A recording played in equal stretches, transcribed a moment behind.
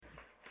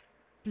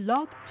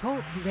Blog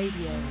Talk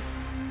Radio.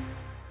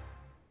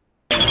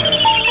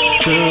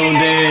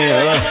 Tuned in,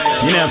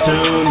 you're now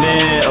tuned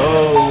in,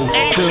 oh,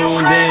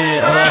 tuned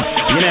in,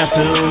 you're now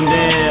tuned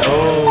in,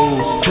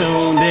 oh,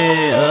 tuned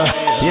in,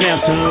 you're now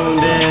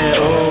tuned in,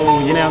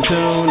 oh, you're now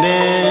tuned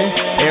in,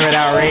 Air It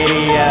Out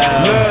Radio.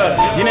 Look,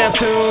 you're now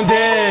tuned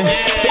in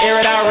to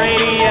Air It Out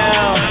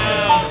Radio.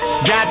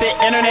 Got the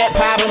internet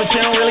poppin', but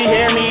you don't really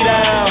hear me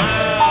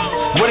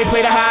though. Where they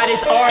play the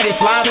hottest artists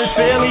live in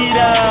Philly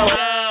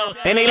though.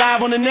 And they live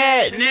on the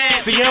net,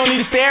 so you don't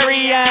need a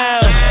stereo.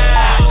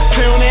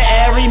 Tune in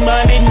every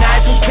Monday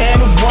night from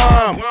 10 to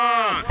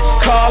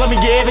 1. Call them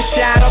and give a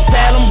shout out,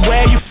 tell them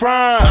where you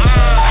from.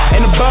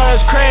 And the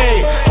buzz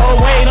crazy, oh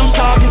wait, I'm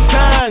talking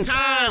tons.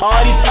 All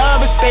these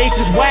other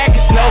stations whack,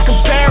 it's no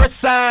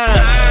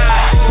comparison.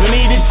 We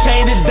need to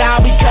change it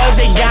down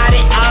because they got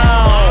it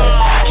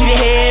on. Keep the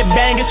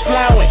headbangers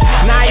flowing,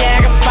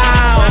 Niagara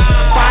Falls.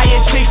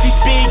 Fire chicks, she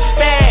speaks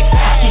facts,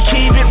 she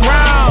keep it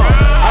wrong.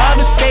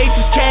 Other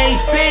stations can't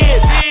see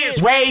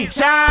it, Ray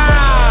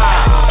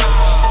Charles.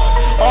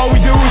 All we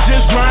do is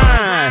just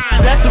grind,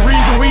 that's the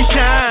reason we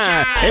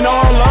shine. And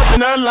all up in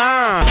the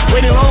line,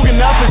 waiting long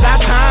enough is our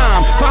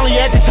time. Finally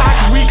at the top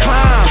cause we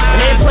climb.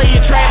 And they play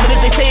your track, but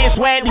if they say it's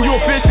whack, then you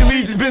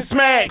officially just been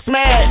smacked. You're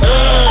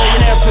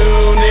not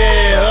tuned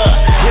in,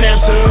 you're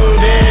not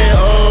tuned in,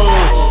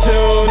 oh,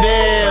 tuned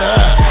in,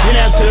 you're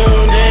not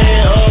tuned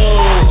in,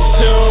 oh,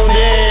 tuned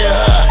in,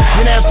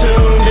 you're not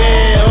tuned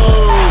in,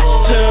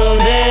 oh,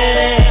 tuned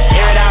in,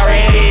 Air It Out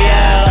Radio,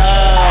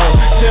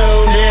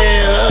 tuned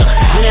in,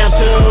 you're not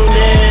tuned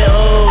in,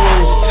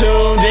 oh,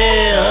 tuned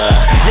in,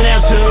 you're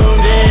not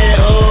tuned in,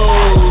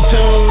 oh,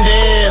 tuned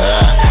in,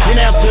 you're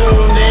not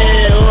tuned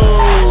in,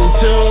 oh,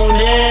 tuned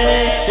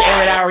in,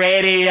 Air It Out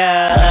Radio.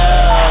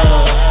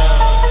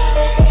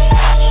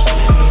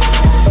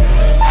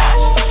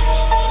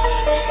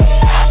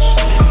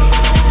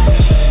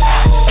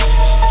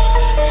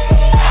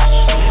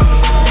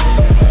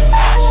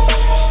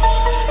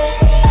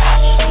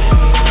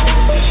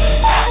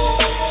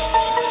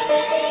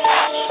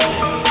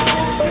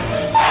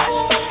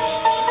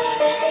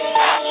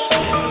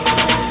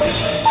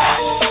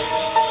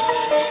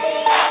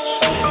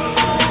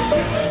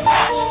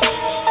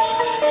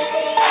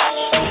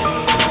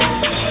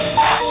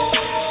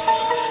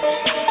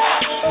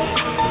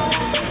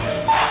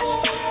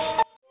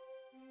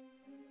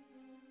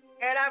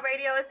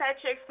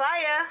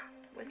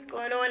 What's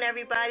going on,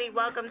 everybody?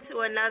 Welcome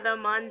to another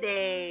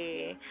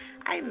Monday.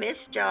 I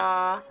missed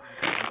y'all.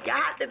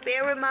 Y'all have to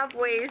bear with my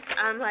voice.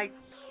 I'm like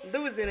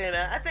losing it.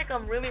 I think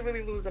I'm really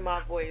losing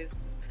my voice.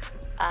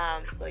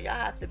 So y'all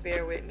have to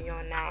bear with me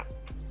on that.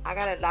 I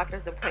got a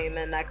doctor's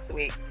appointment next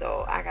week,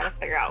 so I gotta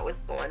figure out what's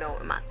going on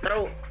with my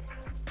throat.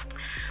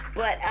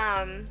 But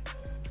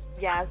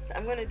yes,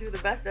 I'm gonna do the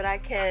best that I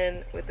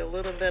can with the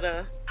little bit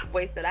of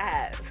voice that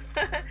I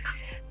have.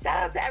 Shout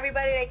out to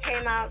everybody that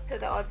came out to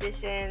the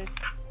auditions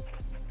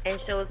and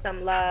showed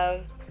some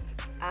love.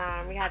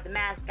 We had the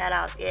mascot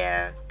out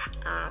there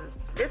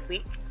this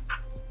week.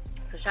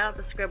 So shout out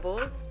to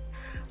Scribbles.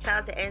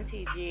 Shout out to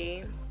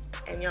NTG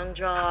and Young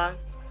Draw,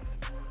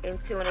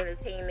 Intune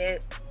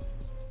Entertainment,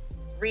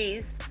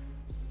 Reese,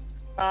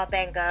 Bob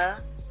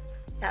Banga.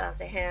 Shout out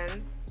to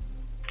him.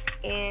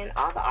 And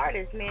all the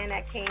artists, man,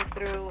 that came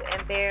through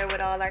and bear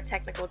with all our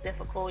technical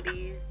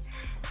difficulties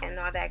and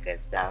all that good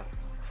stuff.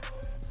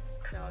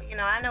 So,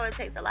 I know it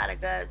takes a lot of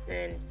guts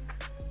and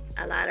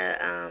a lot of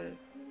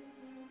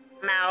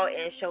come out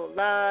and show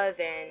love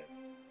and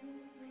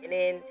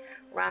then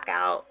rock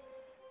out.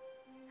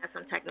 Had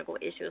some technical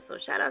issues, so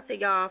shout out to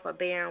y'all for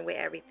bearing with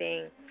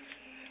everything.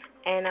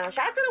 And shout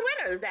out to the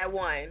winners that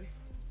won. You know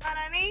what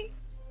I mean?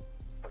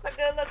 It's a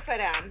good look for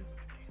them.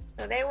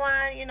 So they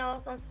won,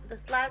 the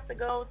slots to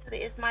go to the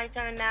It's My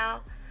Turn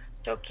Now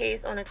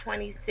showcase on the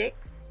 26th.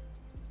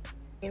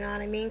 You know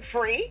what I mean?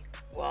 Free.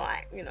 Well,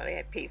 they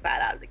had paid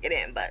 $5 to get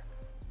in, but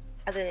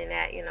other than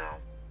that,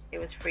 it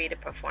was free to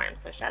perform.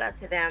 So shout out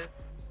to them.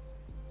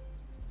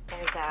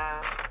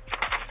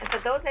 And for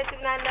those that do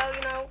not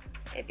know,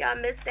 if y'all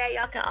missed that,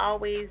 y'all can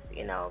always,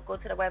 go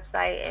to the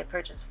website and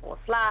purchase full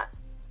slot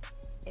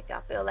if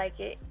y'all feel like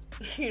it.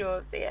 You know what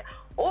I'm saying?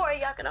 Or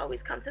y'all can always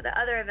come to the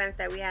other events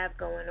that we have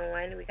going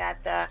on. We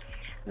got the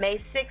May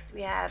 6th.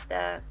 We have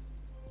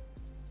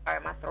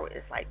sorry, my throat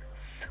is like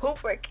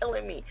super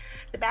killing me.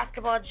 The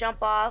basketball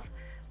jump off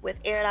with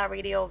Air It Out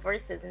Radio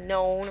versus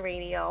Known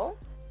Radio.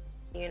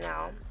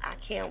 I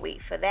can't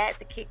wait for that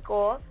to kick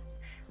off.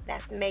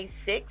 That's May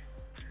 6th.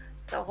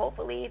 So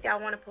hopefully if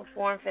y'all want to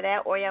perform for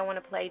that or y'all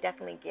want to play,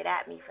 definitely get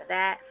at me for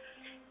that.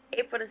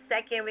 April the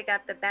 2nd, we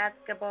got the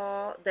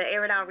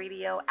Air It Out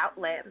Radio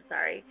outlet,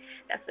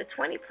 That's the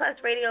 20 plus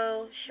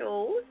radio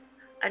shows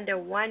under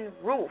one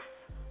roof.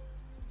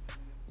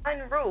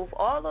 One roof.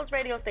 All those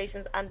radio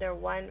stations under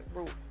one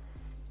roof.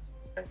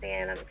 I'm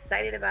saying I'm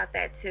excited about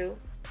that too.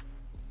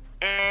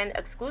 And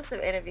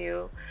exclusive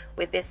interview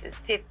with This Is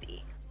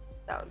 50.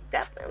 So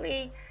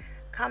definitely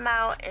come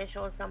out and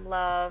show some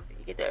love.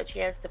 You get a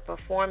chance to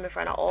perform in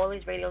front of all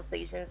these radio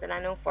stations. And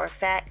I know for a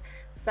fact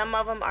some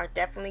of them are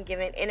definitely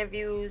giving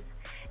interviews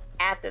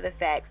after the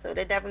fact. So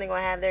they're definitely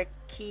going to have their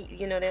key,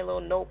 their little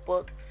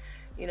notebook,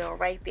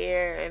 right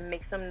there and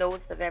make some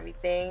notes of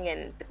everything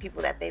and the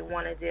people that they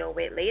want to deal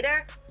with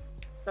later.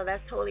 So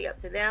that's totally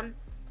up to them.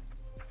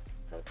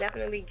 So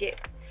definitely get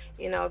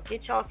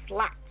y'all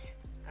slapped.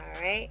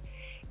 All right.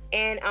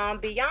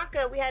 And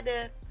Bianca, we had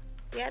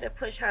to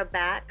push her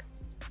back.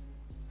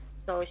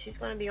 So she's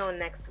going to be on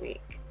next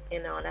week.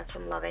 That's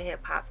from Love and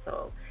Hip Hop.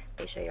 So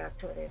make sure y'all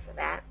tune in for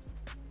that.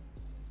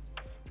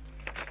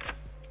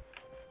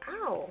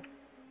 Ow.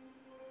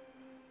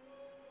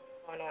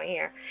 What's going on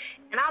here?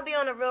 And I'll be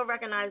on the Real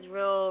Recognized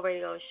Real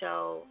radio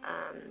show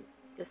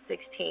the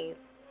 16th.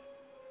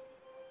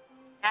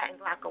 That and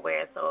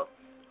Glockaware. So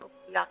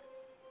hopefully y'all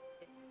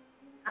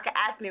can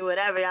ask me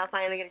whatever. Y'all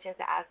finally get a chance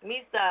to ask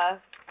me stuff.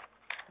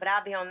 But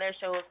I'll be on their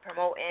shows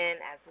promoting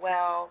as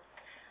well.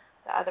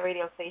 The other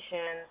radio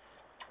stations,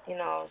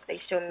 they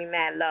show me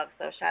mad love.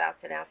 So shout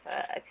out to them for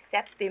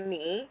accepting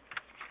me.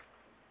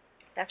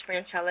 That's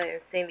Franchella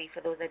and Cindy, for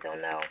those that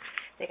don't know.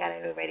 They got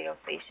a new radio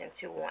station,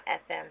 too, on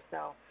FM.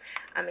 So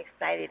I'm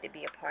excited to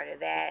be a part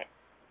of that.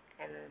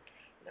 And,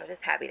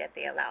 just happy that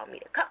they allowed me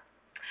to come.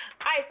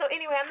 All right, so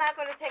anyway, I'm not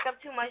going to take up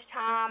too much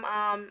time.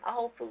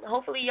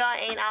 Hopefully y'all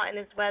ain't out in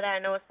this weather. I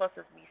know it's supposed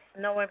to be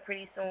snowing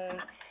pretty soon.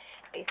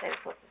 They said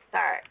it's supposed to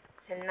start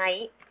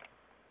tonight,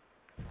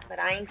 but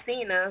I ain't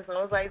seen them, so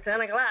it's like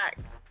 10 o'clock.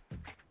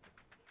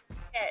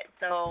 Yeah,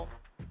 so,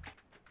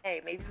 hey,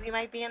 maybe we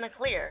might be in the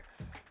clear.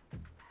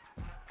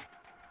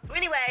 So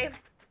anyway,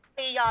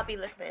 y'all be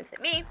listening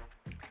to me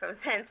from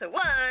 10 to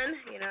 1,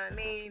 you know what I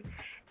mean,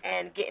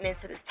 and getting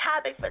into this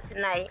topic for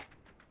tonight.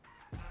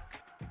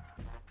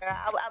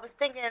 I was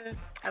thinking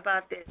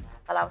about this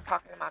while I was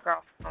talking to my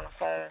girlfriend on the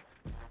phone,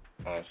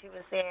 and she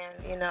was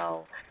saying,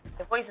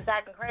 the voice is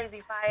acting crazy,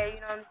 Fire, you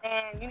know what I'm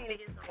saying? You need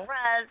to get some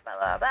rest, blah,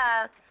 blah,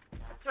 blah.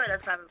 I'm sure that's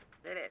probably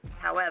what it is.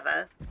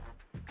 However,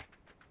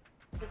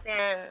 she was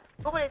saying,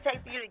 what would it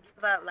take for you to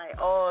give up,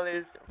 all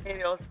this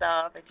radio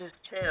stuff and just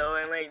chill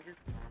and, just,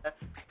 I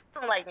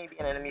don't like me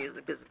being in the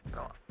music business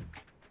at all.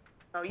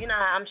 So,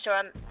 I'm sure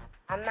I'm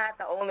not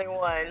the only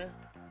one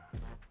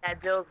that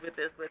deals with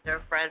this with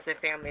their friends and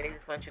family. They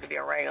just want you to be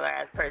a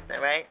regular-ass person,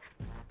 right?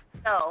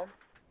 So,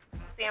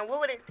 saying,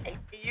 what would it take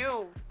for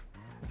you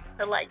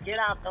to, get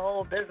out the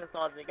whole business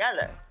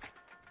altogether?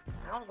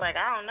 I was like,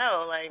 I don't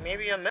know,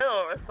 maybe $1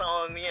 million or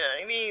something, you know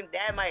what I mean?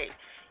 That might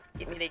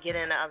get me to get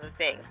into other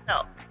things.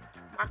 So,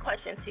 my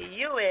question to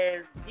you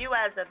is, you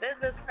as a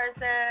business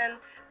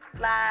person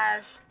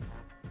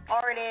 /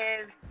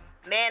 artist,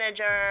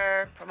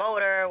 manager,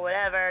 promoter,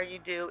 whatever you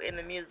do in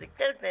the music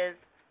business,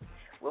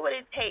 what would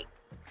it take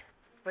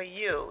for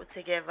you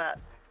to give up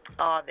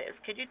all this?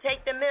 Could you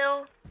take the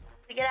mill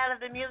to get out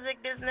of the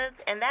music business?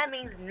 And that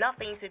means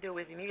nothing to do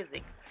with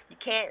music. You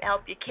can't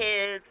help your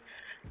kids.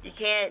 You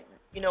can't,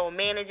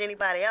 manage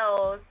anybody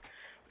else.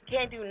 You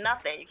can't do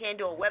nothing. You can't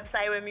do a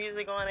website with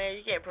music on it.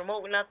 You can't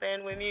promote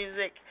nothing with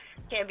music.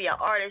 You can't be an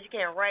artist. You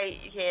can't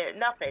write. You can't,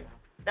 nothing.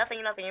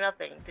 Nothing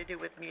to do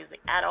with music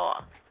at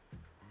all.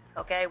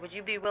 Okay? Would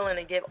you be willing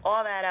to give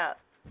all that up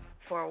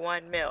for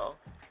 $1 million?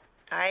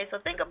 All right,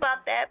 so think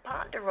about that.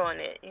 Ponder on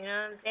it. You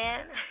know what I'm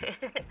saying?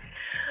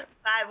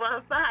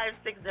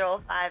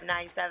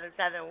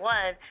 515-605-9771.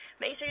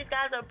 Make sure you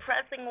guys are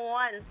pressing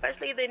 1,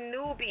 especially the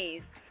newbies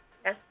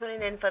that's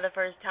tuning in for the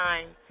first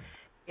time.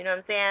 You know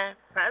what I'm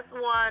saying? Press 1.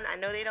 I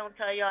know they don't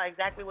tell y'all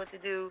exactly what to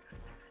do,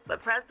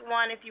 but press 1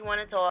 if you want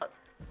to talk.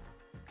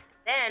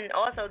 Then,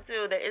 also,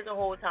 too, there is a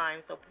hold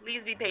time, so please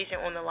be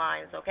patient on the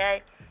lines,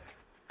 okay?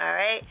 All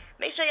right?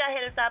 Make sure y'all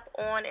hit us up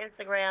on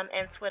Instagram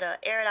and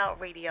Twitter, Air It Out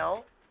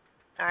Radio.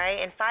 All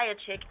right, and Fire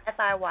Chick,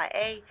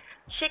 F-I-Y-A,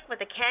 Chick with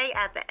a K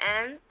at the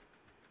end.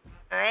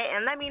 All right,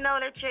 and let me know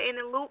that you're in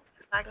the loop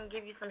so I can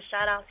give you some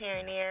shout-outs here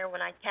and there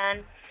when I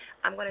can.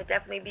 I'm going to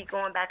definitely be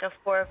going back and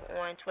forth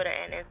on Twitter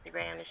and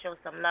Instagram to show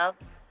some love.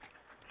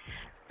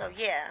 So,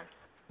 yeah,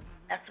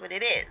 that's what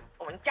it is.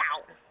 Going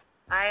down.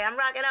 All right, I'm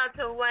rocking out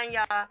till 1,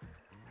 y'all.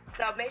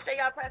 So make sure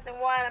y'all pressing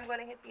 1. I'm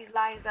going to hit these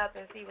lines up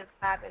and see what's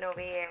popping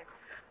over here.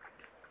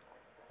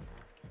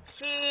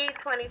 She's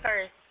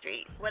 21st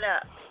Street. What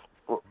up?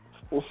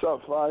 What's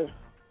up, Fire?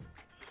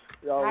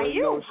 Y'all already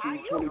know she's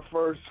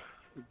 21st,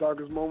 the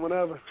darkest moment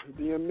ever.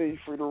 DME,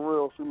 free the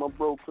real, free my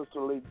bro,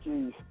 Crystal Lake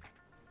Keys.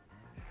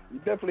 You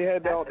definitely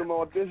had them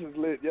auditions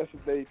lit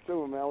yesterday,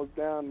 too, man. I was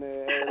down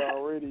there at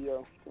our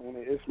radio on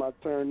the It's My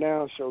Turn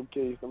Now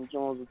showcase. Them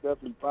Jones was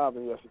definitely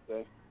popping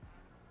yesterday.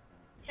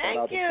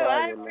 Thank you.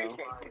 I appreciate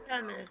you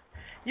coming.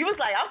 You was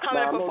like, I'm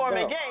coming to perform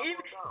again,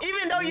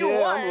 even though you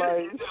won.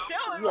 I'm like,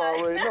 you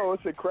already know,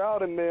 it's a crowd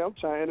in there. I'm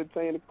trying to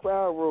entertain the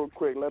crowd real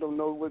quick. Let them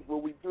know what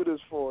we do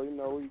this for,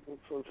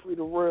 for free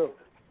to real.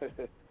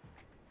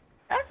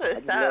 That's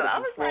what's up. I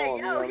was like,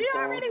 yo, he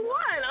already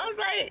won. I was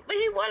like, but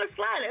he won a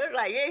slide. It was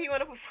like, yeah, he won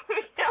a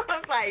perform. I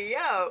was like,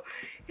 yo,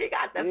 he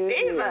got the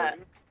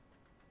fever.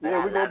 Yeah,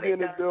 we're going to be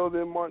in the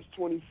building March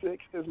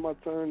 26th. It's My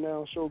Turn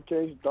Now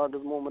showcase,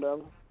 darkest moment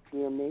ever.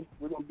 DME.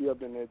 We're going to be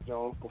up in there,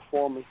 Jones,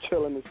 performing,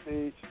 chilling the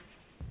stage.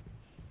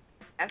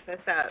 That's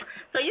what's up.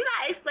 So you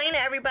gotta explain to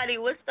everybody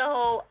what's the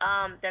whole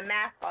the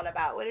mask all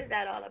about. What is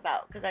that all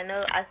about? Because I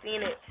know I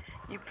seen it.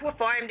 You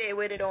performed it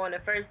with it on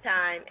the first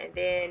time, and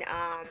then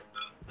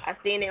I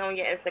seen it on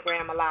your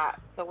Instagram a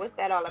lot. So what's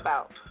that all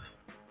about?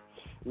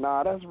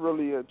 Nah, that's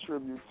really a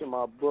tribute to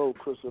my bro,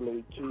 Crystal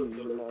Lake Keys.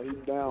 You know,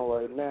 he's down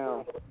right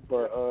now,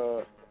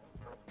 but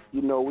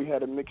you know, we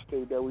had a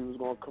mixtape that we was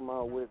gonna come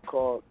out with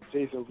called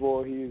Jason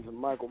Voorhees and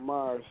Michael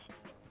Myers.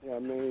 You know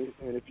what I mean?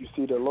 And if you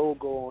see the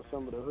logo on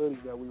some of the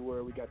hoodies that we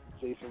wear, we got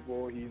the Jason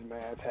Voorhees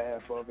mask,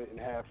 half of it, and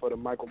half of the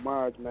Michael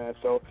Myers mask.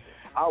 So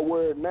I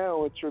wear it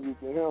now in tribute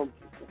to him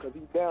because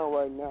he's down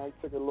right now. He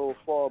took it a little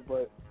far,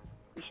 but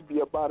he should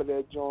be up out of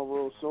that joint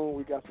real soon.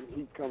 We got some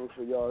heat coming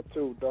for y'all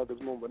too,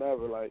 darkest moment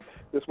ever. Like,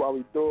 that's why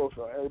we do it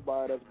for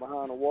everybody that's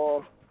behind the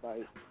wall.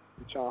 Like,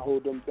 we trying to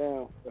hold them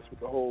down. That's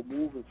what the whole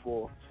movement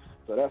for.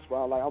 So that's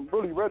why I'm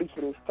really ready for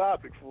this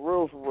topic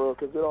for real,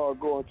 because it all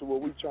going to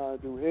what we trying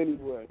to do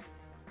anyway.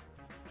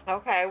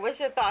 Okay, what's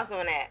your thoughts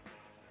on that?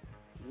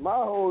 My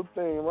whole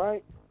thing,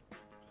 right?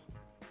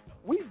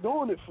 We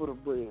doing it for the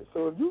bread.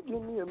 So if you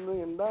give me $1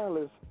 million,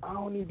 I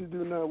don't need to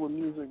do nothing with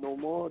music no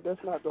more.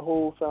 That's not the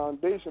whole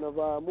foundation of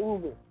our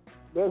movement.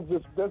 That's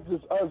just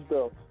us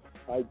though.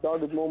 Like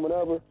Darkest Moment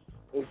Ever,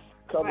 it's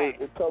covered.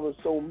 Right. It covers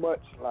so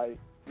much. Like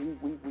we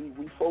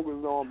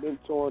focus on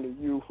mentoring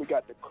the youth. We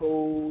got the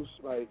codes.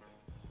 Like,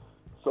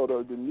 so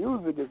the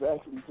music is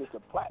actually just a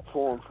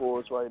platform for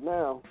us right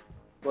now.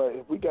 But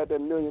if we got that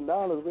 $1 million,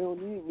 we don't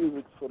need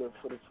music for the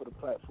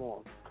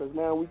platform. Because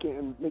now we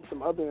can make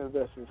some other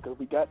investments because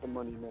we got the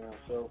money now.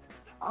 So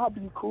I'll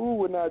be cool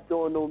with not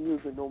doing no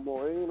music no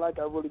more. It ain't like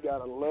I really got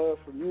a love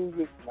for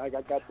music. Like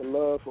I got the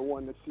love for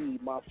wanting to see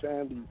my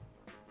family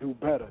do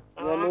better.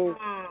 You know what I mean?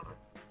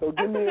 So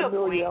give me $1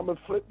 million. I'm going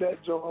to flip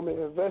that joint. I'm going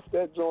to invest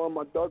that joint on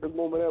my Darkest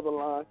Moment Ever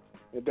line.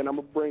 And then I'm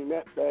going to bring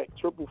that back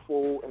triple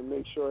fold and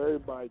make sure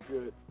everybody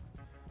good.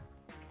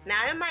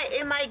 Now it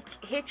might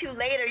hit you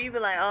later. You be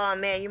like, oh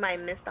man, you might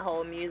miss the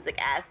whole music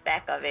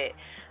aspect of it.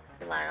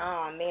 You're like,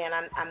 oh man,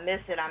 I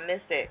miss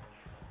it.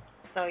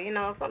 So you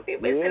know, some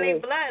people it's in their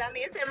blood. I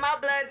mean, it's in my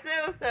blood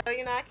too. So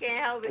you know, I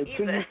can't help it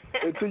either.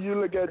 Until you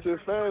look at your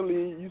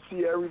family, you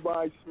see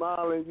everybody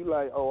smiling. You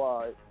like, oh, all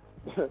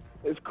right,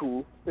 it's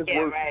cool. It's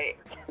worth right.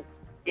 It.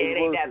 Yeah, it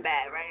ain't that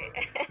bad,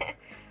 right?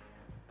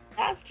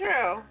 That's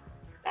true.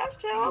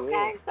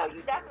 Okay,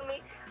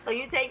 so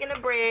you taking the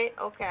bread,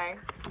 okay.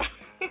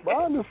 But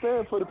I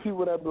understand for the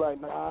people that be like,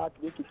 nah,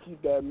 you can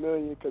keep that $1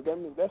 million, because I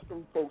mean, that's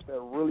some folks that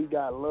really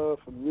got love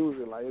for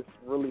music. Like, it's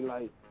really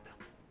like,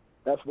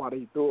 that's why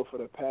they do it, for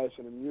the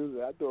passion of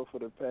music. I do it for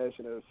the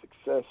passion of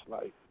success.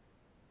 Like,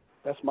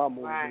 that's my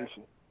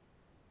motivation.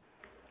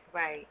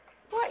 Right.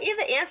 Well,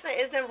 either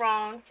answer isn't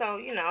wrong, so,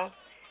 you know,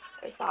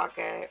 it's all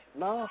good.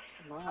 Nah,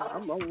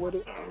 I'm with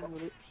it.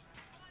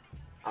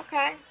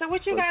 Okay, so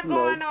what you got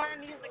going on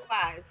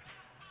music-wise?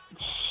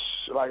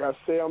 Like I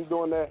say, I'm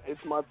doing that It's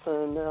My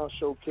Turn Now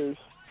showcase.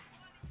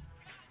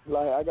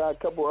 Like, I got a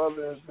couple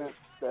other events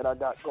that I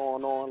got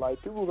going on.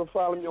 Like, people can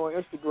follow me on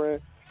Instagram,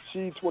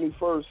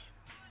 She21st,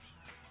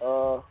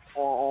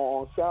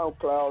 on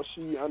SoundCloud,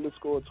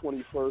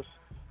 She_21st.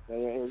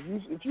 And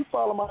if you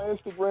follow my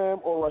Instagram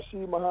or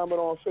Rashid Muhammad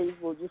on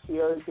Facebook, you see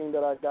everything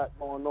that I got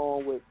going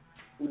on with,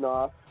 you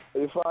know,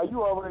 you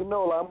already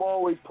know, like, I'm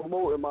always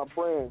promoting my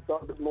brand,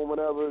 Darkest Moment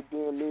Ever,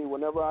 DME.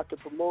 Whenever I can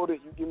promote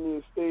it, you give me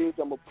a stage,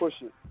 I'm going to push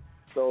it.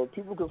 So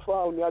people can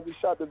follow me. I just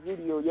shot the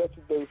video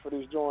yesterday for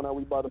this joint that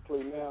we about to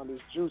play now, this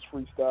Juice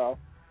freestyle.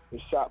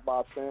 It's shot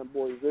by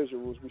Fanboy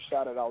Visuals. We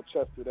shot it out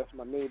Chester. That's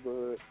my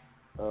neighborhood,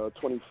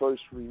 21st Street.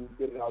 We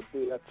did it out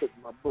there. I took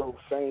my bro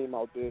Fame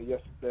out there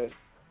yesterday.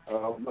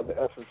 Mother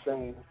effing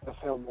Fame. That's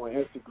him on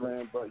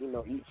Instagram, but, you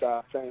know,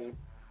 Eastside Fame.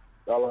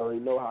 Y'all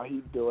already know how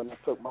he do it. And I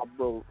took my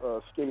bro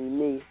Skinny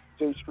Me,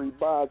 J Street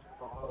Bass,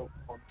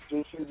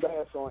 JC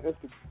Bass on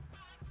Instagram.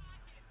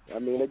 I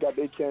mean, they got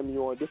their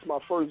cameo on. This is my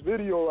first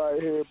video right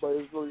here, but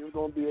it's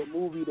going to be a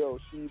movie, though.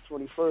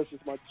 She21st.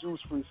 It's my Juice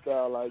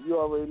freestyle. Like, you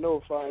already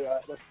know, Fire.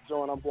 That's the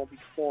joint I'm going to be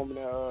performing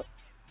at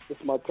It's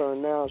My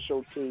Turn Now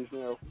showcase. You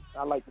know,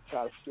 I like to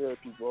try to scare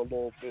people a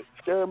little bit.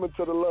 Scare them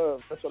into the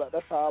love.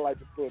 That's how I like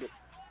to put it.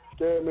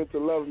 Scare them into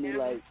loving me,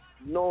 like,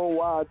 knowing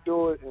why I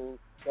do it, and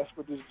that's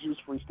what this Juice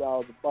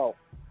freestyle is about.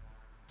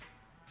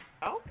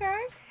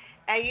 Okay.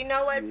 And you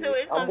know what, too?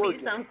 It's going to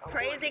be some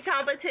crazy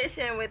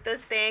competition with this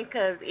thing,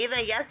 because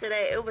even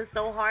yesterday, it was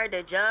so hard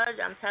to judge.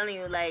 I'm telling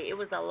you, like, it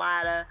was a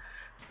lot of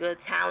good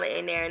talent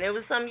in there. And it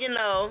was some, you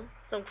know,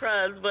 some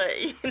crubs, but,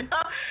 you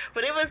know,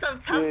 but it was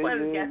some tough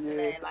ones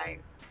yesterday. Yeah. Like,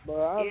 but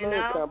I love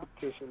the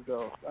competition,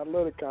 though. I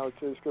love the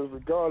competition, because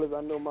regardless, I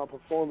know my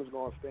performance is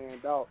going to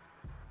stand out,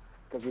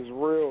 because it's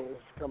real.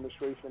 It's coming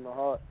straight from the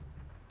heart.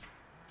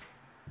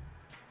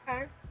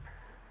 Okay.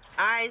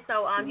 All right,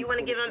 so you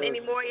want to give them any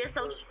more of your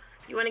social?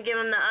 You want to give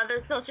them the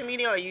other social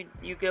media, or you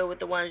good with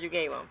the ones you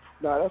gave them?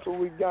 Nah, that's what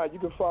we got. You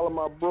can follow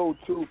my bro,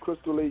 too,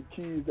 Crystal Lake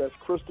Keys. That's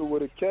Crystal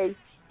with a K,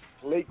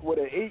 Lake with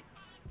an 8,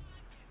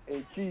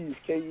 and Keys,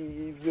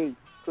 Keez.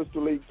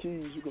 Crystal Lake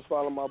Keys. You can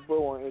follow my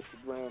bro on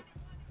Instagram.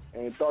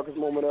 And Darkest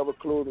Moment Ever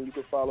Clothing, you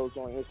can follow us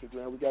on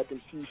Instagram. We got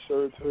them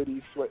T-shirts,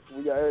 hoodies, sweats.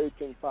 We got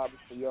everything popping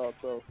for y'all.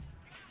 So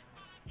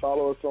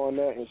follow us on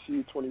that. And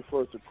She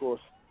 21st, of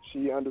course.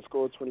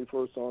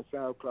 She_21st on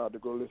SoundCloud to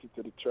go listen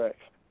to the tracks.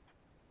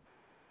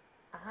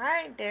 All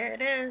right, there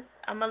it is.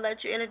 I'm going to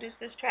let you introduce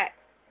this track.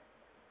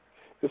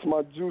 It's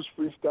my Juice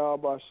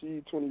freestyle by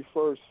She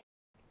 21st.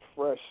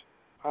 Fresh.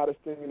 Hottest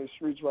thing in the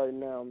streets right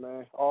now,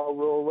 man. All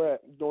real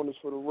rap. Doing this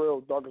for the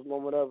real. Darkest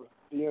Moment Ever.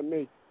 DM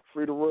me.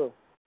 Free the real.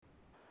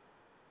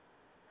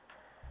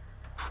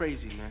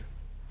 Crazy, man.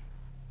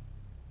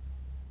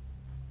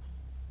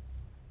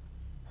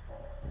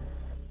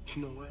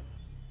 You know what?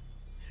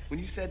 When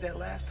you said that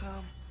last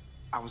time,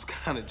 I was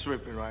kind of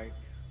tripping, right?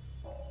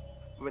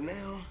 But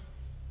now,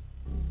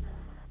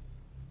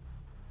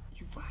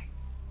 you're right.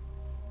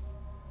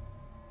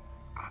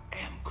 I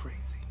am crazy.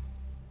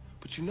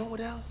 But you know what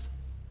else?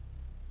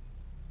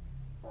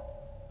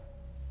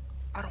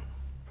 I don't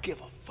give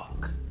a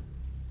fuck.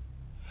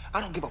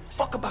 I don't give a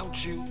fuck about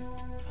you.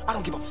 I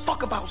don't give a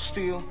fuck about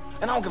Steel.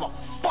 And I don't give a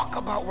fuck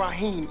about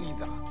Raheem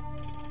either.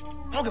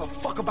 I don't give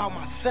a fuck about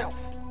myself.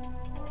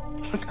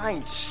 Look, I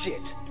ain't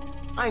shit.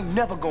 I ain't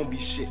never gonna be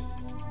shit.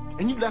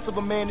 And you less of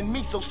a man than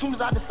me, so as soon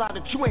as I decide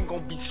that you ain't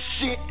gonna be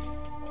shit,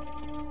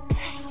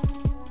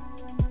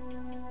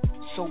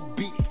 so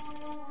be it.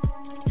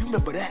 You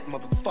remember that,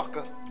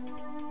 motherfucker.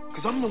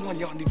 Cause I'm the one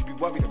y'all need to be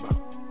worried about.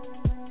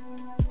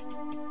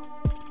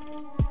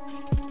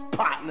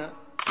 Partner.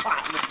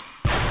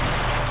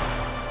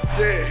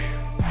 Yeah,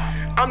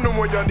 I'm the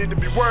one y'all need to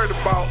be worried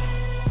about.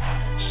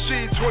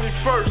 She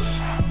 21st,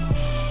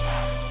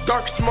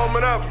 darkest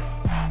moment ever.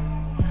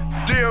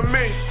 Dear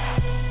me,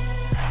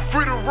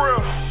 free the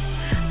real.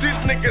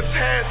 These niggas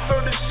had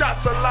 30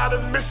 shots, a lot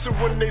of missing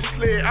when they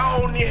slid. I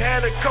only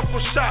had a couple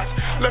shots,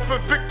 left a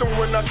victim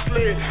when I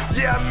slid.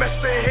 Yeah, I messed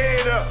their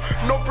head up,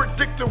 no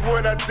predicting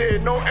what I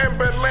did. No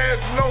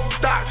ambulance, no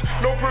docs,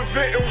 no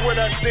preventing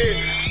what I did.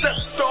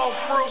 Stepped off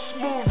real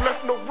smooth,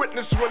 left no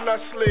witness when I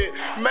slid.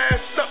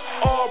 Masked up,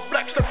 all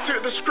black, stuck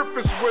to the script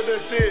is what I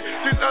did.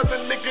 These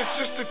other niggas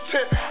just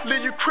attempt,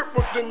 leave you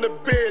crippled in the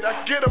bed.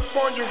 I get up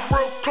on you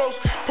real close,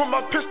 put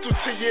my pistol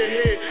to your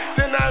head.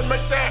 Then I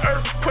make that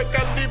earthquake,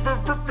 I leave it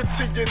ripping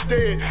to your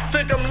dead.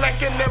 Think I'm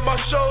lacking at my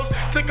shows,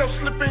 think I'm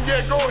slipping,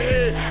 yeah, go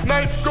ahead.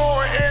 Knife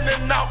going in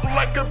and out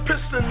like a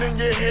piston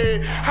in your head.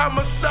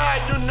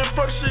 Homicide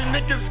University,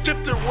 niggas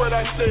gifted what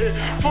I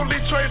said. Fully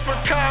trained for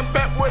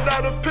combat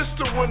without a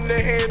pistol in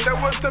their hand. That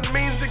was the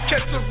means to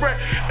catch a rat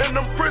in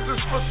them prisons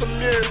for some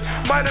years.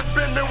 Might have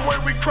been the way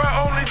we cry,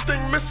 only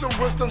thing missing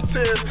was some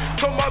tears.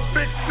 Told my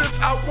big sis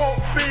I won't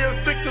be a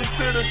victim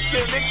to the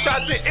shit. They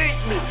tried to ink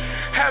me,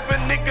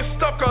 having niggas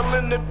stuck all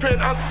in the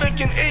pen. I'm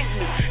thinking ink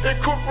me,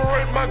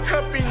 incorporate my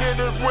company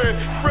to win.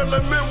 Thrill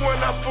them in when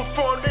I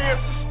perform, they in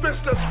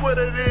suspense, that's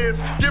what it is.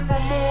 Give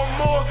them more and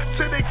more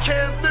till they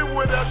can't live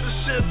without the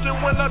shit.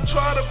 Then when I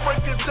try to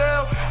break it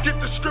down, get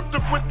the script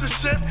up with the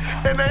shit,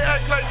 and they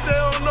act like they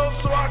don't know,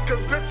 so I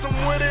convince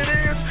them what it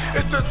is.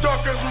 It's the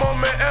darkest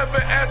moment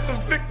ever, add some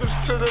victims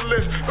to the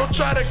list. Don't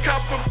try to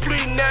cop a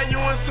plea, now you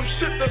in some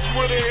shit, that's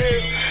what it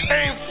is.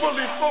 Ain't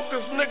fully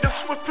focused, niggas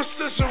with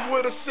precision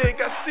with a sig.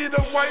 I see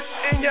the whites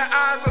in your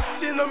eyes, I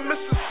see the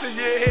misses to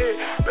your head.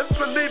 Best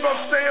believe I'm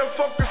staying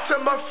focused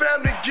till my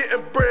family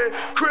getting bread.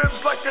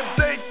 Cribs like a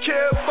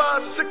daycare,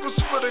 bicycles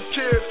for the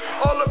kids.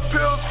 All the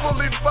pills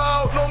fully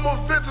filed, no more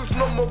visits,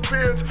 no more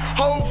beers.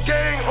 Whole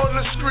gang on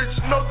the streets,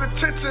 no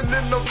detention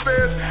in no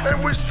feds.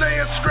 And we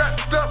staying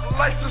strapped up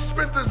like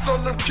suspenders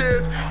on them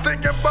kids.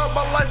 Thinking about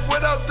my life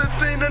without the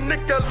Dean, a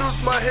nigga lose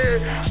my head.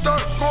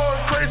 Start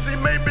going crazy,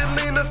 maybe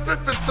lean a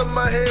fifth into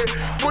my head.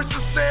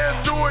 Voices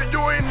saying do it,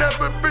 you ain't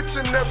never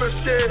bitchin', never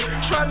scared.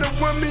 Trying to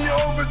win me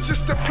over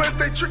just to plant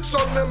they tricks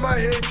all in my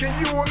head.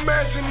 Can you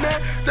imagine that?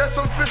 That's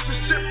some vicious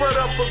shit, but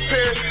I'm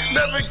prepared.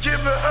 Never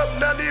giving up,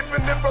 not even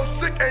if I'm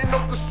sick, ain't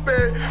no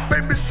despair.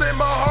 Baby say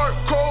my heart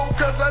cold,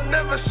 cause I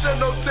never shed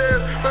no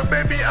tears. But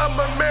baby, I'm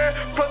a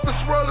man, plus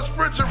this world is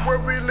frigid where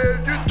we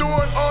live. You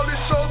doing all these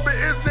shows, but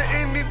isn't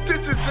any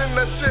digits in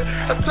that shit.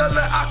 I tell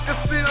her I can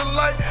see the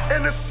light,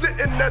 and it's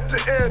sitting at the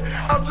end.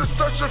 I'm just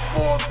searching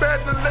for a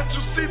bad to let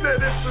you see that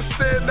it's a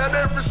sin. Now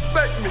they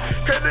respect me,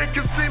 cause they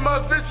can see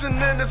my vision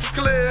and it's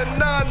clear.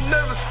 And I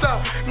never stop,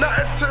 not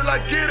until I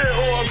get it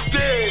or I'm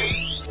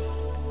dead.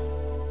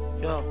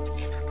 Yo,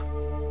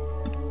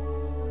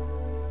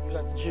 you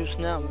got the juice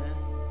now, man.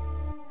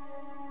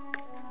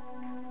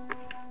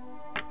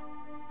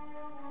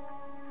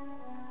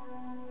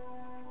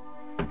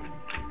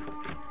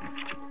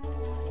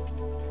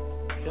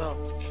 Yo,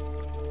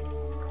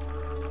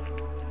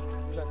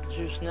 you got the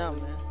juice now,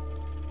 man.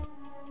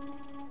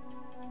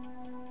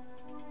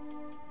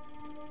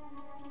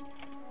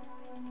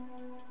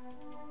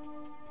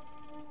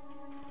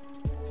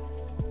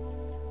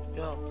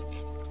 Yo,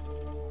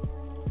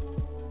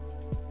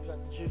 you got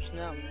the juice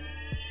now, man.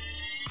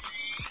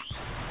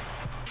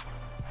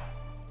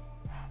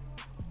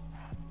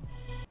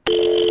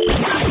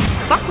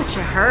 Fuck what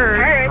you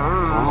heard.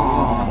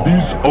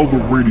 These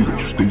other radio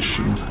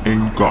stations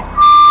ain't got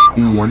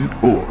one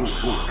us.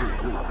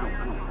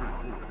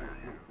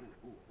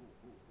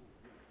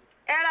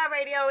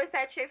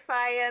 Electric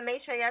Fire.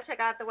 Make sure y'all check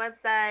out the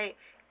website,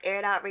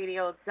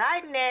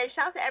 airitoutradio.net.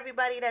 Shout out to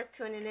everybody that's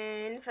tuning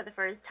in for the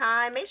first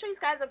time. Make sure you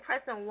guys are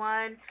pressing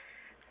 1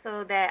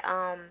 so that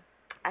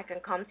I can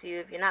come to you.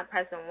 If you're not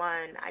pressing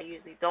 1, I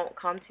usually don't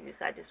come to you,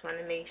 so I just want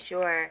to make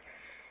sure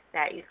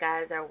that you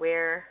guys are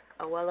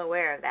well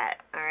aware of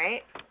that, all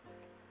right?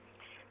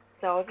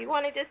 So if you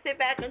want to just sit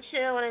back and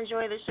chill and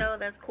enjoy the show,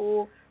 that's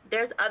cool.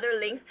 There's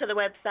other links to the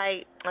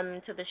website,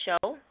 to the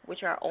show,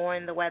 which are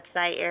on the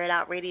website,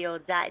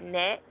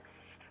 airitoutradio.net.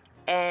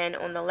 And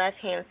on the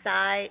left-hand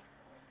side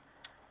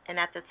and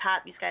at the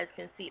top, you guys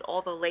can see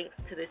all the links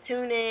to the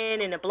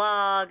tune-in and the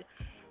blog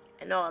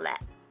and all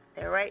that.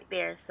 They're right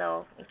there.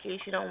 So in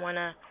case you don't want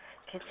to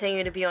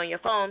continue to be on your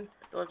phone,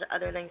 those are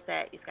other links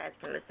that you guys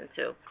can listen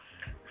to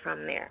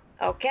from there.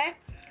 Okay?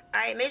 All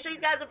right, make sure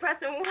you guys are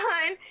pressing 1.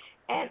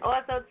 And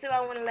also, too,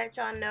 I want to let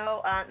y'all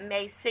know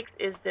May 6th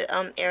is the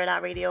Air It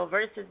Out Radio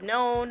versus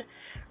Known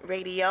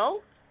Radio.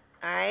 All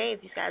right,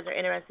 if you guys are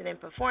interested in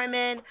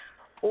performing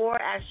or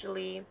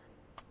actually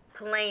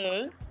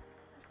playing,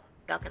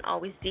 y'all can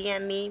always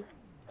DM me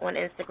on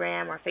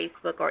Instagram or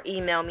Facebook or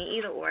email me,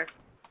 either or,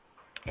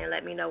 and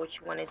let me know what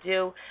you want to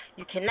do.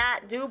 You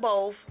cannot do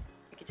both.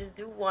 You can just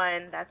do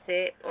one. That's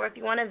it. Or if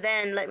you want to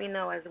then, let me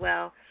know as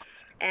well.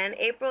 And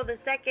April the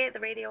 2nd, the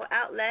radio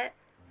outlet.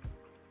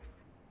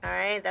 All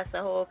right, that's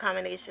a whole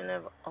combination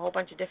of a whole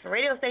bunch of different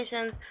radio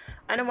stations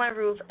under one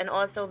roof. And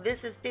also, This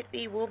Is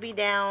 50 will be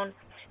down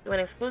doing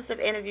exclusive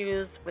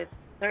interviews with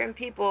certain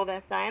people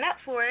that sign up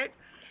for it,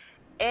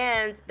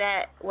 and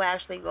that will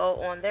actually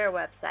go on their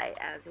website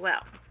as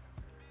well.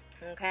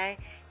 Okay?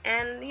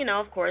 And,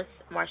 of course,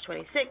 March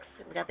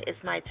 26th, we got the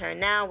It's My Turn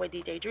Now with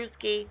DJ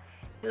Drewski.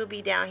 He'll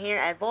be down here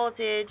at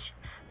Voltage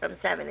from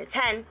 7 to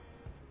 10.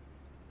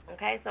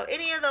 Okay? So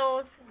any of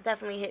those,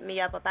 definitely hit me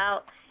up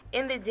about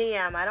in the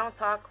DM. I don't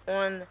talk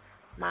on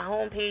my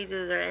home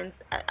pages or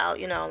out,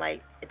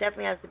 it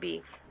definitely has to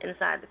be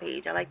inside the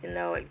page. I like to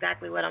know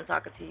exactly what I'm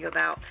talking to you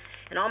about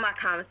and all my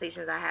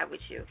conversations I have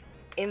with you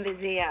in the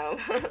DM.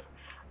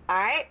 All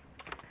right?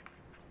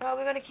 So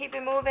we're going to keep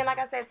it moving. Like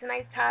I said,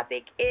 tonight's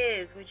topic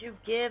is, would you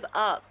give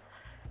up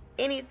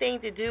anything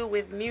to do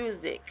with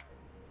music,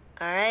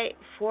 all right,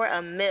 for a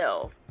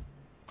meal?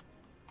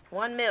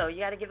 $1 million.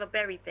 You got to give up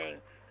everything.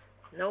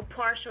 No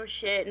partial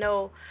shit.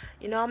 No,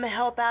 I'm going to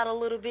help out a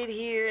little bit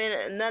here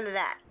and none of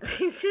that.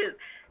 Just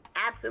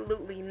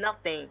absolutely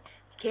nothing.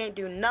 You can't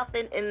do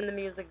nothing in the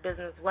music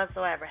business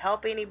whatsoever.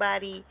 Help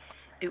anybody,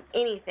 do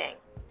anything.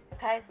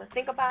 Okay, so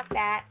think about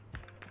that.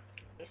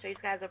 Make sure you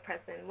guys are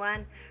pressing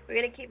 1. We're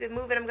going to keep it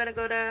moving. I'm going to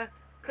go to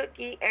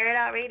Cookie, Air It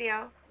Out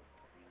Radio.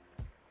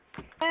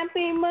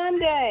 Happy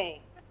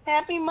Monday.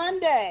 Happy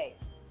Monday.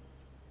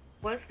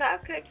 What's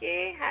up,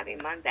 Cookie? Happy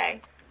Monday.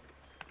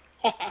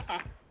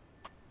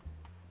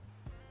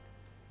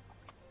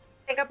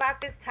 Think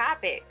about this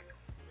topic.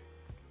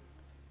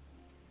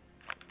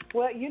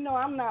 Well,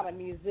 I'm not a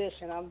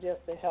musician. I'm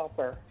just a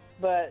helper.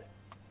 But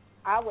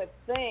I would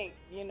think,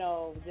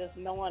 just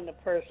knowing the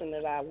person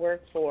that I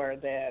work for,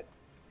 that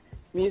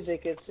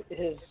music is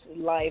his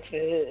life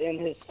and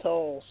his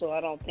soul. So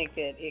I don't think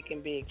that it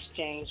can be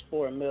exchanged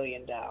for $1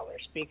 million,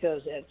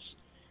 because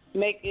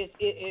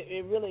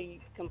it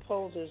really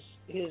composes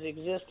his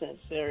existence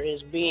or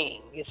his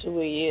being. It's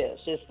who he is.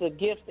 It's the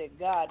gift that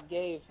God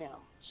gave him.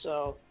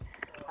 So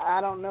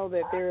I don't know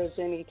that there is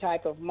any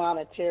type of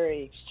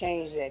monetary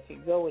exchange that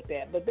could go with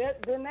that. But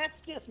then that's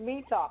just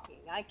me talking.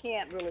 I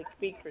can't really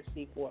speak for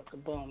C4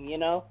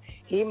 Kaboom,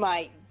 He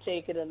might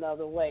take it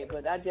another way.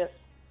 But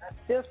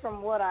just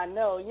from what I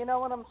know, you know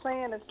what I'm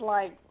saying? It's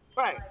like,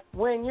 right,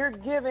 when you're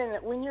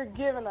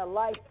given a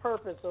life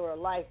purpose or a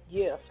life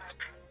gift,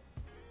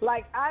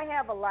 like I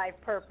have a life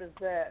purpose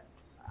that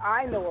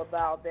I know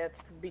about that's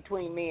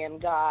between me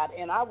and God,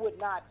 and I would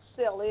not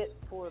sell it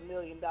for $1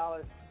 million,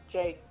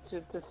 Jake,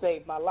 to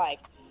save my life,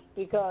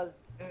 because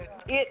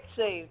it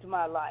saved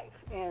my life,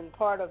 and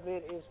part of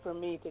it is for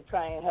me to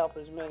try and help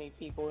as many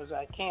people as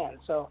I can.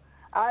 So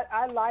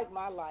I like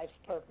my life's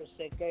purpose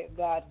that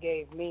God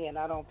gave me, and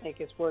I don't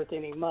think it's worth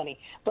any money.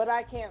 But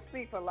I can't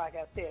speak for, like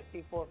I said,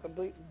 C4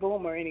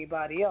 Kaboom or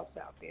anybody else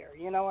out there.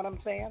 You know what I'm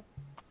saying?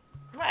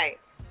 Right.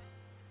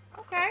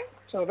 Okay.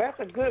 So it's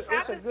a good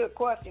question.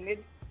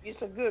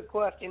 It's a good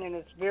question, and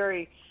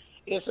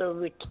it's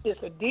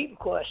a deep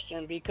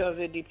question, because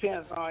it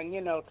depends on,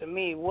 to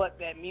me, what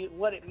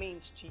it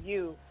means to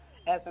you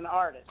as an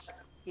artist.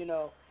 In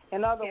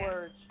other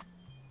words,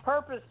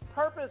 purpose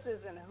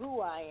isn't who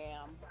I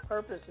am.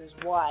 Purpose is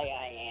why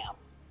I am.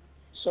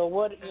 So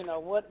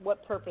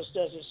what purpose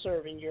does it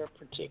serve in your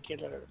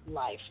particular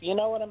life? You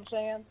know what I'm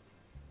saying?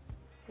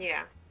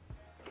 Yeah.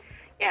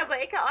 Yeah, but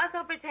it can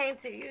also pertain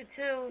to you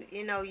too.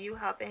 You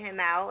helping him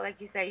out, like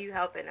you say, you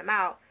helping him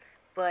out.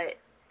 But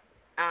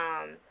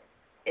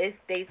if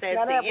they said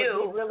now, to that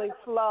you, would be really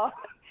flawed.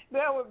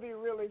 That would be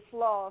really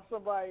flawed.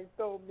 Somebody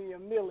told me $1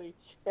 million,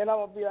 and I'm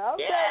gonna be like,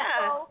 okay,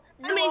 yeah. so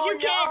you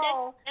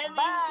can't.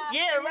 Bye.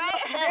 Yeah,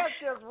 right. That's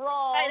just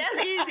wrong. Hey,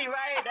 that's easy,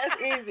 right? That's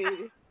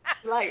easy.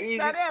 Like easy.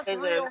 Now that's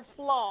real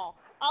flaw.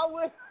 I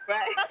would,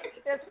 right?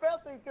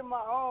 Especially to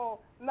my own.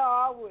 No,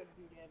 I wouldn't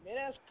do that, man.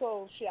 That's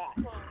cold shot.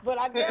 But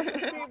I guess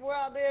the people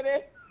out there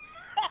that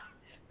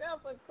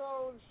that's a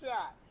cold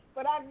shot.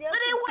 But I guess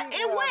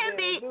it wouldn't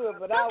be.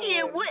 Cookie,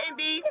 it wouldn't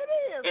be.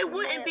 It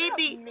wouldn't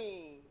be.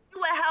 Mean. You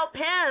would help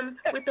him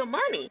with the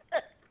money.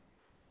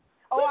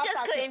 Oh, I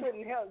thought you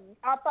couldn't help.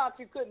 I thought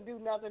you couldn't do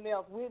nothing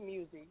else with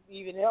music,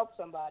 even help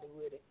somebody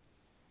with it.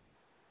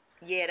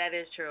 Yeah, that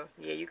is true.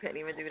 Yeah, you couldn't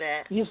even do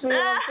that. You see what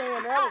I'm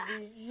saying? That would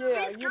be,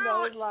 you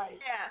know, it's like.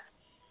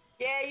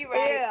 Yeah, you're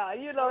right. Yeah,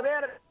 you know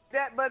that,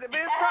 but it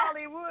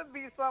probably would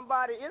be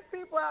somebody. It's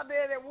people out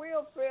there that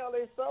will sell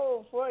their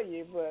soul for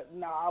you, but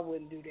no, I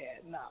wouldn't do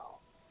that. No,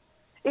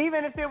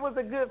 even if it was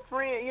a good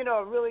friend, you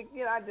know, really,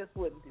 you know, I just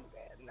wouldn't do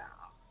that. No,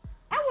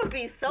 that would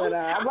be so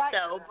tough,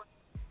 though.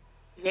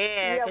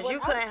 Yeah, because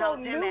you couldn't help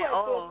him at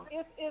all.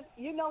 It's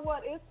you know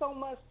what? It's so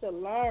much to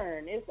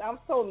learn. I'm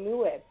so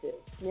new at this,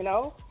 you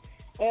know.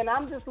 And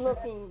I'm just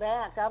looking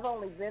back. I've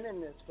only been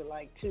in this for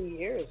like 2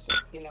 years,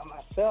 you know,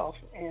 myself.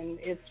 And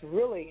it's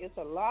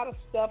a lot of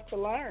stuff to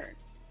learn.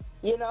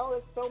 You know,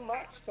 it's so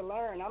much to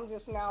learn. I'm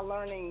just now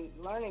learning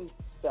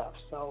stuff.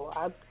 So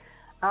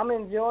I'm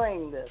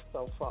enjoying this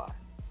so far.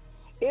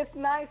 It's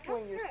nice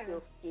when you're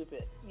still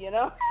stupid, you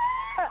know?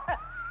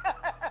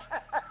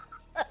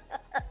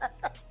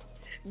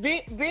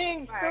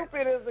 Being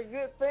stupid is a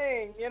good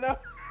thing, you know?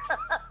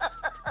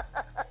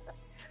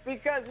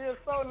 Because you're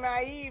so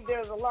naive,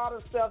 there's a lot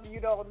of stuff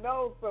you don't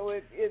know, so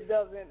it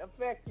doesn't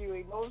affect you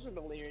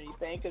emotionally or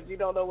anything because you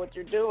don't know what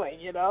you're doing,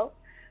 you know?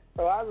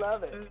 So I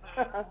love it.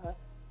 Mm-hmm.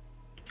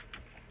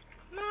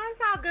 No, it's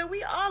all good.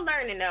 We all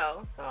learning,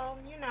 though, so,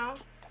 you know.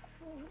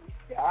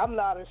 I'm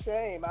not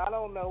ashamed. I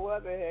don't know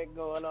what the heck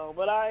going on,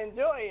 but I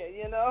enjoy it,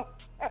 you know?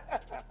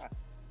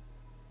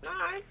 No,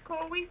 it's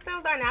cool. We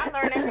still learn. I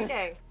learn every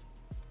day.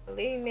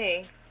 Believe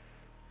me.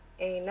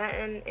 It ain't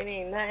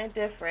nothing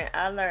different.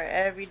 I learn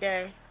every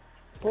day.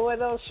 Boy,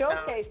 those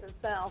showcases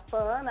sound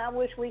fun. I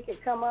wish we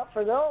could come up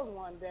for those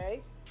one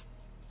day.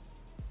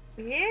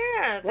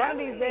 Yeah. One of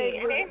these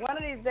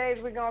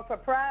days we're gonna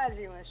surprise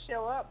you and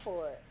show up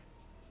for it.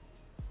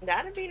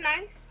 That'd be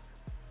nice.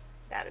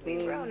 That'd be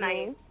real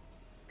nice.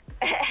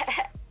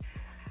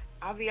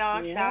 I'll be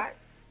all shocked.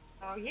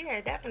 Oh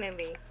yeah,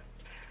 definitely.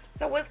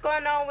 So what's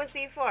going on with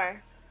C4?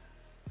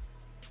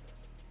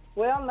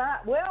 Well,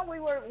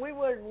 we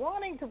were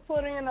wanting to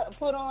put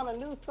on a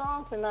new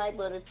song tonight,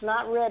 but it's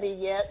not ready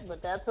yet.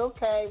 But that's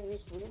okay.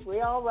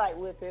 We're all right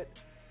with it.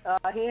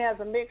 He has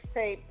a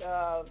mixtape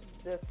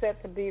that's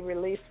set to be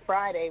released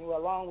Friday,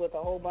 along with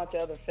a whole bunch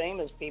of other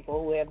famous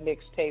people who have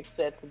mixtapes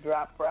set to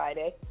drop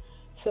Friday.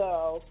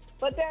 So,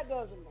 but that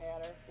doesn't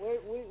matter.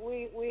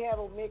 We have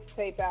a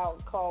mixtape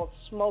out called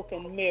Smoke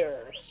and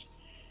Mirrors,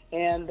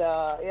 and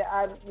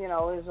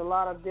there's a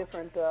lot of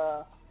different.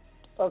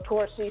 Of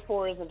course,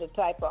 C4 isn't the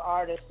type of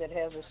artist that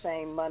has the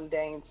same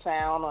mundane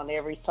sound on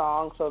every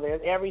song, so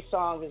every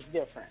song is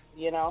different,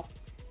 you know,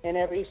 and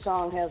every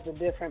song has a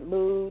different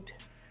mood.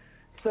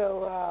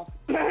 So,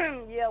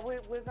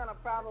 we're going to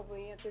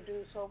probably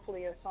introduce,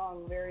 hopefully, a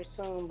song very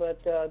soon,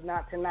 but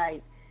not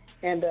tonight.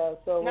 And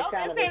so we're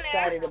kind of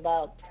excited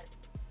about.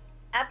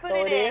 I put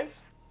it in. Is?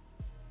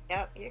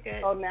 Yep, you're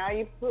good. Oh, now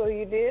you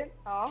did?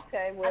 Oh,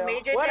 okay. Well, I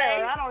made your whatever.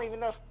 day. I don't even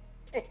know.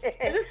 Is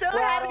it still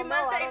Happy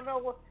Monday? I don't know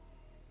what.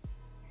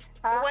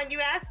 The one you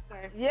asked for.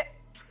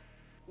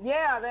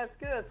 Yeah, that's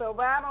good. So,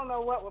 but I don't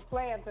know what we're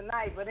playing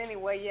tonight. But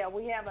anyway,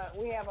 we have a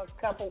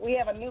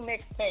new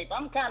mixtape.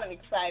 I'm kind of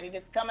excited.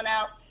 It's coming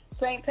out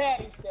St.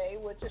 Patty's Day,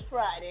 which is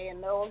Friday, and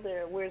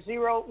we're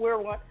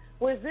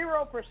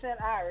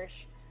 0% Irish.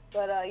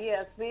 But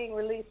it's being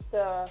released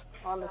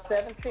on the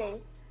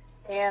 17th,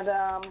 and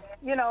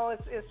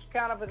it's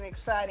kind of an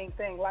exciting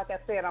thing. Like I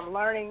said, I'm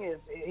learning.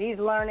 He's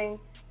learning.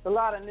 There's a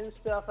lot of new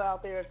stuff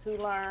out there to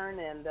learn,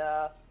 and.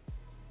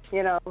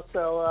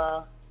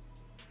 So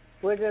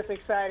we're just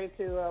excited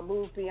to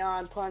move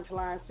beyond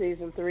Punchline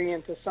Season 3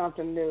 into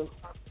something new.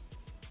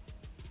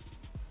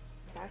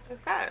 That's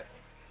what's up.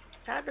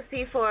 Shout out to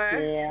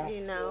C4,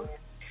 you know.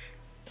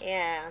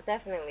 Yeah,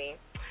 definitely.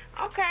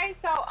 Okay,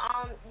 so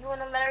you want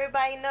to let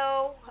everybody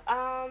know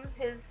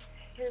his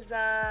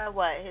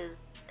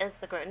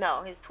Instagram?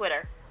 No, his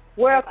Twitter.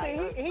 Well, see,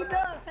 he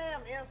does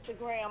have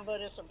Instagram,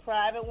 but it's a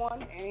private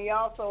one, and he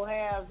also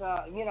has,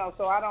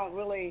 so I don't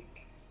really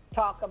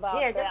talk about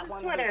that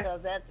one Twitter.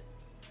 Because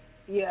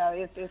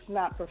it's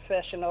not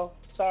professional.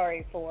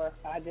 Sorry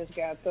I just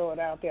got to throw it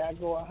out there. I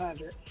go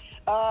 100.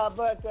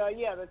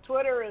 The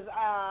Twitter is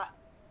at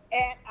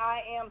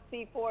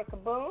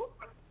IamC4Kaboom,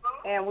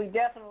 and we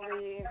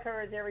definitely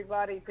encourage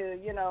everybody to,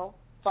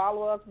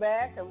 follow us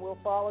back, and we'll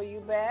follow you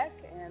back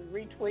and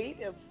retweet.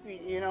 If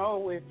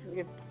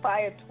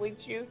Fire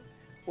tweets you,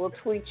 we'll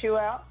tweet you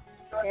out.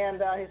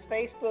 And his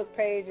Facebook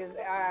page is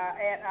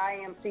at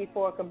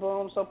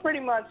IamC4Kaboom. So pretty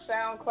much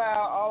SoundCloud,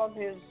 all of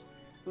the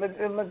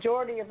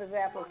majority of his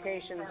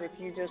applications, if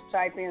you just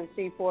type in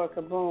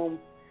C4Kaboom,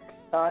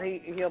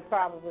 he'll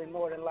probably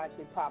more than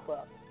likely pop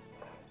up.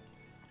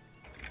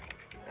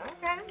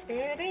 Okay,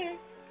 there it is.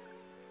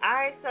 All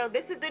right, so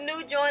this is the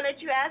new joint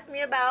that you asked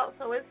me about,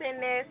 so it's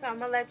in there, so I'm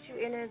going to let you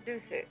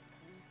introduce it.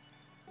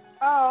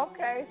 Oh,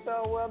 okay.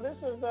 So, well, this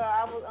is,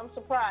 I'm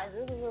surprised.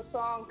 This is a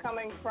song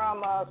coming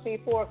from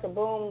C4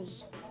 Kaboom's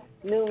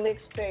new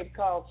mixtape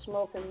called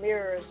Smoke and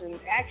Mirrors. And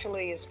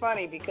actually, it's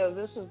funny because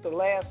this is the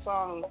last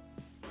song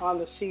on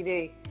the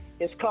CD.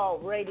 It's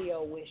called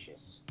Radio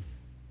Wishes.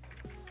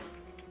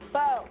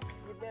 So,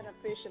 you've been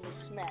officially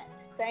smacked.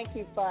 Thank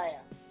you,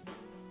 Fire.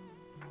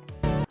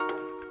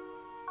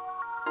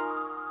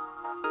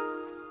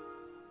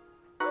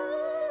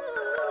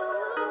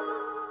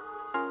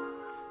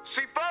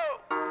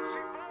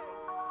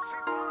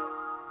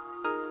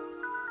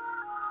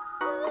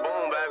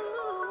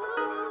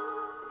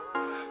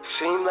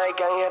 Seem like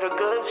I ain't had a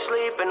good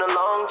sleep in a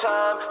long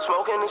time.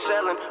 Smoking and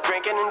selling,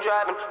 drinking and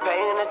driving,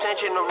 paying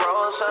attention to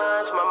road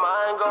signs. My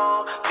mind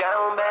gone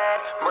down bad,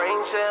 brain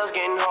cells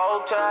getting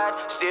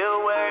hog-tied.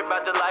 Still worried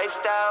about the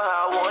lifestyle, how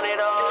I want it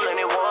all and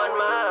it want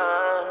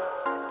mine.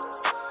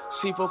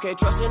 C4 can't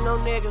trust in no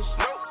niggas.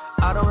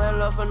 I don't have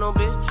love for no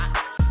bitch.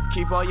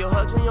 Keep all your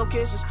hugs and your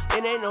kisses.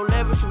 It ain't no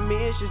leverage for me,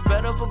 it's just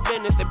better for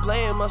business. They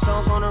playing my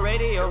songs on the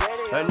radio.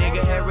 A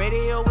nigga had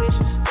radio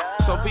wishes.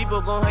 Some people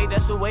gon' hate,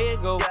 that's the way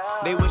it go.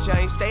 They wish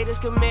I ain't stayed as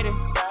committed.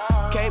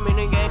 Came in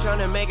the game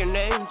tryna make a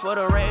name for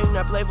the rain.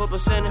 I play for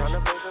percentage.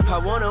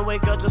 I wanna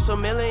wake up to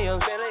some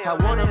millions. I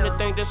want them to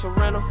think this a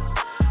rental.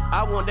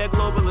 I want that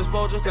global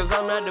exposure, cause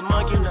I'm not the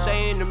monkey who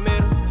stay in the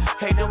middle.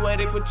 Hate the way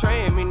they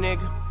portraying me,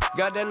 nigga.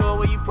 Got that Lord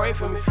where you pray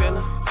for me,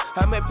 feeling.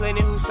 I met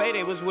plenty who say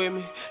they was with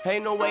me.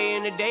 Ain't no way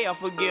in the day I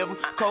forgive them.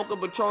 Coke or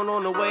Patron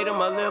on the way to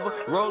my liver.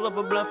 Roll up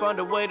a blunt, find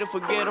a way to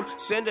forget them.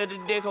 Send her the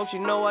dick, hope she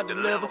know I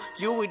deliver.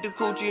 You eat the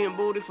coochie and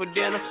booty for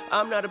dinner.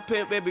 I'm not a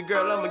pimp, baby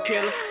girl, I'm a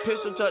killer.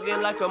 Pistol tucked in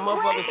like a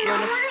motherfucking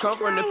splinter.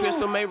 Come from the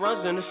pistol, made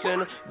runs in the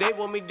center. They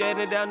want me dead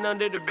and down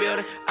under the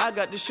building. I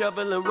got the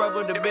shovel and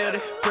rubber to build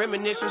it.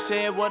 Premonition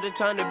said what a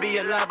time to be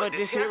alive, but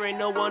this here ain't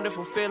no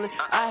wonderful feeling.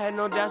 I had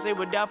no doubts they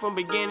would die from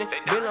beginning.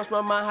 Been lost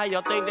my mind, how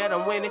y'all think that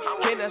I'm winning?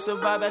 Can I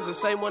survive as the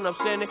same when I'm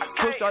sinning?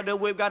 Push out the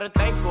whip, gotta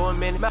think for a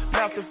minute. Mouth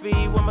to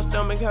feed when my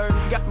stomach hurt.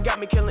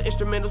 Got me killing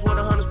instrumentals with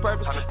a hunter's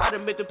purpose. I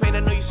admit the pain, I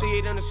know you see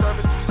it in the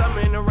surface.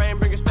 Summer in the rain,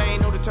 bring a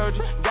stain, no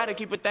detergent. Gotta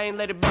keep a thing,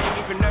 let it bang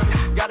if you're nervous.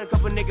 Got a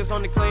couple niggas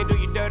on the clean, do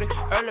you dirty.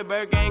 Early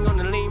bird gang on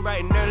the lean,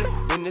 bright and early.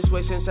 Been this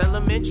way since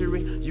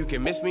elementary. You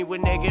can miss me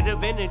with negative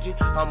energy.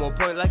 I'm on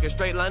point like a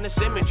straight line of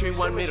symmetry.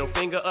 One middle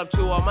finger up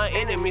to all my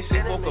enemies.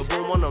 C4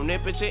 Kaboom on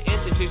omnipotent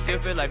entity. Still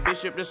feel like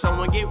Bishop to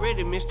someone get rid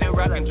of me. Still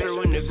rockin'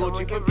 true in the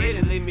Gucci from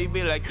Italy. Me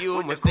be like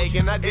you,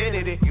 mistaken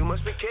identity. You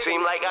must be kidding.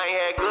 Seem like I ain't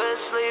had good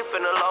sleep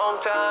in a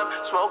long time.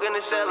 Smoking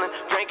and selling,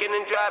 drinking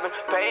and driving,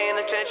 paying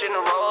attention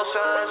to road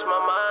signs. My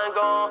mind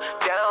gone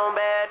down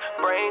bad,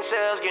 brain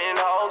cells getting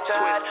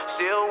hog-tied.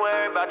 Still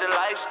worried about the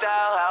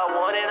lifestyle, how I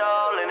want it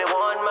all and it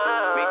want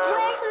mine.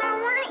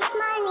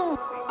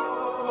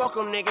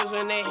 Welcome niggas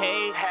when they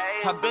hate.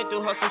 I've been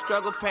through hustle,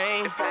 struggle,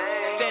 pain.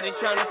 Steady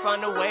trying to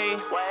find a way.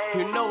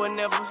 You know it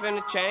never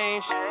finna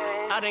change.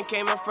 I done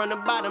came up from the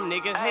bottom,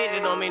 niggas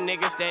hated on me,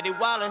 niggas steady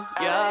wildin',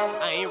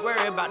 yeah. I ain't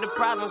worried about the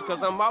problems, cause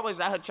I'm always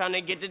out here trying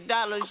to get the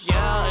dollars,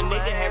 yeah. A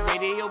nigga had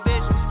radio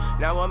visions,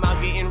 now I'm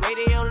out getting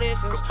radio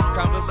listens.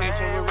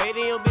 Conversation with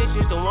radio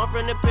bitches, the one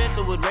from the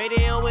pistol with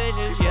radio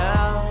wishes,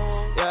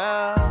 yeah,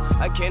 yeah.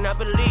 I cannot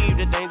believe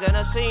the things that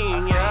I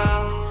seen,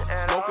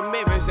 yeah. Smoking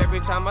mirrors every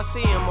time I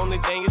see them,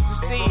 only thing is to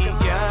see,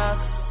 yeah.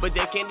 But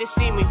they can't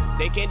deceive me,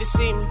 they can't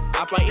deceive me.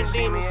 I'm fighting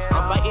demons,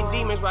 I'm fighting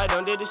demons right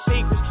under the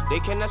secrets.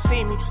 They cannot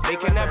see me, they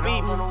cannot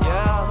beat me,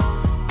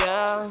 yeah,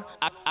 yeah.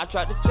 I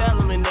tried to tell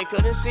them and they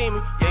couldn't see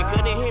me. They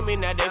couldn't hear me,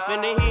 now they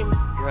finna hear me,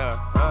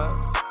 yeah,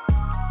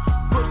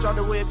 Push out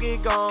the whip,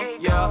 get gone,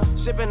 yeah.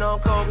 Sipping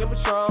on coke and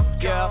Patron,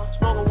 yeah.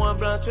 Smoking one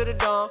blunt to the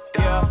dawn,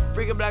 yeah.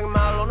 Freaking black and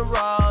mild on the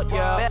rod,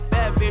 yeah.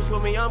 Bad bitch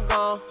with me, I'm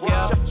gone,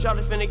 yeah.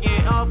 Charlie's finna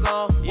get off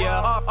gone,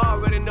 yeah.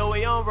 Already know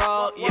we on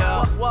raw,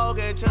 yeah. Walk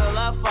until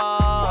I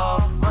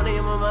fall. Money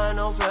in my mind,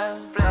 no flash.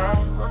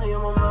 Money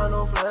in my mind,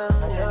 no flash.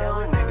 Yeah,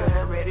 a nigga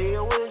had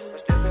radio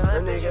wishes.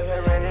 A nigga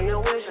had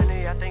radio wishes.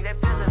 I think they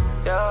feelin'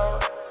 it.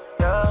 Yeah,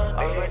 yeah.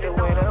 I hate the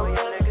way that we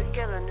nigga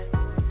killing it.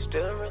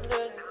 Still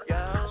religion.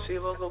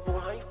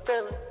 How you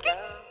feeling?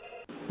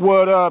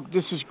 What up?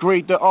 This is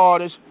Great the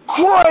Artist.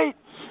 Great!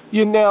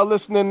 You're now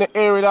listening to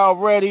Air It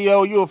Out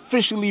Radio. You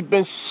officially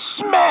been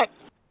smacked.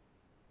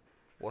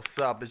 What's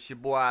up? It's your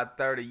boy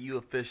I-30. You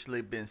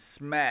officially been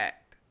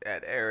smacked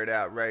at Air It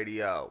Out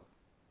Radio.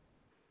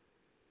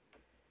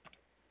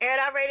 Air It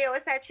Out Radio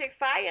is that chick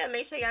fire.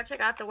 Make sure y'all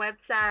check out the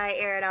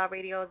website,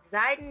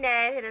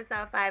 airitoutradio.net. Hit us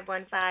up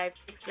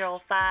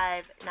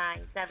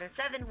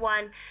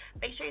 515-605-9771.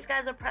 Make sure you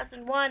guys are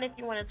pressing 1 if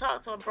you want to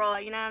talk to a broad,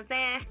 you know what I'm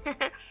saying?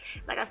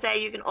 Like I said,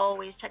 you can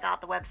always check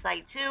out the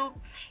website too.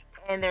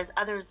 And there's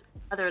other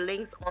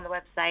links on the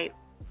website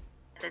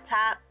at the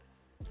top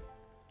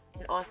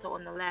and also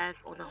on the left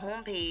on the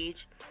home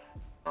page.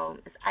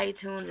 It's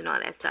iTunes and all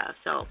that stuff.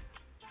 So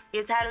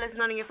you're tired of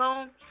listening on your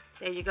phone?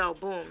 There you go.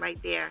 Boom,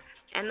 right there.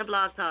 And the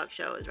Blog Talk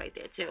show is right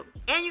there, too.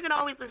 And you can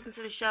always listen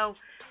to the show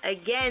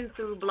again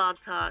through Blog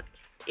Talk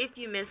if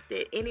you missed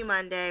it any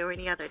Monday or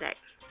any other day.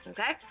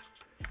 Okay?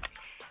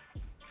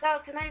 So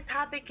tonight's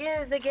topic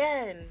is,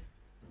 again,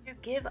 you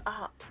give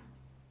up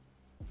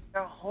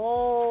your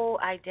whole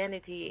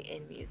identity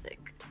in music.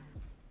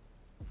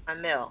 A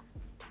mill.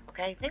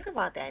 Okay? Think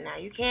about that now.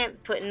 You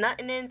can't put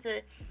nothing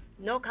into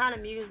no kind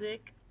of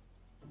music.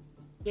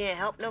 You can't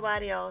help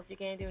nobody else. You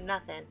can't do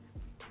nothing.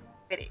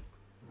 Pretty.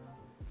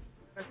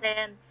 You know what I'm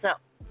saying? So,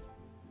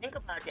 think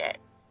about that.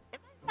 It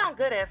might sound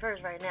good at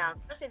first right now,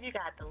 especially if you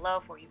got the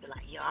love for it. You be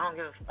like, yo, I don't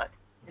give a fuck.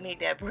 I need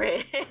that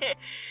bread.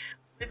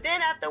 But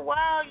then after a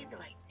while, you be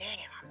like,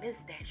 damn, I miss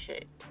that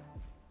shit.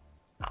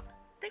 So,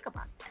 think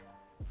about that.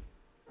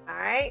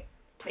 Alright?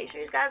 Make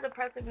sure you guys are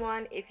pressing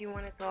one if you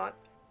want to talk.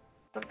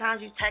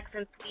 Sometimes you text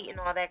and tweet and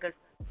all that good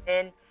stuff.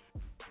 Then,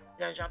 you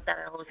know, jumped out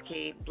of the host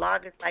key.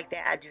 Blog is like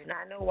that. I do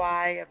not know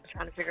why. I've been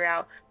trying to figure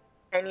out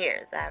 10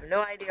 years. I have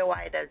no idea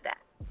why it does that.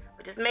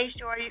 But just make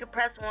sure you can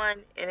press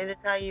one and it'll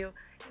tell you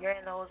you're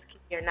in the host queue,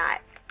 you're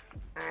not.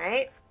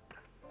 Alright?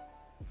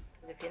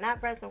 If you're not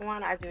pressing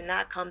one, I do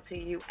not come to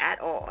you at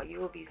all. You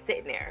will be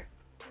sitting there.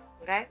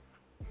 Okay?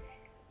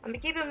 I'm going to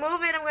keep it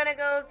moving. I'm going to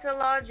go to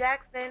Law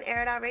Jackson,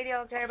 Air It Out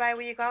Radio. Tell everybody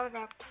where you're calling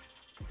from.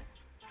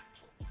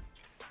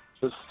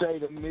 The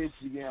state of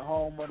Michigan,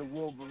 home of the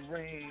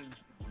Wolverines,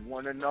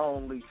 one and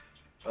only.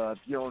 If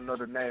you don't know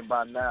the name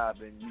by now,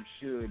 then you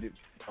should,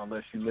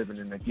 unless you're living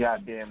in a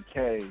goddamn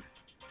cave.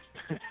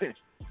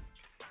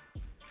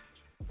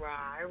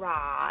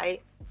 Right.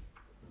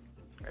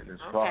 And as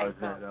far as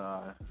that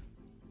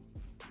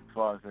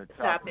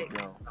topic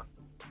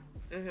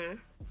goes,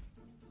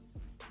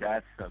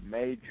 that's a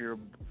major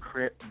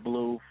Crip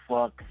blue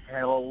fuck.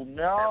 Hell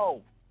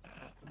no.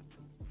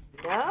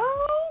 No?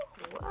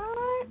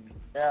 What?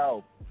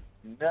 No.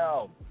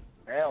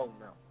 Hell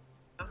no.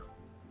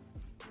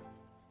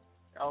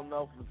 Hell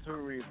no for two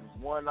reasons.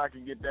 One, I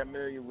can get that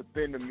million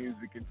within the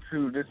music, and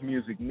two, this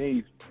music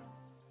needs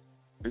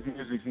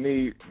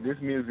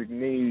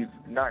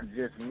not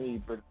just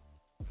me, but,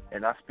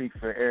 and I speak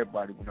for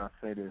everybody when I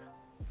say this,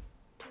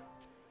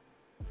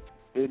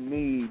 it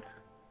needs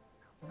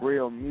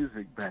real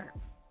music back.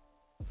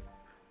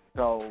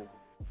 So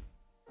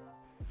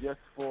just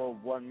for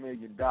 $1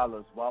 million,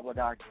 why would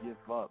I give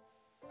up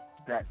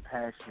that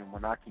passion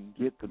when I can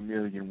get the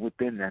million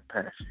within that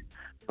passion?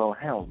 So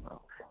hell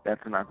no. That's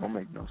not going to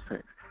make no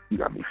sense. You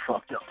got me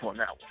fucked up on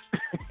that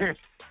one.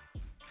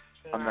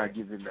 I'm not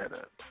giving that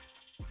up.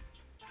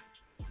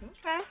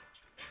 Okay.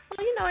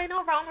 Well, you know, ain't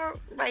no wrong or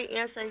right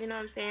answer, you know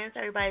what I'm saying? It's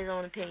everybody's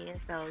own opinion,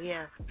 so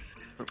yeah.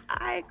 All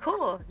right,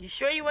 cool. You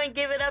sure you wouldn't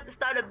give it up to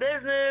start a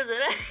business?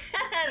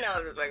 No,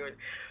 I'm just like,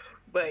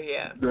 but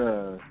yeah.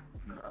 No.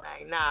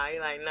 Like, nah,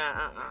 you're like,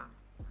 nah,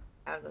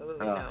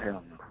 Absolutely no.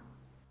 Hell no.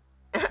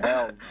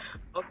 Hell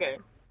no. Okay.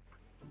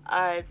 All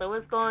right, so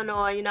what's going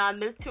on? You know, I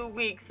missed 2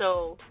 weeks,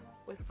 so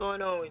what's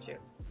going on with you?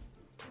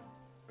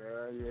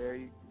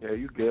 Yeah,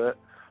 you good.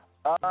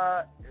 As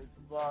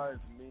far as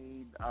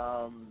me,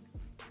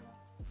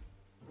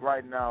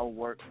 right now,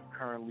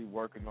 currently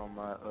working on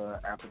my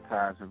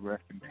appetizer.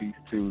 Rest in peace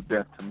to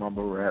Death to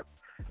Mumble Rap.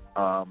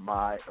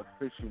 My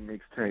official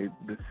mixtape,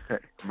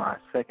 my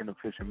second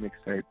official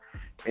mixtape,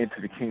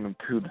 Into the Kingdom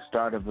 2, the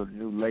start of a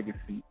new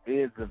legacy,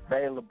 is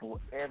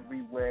available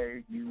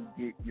everywhere you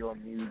get your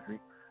music,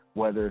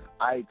 whether it's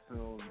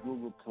iTunes,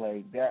 Google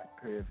Play,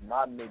 DatPiff,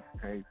 my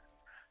mixtapes,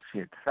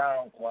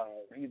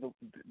 SoundCloud, either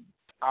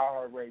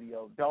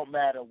iHeartRadio, don't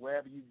matter,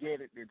 wherever you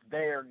get it, it's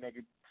there,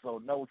 nigga, so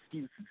no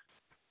excuses.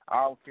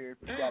 I don't care if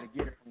you gotta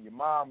get it from your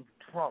mom's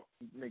trunk,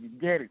 nigga,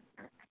 get it.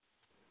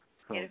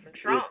 So get it from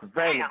Trump. It's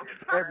available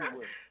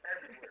everywhere.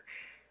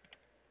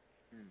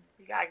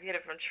 You gotta get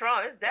it from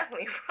Trump. It's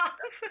definitely Trump.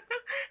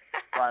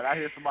 Right, I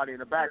hear somebody in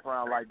the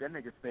background like, that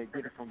nigga say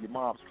get it from your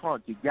mom's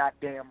trunk. You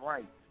goddamn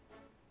right.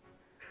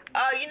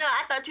 Oh, you know,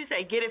 I thought you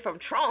said get it from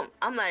Trump.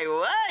 I'm like,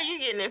 what? You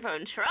getting it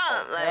from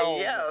Trump?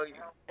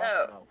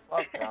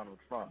 Fuck Donald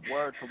Trump.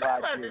 Word to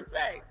God.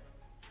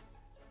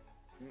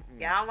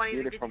 Yeah, I don't want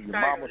you to get you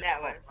started on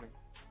that one.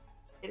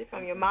 Get it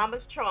from your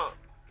mama's trunk.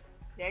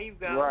 There you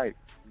go. Right.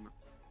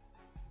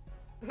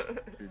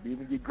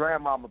 Even your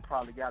grandmama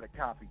probably got a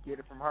copy. Get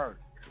it from her.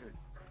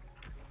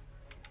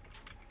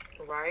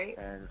 Right.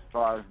 And as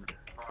far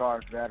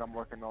as that, I'm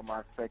working on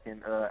my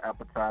second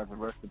appetizer.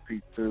 Rest in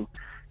peace to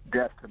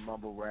Death to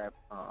Mumble Rap.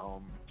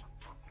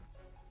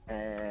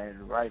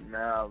 And right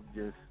now,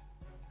 just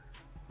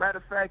matter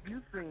of fact,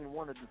 you seen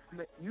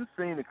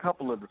a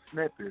couple of the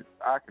snippets.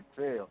 I could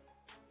tell.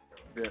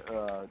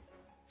 The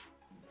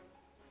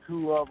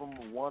two of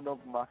them, one of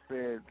them, I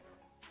said,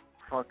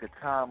 "Fuck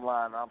a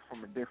timeline. I'm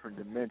from a different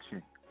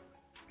dimension."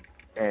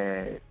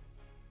 And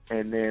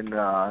then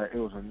it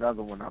was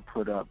another one I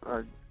put up.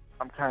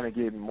 I'm kind of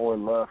getting more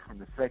love from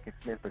the second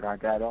snippet I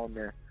got on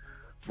there.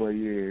 But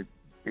yeah,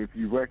 if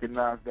you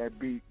recognize that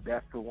beat,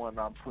 that's the one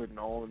I'm putting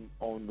on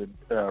the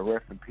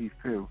Rest in Peace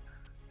too.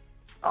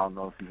 I don't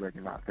know if you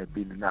recognize that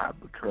beat or not,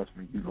 but trust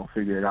me, you're going to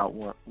figure it out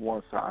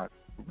once I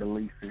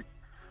release it.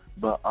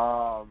 But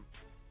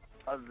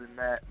other than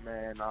that,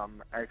 man,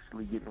 I'm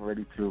actually getting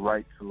ready to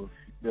write to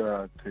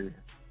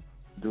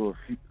do a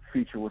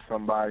feature with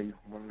somebody,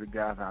 one of the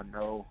guys I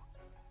know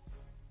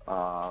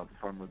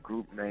from a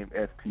group named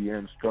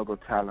STM, Struggle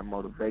Talent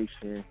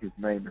Motivation. His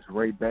name is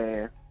Ray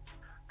Ban,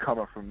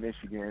 coming from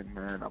Michigan,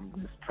 man. I'm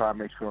just trying to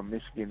make sure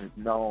Michigan is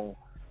known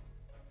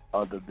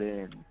other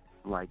than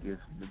like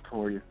it's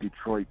notorious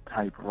Detroit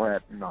type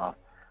rap. No,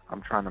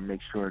 I'm trying to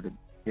make sure that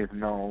it's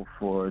known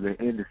for the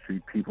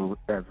industry people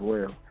as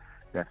well.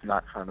 That's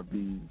not trying to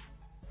be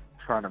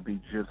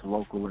just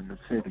local in the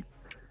city.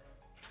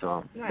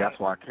 So That's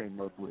why I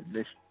came up with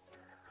Michigan,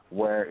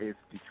 where it's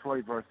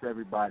Detroit versus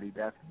everybody.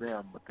 That's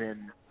them, but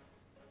then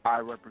I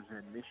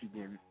represent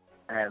Michigan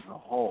as a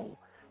whole,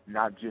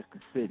 not just the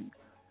city.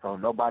 So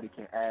nobody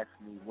can ask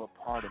me what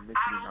part of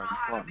Michigan are you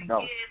from.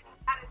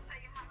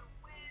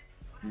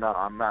 No,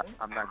 I'm not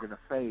gonna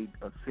say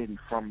a city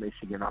from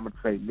Michigan. I'm gonna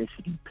say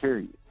Michigan.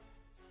 Period.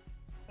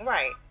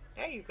 Right.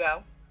 There you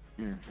go.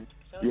 Mm-hmm.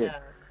 So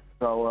yeah.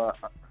 So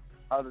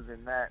other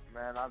than that,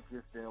 man, I've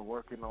just been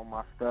working on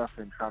my stuff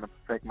and trying to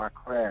perfect my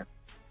craft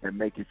and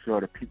making sure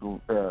that people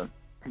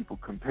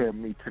compare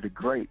me to the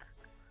greats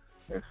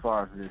as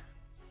far as this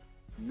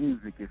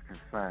music is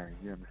concerned.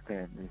 You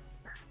understand me?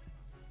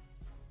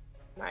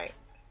 Right.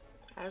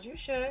 As you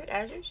should.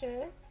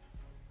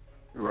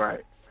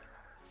 Right.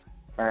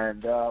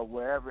 And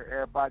wherever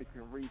everybody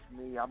can reach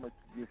me, I'm going to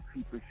just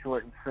keep it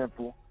short and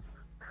simple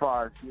as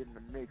far as getting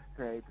the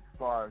mixtape, as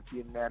far as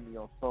getting at me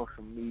on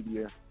social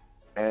media,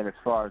 and as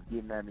far as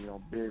getting at me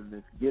on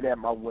business. Get at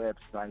my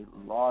website,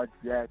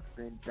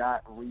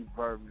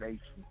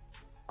 lawjackson.reverbnation.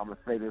 I'm going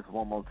to say this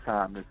one more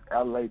time. It's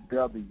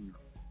LAW,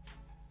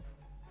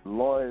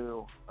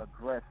 loyal,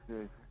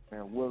 aggressive,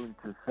 and willing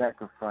to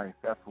sacrifice.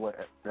 That's what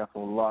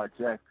Law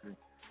Jackson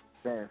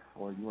stands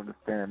for. You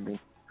understand me?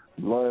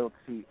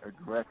 Loyalty,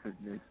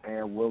 aggressiveness,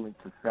 and willing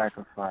to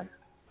sacrifice.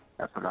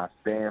 That's what I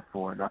stand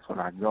for, and that's what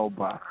I go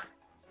by.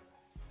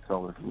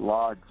 So it's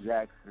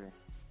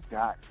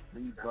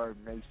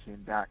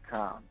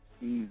lawjackson.reverbnation.com.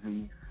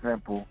 Easy,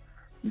 simple.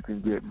 You can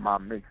get my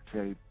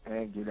mixtape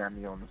and get at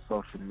me on the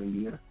social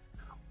media.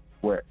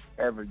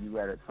 Wherever you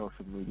at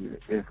social media,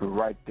 it's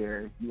right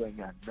there. You ain't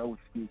got no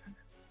excuses.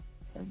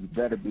 And you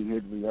better be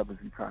hitting me up if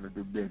you're trying to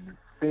do business.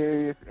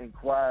 Serious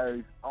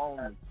inquiries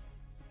only.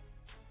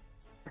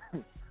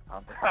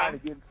 I'm trying to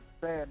get some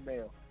fan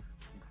mail.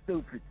 Some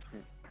stupid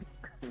shit.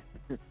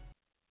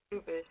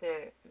 Stupid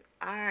shit.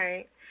 All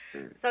right.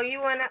 So you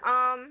want to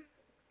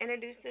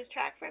introduce this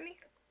track for me?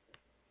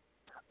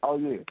 Oh,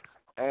 yeah.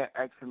 And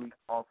actually,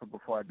 also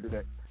before I do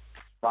that,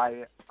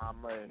 I'm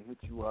going to hit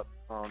you up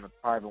on a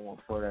private one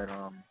for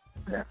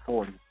that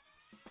 40.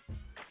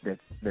 That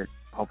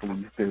hopefully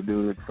you still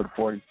do it for the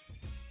 40.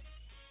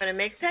 For the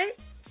mixtape?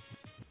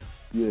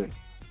 Yeah.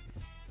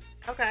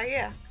 Okay,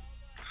 yeah.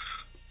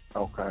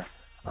 Okay.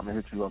 I'm going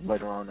to hit you up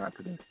later on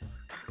after this.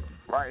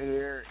 Right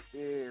here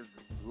is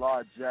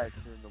Law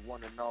Jackson, the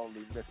one and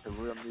only Mr.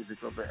 Real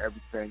Music Over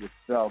Everything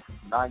itself.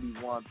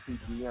 91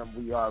 PGM,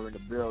 we are in the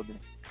building.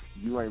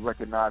 You ain't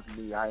recognizing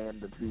me. I am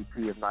the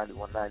VP of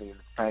 9190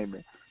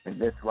 Entertainment. And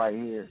this right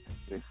here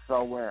is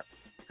So Amp,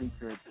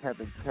 featuring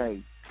Kevin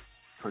K,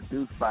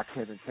 produced by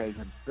Kevin K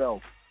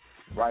himself,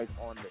 right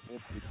on the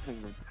Into the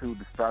Kingdom 2,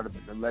 the start of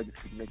the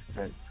Legacy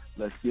mixtape.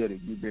 Let's get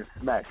it. You've been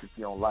smacked if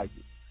you don't like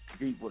it.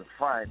 Deep with a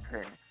frying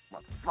pan.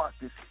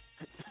 Motherfuckers.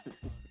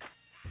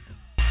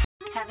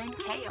 Kevin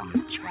K on the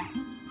track.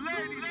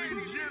 Ladies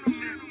and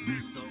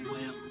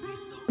gentlemen,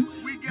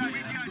 we got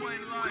this boy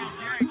Law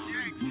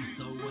Jackson,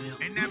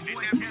 and that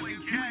boy Kevin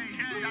K.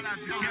 Shout out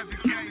to Kevin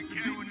K for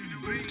doing this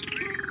beat.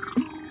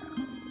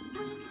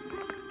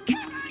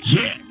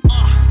 Yeah.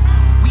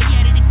 We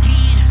at it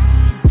again.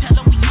 Tell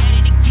her we at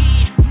it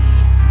again.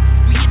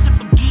 We hit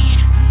them again.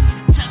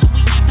 Tell her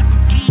we hit them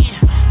again.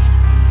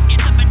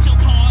 It's up at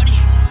your party.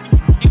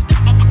 It's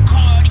up at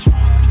Bacardi.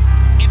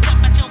 It's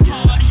up at your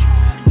party.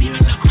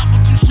 Leaving the club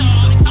with you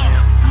shorty.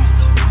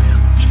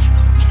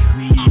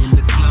 We in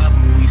the club.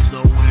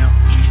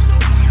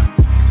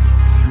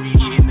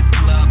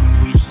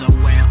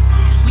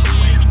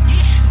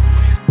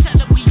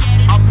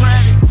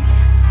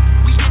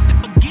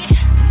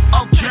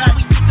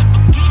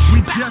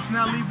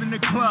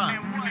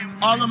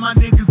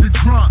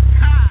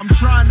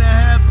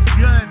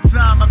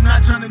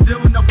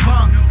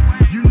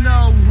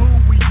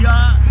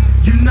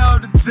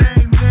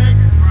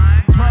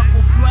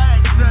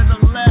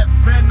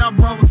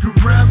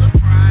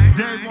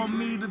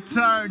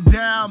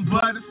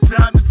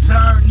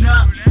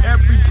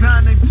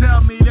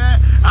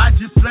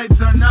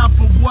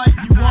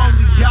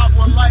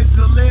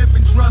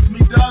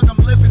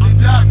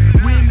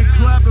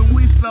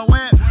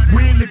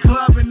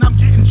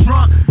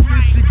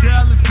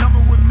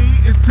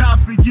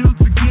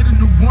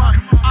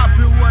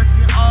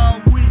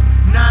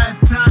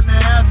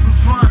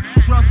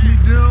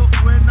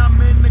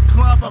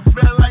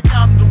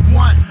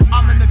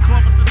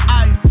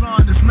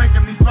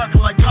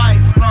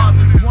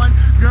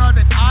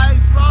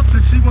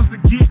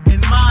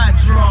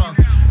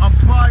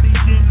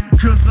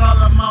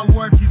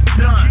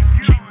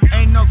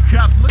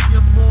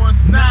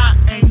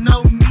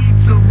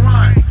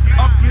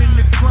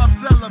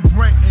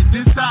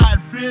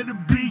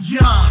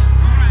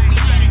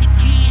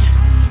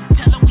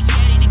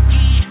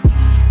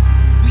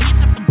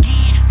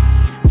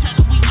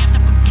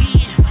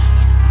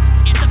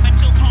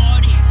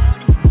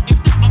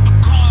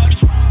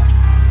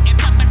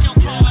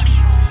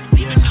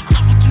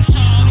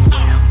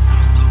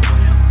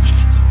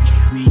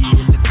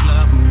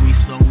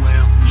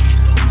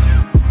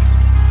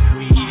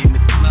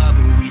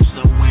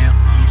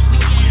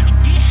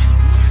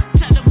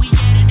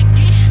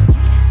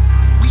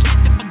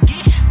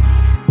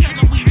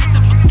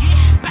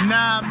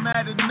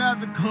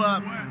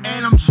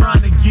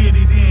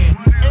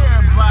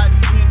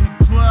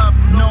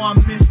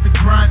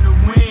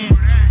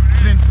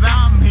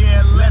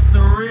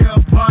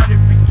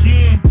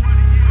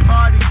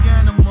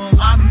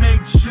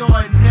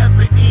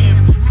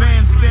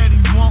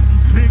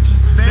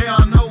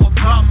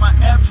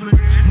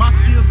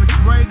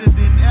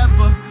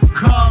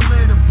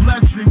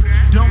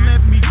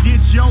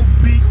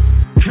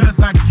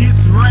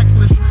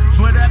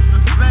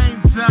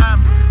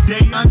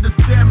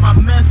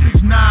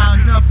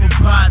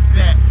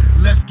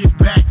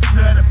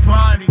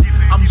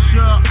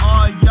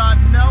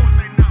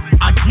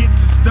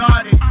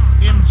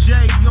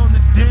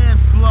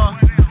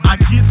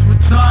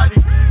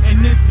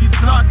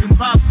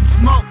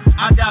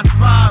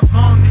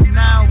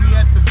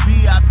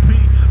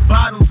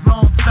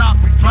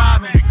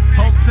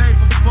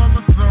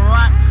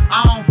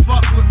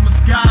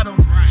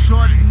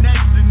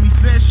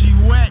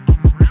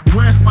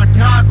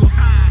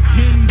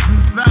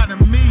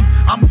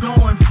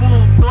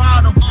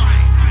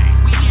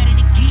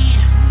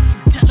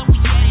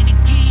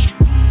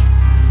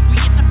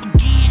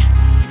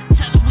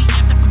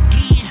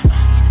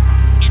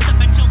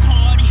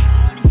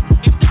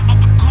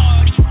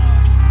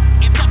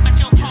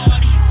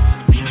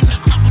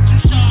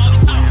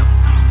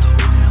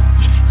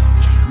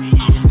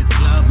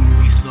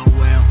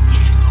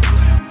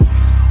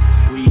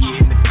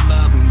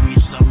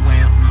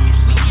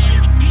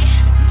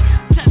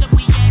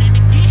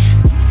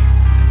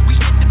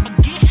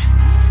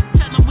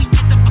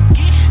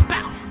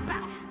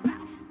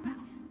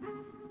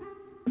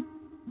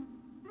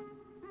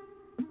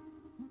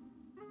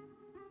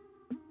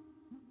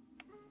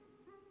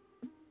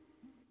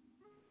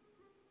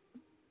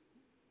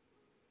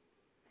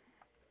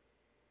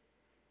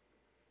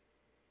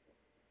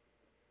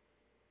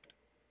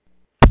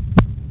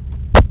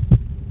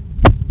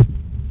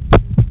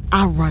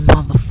 I run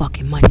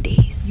motherfucking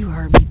Mondays. You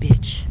heard me,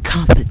 bitch.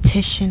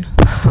 Competition?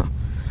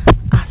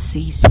 I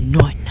sees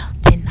none.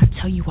 Didn't I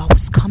tell you I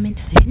was coming?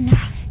 Didn't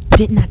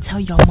I tell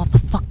y'all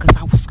motherfuckers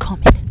I was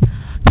coming?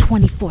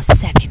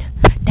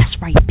 24/7.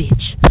 That's right,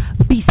 bitch.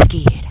 Be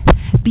scared.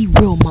 Be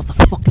real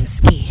motherfucking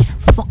scared.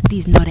 Fuck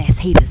these nut-ass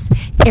haters.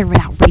 Air It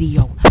Out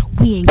Radio.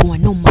 We ain't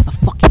going no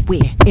motherfucking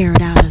where. Air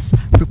It Outers,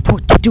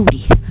 report to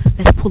duty.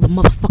 Let's pull a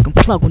motherfucking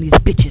plug on these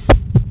bitches.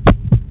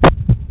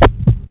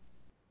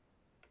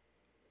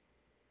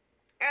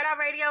 Air It Out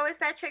Radio is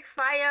that chick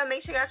fire.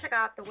 Make sure y'all check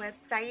out the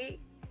website,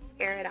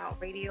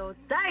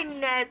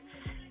 airitoutradio.net.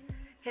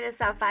 Hit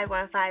us up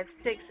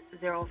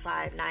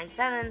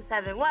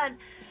 515-605-9771.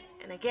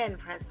 And again,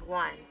 press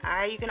 1.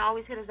 Alright, you can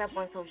always hit us up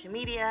on social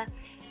media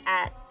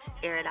at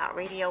Air It Out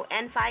Radio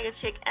and Fire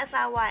Chick,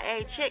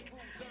 SIYA Chick,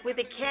 with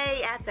a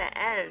K at the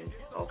end,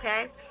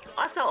 okay?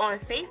 Also on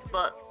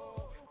Facebook,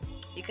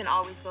 you can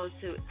always go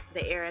to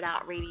the Air It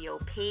Out Radio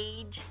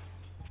page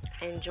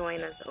and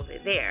join us over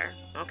there,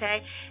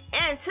 okay?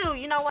 And two,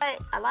 you know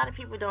what? A lot of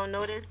people don't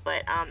know this,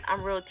 but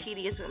I'm real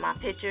tedious with my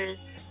pictures.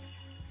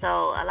 So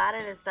a lot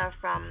of the stuff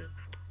from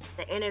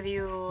the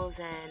interviews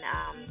and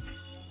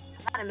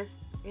a lot of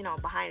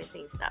behind the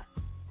scenes stuff,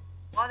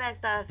 all that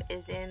stuff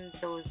is in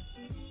those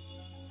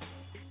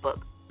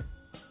Facebook,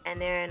 and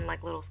they're in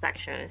like little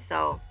sections.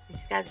 So if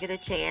you guys get a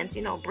chance,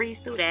 breeze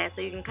through that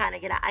so you can kind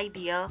of get an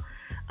idea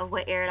of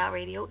what Air It Out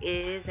Radio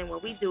is and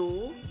what we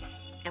do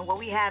and what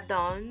we have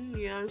done.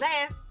 You know what I'm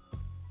saying?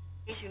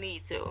 In case you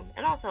need to,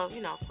 and also, of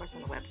course,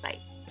 on the website.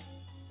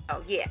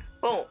 Oh yeah,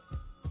 boom.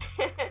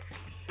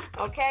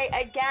 Okay,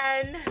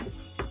 again,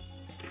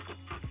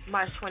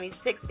 March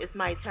 26th is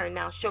My Turn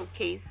Now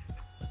showcase.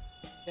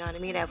 You know what I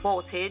mean? At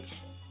Voltage.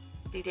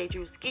 DJ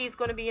Drew Ski is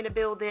going to be in the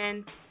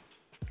building.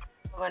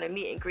 We're going to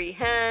meet and greet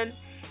him.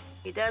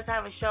 He does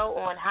have a show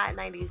on Hot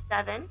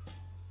 97,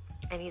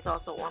 and he's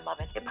also on Love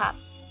and Hip Hop.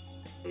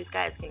 So these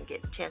guys can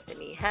get a chance to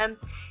meet him.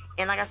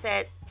 And like I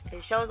said,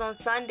 his show's on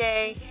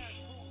Sunday,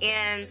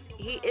 and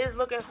he is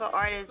looking for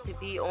artists to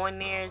be on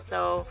there,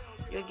 so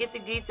you'll get the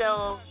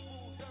details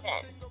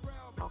then.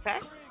 Okay?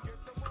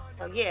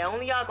 So yeah,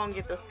 only y'all gonna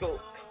get the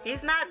scoop.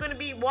 He's not gonna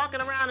be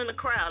walking around in the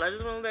crowd. I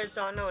just want to let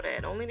y'all know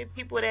that. Only the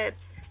people that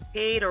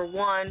paid or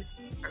won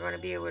are gonna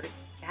be able to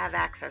have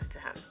access to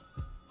him.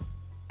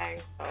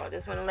 Okay? So I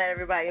just want to let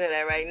everybody know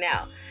that right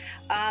now.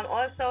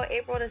 Also,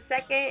 April the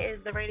 2nd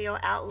is the radio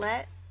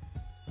outlet.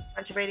 A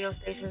bunch of radio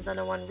stations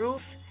under one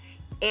roof.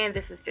 And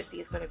This Is 50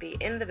 is going to be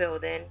in the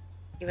building,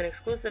 giving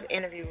exclusive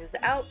interviews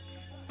out.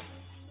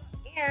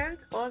 And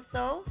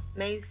also,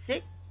 May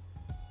 6th,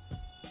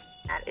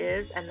 that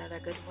is another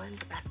good one,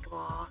 the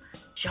basketball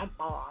jump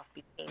off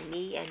between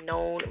me and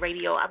Known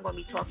Radio. I'm going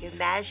to be talking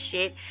mad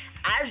shit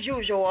as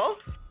usual,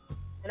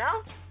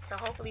 So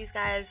hopefully these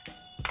guys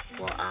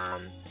will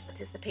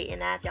participate in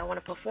that. If y'all want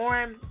to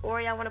perform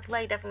or y'all want to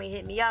play, definitely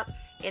hit me up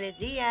in a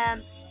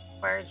DM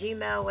or a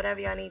Gmail, whatever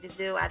y'all need to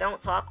do. I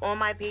don't talk on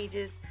my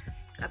pages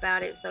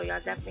about it, so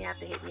y'all definitely have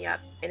to hit me up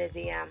in a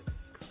DM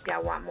if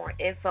y'all want more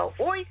info.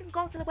 Or you can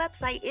go to the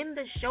website in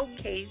the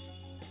showcase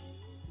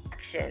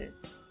section.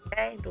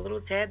 Okay, the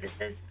little tab that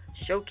says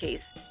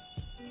showcase.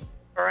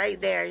 Right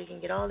there, you can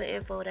get all the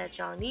info that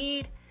y'all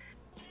need.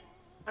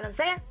 What I'm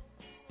saying?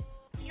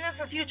 Even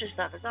for future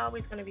stuff, it's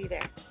always going to be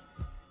there.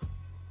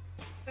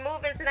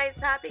 Moving tonight's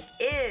topic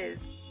is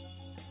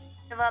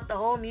give up the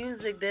whole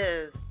music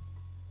biz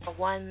for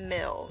 $1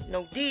 million.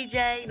 No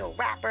DJ, no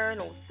rapper,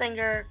 no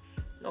singer,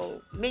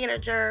 no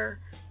manager,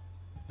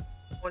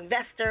 no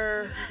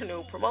investor,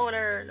 no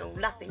promoter, no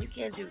nothing. You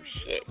can't do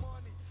shit.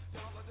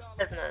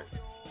 Business.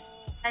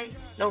 Okay?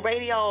 No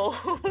radio,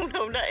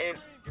 no nothing.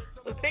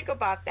 So think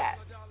about that.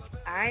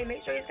 Alright,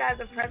 make sure you guys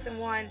are pressing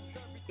 1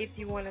 if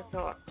you want to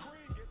talk.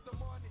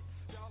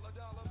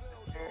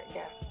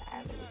 Yes,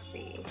 let me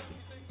see.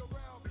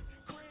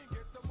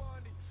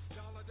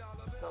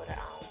 Go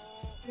down.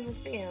 Let me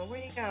see him.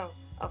 Where'd he go?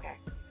 Okay.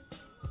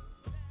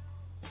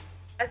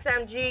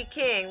 SMG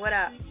King, what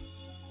up?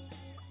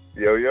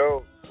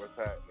 Yo, what's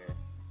happening?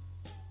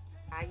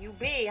 How you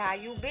be?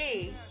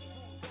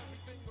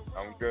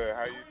 I'm good.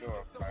 How you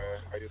doing,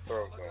 man? How your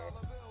throat going?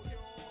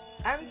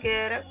 I'm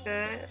good.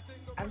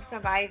 I'm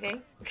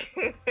surviving.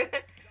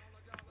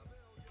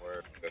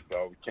 Word, that's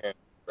all we can,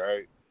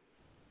 right?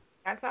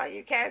 That's all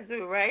you can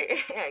do, right?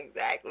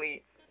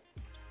 Exactly.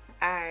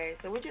 Alright,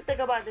 so what you think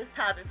about this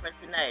topic for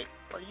tonight?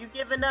 Are you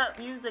giving up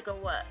music or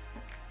what?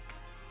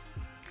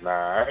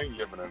 Nah, I ain't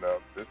giving it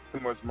up. There's too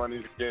much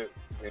money to get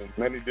in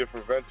many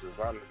different ventures,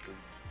 honestly.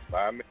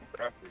 I make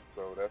graphics,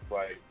 so that's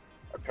like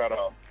a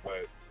cutoff.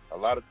 But a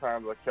lot of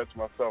times I catch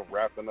myself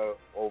rapping up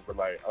over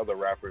like other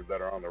rappers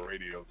that are on the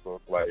radio, so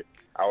it's like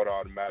I would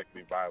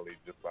automatically violate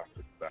just off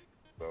the stuff.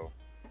 So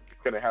it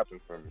couldn't happen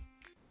for me.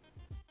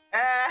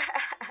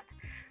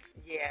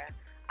 Yeah.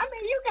 I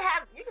mean, you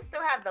can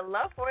still have the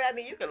love for it. I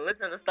mean, you can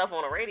listen to stuff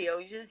on the radio.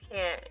 You just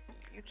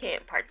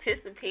can't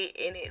participate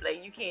in it.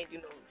 Like, you can't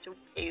do no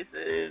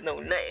showcases,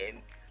 no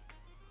nothing.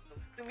 No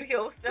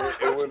studio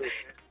stuff. It wouldn't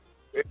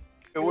be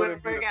the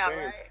work same. out,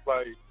 right?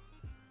 Like,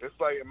 it's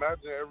like,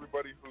 imagine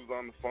everybody who's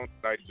on the phone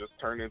tonight just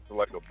turn into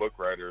like a book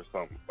writer or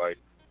something. Like,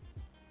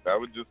 that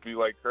would just be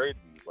like crazy.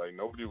 Like,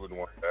 nobody would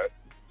want that.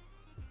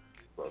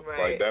 So it's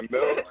like that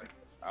mill.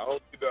 I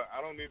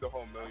don't need the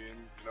whole million.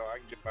 You know,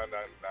 I can get my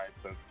 99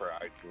 cents per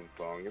iTunes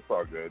song. It's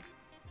all good.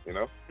 You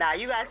know. Nah,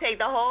 you gotta take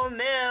the whole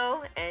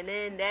mill, and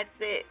then that's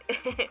it.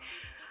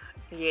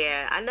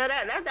 Yeah, I know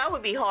that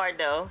would be hard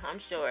though.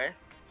 I'm sure.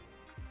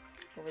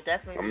 It would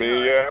definitely. I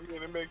mean, yeah. I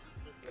mean, it makes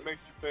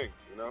you think.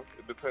 You know,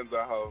 it depends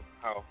on how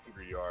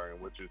hungry you are and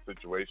what your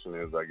situation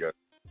is, I guess.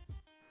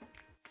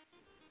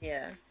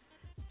 Yeah,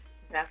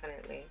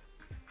 definitely.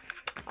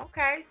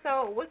 Okay,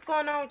 so what's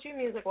going on with you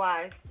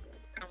music-wise?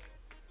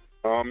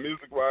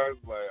 Music-wise,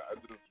 like, I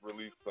just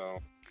released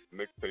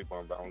mixtape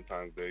on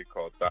Valentine's Day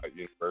called Thought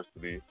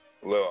University.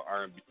 A little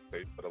R&B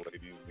tape for the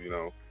ladies, you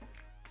know.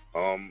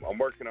 I'm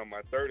working on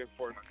my third and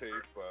fourth tape.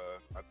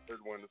 My third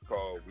one is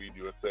called Weed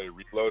USA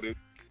Reloaded.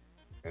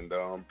 And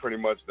pretty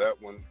much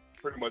that one's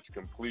pretty much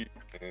complete.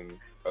 And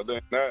other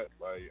than that,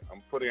 like,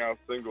 I'm putting out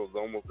singles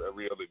almost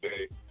every other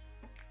day.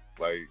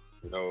 Like,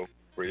 you know,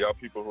 for y'all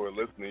people who are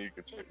listening, you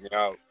can check me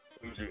out.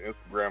 As soon as you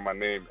Instagram my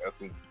name,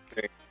 SMG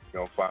King, you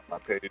know, find my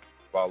page,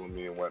 follow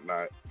me and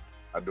whatnot.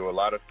 I do a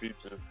lot of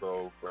features,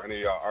 so for any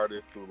of y'all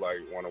artists who like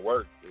want to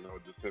work, you know,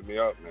 just hit me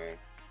up, man.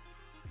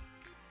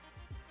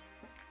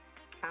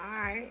 All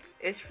right,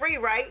 it's free,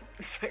 right?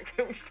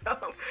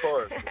 Of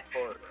course.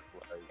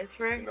 Like, it's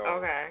free. You know,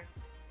 okay.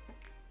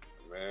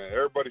 Man,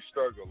 everybody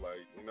struggle.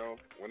 Like, you know,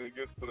 when it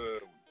gets to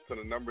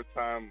the number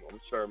time, I'm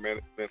sure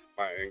management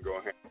might ain't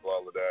gonna handle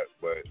all of that,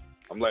 but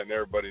I'm letting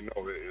everybody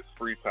know that it's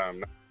free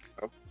time now.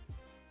 You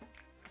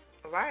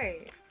know?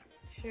 Right.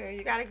 Sure,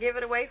 you gotta give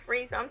it away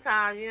free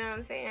sometimes, you know what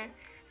I'm saying?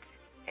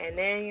 And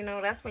then, you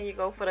know, that's when you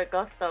go for the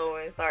gusto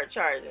and start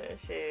charging and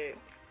shit.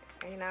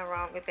 Ain't nothing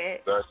wrong with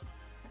that.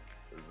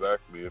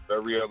 Exactly. If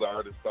every other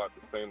artist thought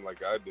the same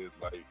like I did,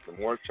 like, the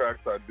more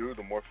tracks I do,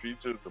 the more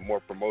features, the more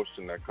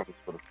promotion that comes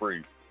for the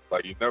free.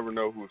 Like, you never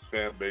know whose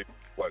fan base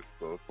is what,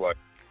 so it's like,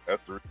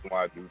 that's the reason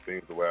why I do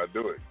things the way I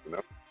do it, you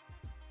know?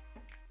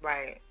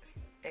 Right.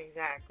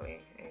 Exactly.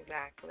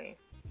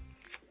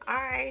 All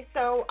right,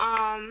 so,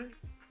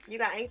 you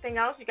got anything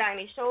else? You got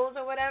any shows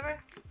or whatever?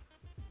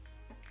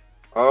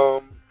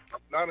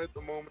 Not at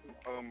the moment.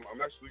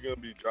 I'm actually going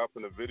to be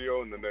dropping a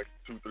video in the next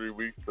 2-3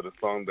 weeks for the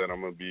song that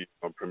I'm going to be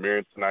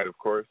premiering tonight, of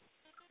course.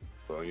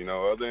 So, you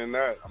know, other than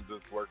that, I'm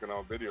just working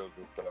on videos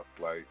and stuff,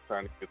 like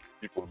trying to get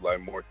people like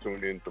more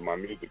tuned into my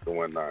music and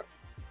whatnot.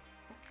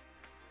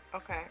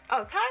 Okay.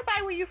 Oh, tell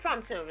everybody where you're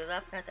from, too, because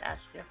I forgot to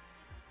ask you.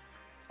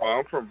 Oh,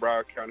 I'm from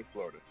Broward County,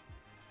 Florida.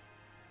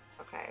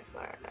 Okay,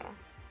 Florida.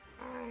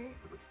 All right.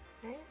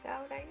 There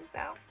you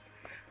go.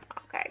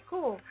 Okay,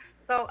 cool.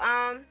 So,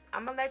 I'm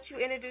going to let you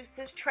introduce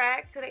this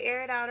track to the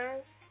Air It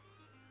Outers.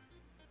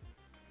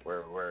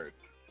 Word.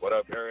 What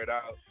up, Air It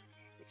Out?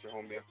 It's your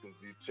homie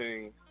SMG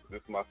Ching. This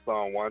is my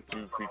song, Want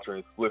To,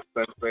 featuring Split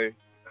Sensei,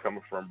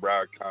 coming from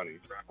Broward County.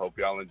 Hope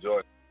y'all enjoy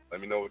it.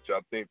 Let me know what y'all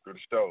think through the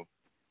show.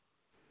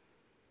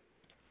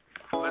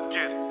 Let's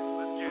get it.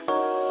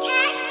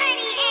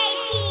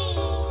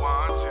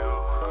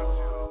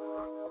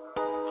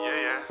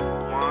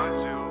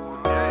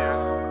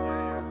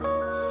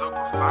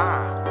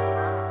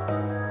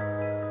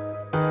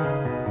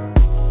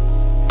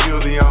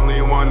 You're the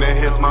only one that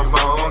hits my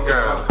phone,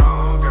 girl.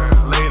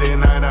 Late at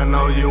night, I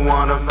know you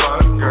wanna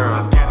fuck,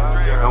 girl.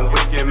 And we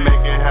can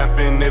make it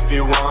happen if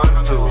you want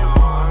to.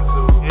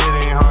 It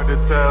ain't hard to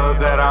tell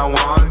that I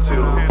want to.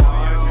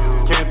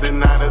 Can't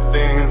deny the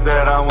things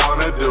that I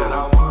wanna do.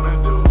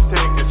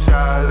 Take a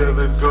shot of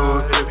the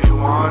goose if you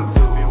want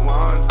to.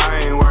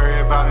 I ain't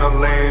worried about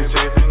no lane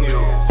chasing you.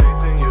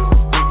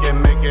 We can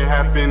make it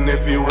happen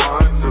if you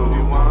want to.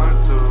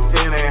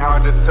 It ain't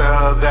hard to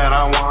tell that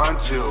I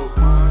want you.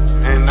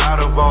 And out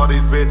of all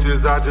these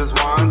bitches, I just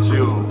want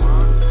you.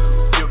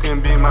 You can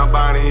be my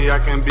Bonnie,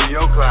 I can be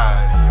your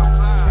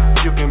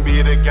Clyde. You can be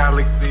the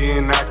galaxy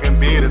and I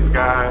can be the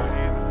sky.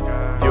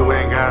 You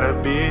ain't gotta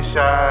be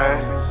shy.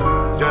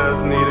 Just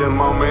need a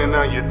moment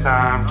of your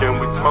time. Can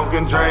we smoke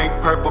and drink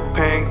purple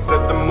pink?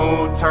 Set the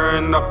mood,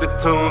 turn up the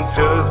tune.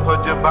 Just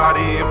put your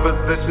body in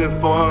position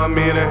for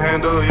me to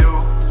handle you.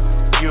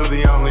 You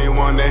the only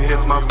one that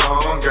hits my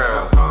phone,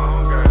 girl.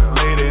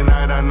 Late at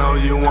night, I know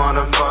you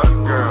wanna fuck,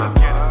 girl.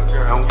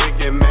 And we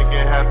can make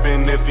it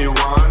happen if you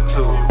want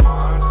to.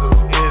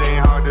 It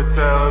ain't hard to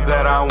tell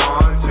that I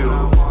want to.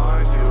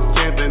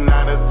 Can't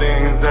deny the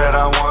things that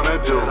I wanna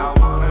do.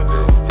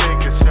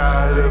 Take a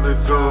shot of the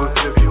goose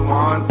if you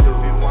want to.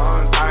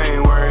 I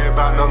ain't worried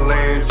about no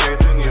lane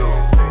chasing you.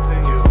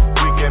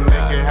 We can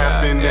make it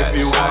happen if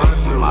you want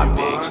to. My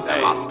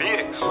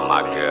bitch,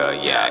 my girl,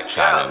 yeah,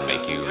 tryna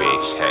make you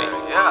rich, hey.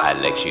 I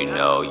let you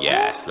know,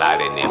 yeah,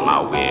 sliding in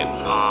my whip.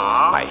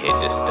 Might hit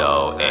the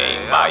stove,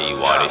 ayy, buy you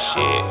all the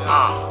shit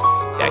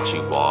that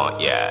you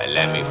want, yeah,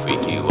 let me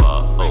freak you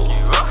up, oh.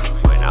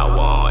 When I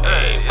want,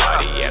 ayy,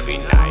 party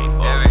every night,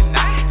 oh.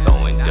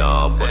 Throwing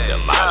dumb, put the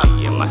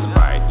molly in my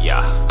Sprite,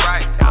 yeah.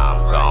 Now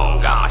I'm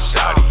gone, got my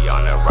shawty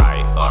on the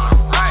right,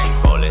 She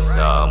rolling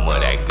some of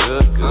that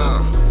good,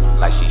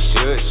 like she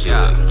should.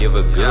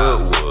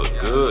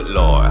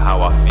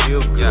 how I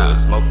feel good.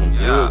 Smoking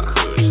good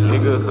kush,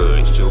 nigga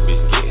hood, your bitch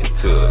getting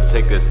took.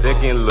 Take a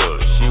second look,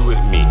 she with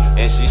me,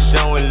 and she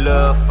showing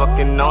love,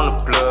 fucking on the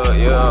plug,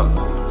 yeah.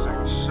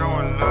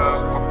 Showing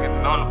love, fucking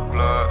on the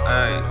plug,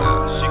 ayy.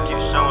 She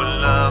keep showing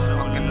love,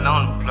 fucking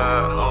on the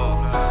plug, oh.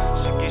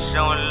 She keep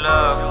showing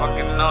love,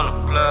 fucking on the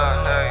plug,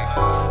 ayy.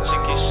 She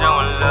keep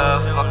showing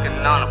love, fucking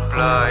on the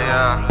plug,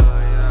 yeah.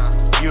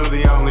 You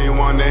the only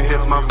one that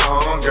hits my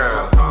phone,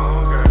 girl.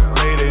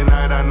 Late at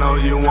night, I know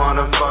you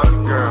wanna fuck,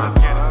 girl.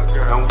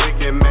 And we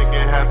can make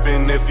it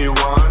happen if you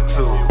want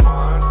to.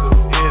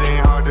 It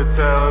ain't hard to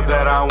tell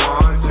that I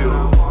want to.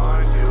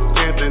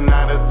 Can't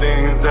deny the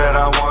things that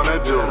I wanna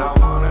do.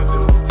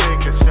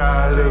 Take a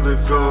shot of the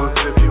goose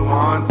if you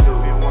want to.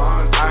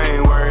 I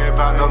ain't worried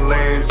about no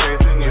lane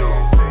chasing you.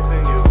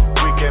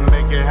 We can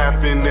make it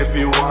happen if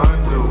you want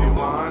to.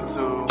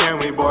 Can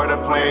we board a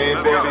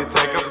plane, baby,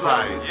 take a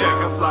flight.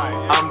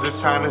 I'm just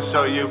trying to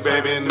show you,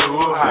 baby, new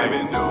height.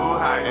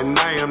 And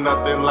I am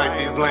nothing like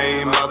these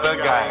lame other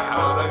guys.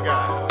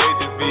 They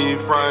just be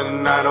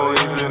frontin', I don't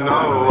even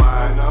know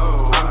why.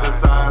 I'm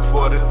just signed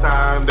for the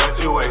time that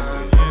you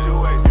wasted. You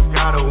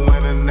got a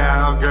winner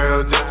now,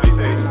 girl, just be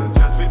patient.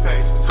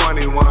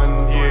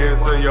 21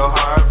 years of your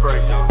heart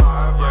breaking.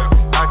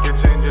 I can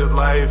change your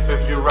life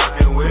if you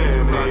rockin' with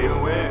me.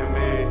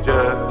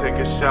 Just take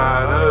a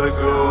shot of the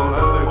goose.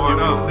 You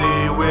can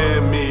see with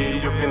me,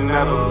 you can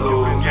never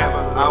lose.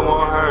 I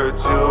won't hurt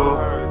you,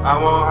 I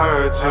won't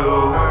hurt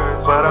you,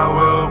 but I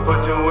will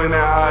put you in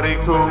that hottie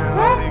coupe.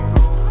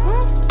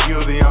 You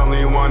the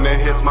only one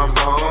that hits my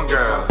phone,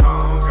 girl.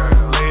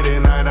 Late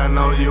at night, I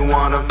know you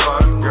wanna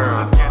fuck,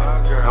 girl.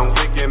 And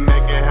we can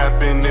make it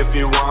happen if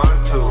you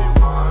want to.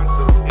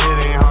 It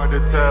ain't hard to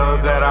tell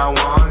that I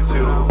want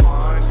to.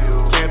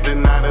 Can't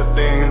deny the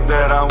things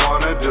that I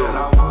wanna do.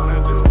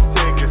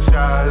 Take a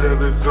shot of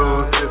the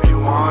goose if you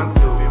want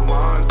to.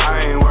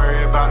 I ain't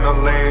worried about no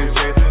lane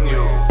chasing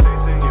you.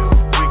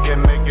 We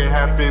can make it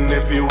happen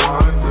if you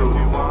want to.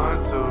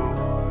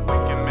 We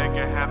can make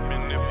it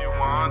happen if you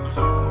want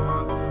to.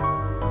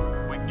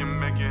 We can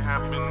make it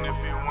happen if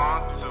you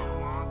want to.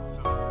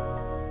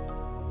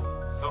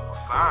 Super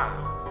fine.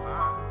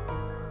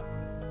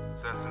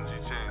 SMG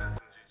chain.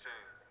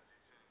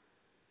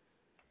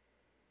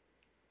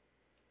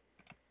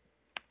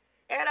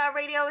 Air It Out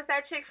Radio is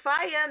that chick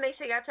fire. Make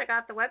sure y'all check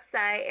out the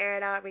website,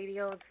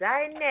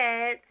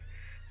 airitoutradio.net.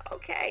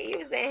 Okay, he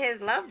was in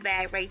his love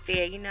bag right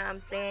there. You know what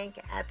I'm saying?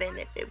 Can happen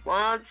if it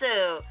want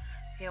to.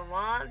 If you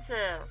want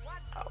to.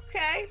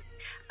 Okay.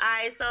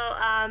 Alright, so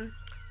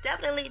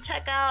definitely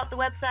check out the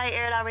website,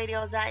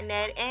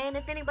 airitoutradio.net. And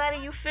if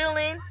anybody you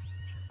feeling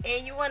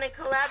and you want to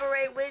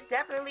collaborate with,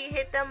 definitely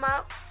hit them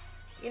up.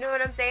 You know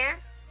what I'm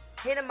saying?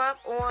 Hit them up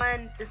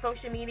on the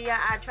social media.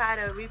 I try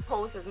to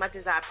repost as much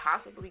as I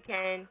possibly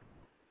can.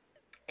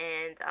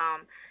 And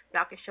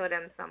y'all can show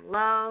them some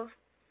love.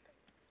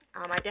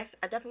 I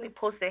definitely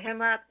posted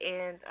him up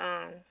and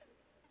a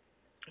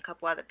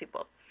couple other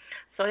people.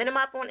 So hit him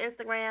up on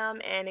Instagram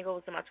and it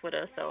goes to my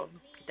Twitter, so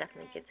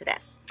definitely get to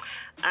that.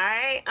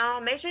 Alright,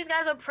 make sure you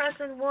guys are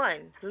pressing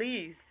 1,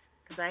 please.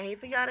 Because I hate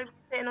for y'all to be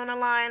sitting on the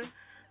line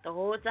the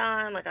whole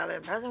time, like I've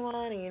been pressing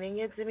 1 and you didn't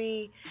get to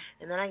me.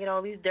 And then I get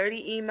all these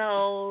dirty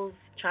emails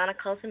trying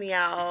to cuss me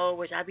out,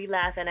 which I be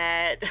laughing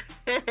at.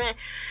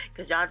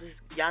 Because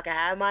y'all can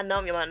have my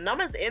number. My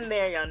number's in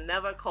there. Y'all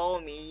never call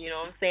me, you know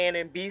what I'm saying,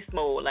 in beast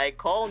mode. Like,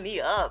 call me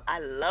up. I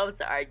love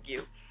to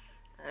argue.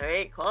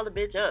 Alright, call the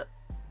bitch up.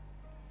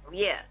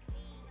 Yeah.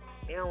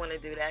 They don't want to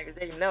do that because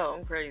they know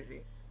I'm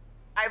crazy.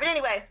 Alright, but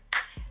anyway.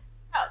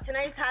 So,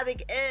 tonight's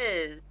topic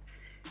is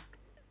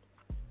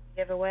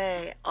give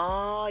away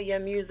all your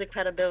music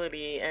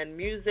credibility and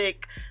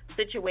music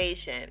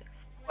situation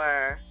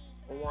for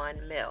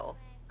 $1 million.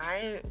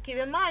 Alright, keep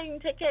in mind you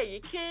can take care of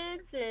your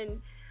kids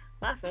and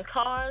buy some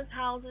cars,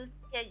 houses,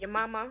 yeah, your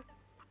mama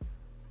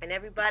and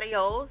everybody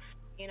else.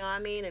 You know what I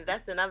mean?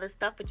 Invest in other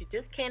stuff, but you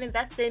just can't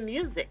invest in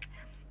music.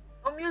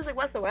 No music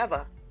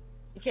whatsoever.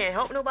 You can't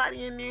help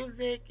nobody in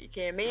music. You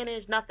can't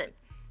manage nothing.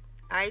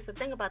 Alright, so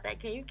think about that.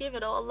 Can you give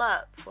it all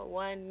up for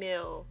 $1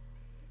 million?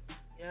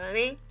 You know what I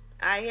mean?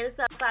 Alright, hit us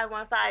up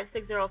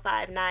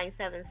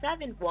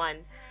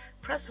 515-605-9771.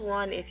 Press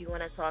 1 if you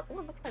want to talk. Oh,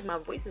 it looks like my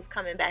voice is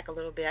coming back a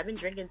little bit. I've been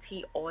drinking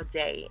tea all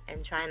day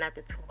and trying not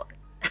to talk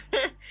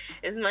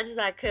as much as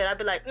I could. I'd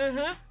be like,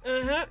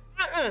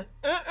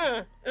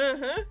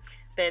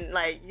 then,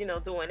 like, you know,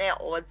 doing that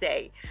all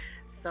day.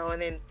 So,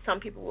 and then some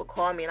people will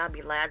call me and I'll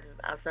be like,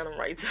 I'll send them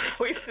right to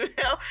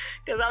voicemail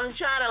because I'm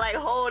trying to, like,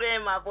 hold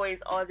in my voice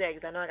all day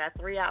because I know I got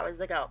 3 hours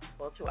to go.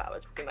 Well, 2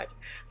 hours, pretty much.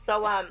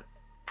 So,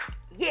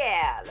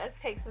 yeah, let's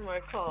take some more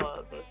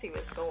calls. Let's see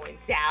what's going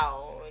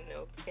down,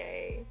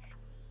 okay?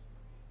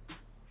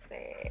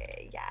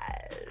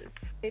 Yes.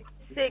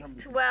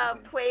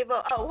 5612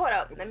 Quavo. Oh, hold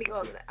up. Let me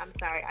go. I'm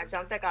sorry. I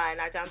jumped back on.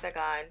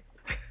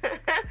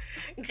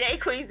 Jay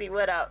Queasy,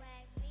 what up?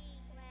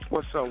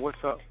 What's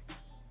up?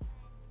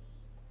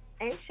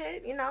 Ain't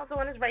shit. You know,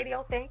 doing his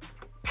radio thing.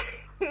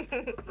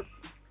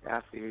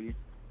 I feel you.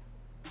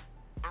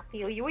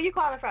 Where you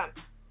calling from?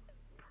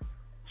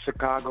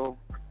 Chicago.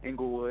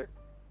 Inglewood.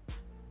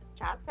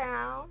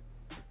 Chi-Town.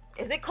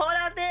 Is it cold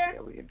out there?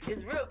 Yeah,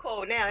 it's real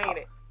cold now, ain't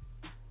it?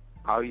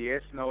 Oh yeah,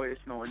 it's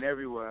snowing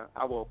everywhere.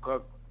 I woke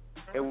up,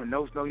 there was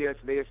no snow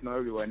yesterday. It's snow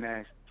everywhere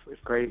now.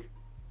 It's crazy.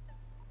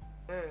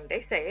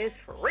 They say it's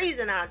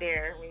freezing out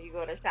there when you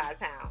go to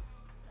Chi-Town.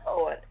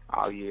 Lord.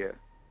 Oh yeah,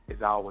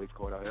 it's always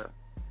cold out here.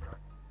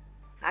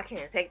 I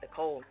can't take the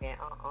cold, man.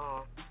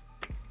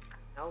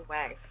 No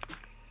way.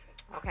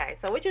 Okay,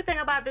 so what you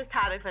think about this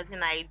topic for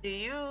tonight?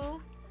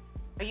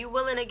 Are you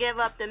willing to give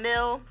up the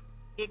mill,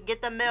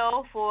 get the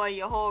mill for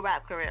your whole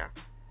rap career?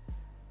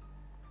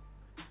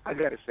 I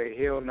gotta say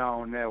hell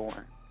no on that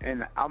one,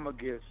 and I'm gonna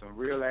give some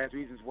real ass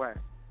reasons why.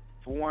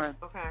 For one,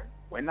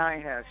 when I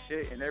ain't had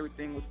shit and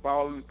everything was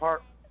falling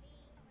apart,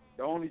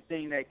 the only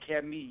thing that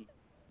kept me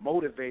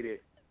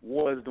motivated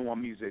was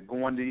doing music,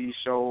 going to these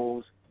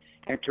shows,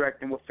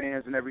 interacting with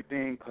fans and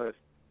everything. Cause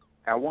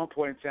at one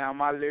point in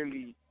time, I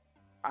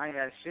ain't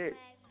had shit,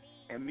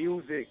 and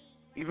music,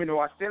 even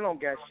though I still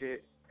don't got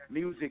shit,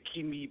 music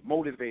keep me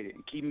motivated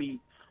and keep me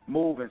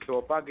moving. So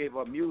if I gave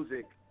up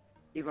music,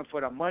 even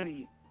for the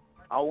money,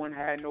 I wouldn't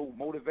have no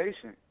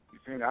motivation. You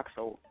feel me?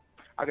 So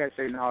I gotta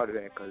say no to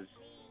that, cause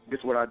this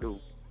is what I do.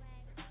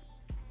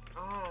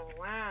 Oh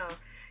wow!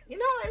 You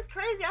know, it's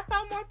crazy. I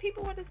thought more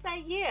people would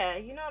say yeah.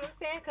 You know what I'm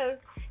saying? Cause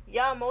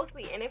y'all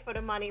mostly in it for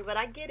the money, but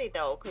I get it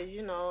though. Cause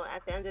you know,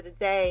 at the end of the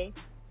day,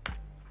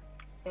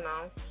 you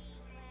know,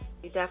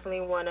 you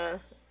definitely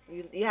wanna.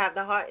 You have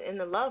the heart and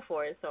the love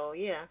for it. So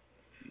yeah.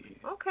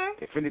 Okay.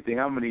 If anything,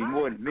 I'm gonna need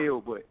more than a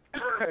meal, but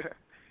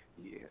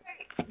yeah.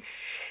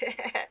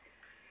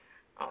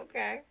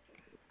 Okay.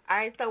 All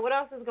right, so what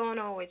else is going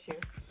on with you?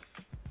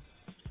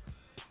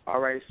 All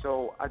right,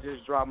 so I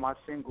just dropped my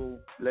single,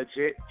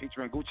 Legit,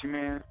 featuring Gucci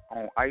Mane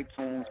on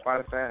iTunes,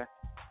 Spotify,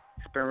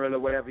 Spinrilla,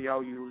 whatever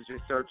y'all use.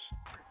 Just search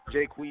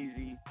Jay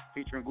Queasy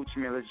featuring Gucci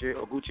Mane Legit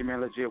or Gucci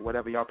Mane Legit,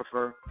 whatever y'all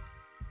prefer.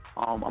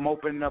 I'm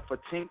opening up for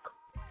Tink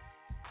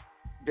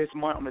this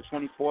month on the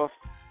 24th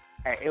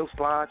at Elks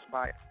Lodge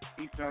by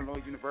Eastern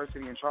Illinois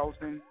University in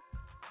Charleston.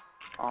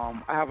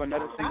 I have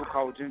another single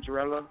called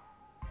Gingerella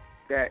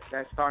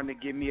that's starting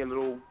to give me a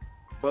little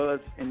buzz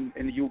in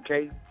the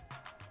UK.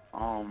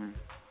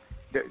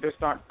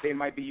 They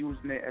might be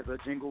using it as a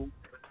jingle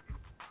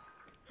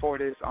for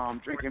this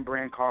drinking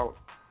brand called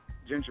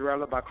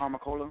Gingerella by Karma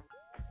Cola.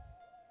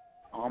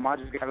 I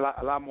just got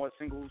a lot more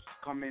singles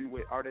coming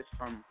with artists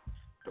from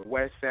the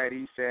West Side,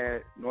 East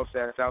Side, North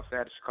Side, South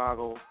Side of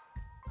Chicago.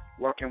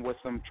 Trying to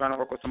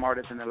work with some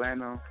artists in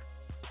Atlanta.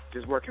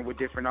 Just working with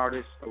different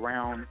artists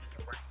around,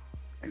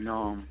 and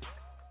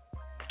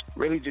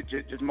really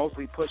just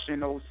mostly pushing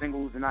those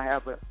singles. And I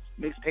have a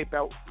mixtape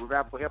out with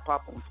Apple Hip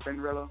Hop on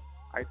Spinrilla,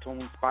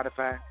 iTunes,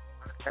 Spotify,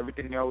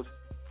 everything else,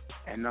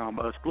 and an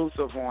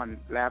exclusive on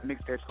live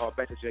mixtapes called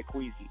Back to Jay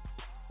Queasy,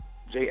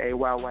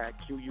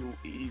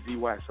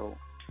 JAYYQUEEZY. So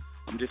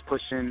I'm just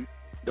pushing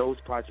those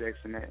projects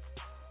and that,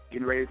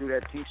 getting ready to do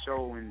that T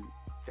show, and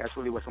that's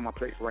really what's on my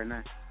plate right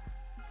now.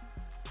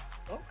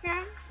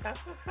 Okay, that's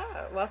what's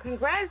up. Well,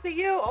 congrats to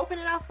you. Open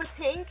it up for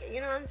Tink.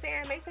 You know what I'm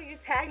saying? Make sure you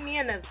tag me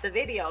in the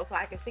video so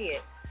I can see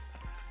it.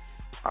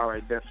 All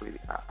right, definitely.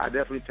 I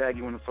definitely tag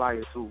you in the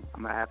flyer too.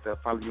 I'm gonna have to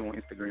follow you on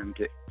Instagram and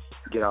get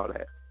all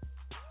that.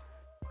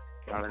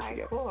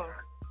 Okay, cool.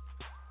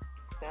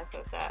 That's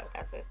what's up.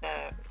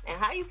 And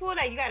how you pull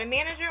that? You got a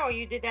manager or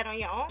you did that on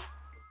your own?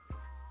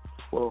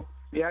 Well,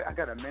 yeah, I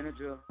got a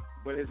manager,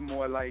 but it's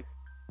more like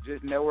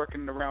just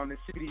networking around the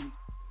city.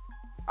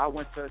 I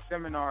went to a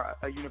seminar,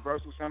 a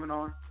Universal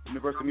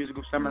Music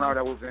Group seminar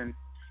that was in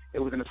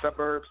the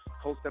suburbs,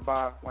 hosted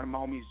by one of my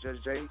homies,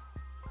 Judge Jay.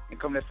 And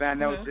come to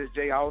find out, Judge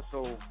Jay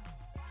also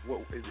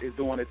is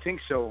doing a Tink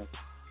show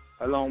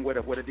along with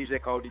a DJ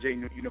called DJ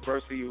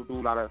University, who do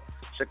a lot of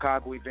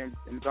Chicago events,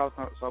 and it's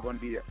also going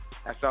to be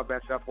at South by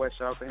Southwest.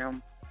 Shout out to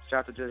him. Shout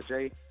out to Judge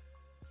Jay.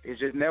 It's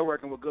just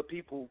networking with good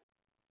people.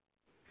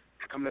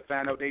 Come to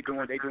find out they doing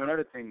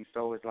other things.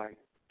 So it's like,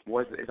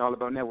 it's all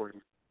about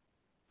networking.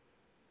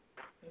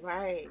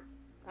 Right.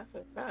 That's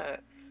what's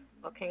up.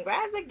 Well,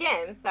 congrats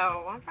again. So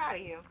I'm proud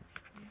of you.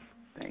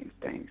 Thanks.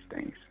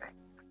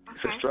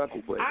 It's a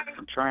struggle, but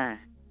I'm trying.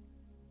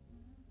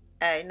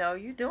 Hey, no,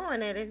 you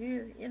doing it. If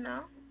you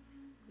know,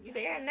 you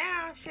there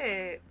now.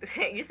 Shit.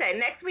 You said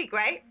next week,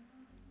 right?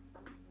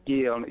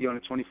 Yeah, on the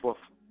 24th.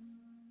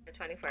 The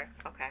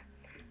 21st. Okay.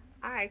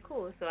 All right,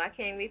 cool. So I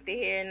can't wait to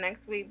hear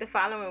next week, the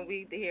following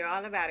week, to hear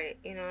all about it.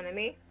 You know what I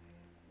mean?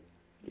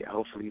 Yeah,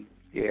 hopefully.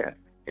 Yeah.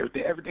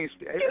 Everything's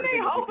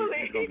hopefully.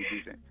 It's gonna be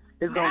decent.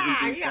 It's gonna be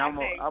decent. I'm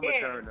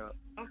gonna turn up.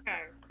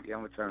 Okay. Yeah,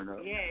 I'm gonna turn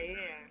up. Yeah.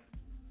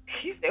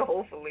 You said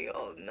hopefully.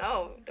 Oh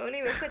no! Don't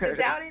even put the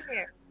doubt in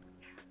there.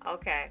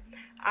 Okay.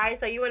 All right.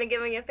 So you want to give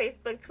them your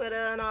Facebook,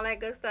 Twitter, and all that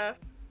good stuff?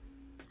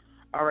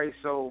 All right.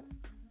 So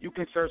you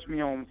can search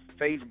me on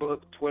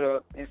Facebook,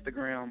 Twitter,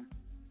 Instagram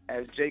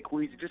as Jay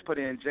Queasy. Just put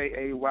in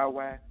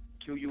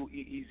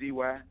JAYYQUEEZY.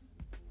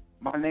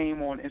 My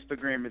name on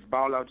Instagram is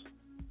Ballout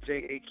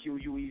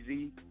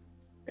JAQUEZ.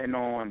 And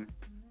on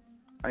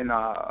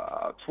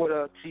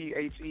Twitter,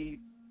 THE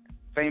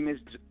Famous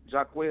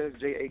Jaquez,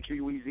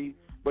 JAQUEZ.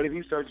 But if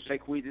you search Jay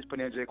Queasy, just put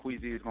in Jay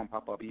Queasy, it's going to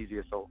pop up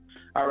easier. So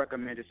I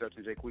recommend just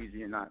searching Jay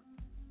Queasy and not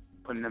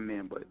putting them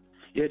in. But,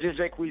 yeah, just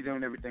Jay Queasy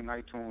on everything,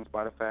 iTunes,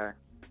 Spotify,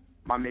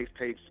 my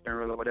mixtape,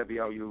 Spinrilla, whatever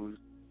y'all use.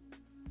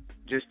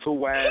 Just 2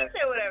 Wise.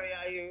 Say whatever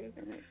y'all use.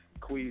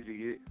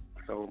 Queasy.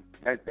 So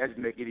that just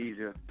make it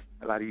easier,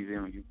 a lot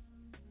easier on you.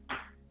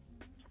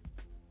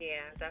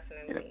 Yeah,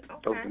 definitely.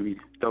 Yeah, okay.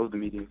 Those the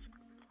mediums.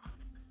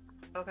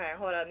 Okay,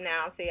 hold up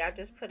now. See, I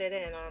just put it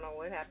in. I don't know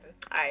what happened.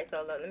 All right,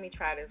 so look, let me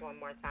try this one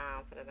more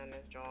time. Put it in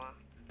this drawer.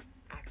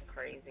 Acting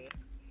crazy.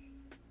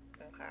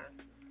 Okay.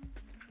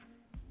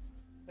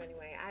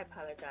 Anyway, I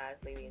apologize,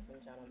 ladies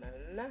and gentlemen.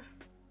 I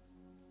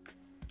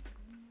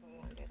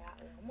wanted that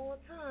one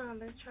more time.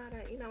 Let's try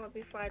to, you know what,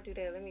 before I do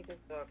that, let me just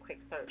do a quick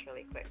search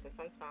really quick. Because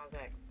some songs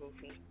act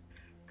goofy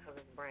because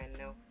it's brand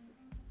new.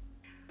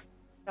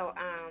 So,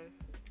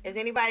 is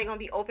anybody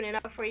going to be opening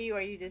up for you, or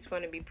are you just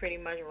going to be pretty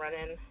much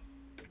running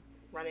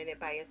it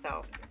by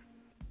yourself,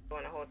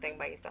 doing the whole thing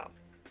by yourself?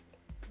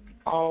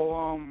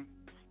 Oh,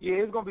 yeah,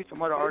 it's gonna be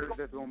some other artists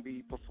that's gonna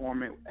be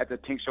performing at the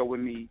Pink Show with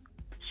me.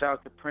 Shout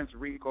out to Prince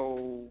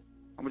Rico.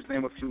 I'm just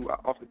name a few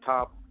off the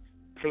top.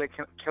 Killer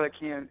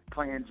Ken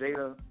playing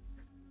Jada,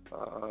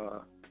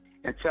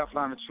 and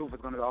Teflon the Truth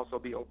is gonna also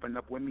be opening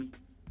up with me.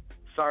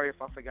 Sorry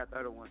if I forgot the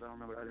other ones. I don't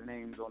remember the other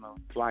names on the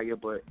flyer,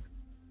 but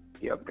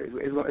yeah,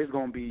 it's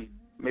gonna be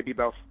maybe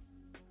about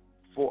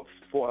four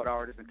other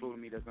artists,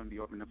 including me, that's gonna be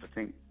opening up for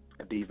Pink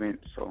at the event.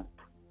 So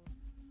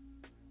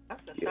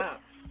that's what's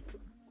up.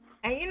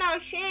 And you know,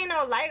 she ain't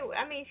no light.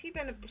 I mean, she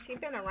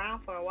been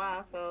around for a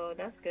while, so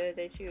that's good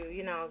that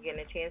you know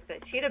getting a chance to.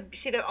 She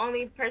the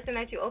only person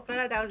that you opened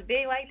up that was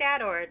big like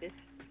that, or this?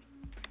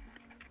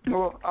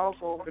 Well, I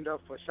also opened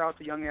up for shout out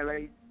to Young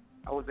LA.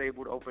 I was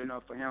able to open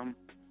up for him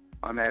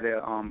at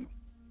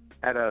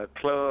a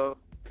club,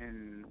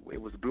 and it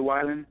was Blue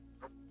Island.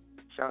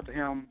 Shout out to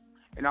him.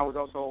 And I was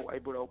also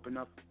able to open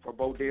up for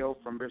Bo Dale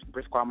from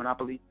Briscoe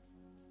Monopoly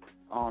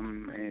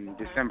in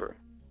December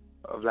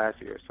of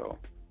last year. So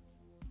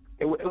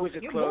it was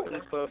just club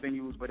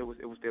venues, but it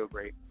was still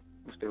great.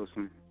 It was still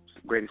some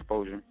great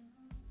exposure.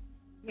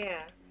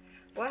 Yeah.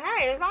 Well,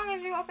 hey, as long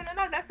as you open it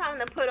up, that's something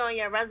to put on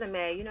your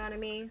resume. You know what I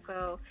mean?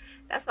 So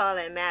that's all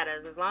that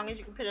matters. As long as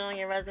you can put it on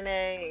your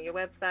resume and your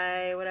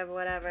website,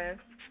 whatever.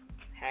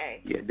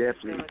 Hey. Yeah,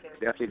 definitely.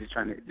 Definitely just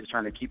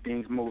trying to keep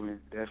things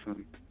moving.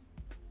 Definitely.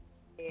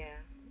 Yeah.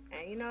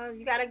 And, you know,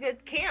 you got a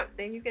good camp,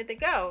 then you get to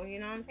go. You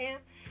know what I'm saying?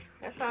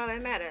 That's all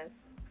that matters.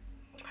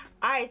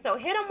 All right, so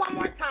hit them one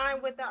more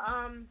time with the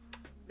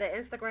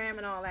Instagram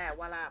and all that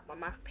while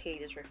my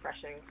page is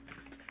refreshing.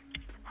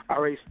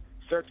 All right,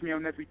 search me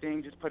on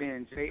everything. Just put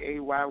in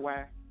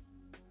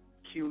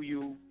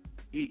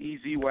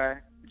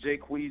JAYYQUEEZY, Jay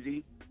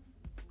Queasy.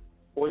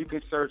 Or you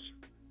can search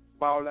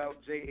Ball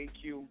Out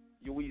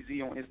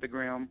JAQUEZ on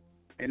Instagram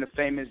and the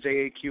famous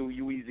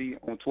JAQUEZ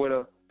on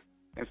Twitter.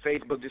 And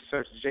Facebook, just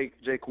search Jay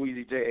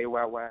Queasy,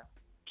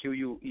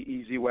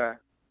 JAYYQUEEZY.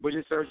 But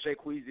just search Jay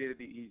Queasy, it'll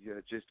be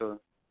easier just to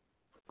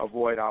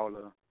avoid all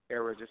the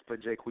errors. Just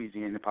put Jay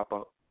Queasy in and pop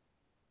up.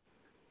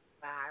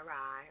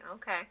 Right.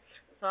 Okay.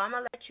 So I'm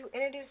going to let you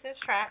introduce this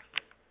track.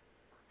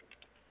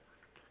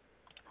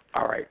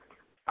 All right.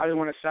 I just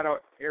want to shout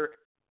out Air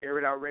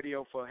It Out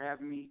Radio for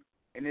having me.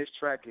 And this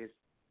track is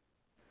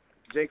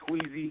Jay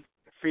Queasy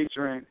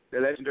featuring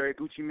the legendary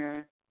Gucci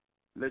Mane,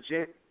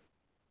 Legit.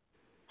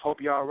 Hope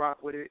y'all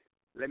rock with it.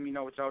 Let me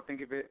know what y'all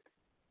think of it.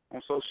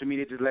 On social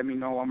media, just let me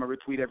know. I'm going to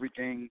retweet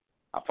everything.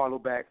 I follow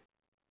back.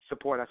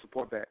 I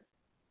support back.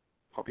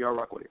 Hope y'all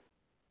rock with it.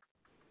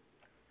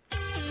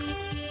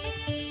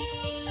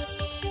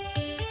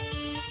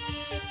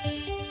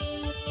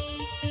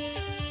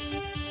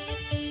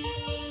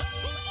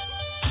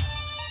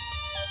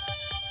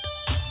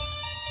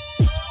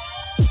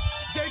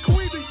 Jay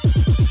Queasy.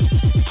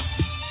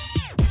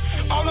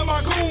 All of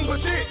my goons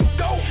legit.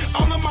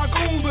 All of my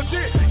goons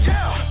legit.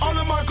 Yeah. All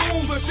of my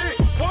goons legit.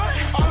 What?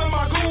 All of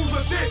my goons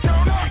legit.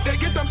 They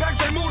get them back,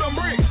 they move them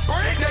bricks.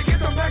 They get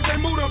them back, they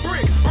move them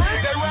bricks.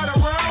 They ride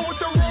around with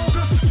the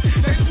Rugers.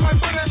 They just might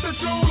put at the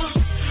shooters.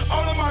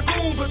 All of my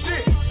goons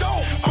legit.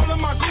 All of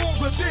my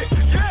goons legit.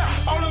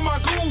 Yeah. All of my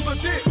goons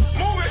legit.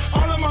 Move it.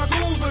 All of my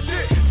goons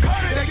legit.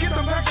 They get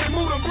them back, they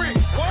move them bricks.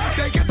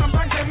 They get them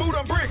back, they move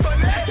them bricks.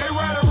 They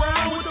ride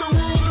around with the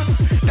Rugers.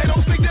 They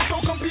don't think that's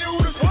on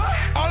computers.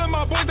 All of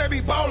my boys, they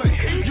be ballin'.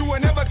 You will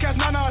never catch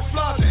none of us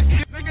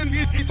flossing. Niggas,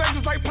 these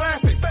faces like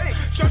plastic.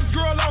 Shut this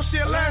girl out, she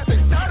elastic.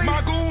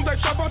 My goons, they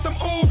chop out them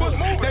Ubers.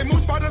 They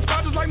move spotters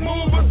like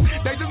movers.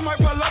 They just might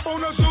pull up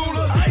on the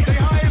Zula. They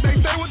high as they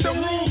stay with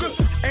them Rugers.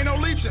 Ain't no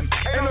leeching,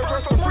 ain't no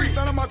verse for free.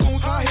 None of my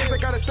goons high heads, they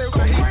gotta stay with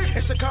the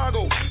heat. In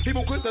Chicago,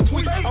 people quit the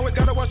tweet. Always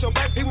gotta watch your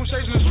back, people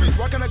chasing the street.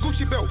 Rockin' a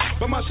Gucci belt,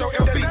 but my show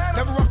LB.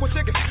 Never rock with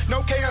chicken,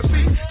 no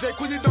KFC. Jay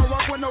Queasy don't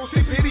rock with no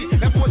CPD.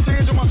 That boy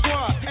change on my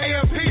squad,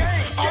 AFP.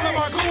 All of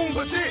my goons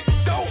legit.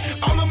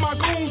 All of my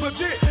goons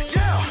legit.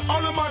 Yeah.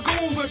 All of my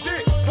goons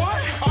legit. What?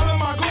 All of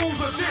my goons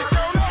legit.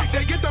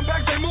 They get them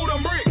back, they move them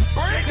bricks.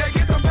 They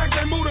get them back,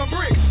 they move them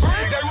bricks.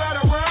 They ride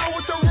around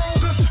with the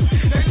Rugers.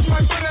 They just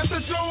might put at the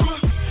jeweler.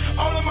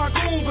 All of my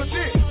goons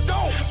legit.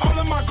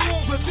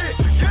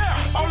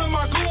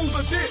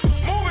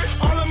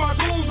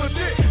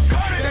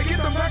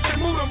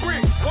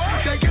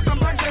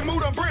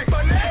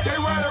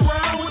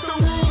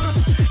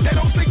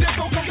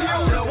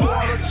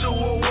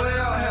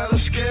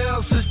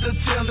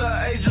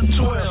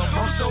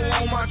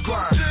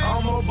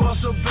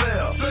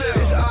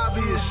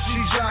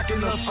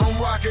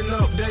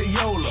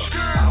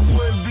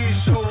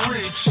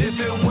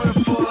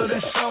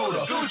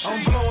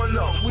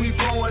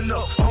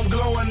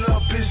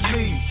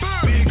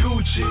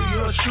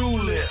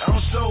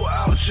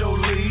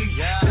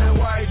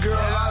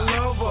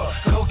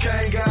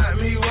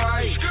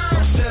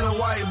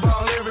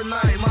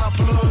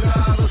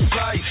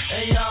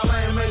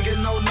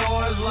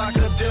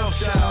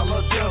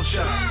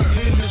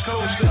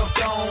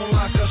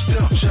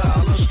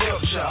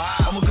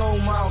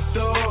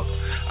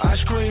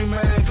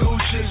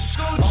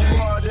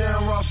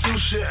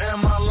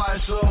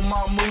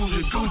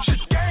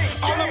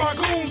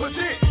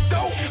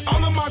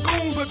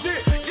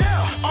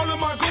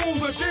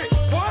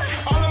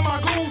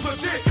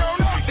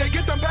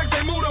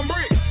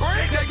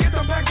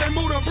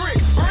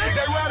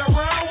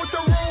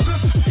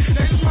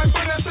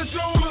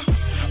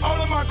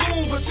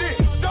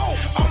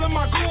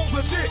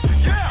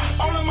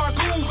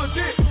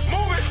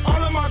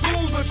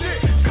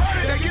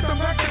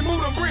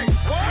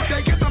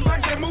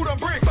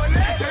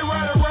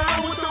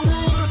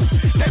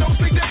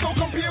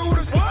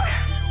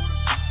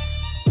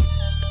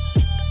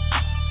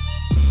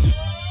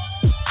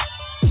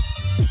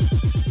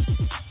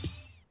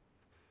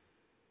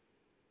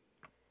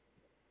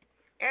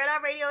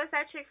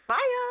 that chick fire.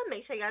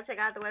 Make sure y'all check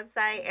out the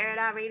website,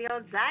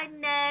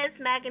 airitoutradio.net.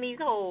 Smacking these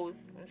hoes.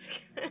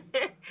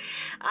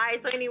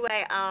 Alright, so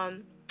anyway,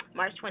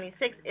 March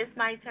 26th, it's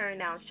my turn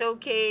now.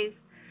 Showcase.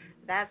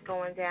 That's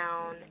going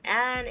down.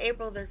 And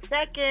April the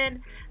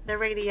 2nd, the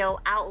radio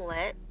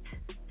outlet.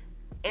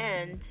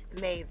 And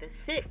May the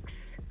 6th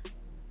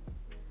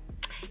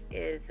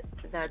is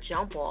the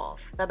jump off,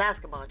 the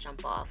basketball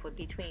jump off with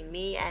between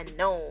me and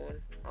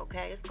Known.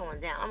 Okay, it's going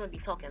down. I'm gonna be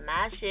talking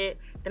mad shit.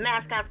 The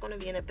mascot's gonna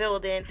be in the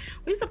building.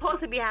 We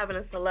supposed to be having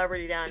a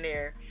celebrity down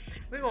there.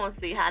 We're gonna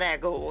see how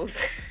that goes.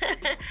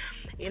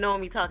 You know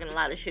me talking a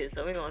lot of shit,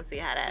 so we're gonna see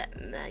how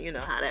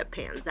that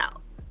pans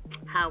out.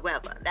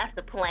 However, that's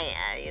the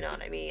plan, you know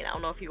what I mean? I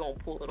don't know if he gonna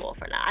pull it off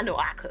or not. I know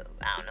I could.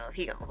 I don't know if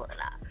he gonna pull it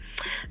off.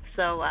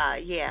 So,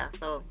 yeah,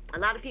 so a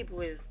lot of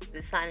people is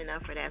signing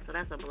up for that, so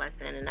that's a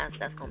blessing, and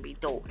that's gonna be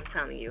dope, I'm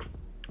telling you.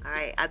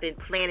 Alright, I've been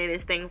planning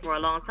this thing for a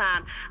long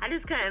time. I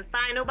just couldn't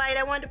find nobody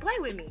that wanted to play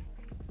with me.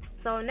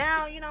 So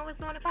now, it's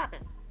doing it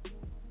popping.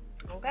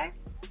 Okay?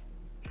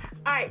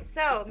 Alright,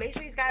 so make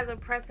sure you guys are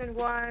pressing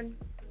 1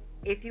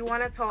 if you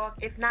want to talk.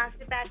 If not,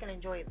 sit back and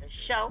enjoy the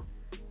show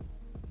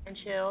and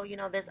chill.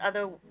 There's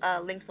other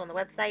links on the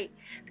website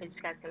that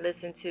you guys can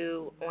listen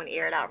to on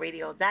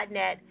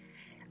airitoutradio.net,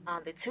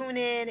 the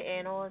TuneIn,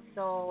 and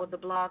also the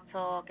Blog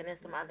Talk, and there's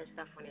some other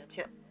stuff on there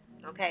too.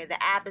 Okay, the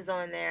app is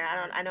on there.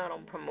 I know I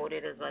don't promote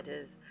it as much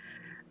as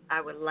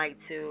I would like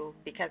to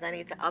because I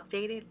need to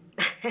update it.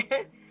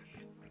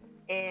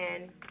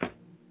 And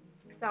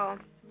so,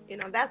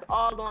 that's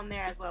all on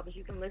there as well, but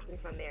you can listen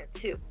from there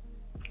too.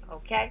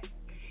 Okay?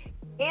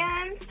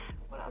 And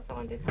what else I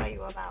wanted to tell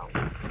you about?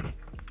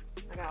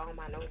 I got all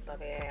my notes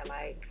up here.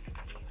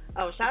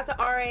 Shout out to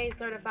RA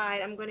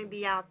Certified. I'm going to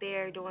be out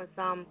there doing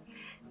some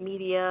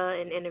media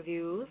and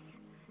interviews.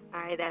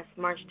 All right, that's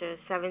March the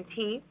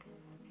 17th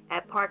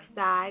at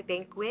Parkside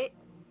Banquet.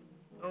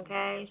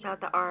 Okay,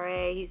 shout out to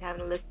RA. He's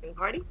having a listening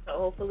party. So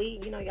hopefully,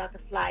 y'all can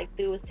slide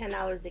through. It's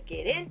 $10 to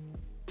get in.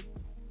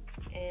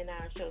 And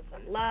show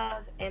some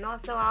love. And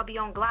also, I'll be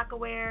on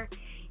Glockaware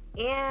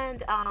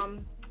and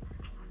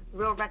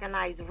Real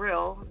Recognize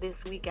Real this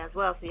week as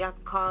well. So y'all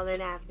can call in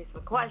and ask me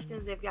some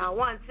questions if y'all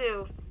want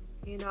to.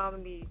 I'm going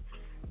to be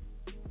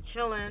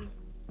chilling.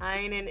 I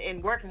ain't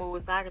in work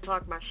mode, so I can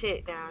talk my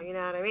shit now. You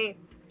know what I mean?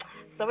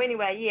 So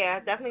anyway, yeah,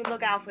 definitely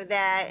look out for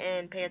that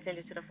and pay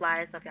attention to the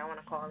flyers. So if y'all want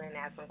to call in and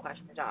ask some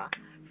questions, y'all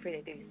free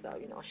to do so.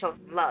 Show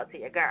some love to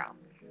your girl.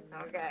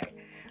 Okay.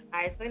 All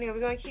right, so anyway, we're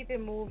going to keep it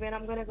moving.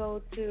 I'm going to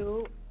go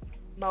to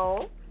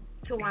Mo,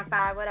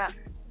 215. What up?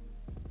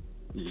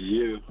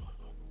 Yeah.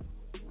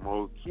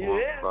 Mo,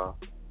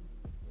 215.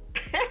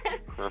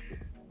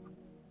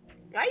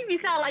 Why you be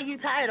sound like you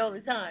tired all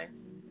the time?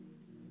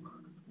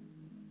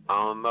 I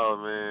don't know,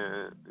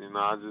 man.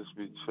 I just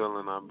be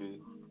chilling. I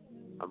be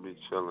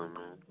chilling,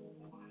 man.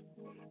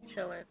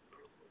 Chilling.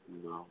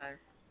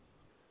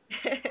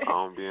 I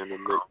don't be in the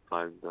mix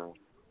like that.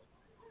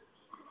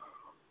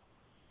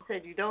 You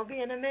said you don't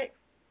be in the mix?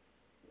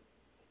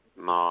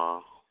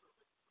 Nah.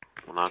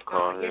 When I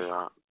call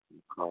here,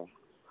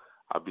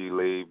 I be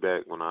laid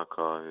back when I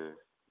call here.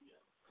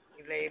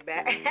 You laid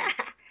back?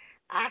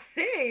 I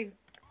see.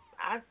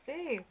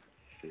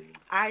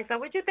 All right, so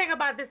what you think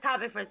about this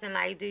topic for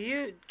tonight?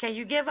 Can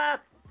you give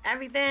up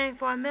everything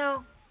for a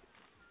meal?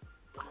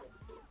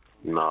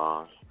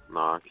 Nah,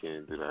 I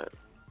can't do that.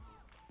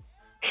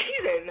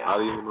 You didn't know.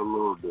 Not even a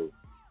little bit.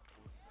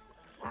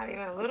 Not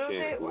even a little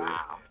bit?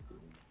 Wow.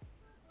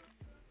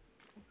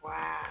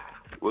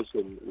 What's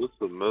the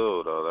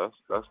meal though?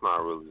 That's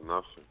not really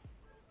nothing.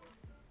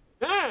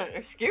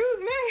 Excuse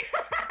me.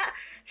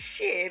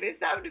 Shit,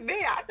 it's up to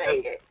me. I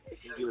take it.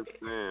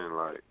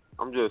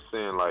 I'm just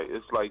saying,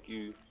 it's like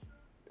you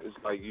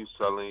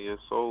selling your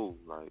soul.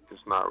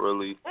 It's not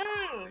really.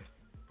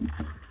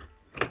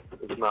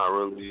 It's not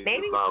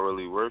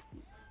really worth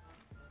it.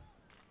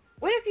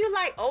 What if you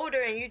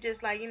older and you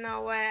just you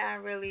know what?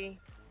 I'm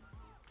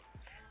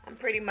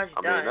pretty much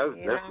done. I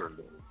mean, that's different.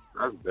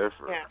 That's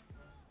different. Yeah.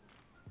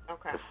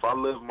 Okay. If I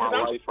live my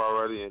life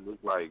already and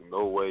it's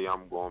no way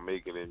I'm gonna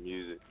make it in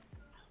music,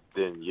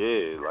 then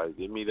yeah,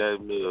 give me that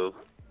meal.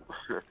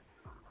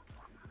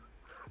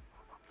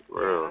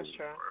 Real. Yeah, that's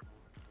true.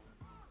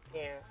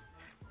 Yeah.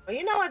 Well,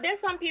 you know what?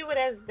 There's some people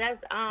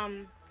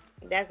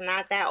that's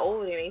not that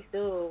old and they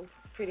still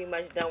pretty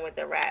much done with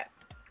the rap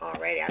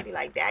already. I'd be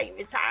like, Dad, you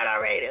retired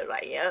already? It's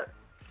like, yep.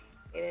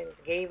 And then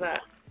just gave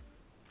up.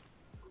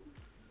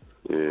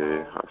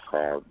 Yeah, that's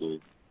how I do.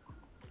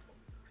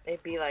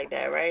 It be like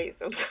that, right?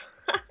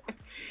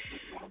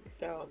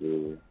 So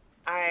yeah.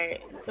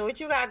 Alright. So what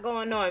you got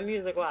going on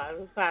music wise?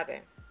 What's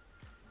poppin'?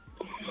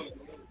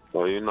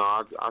 Well,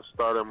 I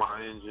started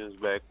my engines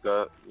back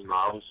up.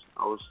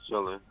 I was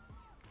chilling.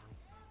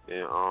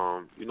 And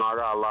I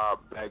got a lot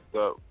of backed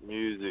up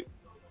music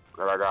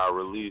that I got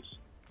released.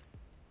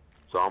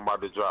 So I'm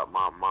about to drop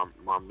my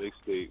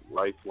mixtape,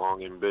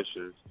 Lifelong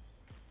Ambitions,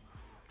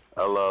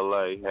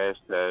 LLA,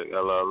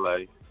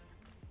 #LLA.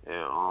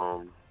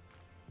 And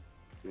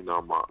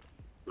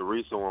the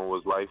recent one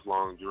was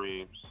Lifelong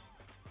Dreams.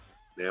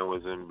 Then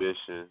was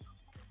Ambitions.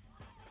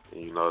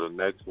 And, you know, the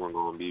next one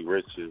gonna be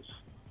Riches.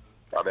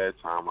 By that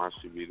time, I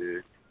should be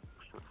there.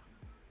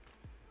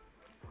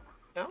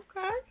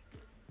 Okay.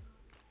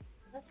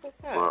 That's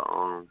what's up. But,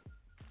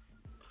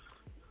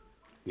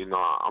 you know,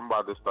 I'm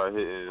about to start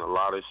hitting a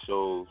lot of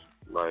shows.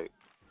 Like,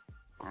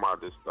 I'm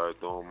about to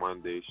start doing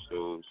Monday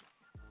shows.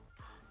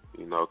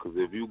 You know, because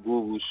if you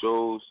Google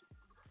shows,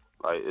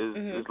 like,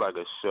 it's like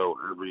a show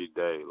every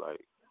day.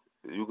 Like,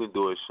 you can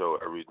do a show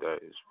every day.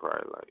 It's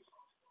probably like,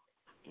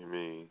 you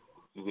mean,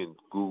 you can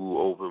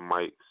Google open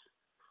mics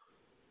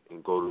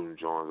and go to them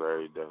joints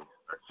every day.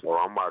 So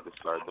I'm about to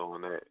start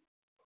doing that.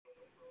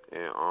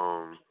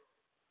 And,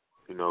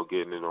 you know,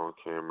 getting it on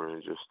camera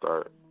and just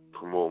start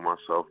promoting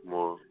myself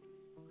more.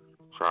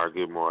 Try to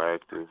get more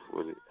active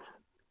with it.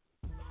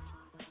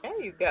 There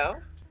you go.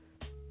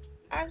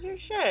 As you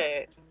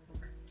should.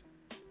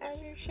 As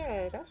you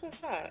should. That's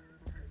what's up.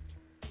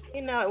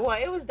 You know, well,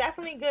 it was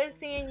definitely good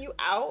seeing you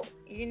out,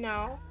 you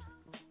know.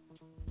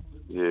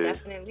 Yeah.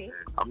 Definitely.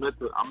 I meant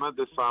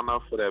to sign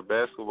up for that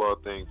basketball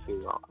thing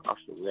too. I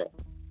forgot.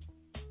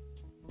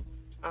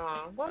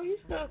 Well, you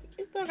still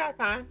got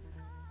time.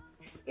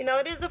 You know,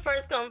 it is a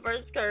first come,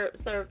 first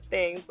serve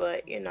thing,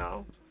 but you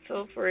know,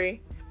 feel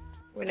free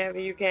whenever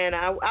you can.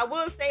 I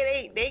will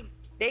say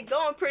they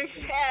going pretty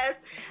fast.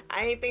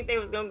 I didn't think they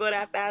was gonna go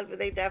that fast, but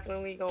they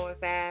definitely going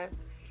fast.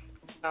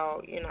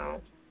 So you know,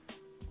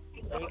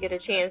 when you get a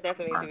chance,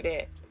 definitely do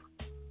that.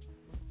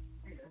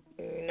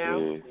 You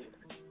know.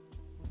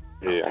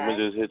 Yeah, okay. I'm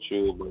gonna just hit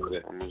you about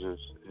it. I'm gonna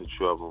just hit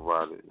you up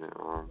about it,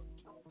 and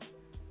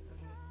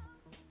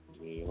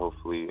yeah,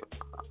 hopefully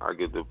I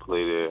get to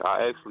play there.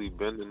 I actually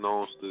been to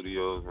Known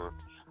Studios, and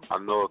I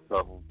know a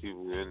couple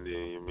people in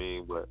there. You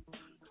mean, but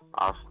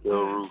I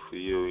still root for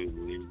you. You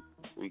mean,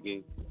 we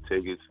can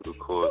take it to the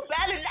court. You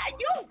better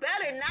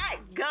not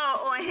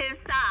go on his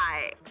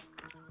side.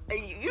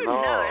 You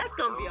know that's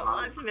gonna be a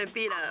ultimate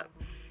beat up.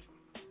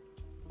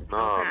 No,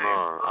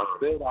 I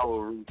said I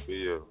will root for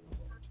you.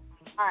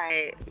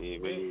 Alright.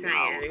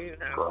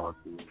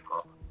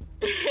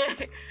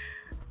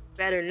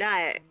 Better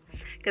not.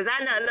 Because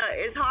I know, look,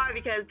 it's hard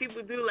because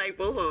people do like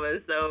both of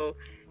us, so,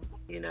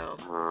 you know.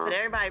 But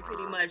everybody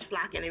pretty much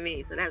flocking to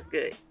me, so that's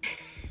good.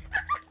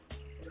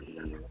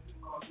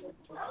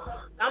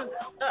 I'm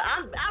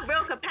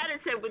real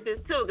competitive with this,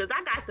 too, because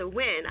I got to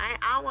win. I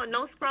don't want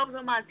no scrubs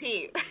on my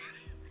team.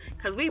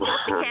 Because we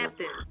both the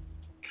captains.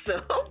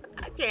 So,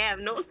 I can't have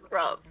no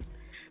scrubs.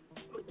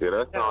 Yeah,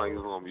 that sounds like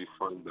it's going to be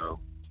fun, though.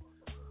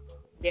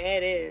 Yeah,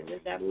 it is.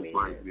 It definitely is.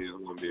 There's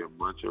going to be a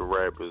bunch of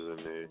rappers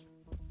in there.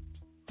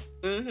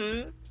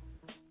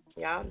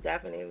 Yeah,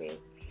 definitely.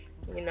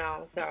 You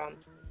know, so.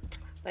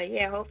 But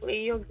yeah,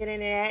 hopefully you'll get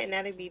into that, and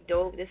that'll be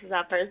dope. This is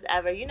our first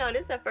ever. You know,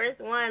 this is the first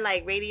one,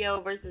 like,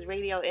 radio versus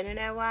radio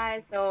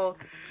internet-wise. So,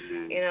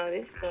 you know,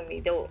 this is going to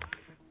be dope.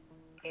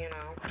 You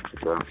know.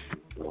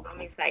 I'm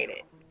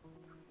excited.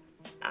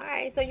 All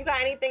right, so you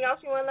got anything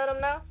else you want to let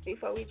them know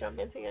before we jump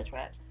into your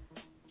track?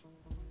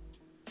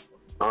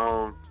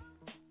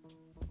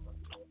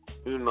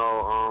 You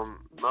know,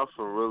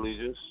 nothing really.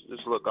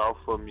 Just look out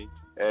for me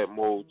at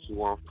Mode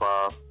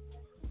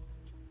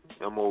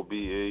 215,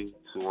 MOBE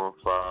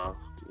 215.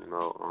 You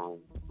know,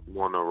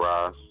 wanna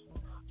rise.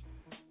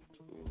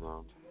 You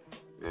know,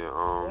 and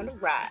wanna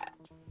rise.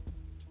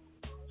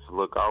 Just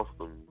look out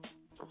for me.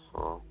 That's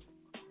all.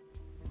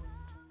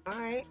 All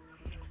right.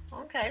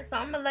 Okay, so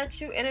I'm gonna let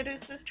you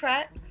introduce this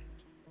track.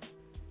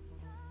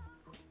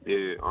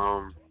 Yeah.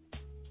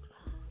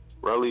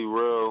 Really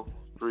Real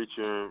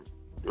featuring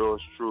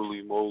yours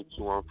truly, Mode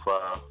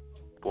 215,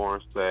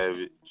 Born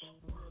Savage,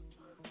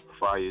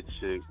 Fire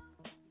Chick,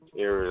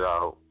 Air It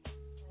Out.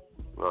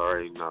 You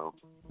already know.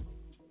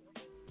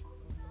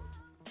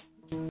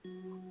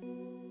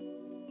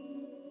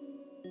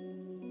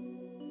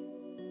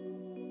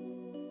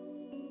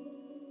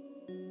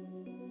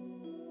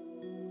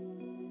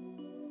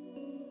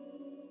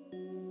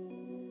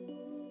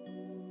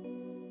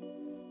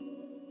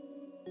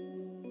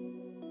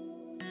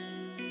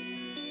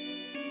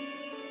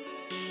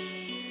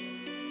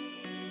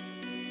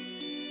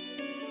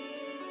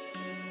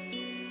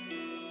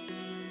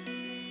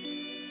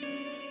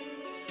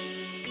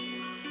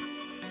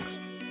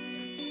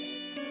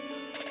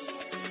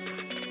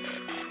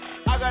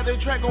 I got the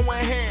track going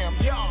ham.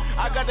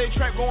 I got the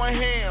track going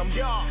ham.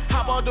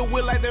 Hop on the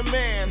wheel like the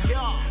man.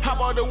 Hop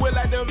on the wheel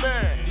like the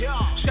man.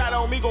 Shot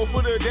on me, go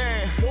for the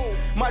dance.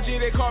 My G,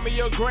 they call me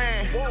a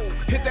grand.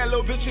 Hit that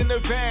little bitch in the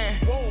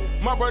van.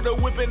 My brother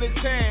whipping the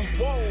tan.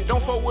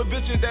 Don't fuck with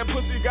bitches, that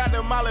pussy got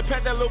the molly.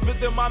 Pat that little bitch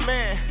in my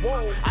man.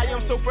 I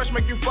am so fresh,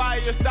 make you fire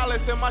your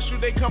stylist. And my shoe,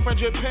 they come from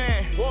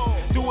Japan.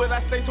 Do what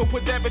I say, so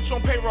put that bitch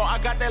on payroll. I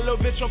got that little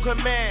bitch on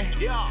command.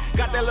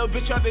 Got that little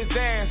bitch on this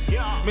dance.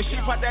 Man, she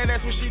pop that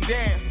ass when she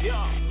dance.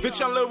 dance. Bitch,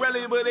 I'm Lil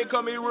Rally, but they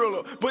call me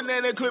ruler.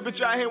 Banana clip,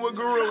 bitch, I hang with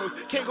gorillas.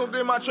 Can't go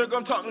get my truck,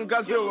 I'm talking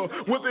Godzilla.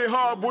 Whip it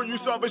hard, boy, you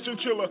saw bitch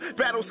chinchilla.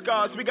 Battle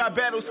scars, we got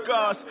battle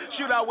scars.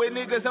 Shoot out with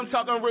niggas, I'm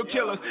talking real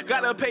killers.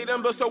 Gotta pay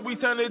them, but so we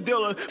turn to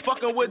dealers.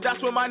 Fucking with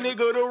dots with my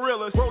nigga, the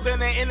realest. Rolled in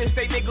the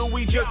interstate, nigga,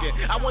 we jugging.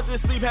 I went to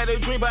sleep, had a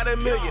dream about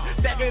 $1 million.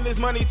 Stacking this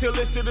money till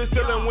it's to the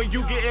ceiling. When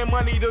you getting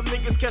money, the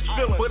niggas catch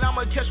feeling. But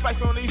I'ma catch fights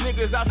on these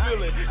niggas, I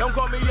feel it. Don't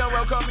call me young,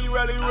 call me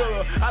Rally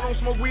Rilla. I don't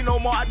smoke weed no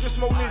more, I just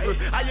smoke niggas.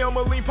 I am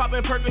a lean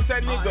poppin' Perkins,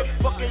 that nigga.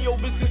 Fucking your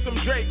bitch is some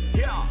Drake.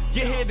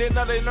 Get hit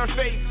another in her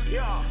face.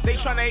 They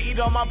tryna eat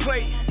on my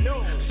plate.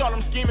 Saw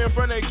them scheming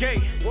from the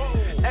gate.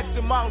 X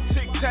amount,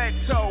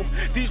 tic-tac-toe.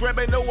 These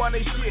rappers know on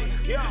they shit.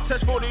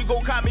 Touch 40,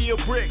 go cop me a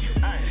brick.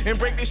 And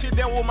break this shit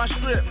down with my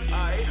strip.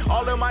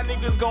 All of my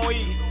niggas gon'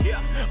 eat.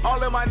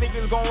 All of my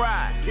niggas gon'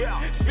 ride.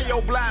 Spin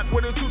your block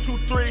with a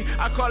 223.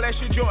 I call that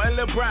shit Jordan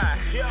LeBron.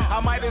 I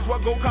might as well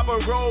go cop a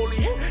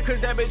rollie. Cause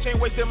that bitch ain't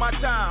wasting my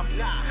time.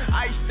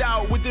 Iced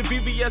out with the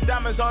VVS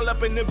diamonds all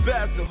up in the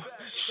bezel.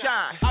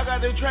 Shine. I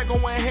got the track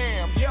going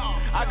ham.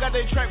 I got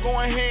the track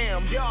going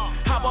ham.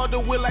 How about the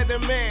wheel like the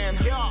man?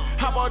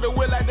 How about the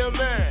wheel like the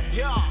man?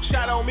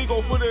 Shot on me,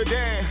 go for the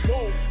dance.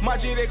 My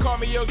G, they call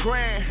me a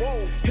grand.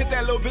 Hit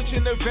that little bitch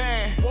in the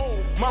van.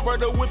 My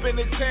brother whipping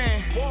the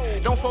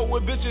tan. Don't fuck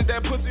with bitches,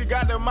 that pussy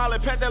got the mile.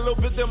 Pat that little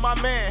bitch in my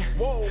man.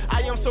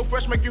 I am so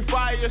fresh, make you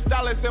fire your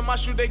stylist. And my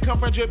shoe, they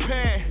come from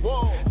Japan.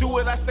 Do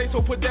what I say,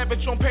 so put that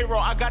bitch on payroll.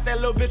 I got that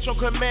little bitch on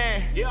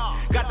command.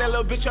 Got that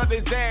little bitch on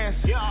the dance.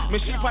 Man,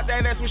 she pop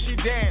that ass when she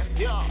dance.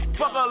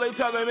 Fuck all they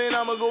telling, man,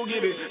 I'ma go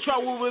get it.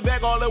 Try move it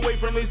back all the way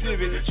from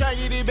exhibit. Try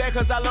get it back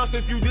cause I lost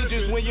a few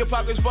digits. When your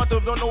pockets fucked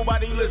up, don't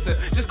nobody listen.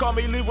 Just call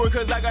me Libra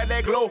cause I got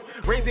that glow.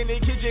 Raising the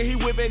kitchen, he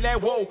whipping that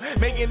whoa.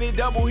 Making it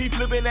double, he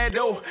flipping that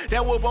dough.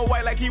 That whip on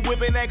white like he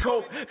whipping that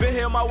coat. Been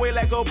here my way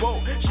like a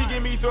boat. She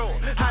give me throat.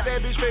 Hot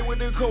that bitch straight with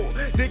the coat.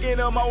 Digging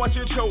up my watch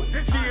and choke.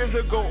 She is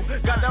a goat.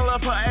 Got that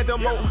love her at the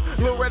moat.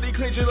 Lil' ready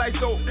clean just like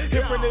soap.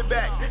 Hit from the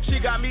back. She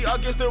got me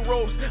against the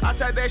ropes. I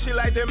type that shit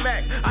like the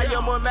Mac. I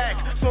am a Mac.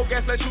 Smoke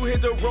gas let you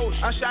hit the roach.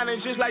 I'm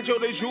shining just like Joe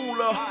the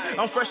jeweler.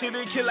 I'm fresh in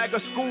the kid like a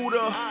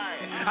scooter.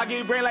 I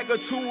get brain like a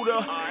tutor.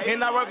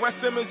 And I rock my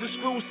Simmons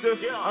exclusive.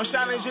 I'm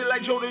shining just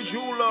like Joe the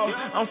jeweler.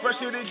 I'm fresh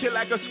in the kid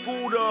like a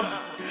scooter.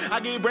 I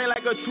get brain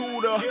like a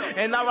tutor.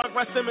 And I rock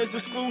my Simmons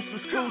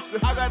exclusive.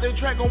 I got the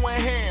track going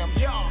ham.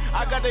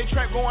 I got the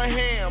track going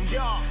ham.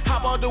 How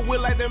about the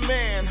wheel like the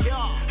man?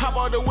 How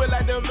about the wheel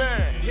like the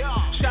man?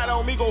 Shot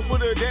on me, go for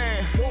the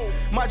dance.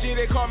 My G,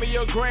 they call me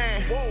a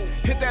grand.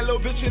 Hit that little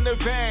bitch in the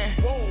van.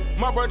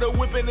 My brother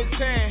whipping the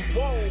tan.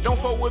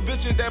 Don't fuck with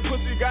bitches, that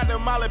pussy got the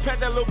mile. Pat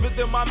that little bitch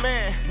in my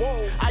man.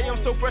 I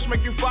am so fresh,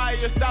 make you fire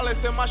your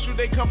stylist. And my shoe,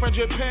 they come from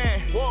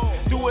Japan.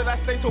 Do what I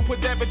say, so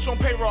put that bitch on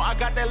payroll. I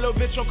got that little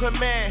bitch on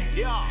command.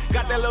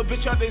 Got that little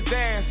bitch on the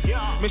dance.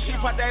 Man, she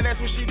pop that ass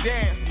when she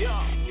dance.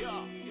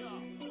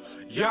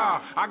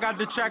 Yeah, I got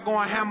the track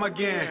on ham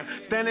again.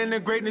 Standing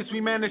in greatness we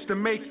managed to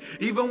make,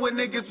 even when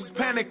niggas was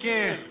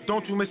panicking.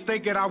 Don't you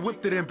mistake it, I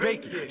whipped it and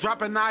baked it.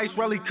 Dropping the ice,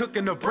 really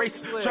cooking the brace.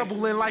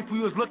 Trouble in life, we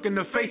was looking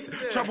to face it.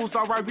 Trouble's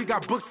alright, we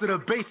got books to the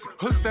basic.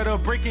 Hooks that are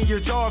breaking your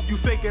jaw if you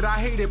fake it.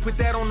 I hate it, put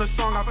that on the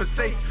song I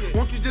forsake.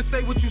 Won't you just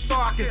say what you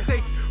saw, I can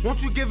take.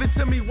 Won't you give it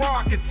to me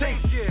raw, I can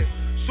taste it.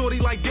 Shorty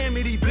like damn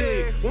it, he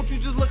big. Won't you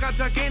just look how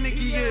gigantic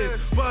he is?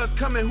 Buzz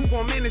coming, who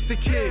gon' manage the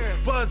kid?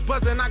 Buzz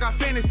buzzing, I got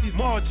fantasies.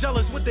 More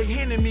jealous what they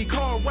handing me.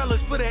 Call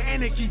relish for the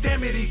anarchy.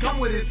 Damn it, he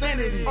come with his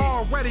sanity.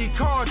 Already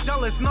called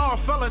jealous.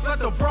 Nah, fellas, let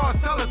the broad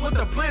tell us what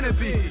the planet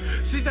be.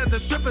 She said the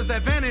strippers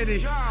at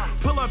vanity.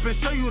 Pull up and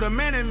show you the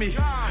man in me.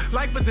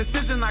 Life a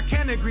decision, I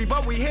can't agree,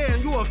 but we here and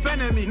you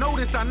offended me.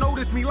 Notice, I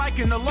notice me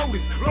liking the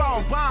Lotus.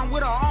 Raw bond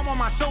with her arm on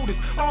my shoulders.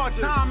 All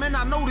time, and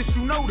I notice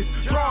you notice.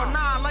 Draw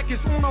 9 like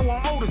it's Uno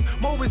on Otis.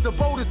 Is the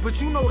boldest, but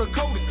you know the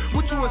codest.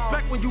 What you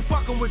expect when you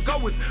fucking with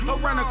goers?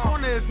 Around the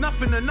corner is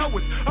nothing to know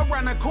us.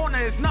 Around the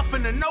corner is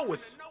nothing to know us.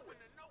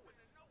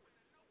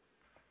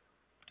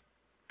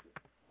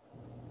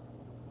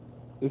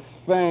 It's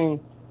Fang.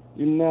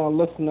 You're now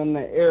listening to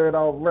Air It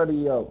Out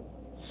Radio.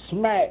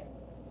 Smack.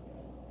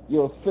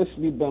 You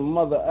officially been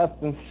mother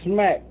effing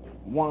smacked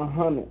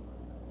 100.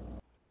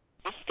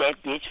 It's that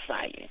bitch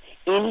fire.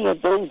 Any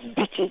of those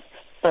bitches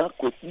fuck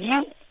with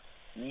you,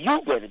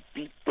 you better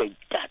beat their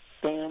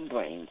goddamn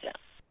brains out.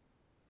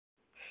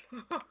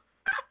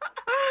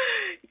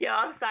 Yo,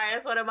 I'm sorry.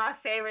 That's one of my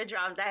favorite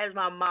drums. That is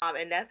my mom,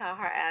 and that's how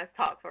her ass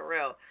talk for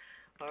real.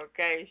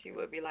 Okay, she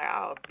would be like,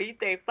 "I'll beat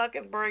they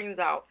fucking brains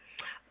out."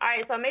 All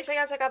right, so make sure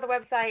y'all check out the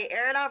website,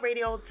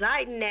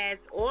 airitoutradio.net.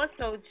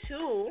 Also,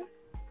 too,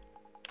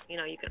 you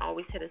know, you can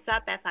always hit us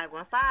up at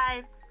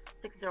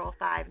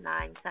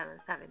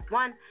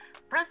 515-605-9771.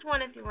 Press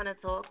 1 if you want to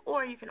talk,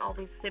 or you can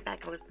always sit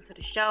back and listen to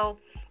the show.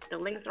 The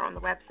links are on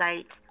the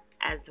website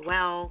as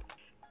well,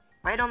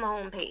 right on the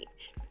home page.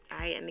 All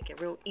right, and make it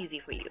real easy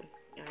for you.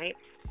 All right.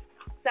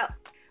 So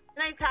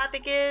tonight's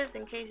topic is,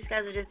 in case you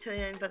guys are just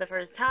tuning in for the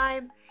first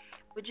time,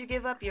 would you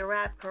give up your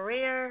rap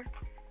career,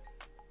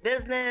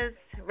 business,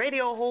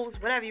 radio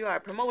host, whatever you are,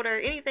 promoter,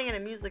 anything in the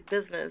music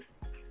business,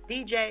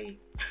 DJ.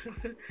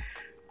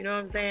 You know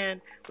what I'm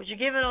saying? But you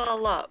give it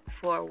all up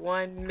for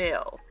 $1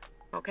 million.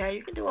 Okay,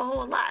 you can do a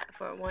whole lot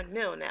for $1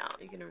 million now.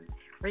 You can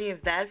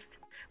reinvest,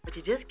 but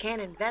you just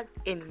can't invest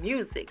in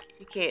music.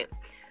 You can't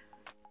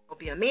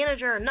be a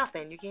manager or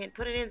nothing. You can't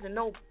put it into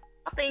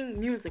nothing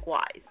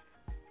music-wise.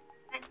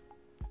 Okay?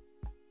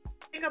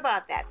 Think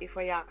about that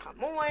before y'all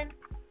come on.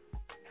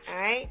 All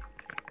right?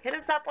 Hit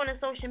us up on the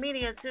social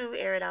media, too,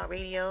 Air It Out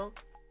Radio.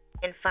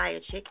 And Fire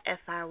Chick,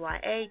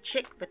 F-I-Y-A,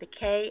 Chick with a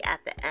K at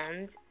the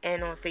end.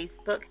 And on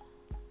Facebook,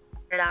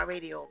 Air It Out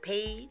Radio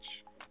page.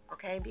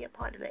 Okay? Be a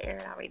part of the Air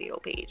It Out Radio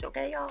page.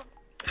 Okay, y'all?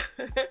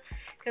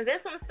 Because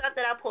there's some stuff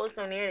that I post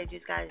on there that you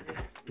guys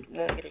just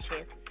won't get a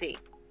chance to see.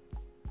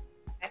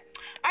 Okay?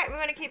 All right, we're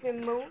going to keep it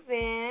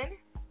moving.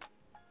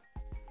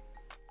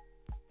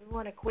 We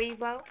want a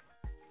Quavo.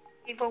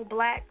 Quavo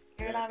Black,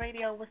 Air It Out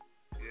Radio. What's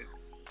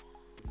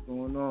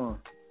going on?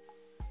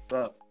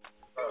 What's up?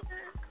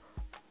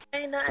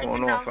 Ain't nothing.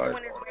 Going on, Fire?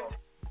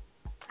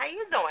 How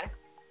you doing?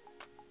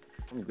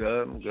 I'm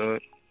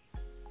good.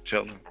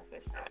 Chilling.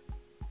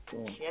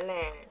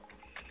 Chilling.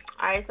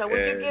 All right, so would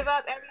you give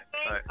up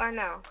everything or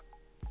no?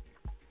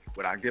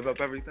 Would I give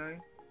up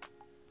everything?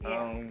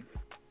 Yeah.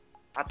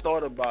 I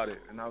thought about it,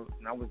 and I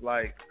was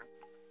like,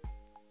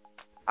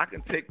 I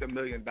can take the $1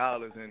 million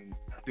and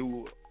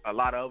do a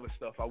lot of other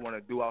stuff I want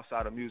to do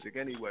outside of music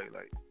anyway.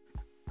 Like,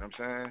 you know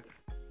what I'm saying?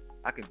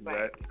 I can do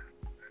that.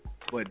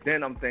 But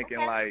then I'm thinking,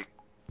 like,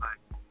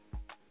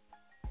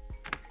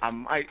 I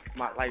might,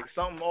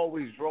 something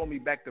always draw me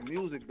back to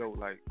music, though.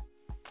 Like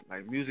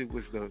music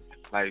was the,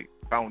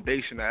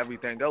 foundation of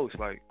everything else.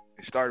 Like,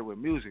 it started with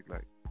music,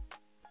 like.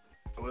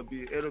 So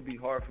it'll be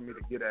hard for me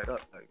to get that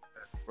up,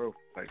 bro.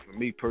 Like, for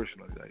me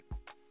personally, like.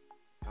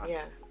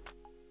 Yeah.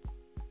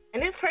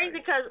 And it's crazy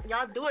because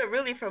y'all do it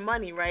really for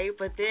money, right?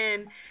 But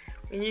then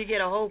when you get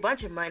a whole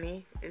bunch of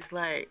money, it's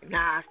like,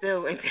 nah, I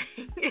still win.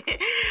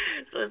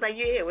 So it's like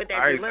you're hit with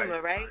that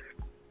dilemma, right?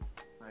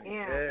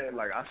 Yeah,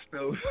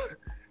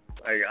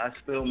 I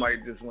still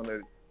might just want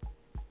to,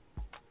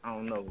 I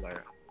don't know,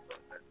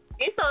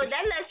 And so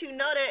that lets you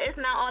know that it's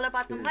not all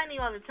about the money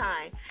all the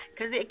time.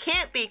 Because it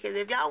can't be. Because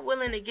if y'all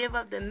willing to give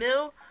up the $1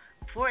 million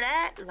for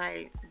that,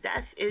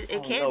 it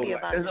can't be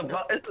about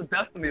it's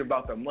definitely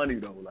about the money,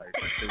 though. But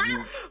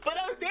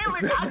I'm saying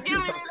without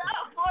giving it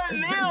up for $1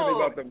 million. It's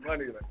about the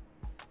money,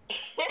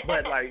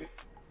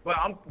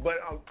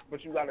 but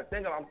you got to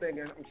think. I'm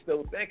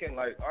still thinking,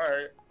 all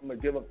right, I'm gonna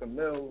give up the $1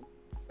 million,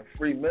 a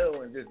free $1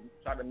 million, and just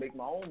try to make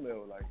my own $1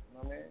 million, you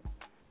know what I mean?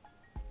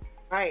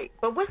 Right,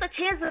 but what's the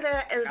chance of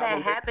that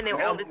happening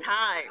all the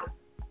time?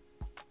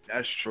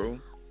 That's true.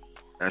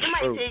 That's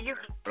true. Say you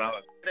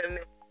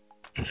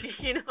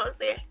you know what I'm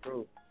saying? That's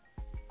true.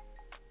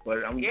 But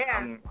I'm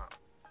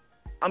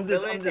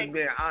just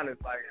being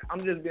honest.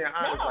 I'm just being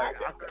honest.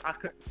 I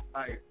could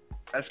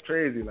that's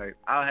crazy.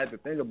 I had to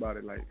think about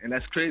it. And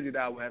that's crazy that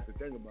I would have to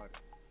think about it.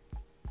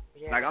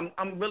 Yeah.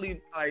 I'm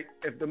really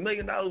if the $1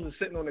 million is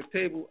sitting on the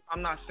table,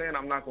 I'm not saying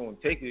I'm not going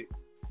to take it,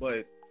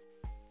 but.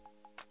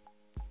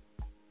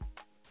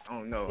 I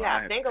don't know.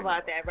 Yeah, think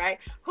about that, right?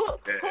 Who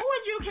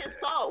would you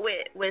consult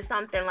with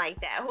something like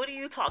that? Who do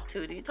you talk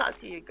to? Do you talk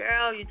to your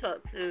girl? You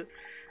talk to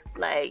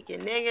your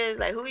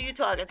niggas? Who are you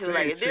talking to?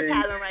 If this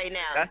happened right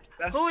now,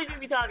 who would you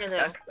be talking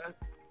to?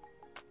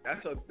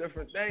 That's a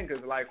different thing,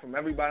 because from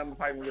everybody, I'm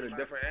probably gonna get a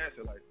different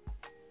answer.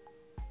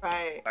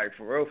 Right.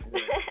 For real.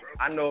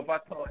 I know if I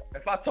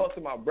talk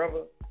to my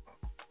brother,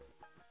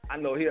 I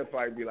know he'll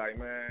probably be like,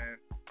 man.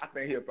 I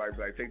think he'll probably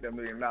be like, take that $1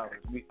 million,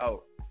 we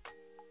out.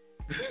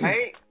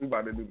 Right. We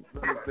about to do this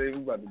thing.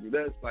 We about to do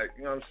this.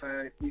 You know what I'm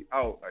saying? We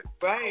out.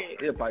 Right.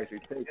 He'll probably say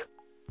take it.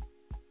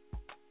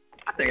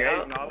 I think I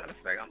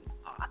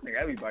think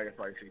everybody can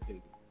probably say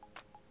take it.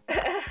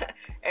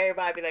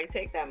 Everybody be like,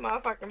 take that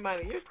motherfucking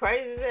money. You're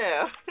crazy as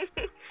hell.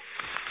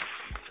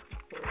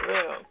 For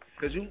real.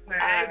 Because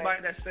everybody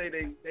that say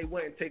they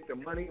wouldn't take the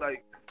money,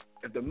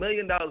 if the $1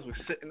 million was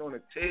sitting on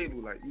the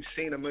table, you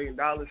seen $1 million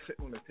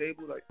sitting on the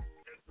table,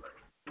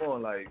 come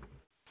on,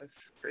 that's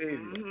crazy.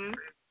 Mm-hmm.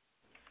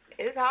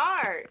 It's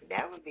hard.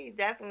 That would be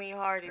definitely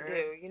hard to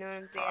do. You know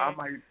what I'm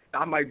saying?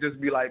 I might just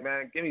be like,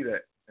 man, give me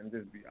that, and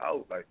just be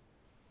out.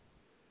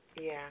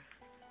 Yeah.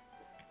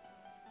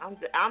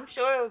 I'm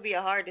sure it would be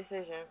a hard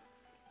decision.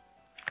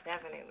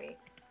 Definitely.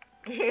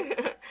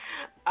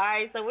 All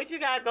right. So what you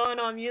got going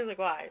on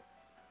music-wise?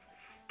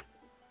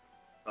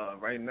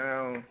 Right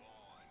now,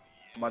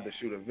 I'm about to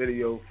shoot a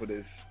video for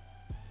this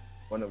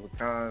One of a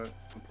Kind.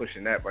 I'm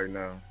pushing that right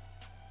now.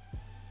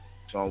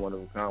 Song One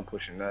of a Kind,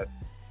 pushing that.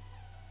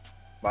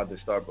 About to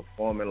start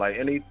performing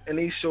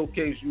any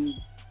showcase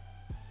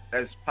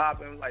that's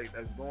popping,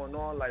 that's going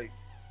on, you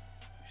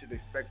should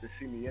expect to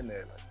see me in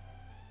there.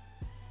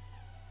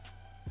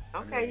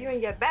 Okay, you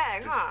in your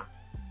bag, huh?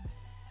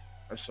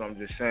 That's what I'm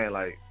just saying.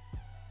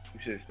 You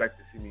should expect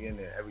to see me in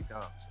there every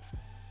time.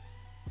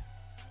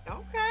 So.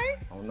 Okay.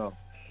 I don't know.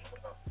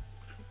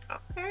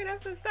 Okay,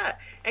 that's what's up.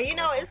 And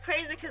it's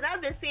crazy because I've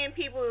been seeing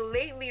people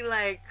lately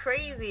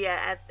crazy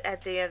at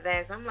the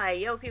events. I'm like,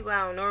 yo, people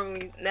I don't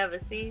normally never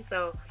see,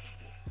 so.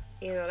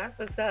 That's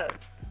what's up.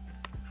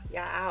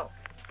 Y'all out.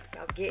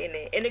 Y'all getting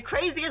it. In the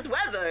craziest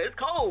weather. It's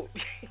cold.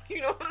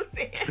 You know what I'm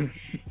saying?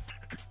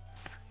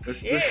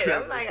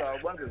 I'm like,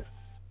 it's weather.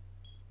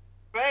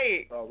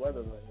 Right. It's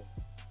weather right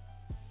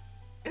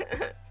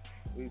here.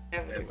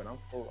 But I'm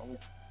focused on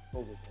that.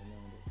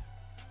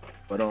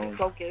 But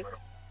focus.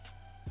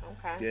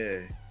 Okay. Yeah.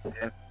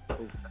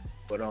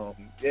 But I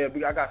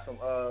got some.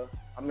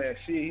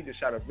 He just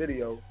shot a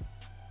video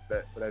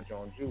for that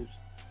John Juice.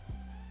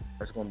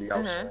 That's gonna be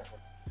out soon.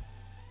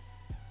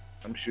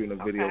 I'm shooting a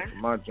video for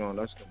my John.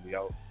 That's gonna be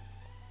out.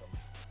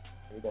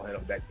 We're gonna hit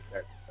them back to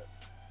back.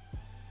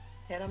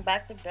 Hit them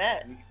back to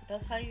back.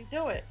 That's how you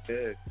do it.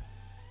 Yeah.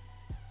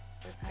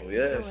 That's how you do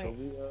it.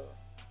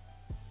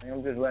 So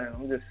I'm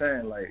just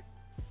saying, like,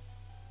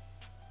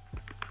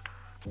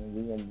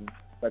 we're gonna be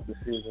back to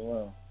see it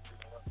around.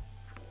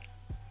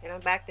 Hit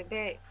them back to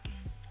back.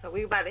 So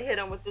we about to hit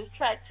them with this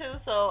track too.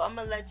 So I'm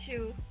gonna let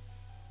you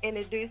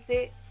introduce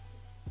it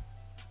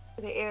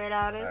to the Air It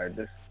Out. All right,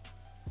 this.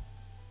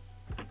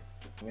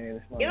 Man,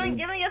 it's give them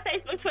your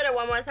Facebook, Twitter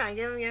one more time.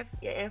 Give them your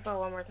info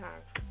one more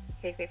time, in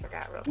case they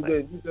forgot real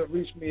quick. You can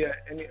reach me at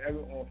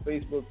on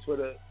Facebook,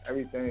 Twitter,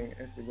 everything,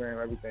 Instagram,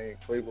 everything.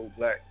 Quavo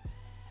Black.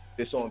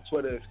 It's on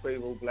Twitter. It's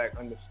Quavo Black _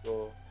 and it's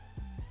Quavo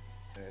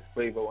 _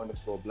 Black on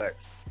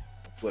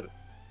Twitter.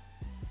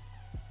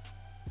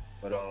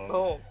 But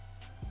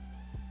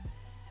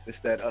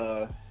it's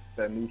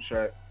that new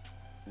track,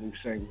 new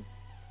single,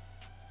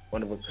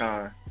 one of a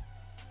kind,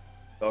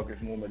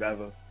 darkest moment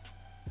ever.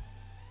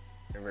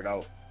 Air it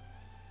out.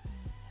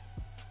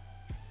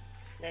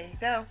 There you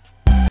go.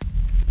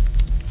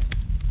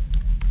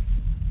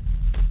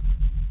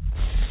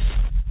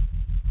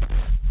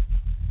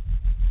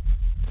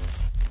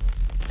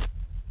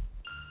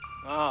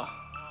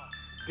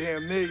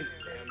 Damn me.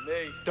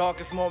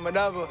 Darkest moment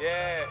ever.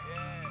 Yeah.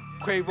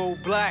 Quavo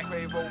Black.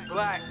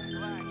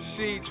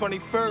 C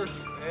 21st.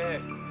 Yeah.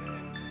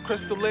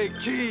 Crystal Lake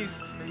Keys.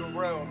 Nigga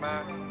real,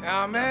 man. You know what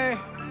I mean?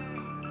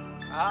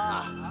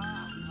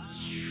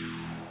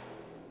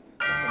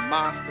 The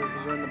monsters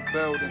are in the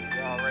building.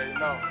 You already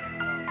know.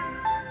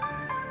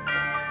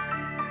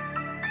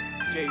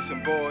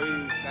 Jason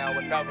Voorhees, now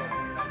or never.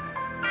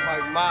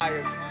 Mike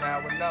Myers, now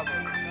or never.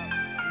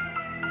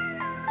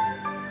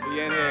 We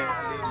in here.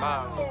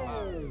 Miles.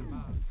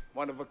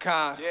 One of a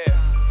kind. Yeah.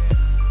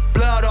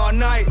 Blood all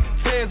night,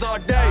 tears all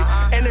day.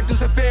 Introduce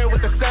a fear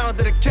with the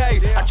sounds of the K.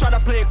 I try to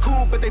play it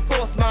cool, but they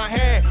force my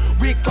hand.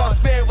 Weak cause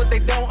fear what they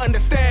don't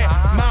understand.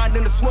 Mind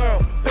in the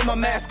swirl, put my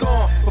mask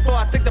on before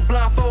I take the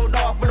blindfold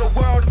off. For the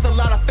world, it's a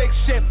lot of fake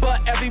shit, but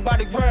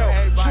everybody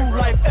real. True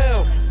life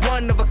ill,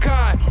 one of a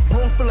kind.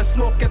 Room full of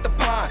smoke at the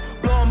pine.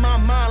 Blowing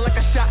my mind like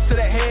a shot to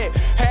the head.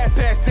 Half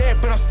past dead,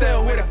 but I'm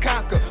still here to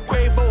conquer.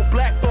 Quavo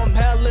Black from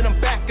hell and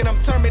I'm back and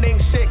I'm terminating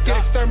shit. Get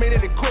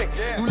exterminated quick.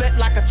 You lit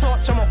like a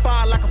torch, I'm on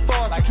fire like a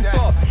force.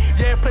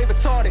 Yeah, play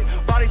retarded.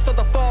 Body start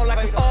to fall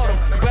like it's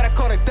autumn. Better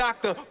call the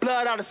doctor.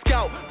 Blood out of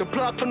scalp. The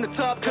plug from the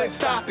tub couldn't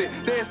stop it.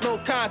 There's no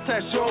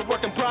contest. You're a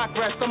work in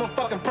progress. I'm a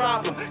fucking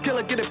problem.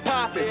 Killer, get it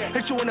poppin'.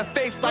 Hit you in the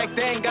face like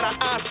they ain't got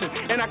an option.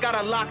 And I got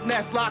a Loch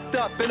Ness locked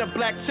up in a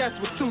black chest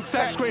with 2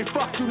 texts. Scream,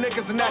 fuck you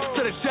niggas and that's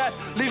to the chest.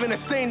 Leaving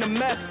the scene a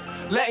mess.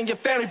 Letting your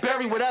family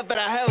bury whatever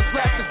the hell's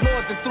left. It's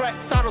more than threats,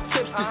 subtle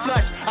tips to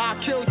flesh.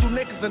 I'll kill you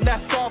niggas and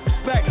that's all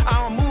respect.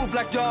 I don't move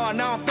like y'all and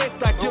I don't think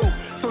like you.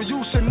 So you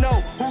should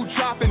know who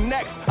dropping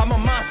next. I'm a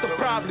monster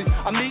probably,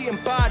 I'm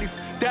eating bodies.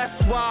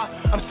 That's why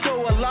I'm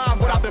so alive.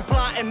 What I've been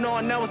plotting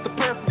on, now is the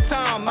perfect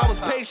time. I was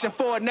patient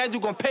for it, now you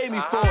gon' pay me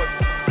for it.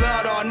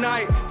 Blood all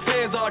night,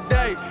 tears all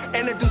day.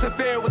 Introduce a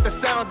fear with the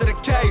sound of the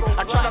K.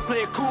 I try to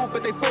play it cool,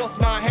 but they force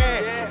my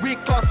hand. Weak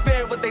cause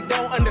fear what they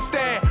don't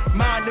understand.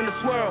 Mind in the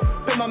swirl,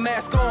 put my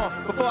mask on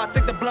before I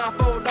take the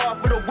blindfold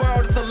off. For the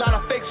world, it's a lot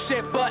of fake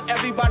shit, but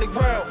everybody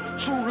real.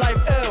 True life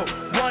ill,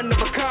 one of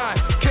a kind.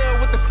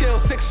 Kill with the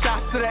skill, 6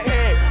 shots to the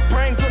head.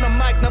 Brains on the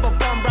mic, never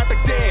bum rapper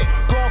dead.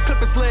 Go on, clip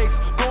his legs,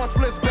 go on,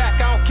 split his back.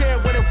 I don't care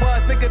what it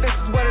was, nigga, this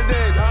is what it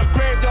is.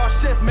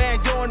 Graveyard shift,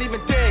 man, you don't even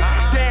dig.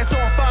 Dance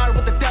on fire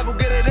with the devil,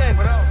 get it in.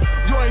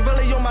 You ain't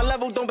really on my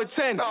level, don't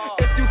pretend.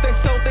 If you think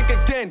so, think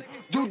again.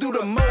 You do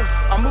the most,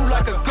 I move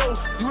like a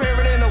ghost. You hear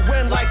it in the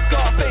wind like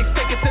Scarface.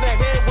 Take it to the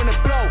head when it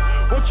blow.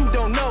 What you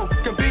don't know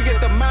can be your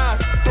demise.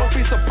 Don't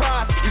be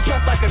surprised, you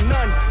dress like a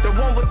nun. The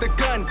one with the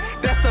gun,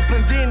 that's a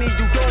Blendini.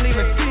 You don't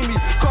even see me,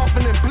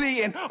 coughing and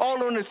bleeding.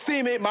 All on the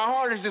cement, my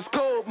heart is just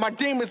cold. My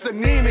demon's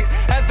anemic,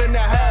 heaven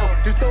to hell.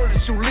 Just know that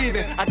you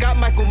leaving. I got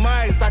Michael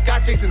Myers, I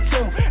got Jason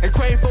too. And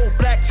Quavo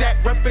Blackjack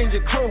repping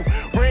your crew.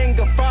 Ring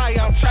of fire,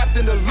 I'm trapped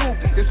in the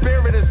loop. Your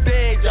spirit is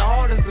dead, your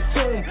heart is a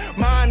tomb.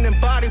 Mind and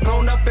body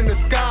blown up in the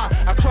sky.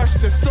 I crush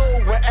your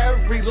soul with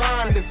every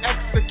line. There's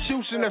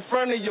execution in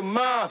front of your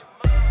mind.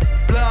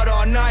 Blood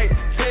all night,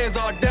 tears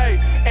all day.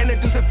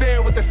 Introduce a fear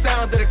with the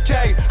sound of the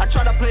K. I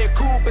try to play it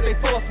cool, but they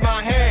force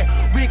my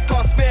hand. Weak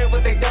cause fear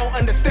what they don't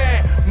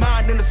understand.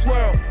 Mind in the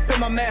swirl,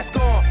 put my mask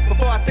on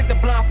before I take the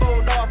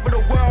blindfold off. For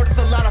the world, it's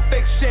a lot of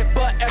fake shit,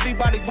 but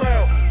everybody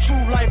real.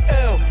 True life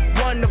ill,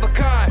 one of a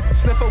kind.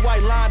 Sniff a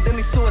white line,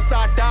 then he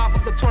suicide dive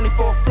off the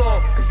 24th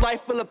floor. Cause life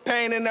full of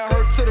pain and it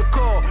hurts to the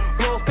core.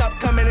 Blows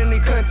stopped coming and he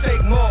couldn't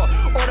take more.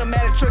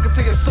 Automatic trigger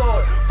to your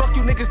sword. Fuck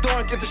you niggas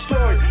don't get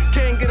destroyed.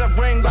 Can't get a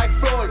ring like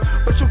Floyd,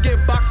 but you get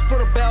boxed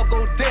for the bell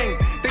go ding.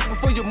 Think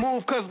before you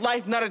move, cause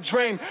life not a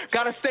dream.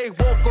 Gotta stay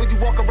woke or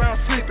you walk around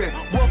sleeping.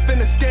 Wolf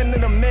in the skin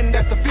of the men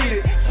that's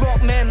defeated.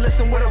 Smart man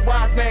listen with a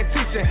wise man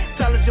teaching.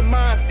 Intelligent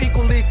minds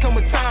equally come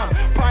with time.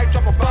 Probably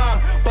drop a bomb,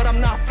 but I'm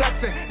not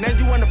flexing. Now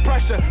you under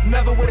pressure,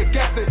 never would've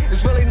guessed it.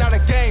 It's really not a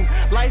game.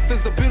 Life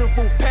is a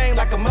beautiful pain,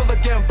 like a mother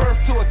giving birth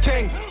to a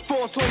king.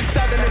 427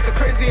 is a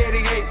crazy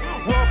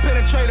 88. World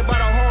penetrated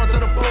by the horns of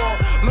the bull.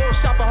 Little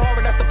shop of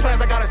horror, that's the plans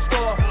I got in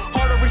store.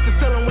 Hard to reach the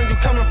ceiling when you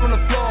coming from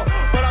the floor.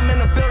 But I'm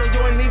in the building, you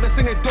ain't even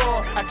seen the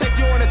door. I take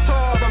you on a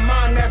tour of a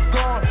mind that's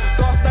gone.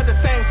 Thoughts not the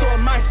same, so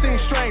it might seem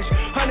strange.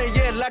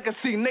 100-year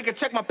legacy, nigga,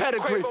 check my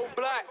pedigree.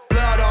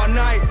 Blood all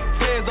night,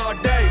 tears all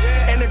day.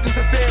 Energy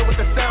severe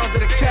with the sounds of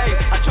the K.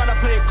 I try to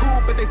play it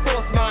cool, but they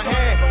force my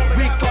hand.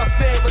 Weak thoughts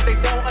fair, but they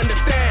don't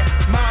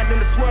understand. Mind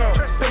in this world,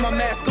 put my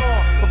mask on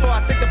before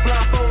I take the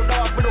blindfold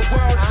off for the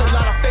world. It's a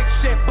lot of fake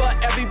shit, but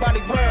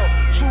everybody real.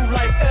 True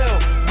life ill,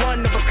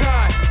 one of a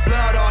kind.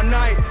 Blood all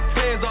night,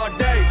 tears all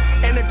day.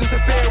 Energy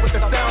severe with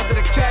the sounds of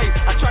the K.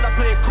 I try to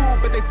play it cool,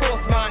 but they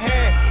force my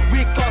hand.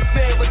 Weak thoughts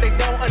fair, but they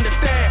don't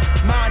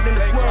understand. Mind in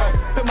this world,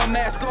 put my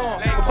mask on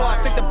before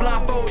I take the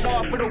blindfold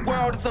off for the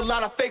world. It's a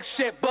lot of fake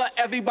shit, but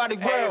everybody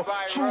real.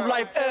 True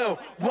life ill,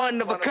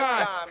 one of a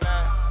kind.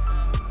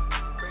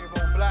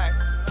 Rainbow Black.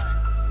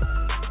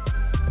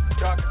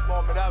 Darkest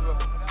moment ever.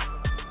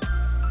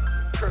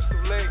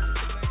 Crystal Lake.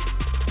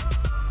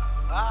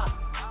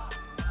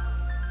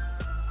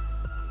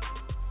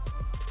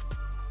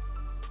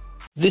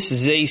 This is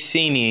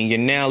Acini, and you're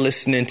now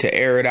listening to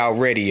Air It Out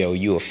Radio.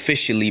 You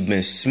officially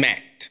been smacked.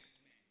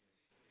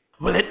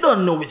 Well, I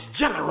don't know, it's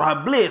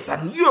General Blaze,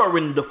 and you're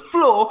in the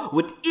flow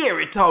with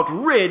Air It Out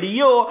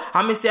Radio.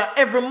 I'm here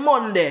every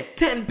Monday,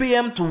 10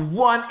 p.m. to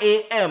 1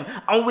 a.m.,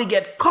 and we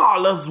get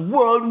callers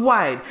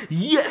worldwide.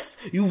 Yes,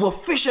 you've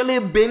officially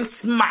been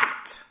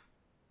smacked.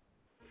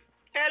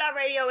 Air It Out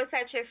Radio is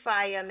at your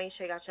fire. Make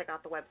sure you guys check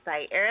out the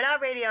website,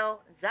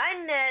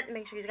 airitoutradio.net.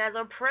 Make sure you guys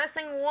are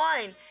pressing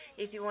 1.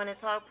 If you want to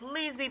talk,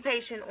 please be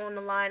patient on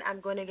the line. I'm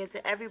going to get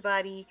to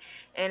everybody,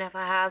 and if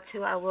I have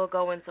to, I will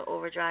go into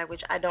overdrive,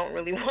 which I don't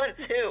really want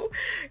to.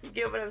 You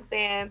get what I'm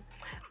saying?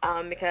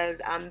 Because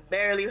I'm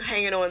barely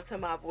hanging on to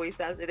my voice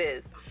as it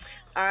is.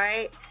 All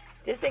right?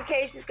 Just in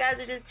case you guys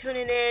are just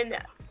tuning in,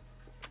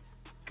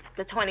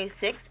 the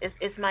 26th is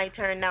It's My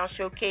Turn Now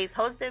Showcase,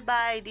 hosted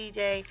by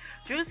DJ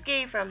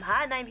Drewski from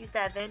High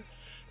 97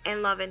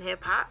 and Love and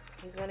Hip Hop.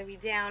 He's going to be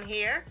down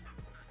here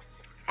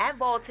at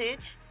Voltage.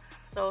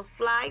 So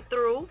slide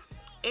through,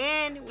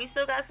 and we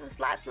still got some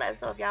slots left.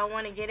 So if y'all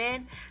want to get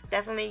in,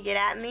 definitely get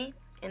at me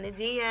in the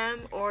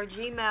DM or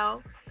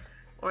Gmail,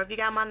 or if you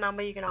got my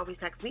number, you can always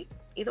text me,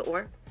 either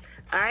or.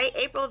 All right,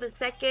 April the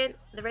 2nd,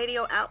 the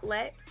radio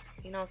outlet.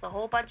 You know, it's a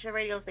whole bunch of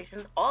radio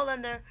stations all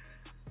under.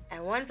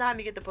 At one time,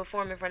 you get to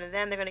perform in front of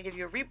them. They're going to give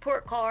you a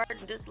report card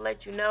and just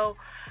let you know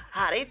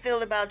how they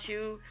feel about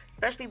you,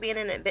 especially being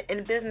in a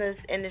business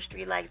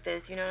industry like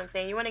this. You know what I'm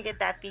saying? You want to get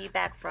that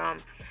feedback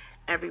from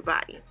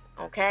everybody.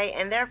 Okay,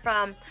 and they're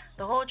from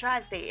the whole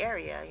tri-state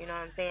area, you know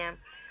what I'm saying?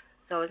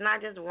 So it's not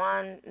just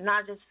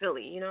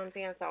Philly, you know what I'm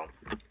saying? So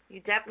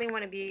you definitely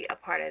want to be a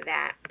part of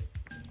that.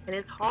 And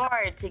it's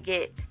hard to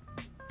get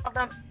all of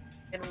them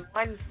in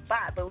one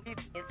spot, believe me,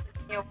 it's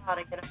taking a while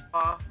to get them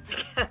all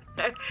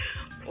together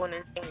on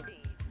the same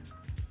day.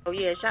 So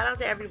yeah, shout out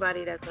to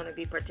everybody that's going to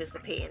be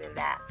participating in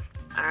that.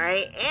 All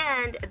right,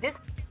 and this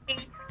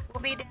week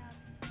will be the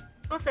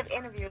exclusive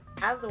interviews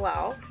as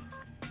well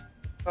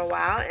for a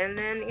while, and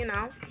then, you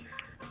know,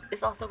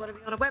 it's also going to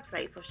be on the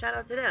website, so shout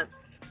out to them.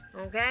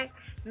 Okay?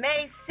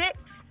 May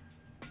 6th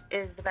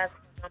is the best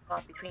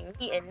jump-off between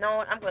me and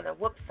Known. I'm going to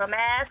whoop some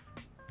ass.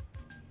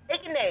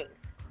 Taking names.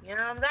 You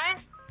know what I'm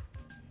saying?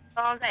 That's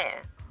all I'm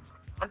saying.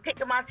 I'm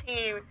picking my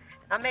team.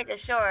 I'm making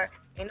sure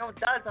ain't no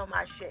duds on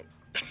my shit.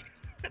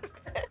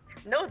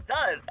 No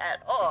duds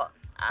at all.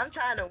 I'm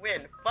trying to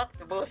win. Fuck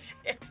the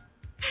bullshit.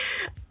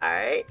 All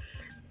right?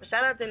 Well,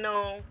 shout out to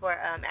Known for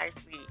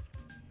actually,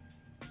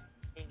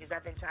 because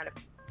I've been trying to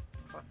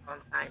for a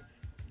long time.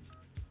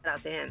 Shout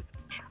out to him.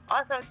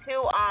 Also,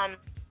 too, I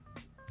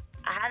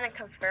haven't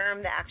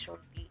confirmed the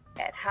actual date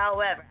yet.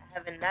 However, I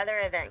have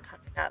another event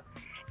coming up,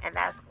 and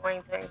that's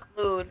going to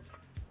include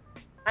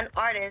an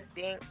artist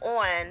being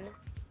on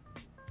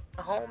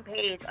the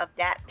homepage of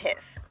Dat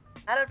Piff.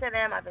 Shout out to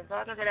them. I've been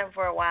talking to them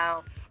for a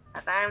while.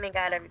 I finally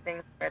got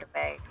everything squared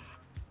away.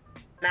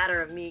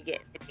 Matter of me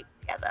getting it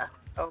together.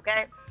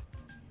 Okay?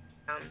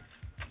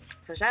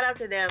 So shout out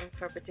to them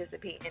for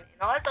participating.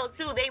 And also,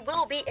 too, they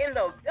will be in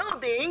the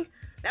building.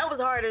 That was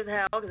hard as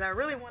hell because I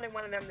really wanted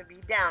one of them to be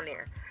down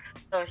there.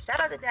 So shout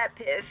out to Dat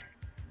Piff.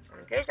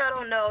 In case y'all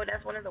don't know,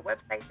 that's one of the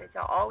websites that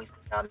y'all always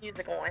put y'all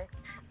music on.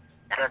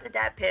 Shout out to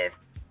Dat Piff.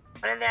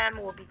 One of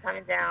them will be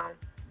coming down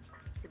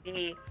to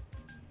be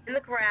in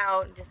the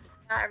crowd just to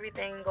see how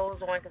everything goes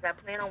on because I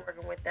plan on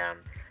working with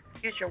them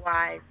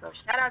future-wise. So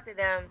shout out to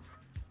them.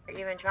 for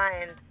even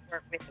trying to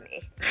work with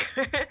me.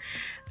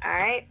 All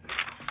right.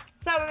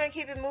 So we're gonna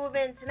keep it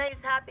moving.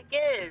 Tonight's topic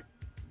is: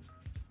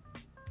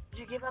 did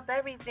you give up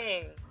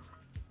everything?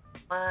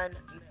 $1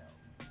 million.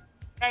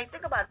 Okay,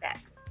 think about that.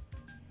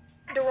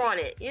 Ponder on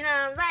it. You know what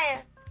I'm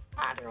saying?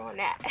 Ponder on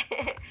that.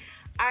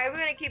 All right, we're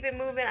gonna keep it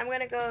moving. I'm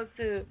gonna go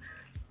to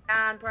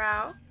Don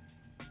Prowl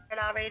at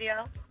our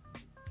radio.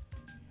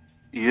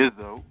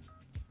 Izzo.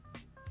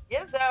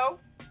 Izzo,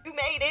 you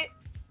made it.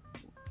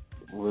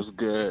 What's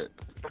good?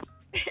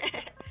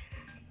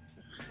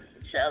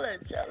 Chillin'.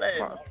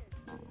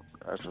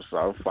 That's what's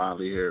up. I'm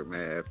finally here,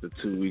 man, after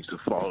 2 weeks of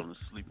falling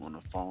asleep on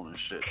the phone and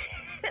shit.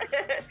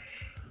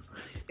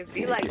 It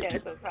be like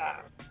that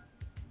sometimes.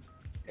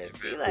 It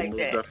be like that.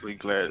 I'm definitely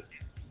glad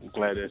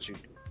to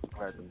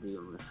be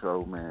on the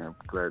show, man.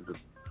 Glad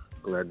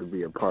to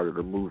be a part of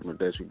the movement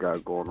that you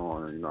got going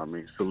on. And, you know what I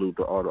mean? Salute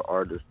to all the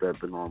artists that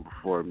been on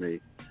before me.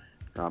 You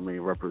know what I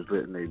mean?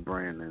 Representing their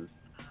brand and,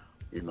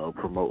 you know,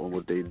 promoting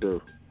what they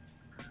do.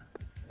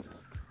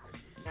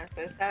 That's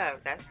what's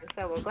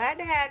up. We're glad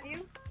to have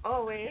you.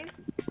 Always.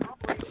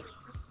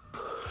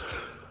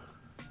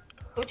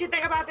 What you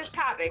think about this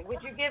topic?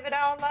 Would you give it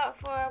all up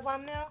for $1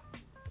 million?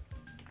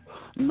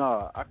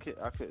 No, I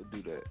couldn't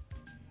do that.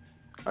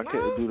 I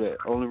couldn't do that.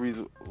 Only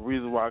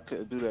reason why I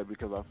couldn't do that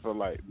because I feel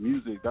like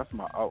music, that's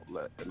my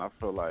outlet, and I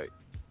feel like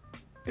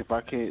if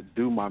I can't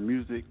do my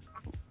music,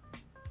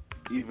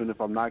 even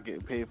if I'm not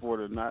getting paid for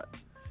it or not,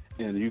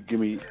 and you give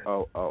me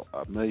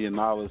 $1 million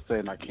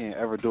saying I can't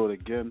ever do it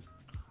again,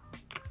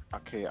 I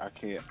can't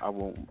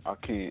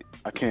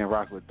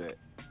rock with that.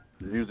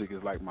 Music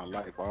is like my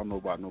life. I don't know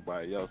about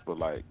nobody else, but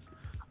like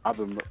I've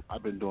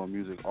been doing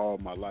music all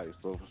my life.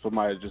 So for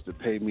somebody just to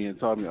pay me and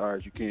tell me, all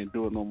right, you can't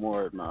do it no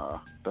more, nah,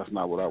 that's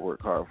not what I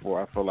work hard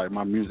for. I feel like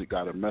my music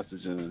got a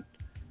message, and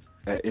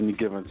at any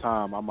given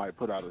time, I might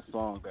put out a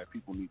song that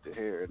people need to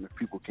hear, and if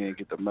people can't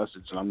get the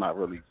message, I'm not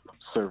really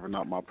serving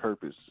out my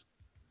purpose.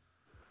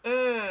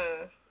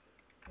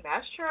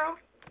 That's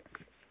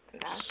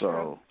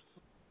true.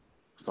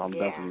 So I'm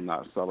definitely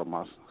not selling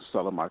my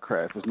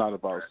craft. It's not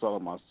about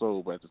selling my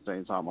soul, but at the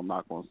same time, I'm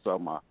not going to sell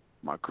my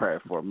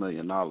craft for $1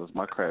 million.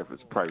 My craft is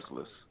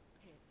priceless.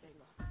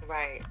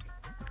 Right.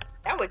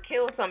 That would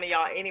kill some of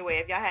y'all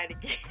anyway if y'all had to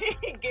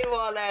give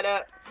all that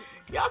up.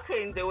 Y'all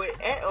couldn't do it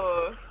at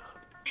all.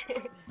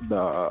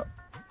 Nah.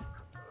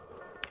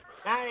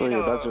 So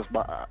yeah,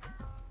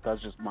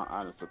 that's just my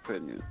honest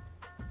opinion.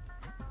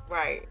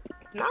 Right.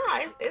 Nah,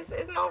 it's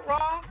no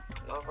wrong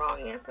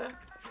answer.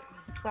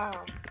 So,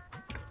 all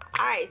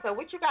right. So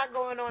what you got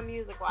going on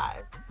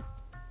music-wise?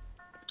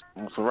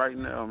 So right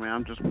now, man,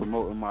 I'm just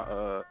promoting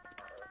my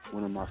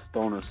one of my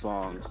stoner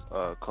songs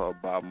called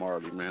Bob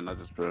Marley, man. I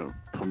just been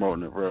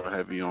promoting it real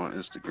heavy on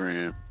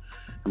Instagram.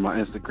 And my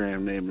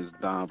Instagram name is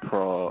Don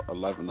Prowl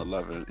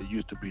 1111. It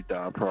used to be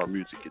Don Prowl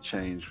Music. It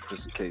changed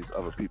just in case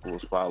other people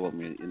was following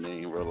me and they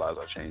didn't realize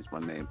I changed my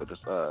name. But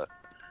it's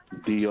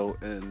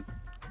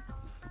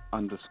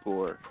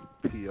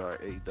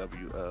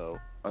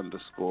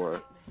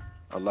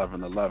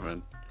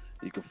DON_PRAWL_1111.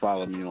 You can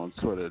follow me on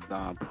Twitter,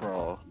 Don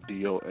Prowl,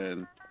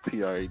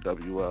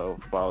 DONPRAWL.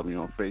 Follow me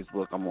on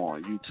Facebook. I'm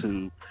on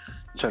YouTube.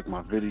 Check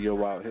my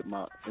video out. Hit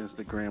my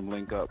Instagram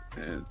link up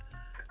and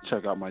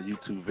check out my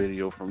YouTube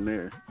video from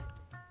there.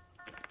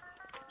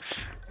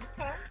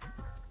 Okay.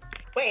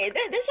 Wait,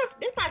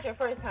 this not your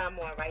first time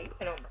on, right? You've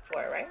been on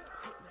before, right?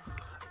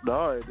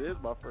 No, it is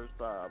my first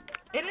time.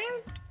 It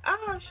is?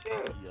 Oh,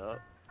 shoot.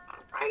 Yup.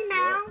 Right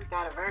now,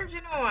 got a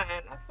virgin on.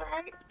 That's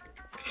right.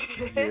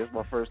 Yeah, it's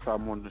my first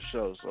time on the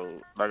show,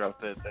 so like I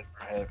said, thanks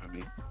for having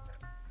me.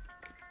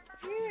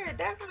 Yeah,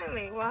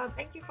 definitely. Well,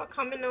 thank you for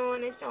coming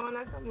on and showing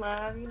us some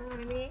love, you know what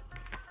I mean?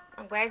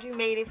 I'm glad you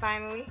made it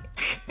finally.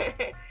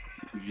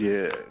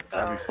 Yeah,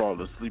 I be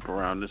falling asleep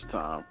around this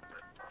time.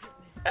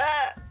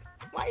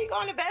 Why you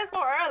going to bed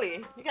so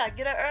early? You gotta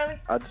get up early?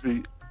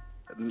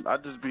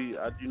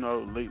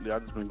 Lately I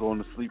just been going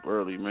to sleep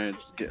early, man,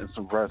 just getting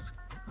some rest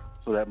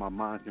so that my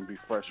mind can be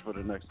fresh for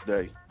the next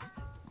day.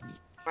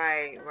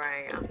 Right. I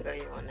feel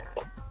you on that.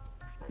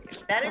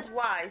 That is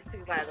wise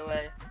too, by the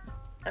way.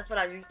 That's what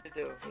I used to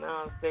do.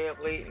 Now I stay up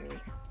late and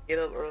get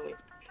up early.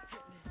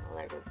 All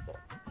that good stuff.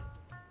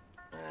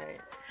 All right.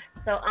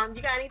 So,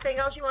 you got anything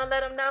else you want to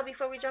let them know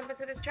before we jump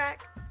into this track?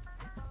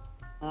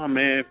 Oh,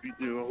 man, if you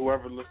do,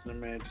 whoever listening,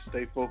 man, just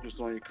stay focused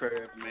on your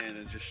craft, man,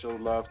 and just show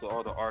love to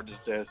all the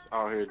artists that's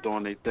out here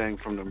doing their thing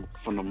from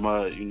the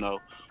mud, you know.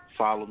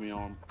 Follow me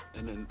on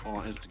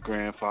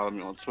Instagram, follow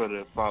me on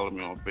Twitter, follow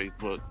me on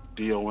Facebook,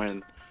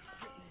 DONPRAWL,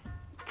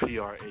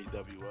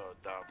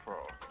 Don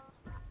Prowl.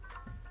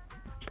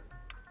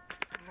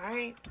 All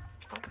right.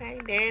 Okay,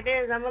 there it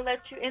is. I'm going to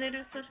let you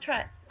introduce this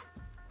track.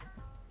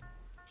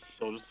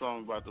 So the song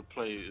I'm about to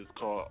play is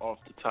called Off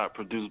the Top,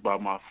 produced by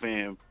my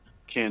fam,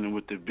 Cannon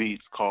with the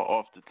Beats, called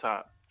Off the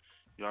Top.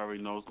 You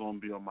already know it's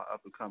going to be on my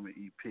up-and-coming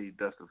EP,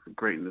 Destined for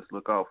Greatness.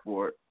 Look out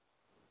for it.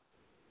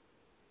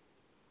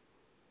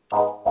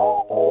 Bomb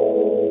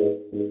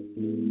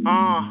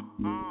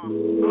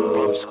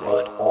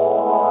Squad.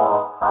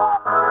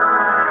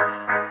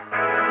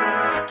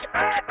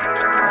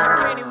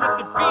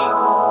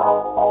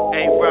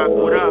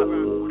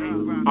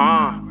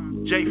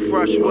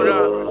 Crush, what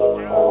up?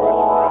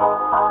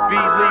 B.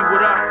 Lee,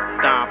 what up?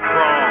 Don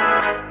Pro.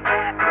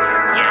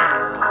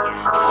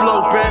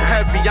 Flow been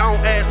heavy, I don't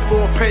ask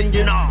for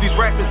opinion. These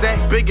rappers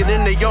act bigger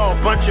than they are,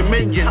 a bunch of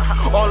minions.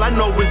 All I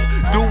know is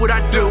do what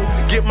I do,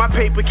 get my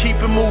paper, keep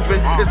it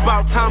moving. It's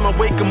about time I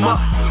wake 'em up,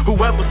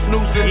 whoever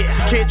snoozing.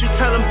 Can't you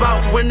tell 'em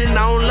about winning,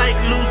 I don't like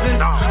losing.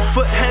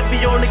 Foot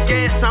heavy on the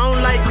gas, I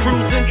don't like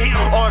cruising.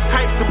 All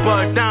types of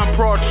bud, down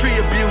pro, tree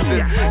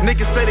abusing.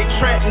 Niggas say they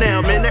trap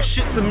now, man, that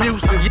shit's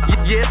amusing.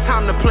 Yeah, it's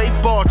time to play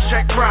ball,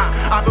 check rock.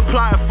 I've been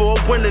applying for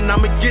a winning,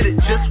 I'ma get it,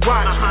 just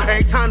watch.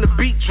 Every time the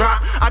beat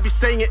drop, I be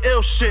saying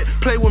ill shit.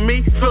 Play with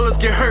me, feelings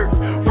get hurt,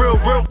 real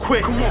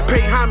quick.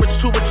 Pay homage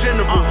to a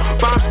general,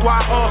 Bomb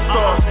Squad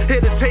all-stars.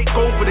 Here to take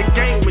over the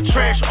game and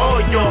trash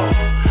all y'all.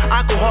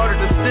 I go harder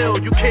than steel,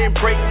 you can't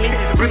break me.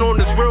 Been on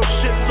this real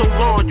shit so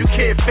long, you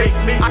can't fake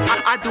me.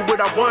 I do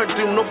what I wanna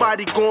do,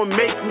 nobody gon'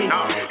 make me.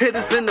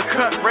 Hitters in the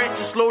cut,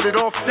 ratchets loaded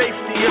off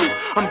safety.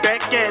 I'm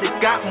back at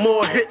it, got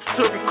more hits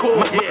to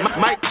record.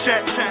 Mic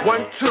check,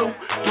 1, 2,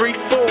 3,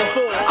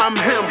 4. I'm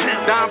him,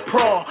 Don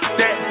Pro,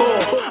 that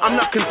ball. I'm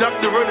not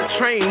conductor of the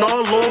train,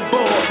 all on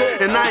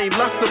board. And I ain't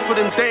lustin' for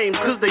them dames,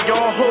 cause they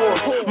all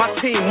whores. My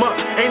team up,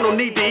 ain't no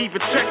need to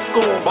even check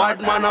score.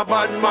 Bad man,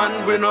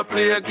 we no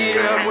play a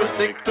game. We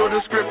stick to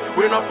the script,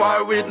 we no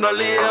far with no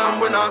lame.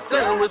 We not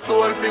sell with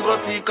soul, we go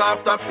seek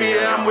after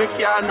fame. We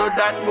can't do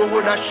that, we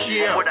woulda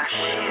share.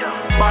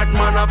 Bad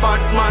man,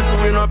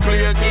 we no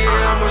play a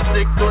game. We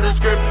stick to the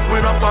script,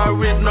 we no far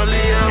with no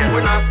lame.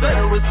 We not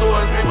sell with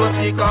soul, we go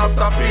seek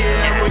after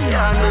fame. We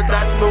can't do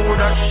that, we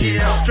woulda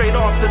share. Straight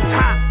off the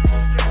top.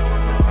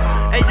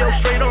 Hey yo,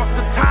 straight off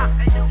the top.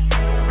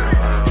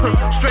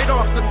 Straight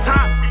off the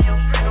top.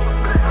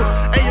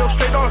 Hey yo,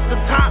 straight off the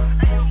top.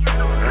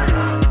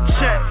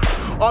 Check.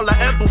 All I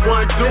ever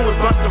wanna do is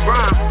bust a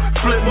rhyme,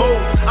 flip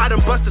mode. I done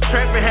bust a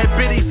trap and had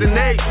biddies and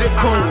eggs, zip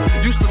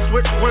code. Used to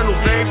switch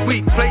rentals every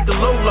week, played the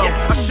low.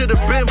 I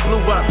should've been blew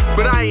up,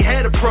 but I ain't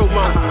had a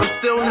promo. I'm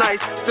still nice,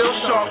 still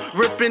sharp,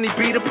 rip any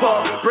beat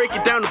apart. Break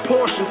it down to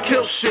portions,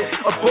 kill shit,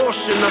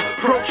 abortion,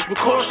 approach with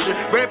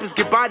caution. Rappers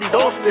get bodied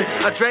often,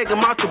 I drag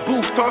them out the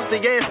booth, toss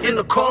their ass in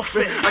the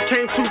coffin. I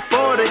came too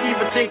far to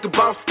even think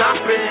about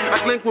stopping.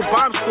 I link with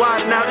Bomb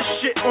Squad, now this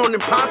shit on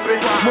and popping.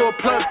 More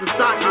plugs than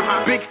sockets,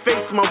 big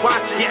face my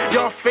watch.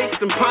 Y'all face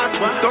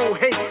impossible, don't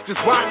hate,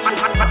 just watch it.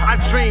 I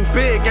dream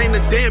big, ain't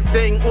a damn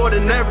thing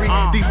ordinary.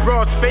 These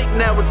broads fake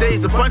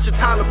nowadays, a bunch of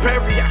Tyler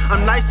Perry.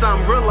 I'm nice,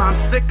 I'm real,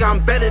 I'm sick,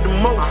 I'm better than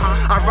most.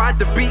 I ride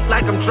the beat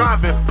like I'm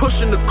driving,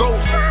 pushing the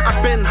ghost.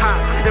 I've been hot,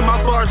 and my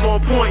bars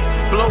on point.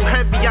 Blow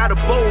heavy out of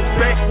bowls,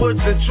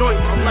 backwoods and joints.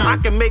 I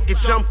can make it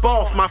jump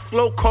off, my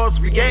flow cause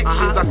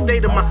reactions. I stay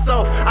to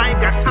myself, I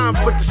ain't got time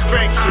for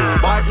distractions.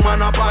 Bad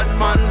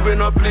man, we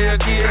no play a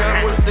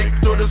game. We stick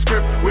to the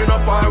script, we no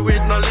far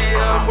with no lame.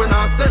 We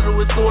not sell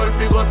with soul,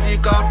 we go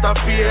seek after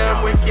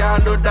fame. We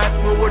can't do that,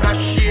 we woulda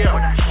share.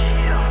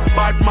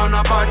 Bad man,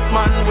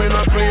 we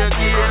no play a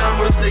game.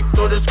 We stick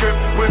to the script,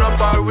 we no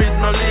far with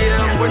no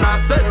lame. We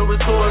not sell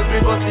with soul, we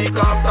go seek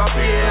after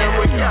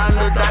fame. We can't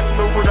do that,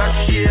 we woulda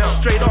share.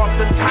 Straight off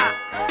the top.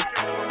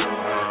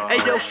 Hey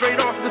yo, straight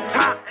off the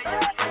top.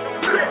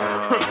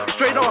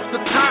 Straight off the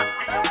top.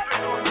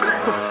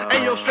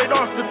 Hey yo, straight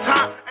off the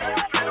top.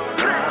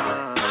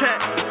 Check.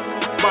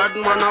 Bad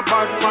man,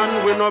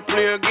 we no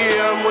play a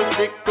game. We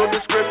stick to the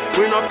script,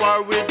 we no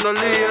far with no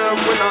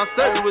lame. We not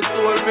sell with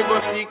soul, we go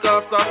seek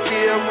after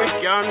fame. We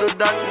can't do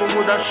that, we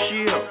woulda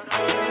share.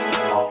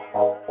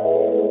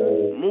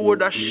 We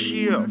woulda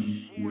share.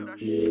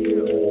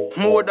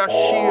 We woulda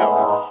share.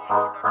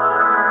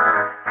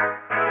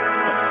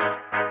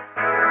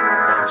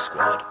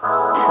 Squad.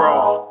 Pro.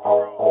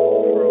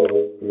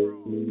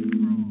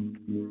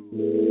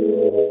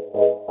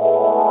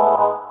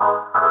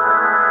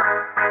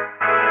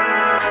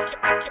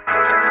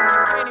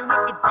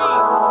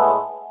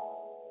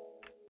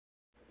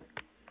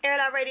 Air It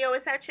Out Radio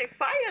is our chick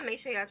fire. Make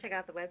sure y'all check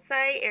out the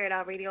website,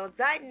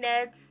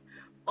 airitoutradio.net.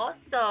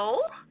 Also,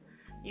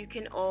 you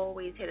can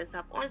always hit us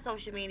up on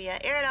social media,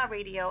 Air It Out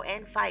Radio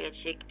and Fire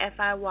Chick,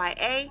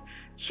 F-I-Y-A,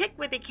 chick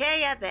with a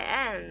K at the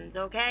end,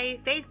 okay?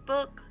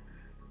 Facebook,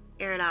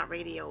 Air It Out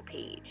Radio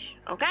page,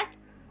 okay?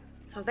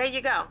 So there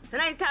you go.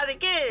 Tonight's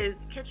topic is,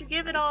 can you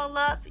give it all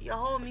up, your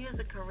whole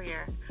music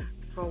career,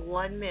 for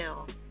 $1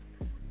 million?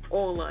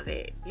 All of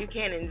it. You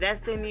can't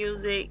invest in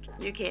music.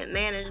 You can't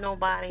manage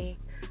nobody.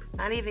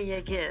 Not even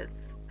your kids.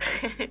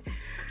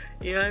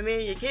 You know what I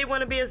mean? Your kid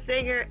want to be a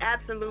singer?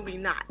 Absolutely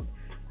not.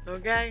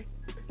 Okay?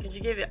 Could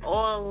you give it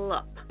all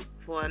up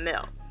for $1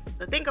 million?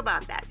 So think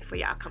about that before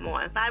y'all come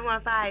on.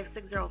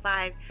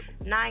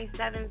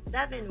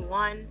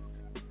 515-605-9771.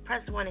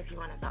 Press 1 if you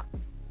want to talk.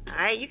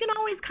 Alright? You can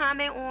always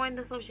comment on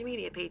the social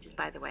media pages,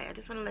 by the way. I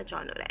just want to let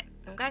y'all know that.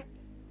 Okay?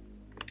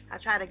 I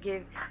try to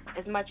give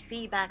as much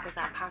feedback as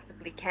I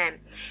possibly can.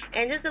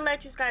 And just to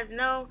let you guys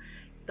know,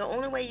 the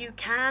only way you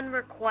can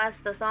request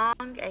a song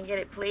and get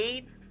it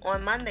played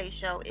on Monday's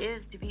show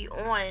is to be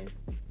on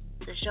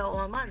the show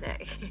on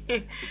Monday.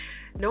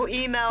 No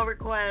email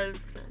requests,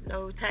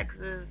 no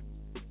texts,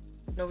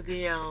 no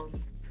DMs.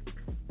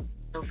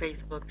 So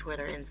Facebook,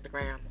 Twitter,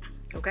 Instagram.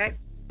 Okay?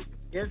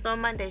 Just on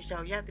Monday's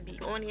show, you have to be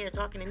on here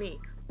talking to me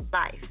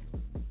live.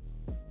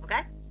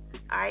 Okay?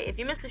 Alright, if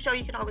you missed the show,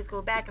 you can always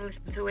go back and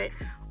listen to it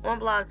on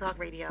Blog Talk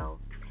Radio.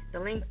 The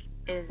link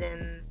is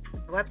in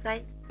the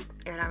website,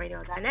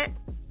 airitoutradio.net.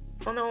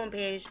 On the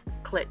homepage,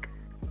 click.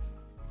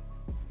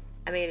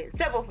 I made it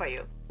simple for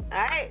you.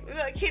 Alright, we're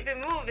going to keep it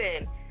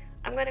moving.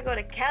 I'm going to go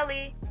to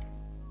Kelly.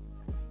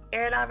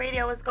 Air It Out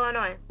Radio, what's going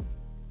on?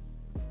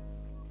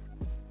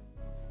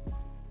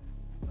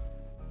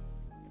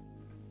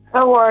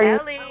 How are you?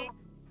 Kelly,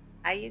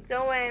 how you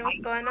doing?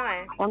 What's going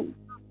on? I'm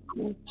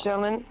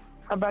chilling.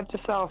 How about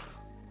yourself?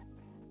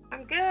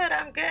 I'm good.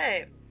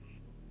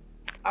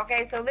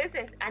 Okay, so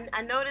listen,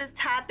 I know this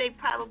topic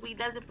probably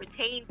doesn't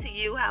pertain to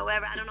you.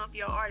 However, I don't know if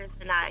you're an artist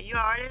or not. You an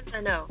artist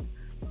or no?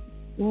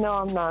 No,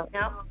 I'm not.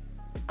 No?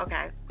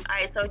 Okay. All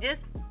right, so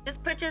just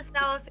put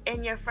yourself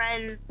in your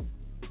friend's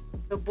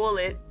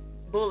Bullet's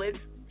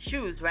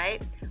shoes,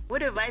 right?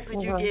 What advice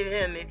would you give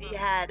him if he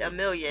had $1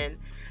 million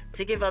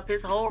to give up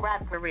his whole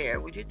rap career?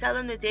 Would you tell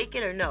him to take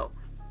it or no?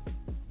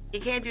 He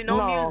can't do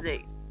no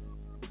music.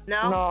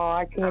 No? No,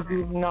 I can't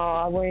do. No,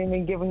 I wouldn't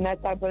even give him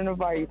that type of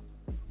advice.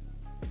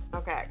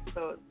 Okay,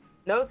 so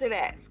no to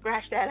that.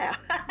 Scratch that out.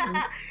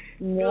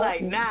 You're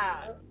like,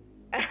 nah.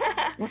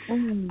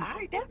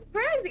 Alright, that's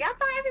crazy. I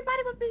thought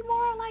everybody would be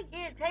more like,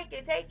 yeah, take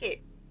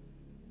it.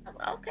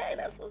 Okay,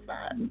 that's what's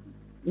up.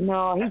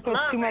 No, he put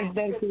too much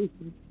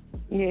dedication.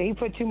 Yeah, he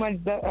put too much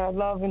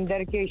love and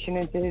dedication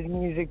into his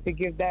music to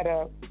give that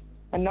up.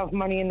 Enough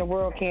money in the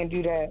world can't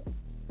do that.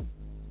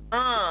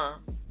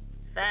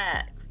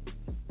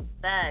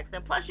 Facts.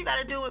 And plus, you got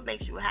to do what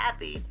makes you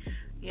happy.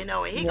 You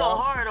know, and he go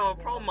hard on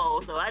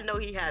promo, so I know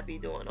he happy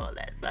doing all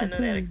that. So I know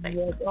that excites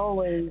Yes,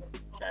 always.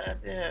 Shout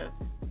out to him.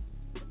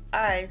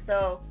 All right,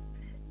 so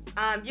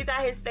you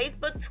got his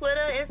Facebook,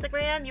 Twitter,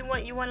 Instagram. You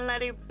want to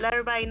let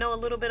everybody know a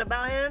little bit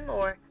about him,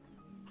 or?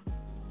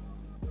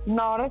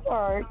 No, that's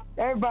all right.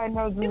 Everybody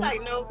knows him. You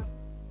like no?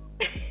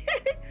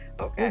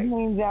 Okay. His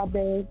name's out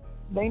there.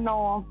 They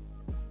know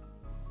him.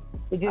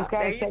 They just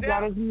gotta check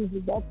out his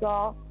music. That's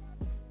all.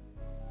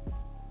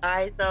 All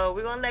right, so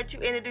we're gonna let you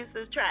introduce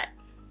this track.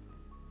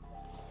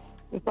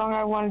 The song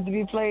I wanted to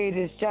be played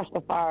is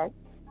Justified.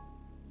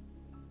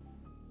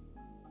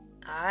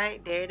 All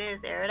right, there it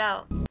is. Air it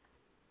out. 07-11-22 to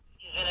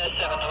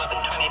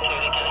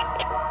Kelly.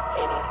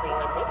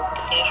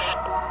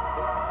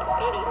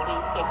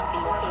 8360-2860.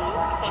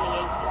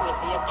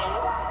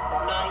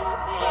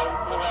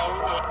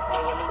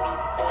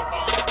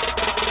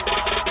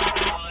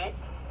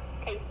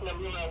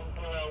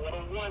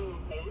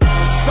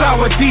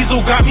 Sour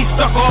diesel got me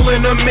stuck all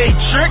in the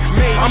matrix.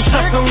 I'm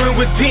tussling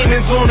with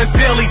demons on a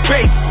daily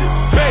basis.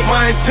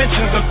 My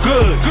intentions are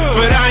good,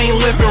 but I ain't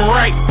living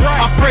right.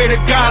 I pray to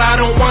God I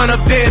don't wind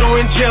up dead or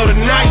in jail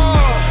tonight.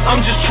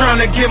 I'm just trying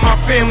to give my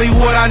family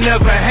what I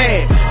never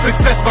had.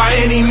 Success by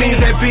any means,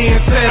 that being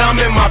said, I'm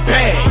in my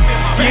bag.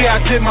 Yeah,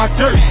 I did my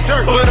dirt,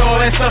 but all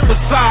that stuff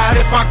aside,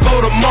 if I go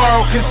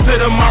tomorrow,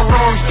 consider my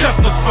wrongs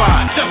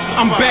justified.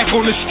 I'm back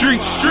on the street,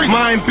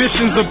 my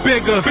ambitions are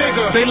bigger.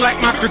 They like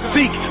my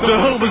critique, the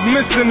hood was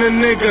missing a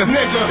nigga.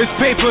 It's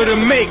paper to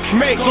make,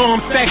 so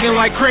I'm stacking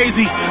like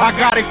crazy. I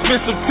got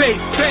expensive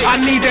taste, I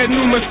need that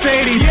new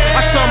Mercedes.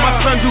 I saw my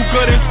son do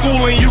good in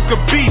school and you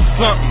could be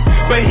something,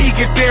 but he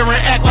get there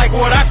and act like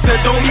what I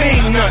said don't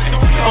mean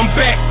nothing. I'm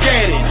back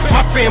at it,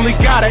 my family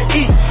gotta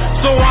eat,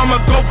 so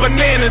I'ma go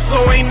bananas,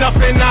 so ain't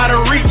nothing out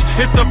of reach.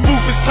 Hit the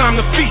booth, it's time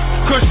to feast,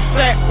 cush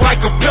sack like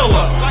a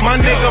pillar. My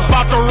nigga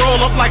about to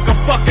roll up like a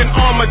fucking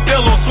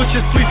armadillo. Switch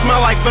his sweet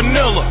smell like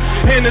vanilla,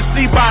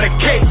 Hennessy by the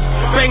case,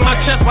 bang my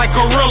chest like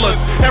gorillas.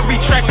 Every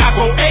track I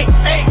go 8.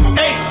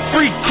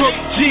 Free Cook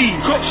G,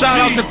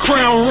 shout out to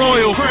Crown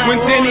Royal.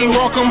 When Denny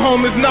walk him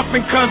home is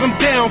nothing, cause I'm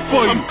down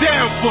for you.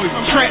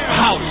 Trap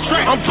house,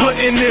 I'm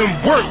putting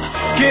in work.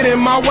 Get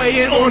in my way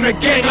and on the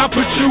gang, I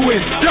put you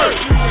in dirt.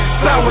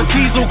 Sour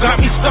diesel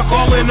got me stuck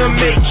all in the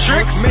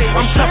matrix.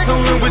 I'm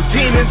tussling with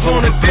demons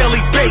on a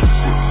daily basis.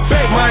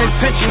 My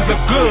intentions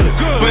are good,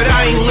 but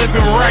I ain't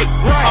living right.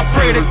 I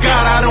pray to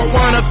God I don't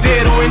wind up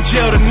dead or in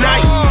jail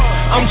tonight.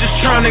 I'm just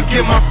trying to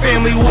give my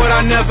family what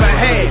I never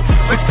had.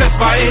 Success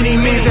by any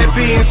means, that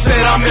being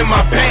said, I'm in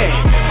my bag.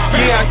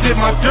 Yeah, I did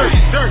my dirt,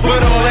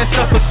 but all that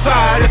stuff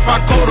aside, if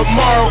I go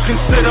tomorrow,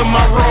 consider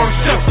my wrongs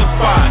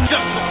justified.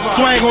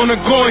 Swag on the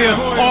Goya,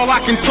 all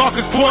I can talk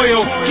is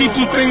loyal. Keep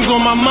two things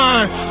on my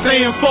mind,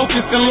 staying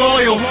focused and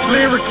loyal.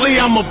 Lyrically,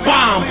 I'm a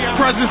bomb,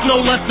 presence no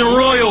less than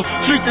royal.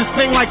 Treat this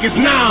thing like it's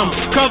Nam,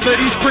 cover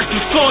these bricks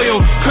with soil.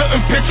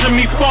 Couldn't picture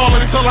me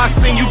falling till I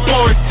seen you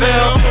boys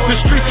tell. The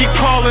streets keep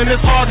calling,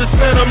 it's hard to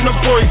send them the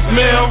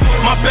voicemail.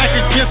 My back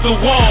against the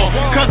wall,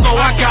 cause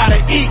I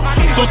gotta eat,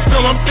 so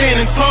still I'm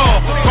standing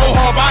tall. Go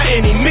hard by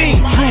any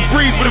means, Drew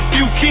Brees with a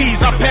few keys,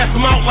 I pass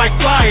them out like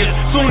flyers.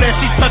 Soon as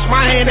she touch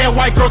my hand, that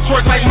white girl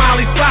twerk like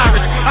Miley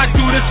Cyrus. I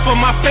do this for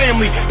my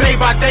family, day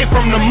by day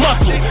from the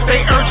muscle.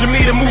 They urging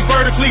me to move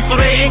vertically, so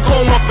they ain't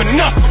going up for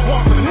nothing.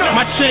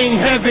 My chain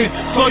heavy,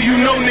 so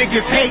you know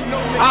niggas hate.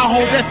 I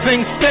hold that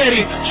thing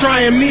steady,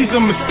 trying me's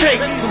a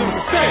mistake.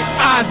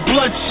 Eyes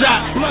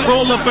bloodshot,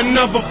 roll up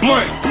another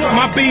blunt.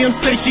 My BM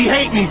say she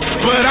hate me,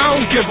 but I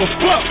don't give a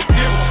fuck.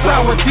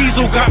 Sour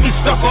diesel got me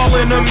stuck all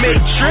in the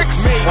matrix.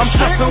 I'm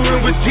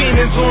struggling with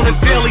demons on a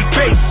daily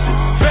basis.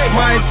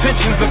 My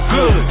intentions are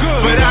good,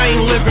 but I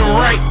ain't living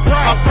right.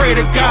 I pray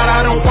to God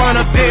I don't wind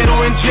up dead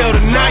or in jail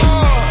tonight.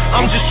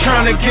 I'm just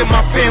trying to give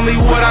my family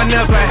what I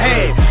never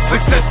had.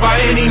 Success by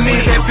any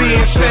means, that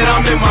being said,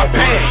 I'm in my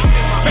bag.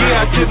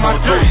 Yeah, I did my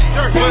dirt,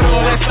 but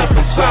all that stuff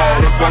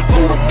aside, if I go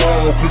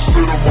tomorrow,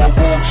 consider my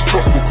wrongs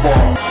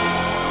justified.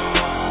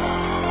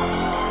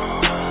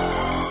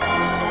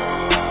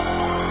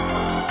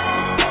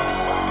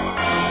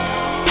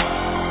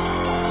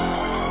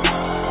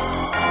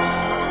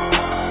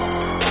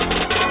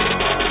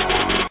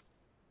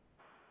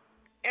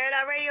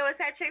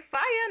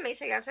 Make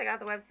sure y'all check out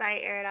the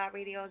website,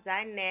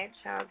 airitoutradio.net.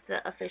 Shout out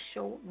to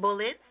Official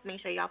Bullets.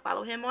 Make sure y'all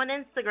follow him on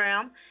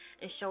Instagram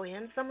and show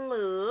him some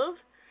love.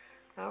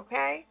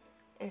 Okay?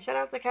 And shout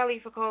out to Kelly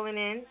for calling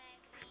in.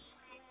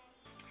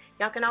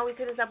 Y'all can always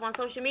hit us up on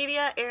social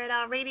media, Air It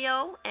Out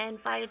Radio, and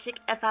Fire Chick,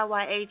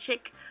 F-I-Y-A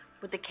Chick,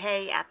 with the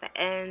K at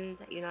the end.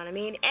 You know what I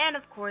mean? And,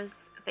 of course,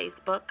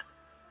 Facebook,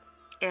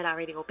 Air It Out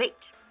Radio page.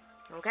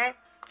 Okay?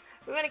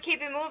 We're going to keep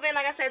it moving.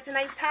 Like I said,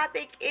 tonight's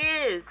topic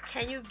is,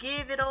 can you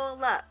give it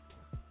all up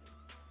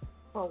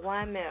for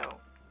 $1 million?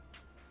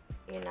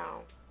 You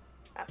know,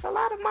 that's a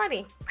lot of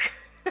money.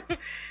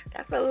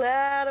 That's a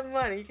lot of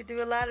money. You can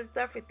do a lot of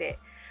stuff with that.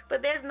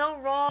 But there's no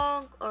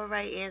wrong or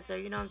right answer.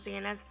 You know what I'm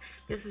saying?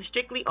 This is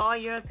strictly all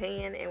your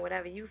opinion and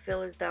whatever you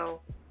feel as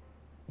though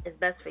is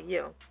best for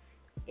you.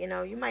 You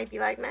know, you might be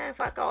like, man,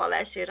 fuck all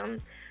that shit. I'm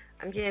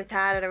getting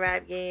tired of the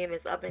rap game.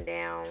 It's up and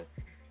down.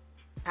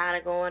 Tired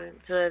of going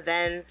to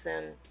events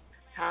and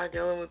tired of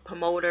dealing with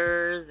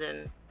promoters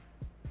and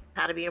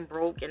tired of being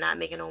broke and not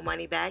making no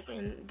money back.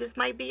 And this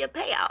might be a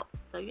payout.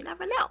 So you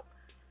never know.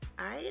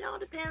 All right? It all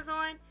depends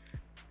on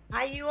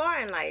how you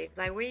are in life,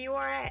 like where you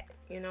are at,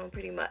 you know,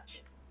 pretty much.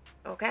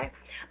 Okay?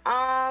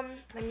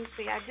 Let me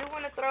see. I do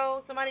want to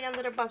throw somebody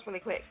under the bus really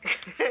quick.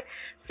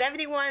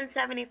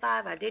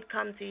 7175, I did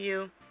come to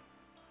you.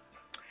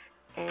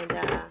 And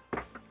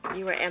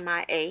you were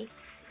MIA.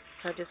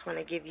 So I just want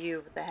to give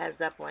you the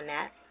heads up on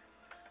that.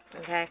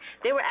 Okay?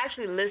 They were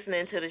actually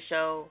listening to the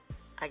show,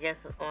 I guess,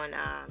 on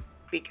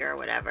speaker or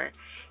whatever.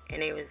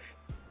 And they was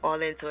all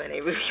into it.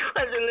 They really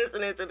wasn't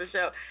listening to the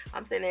show.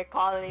 I'm sitting there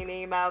calling an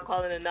email,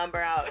 calling the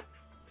number out.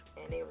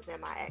 And they was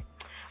MIA.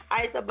 All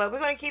right, so, but we're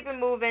going to keep it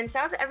moving.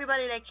 Shout out to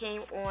everybody that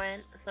came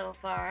on so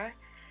far.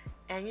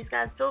 And you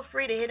guys feel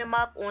free to hit them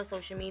up on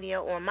social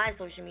media or my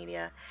social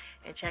media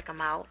and check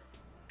them out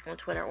on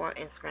Twitter or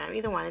Instagram.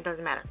 Either one, it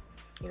doesn't matter.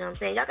 You know what I'm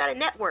saying? Y'all got a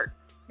network.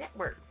 All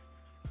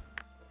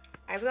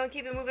right, we're going to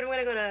keep it moving.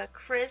 We're going to go to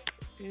Chris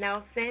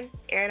Nelson,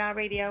 Air It Out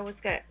Radio. What's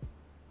good?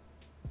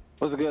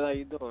 What's good? How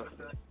you doing?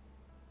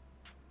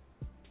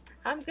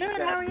 I'm good.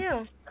 How are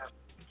you?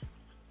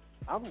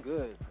 I'm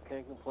good. I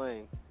can't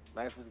complain.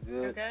 Life is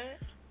good. Okay.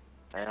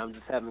 And I'm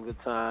just having a good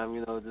time,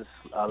 you know, just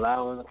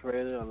allowing the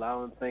creator,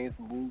 allowing things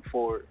to move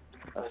forward.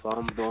 That's all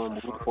I'm doing,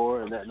 moving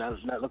forward, and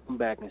not looking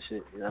back and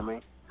shit, you know what I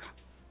mean?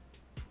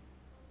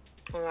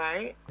 All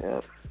right.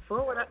 Yeah.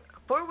 Forward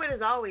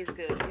is always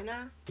good, you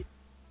know?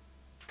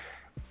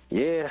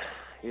 Yeah,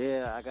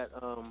 I got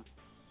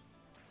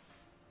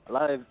a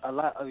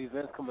lot of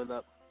events coming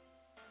up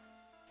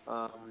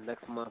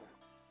next month.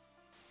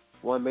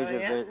 One major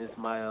event is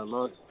my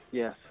launch.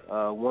 Yes,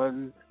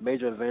 one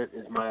major event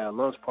is my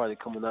launch party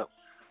coming up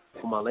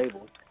for my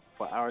label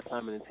for Our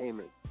Time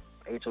Entertainment.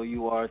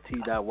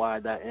 HOURT.Y.M.E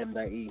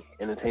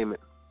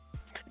Entertainment.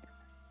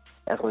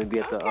 That's going to be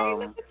at the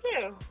look at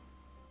you.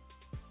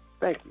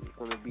 Thank you. It's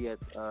going to be at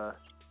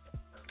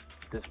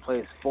this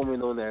place formerly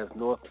known as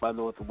North by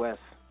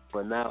Northwest,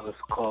 but now it's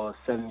called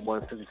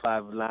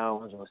 7165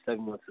 Lounge or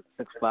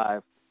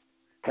 7165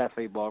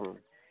 Cafe Ballroom.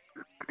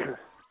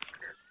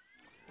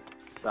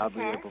 So I'll be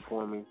here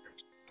performing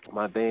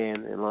my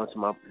band and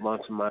launching my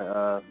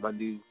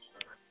new,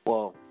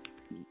 well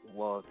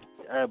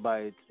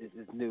everybody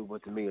is new,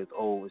 but to me it's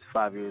old. It's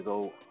 5 years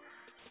old.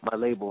 My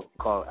label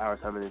called Our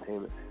Time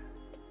Entertainment.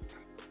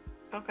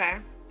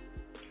 Okay.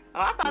 Oh,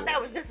 I thought that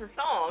was just a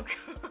song.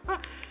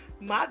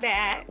 My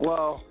bad.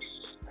 Well,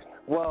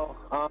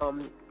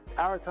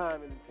 Our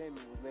Time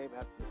Entertainment was named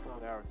after the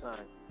song Our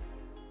Time.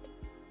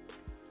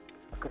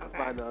 I couldn't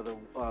find the other.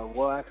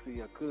 Well,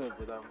 actually, I could,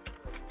 but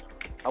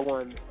I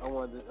wanted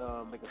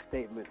to make a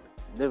statement.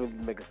 Literally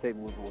make a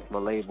statement with my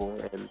label,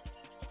 and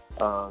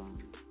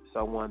so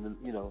I wanted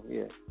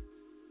to,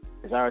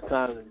 it's our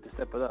time to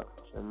step it up.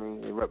 I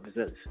mean, it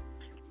represents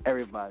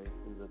everybody.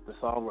 The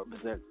song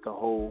represents the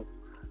whole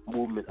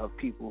movement of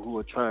people who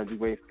are trying to do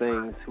great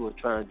things, who are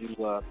trying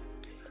to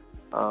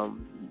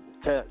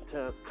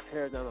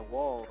tear down the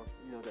wall,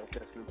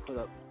 that's been put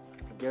up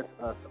to against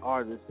us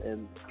artists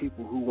and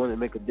people who want to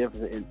make a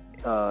difference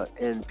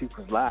in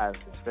people's lives,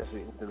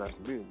 especially within our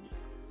community,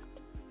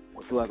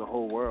 or throughout the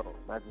whole world,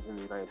 not just in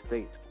the United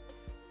States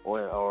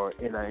or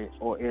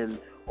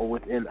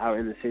within our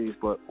inner cities,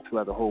 but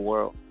throughout the whole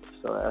world.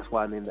 So that's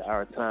why I named it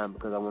Our Time,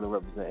 because I want to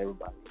represent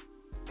everybody.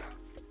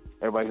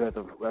 Everybody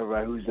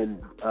who's been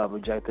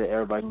rejected,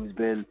 everybody who's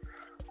been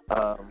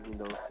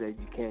said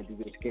you can't do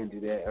this, you can't do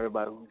that.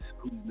 Everybody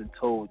who's been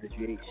told that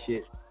you ain't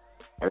shit.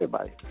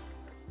 Everybody.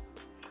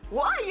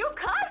 Why you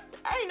cussed?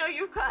 I didn't know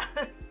you cussed.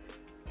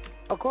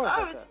 Of course.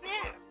 Oh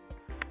snap.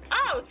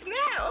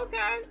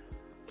 Okay.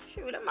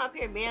 Shoot, I'm up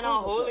here being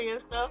all holy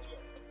and stuff.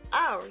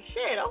 Oh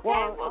shit. Okay.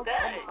 Well,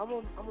 good.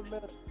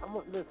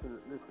 Listen.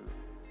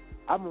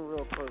 I'm a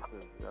real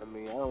person. I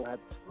mean, I don't have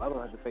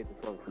to fake the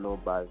funk for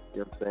nobody. You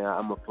know what I'm saying?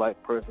 I'm a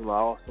flight person, but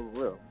I'm also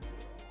real.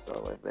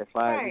 So if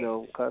I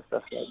cuss,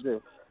 that's what I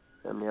do.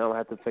 I mean, I don't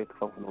have to fake the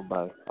funk for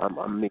nobody.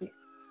 I'm me.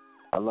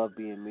 I love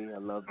being me. I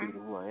love being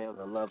who I am.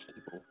 I love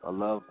people. I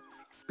love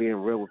being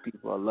real with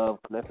people. I love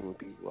connecting with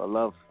people. I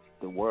love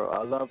the world.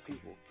 I love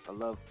people. I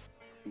love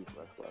people.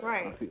 That's why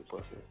I'm a people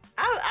person.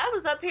 I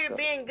was up here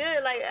being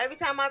good. Like, every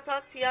time I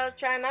talk to you, I was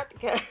trying not to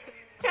cuss.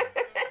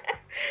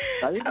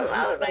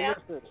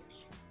 Listen,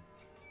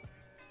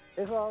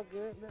 it's all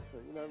good.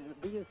 Listen,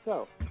 be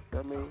yourself.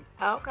 I mean,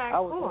 okay, I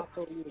was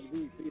told you to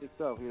be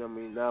yourself. You know what I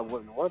mean? Now,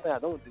 one thing I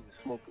don't do is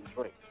smoke and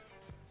drink.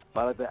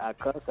 But like that, I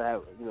cuss. I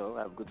have a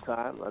good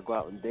time. I go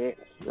out and dance.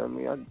 You know what I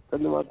mean? I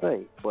do my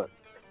thing. But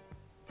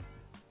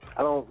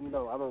I don't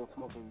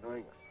smoke and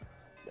drink.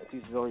 That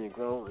teaches on your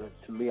grown.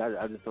 To me,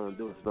 I just don't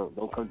do it. So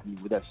don't come to me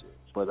with that shit.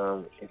 But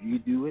if you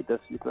do it,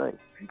 that's your thing.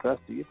 If you cuss,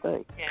 do your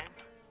thing. Yeah.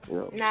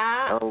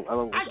 Nah. I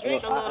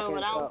drink a little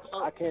when I don't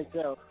smoke.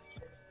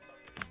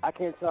 I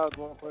can't tell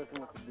one person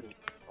what to do.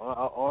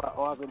 All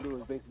I can do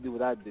is basically do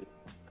what I do.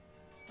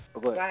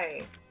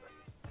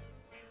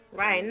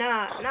 Right.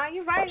 No,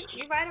 you're right.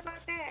 You're right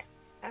about that.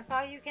 That's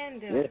all you can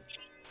do. Yeah.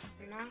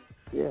 You know?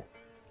 Yeah.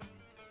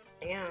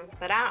 Yeah.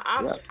 But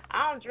I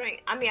don't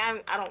drink. I mean,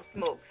 I don't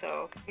smoke,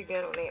 so you're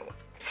good on that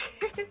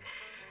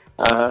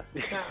one.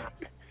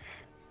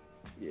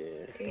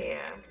 Yeah.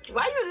 Yeah.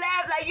 Why you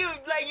laugh like you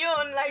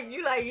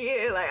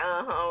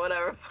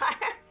whatever.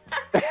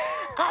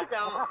 I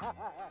don't.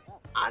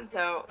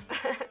 So,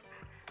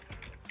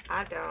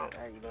 all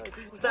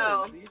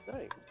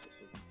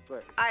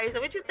right. So,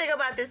 what you think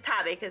about this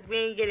topic? Because we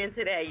ain't get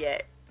into that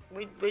yet.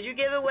 Would you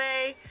give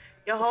away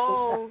your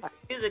whole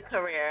music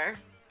career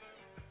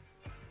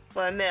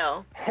for a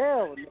mill?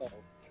 Hell no.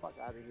 Fuck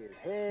out of here.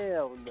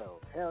 Hell no.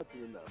 Hell to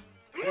you no.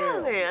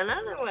 Really?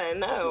 Another one?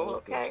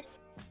 No. Okay.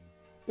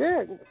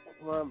 Yeah.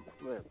 Man,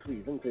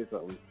 please, let me say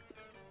something.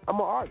 I'm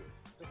an artist,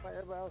 just like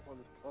everybody else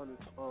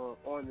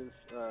on this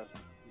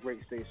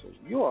great station.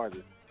 You're an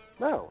artist.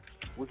 No.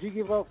 Would you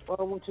give up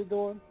what you're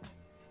doing?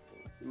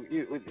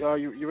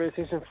 Your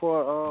registration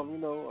for a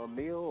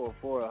meal or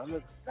for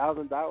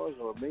 $100,000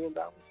 or $1 million?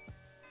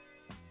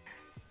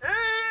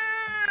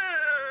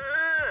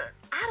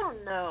 I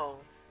don't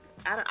know.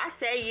 I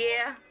say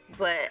yeah,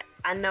 but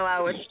I know I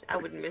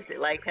would miss it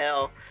like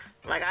hell.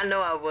 Like, I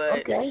know I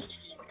would. Okay.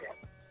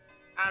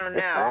 I don't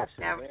know.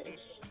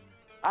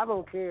 I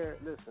don't care.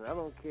 Listen, I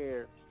don't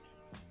care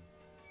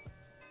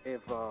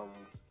if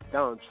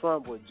Donald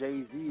Trump or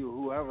Jay-Z or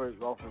whoever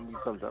is offering me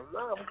something.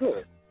 No, I'm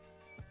good.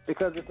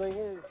 Because the thing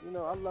is,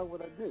 I love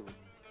what I do.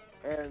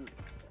 And,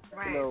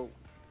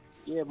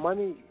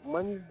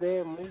 money's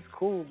there, money's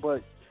cool,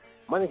 but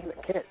money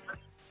can't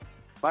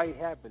buy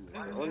happiness.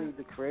 Only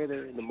the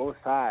Creator and the Most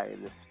High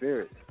and the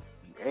Spirit,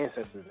 the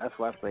ancestors, that's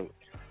what I think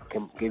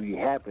can give you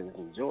happiness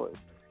and joy.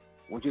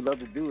 What you love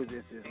to do is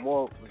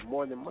more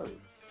than money.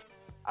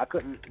 I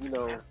couldn't,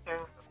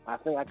 I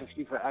think I can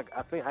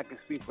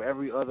speak for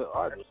every other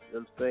artist. You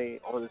know what I'm saying,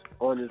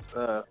 on this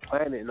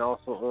planet and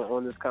also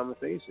on this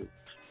conversation.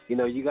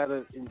 You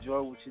gotta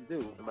enjoy what you do,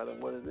 no matter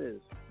what it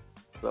is.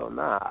 So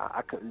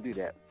I couldn't do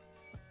that.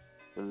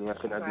 I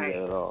could not do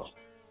that at all.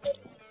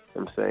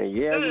 You know what I'm saying,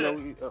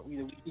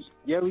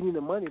 we need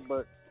the money,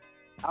 but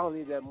I don't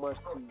need that much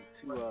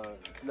to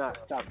not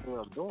stop doing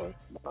what I'm doing.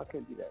 No, I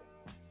can't do that.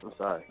 I'm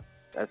sorry.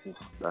 That's just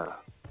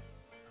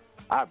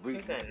I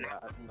breathe.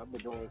 I've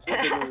been doing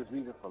this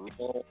music for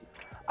long.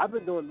 I've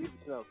been doing music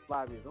since I was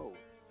 5 years old.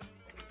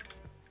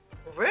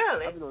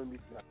 Really? I've been doing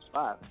music since I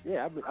was 5.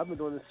 Yeah, I've been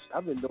doing this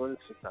since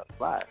I was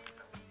 5.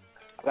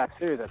 I got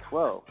serious at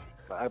 12.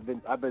 But I've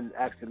been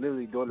actually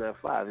literally doing that at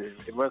 5.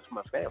 It runs for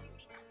my family.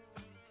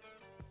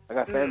 I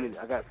got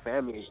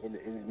family in the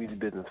music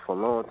business for a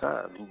long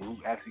time who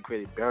actually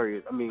created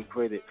barriers.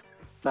 Created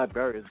not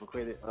barriers, but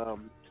created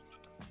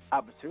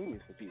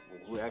opportunities for people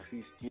who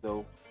actually did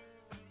a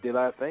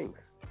lot of things.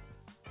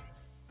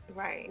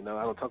 Right. I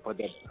don't talk about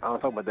that. I don't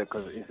talk about that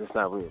because it's just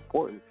not really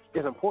important.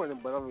 It's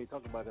important, but I don't really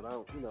talk about it.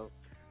 I'm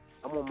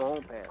on my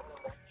own path.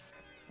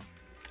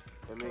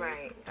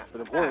 Right. But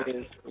the point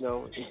is,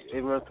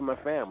 it runs through my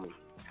family.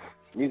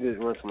 Music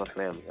runs through my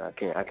family. I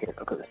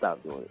couldn't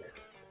stop doing it.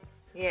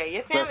 Yeah,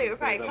 your family would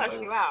probably cuss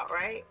you out,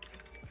 right?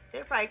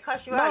 They'd probably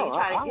cuss you out. You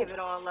try to give it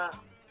all up.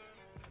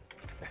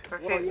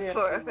 for yeah,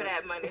 for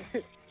that money.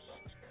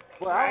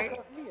 Well, right? I'll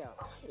cuss me out.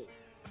 Shit.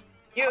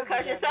 You'll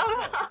cuss yourself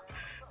out.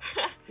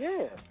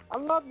 Yeah, I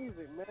love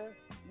music, man.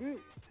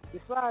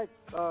 Besides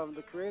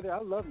the creator, I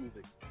love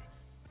music.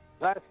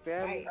 Besides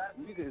family,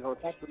 music is on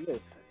top of the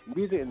list.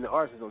 Music and the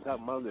arts is on top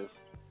of my list.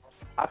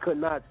 I could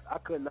not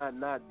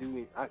do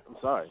it. I'm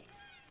sorry.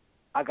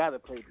 I gotta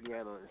play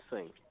piano and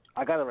sing.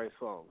 I gotta write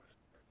songs.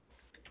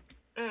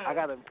 I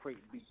gotta create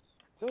beats.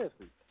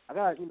 Seriously, I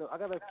gotta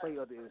play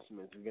other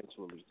instruments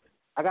eventually.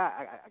 I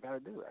gotta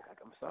do it.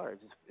 I'm sorry.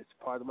 It's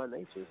part of my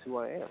nature. It's who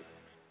I am.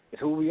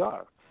 It's who we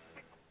are.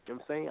 You know what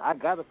I'm saying? I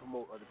gotta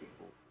promote other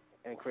people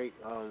and create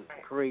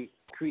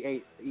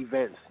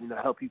events.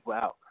 Help people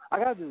out. I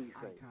gotta do these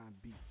things.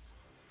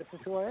 This is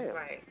who I am.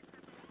 Right.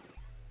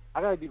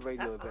 I gotta do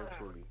radio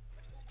eventually.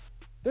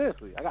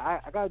 Seriously,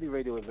 I gotta do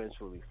radio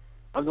eventually.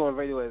 I'm doing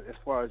radio as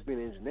far as being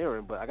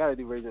engineering, but I gotta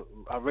do radio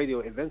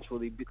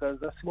eventually because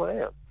that's who I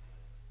am.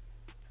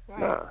 Right.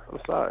 Nah, I'm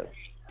sorry.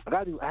 I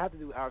have to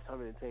do our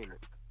time entertainment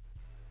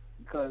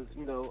because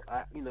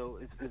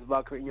it's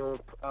about creating your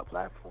own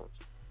platform.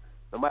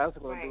 Nobody else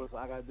is gonna do it, so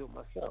I gotta do it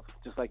myself.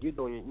 Just like you're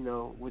doing,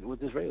 with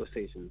this radio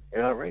station.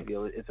 And our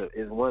radio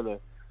is one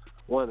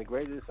of the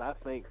greatest, I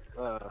think,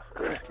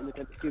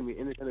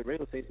 independent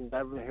radio stations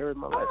I've ever heard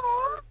in my life.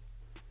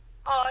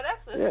 Oh,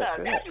 that's what's up.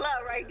 That's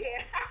love right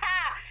there.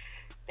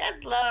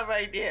 That's love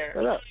right there.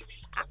 Shut up.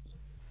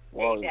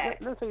 Well,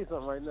 let me tell you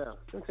something right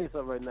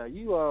now.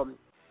 You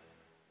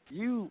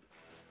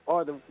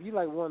are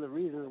like one of the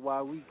reasons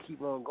why we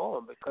keep on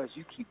going because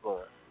you keep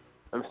going.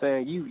 I'm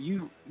saying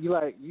you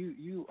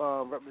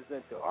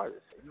represent the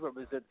artists. You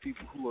represent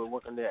people who are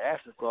working their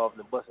asses off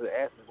and busting their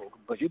asses,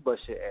 but you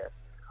bust your ass.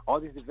 All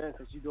these events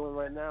that you're doing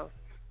right now,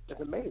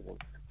 it's amazing.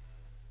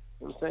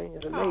 You know what I'm saying?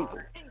 It's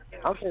amazing.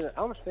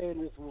 I'm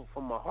saying this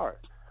from my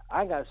heart.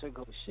 I ain't got to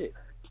sugarcoat shit.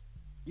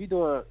 You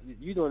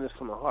doing this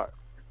from the heart,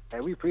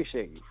 and we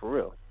appreciate you for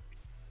real.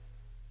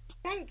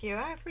 Thank you.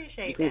 I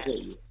appreciate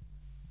you.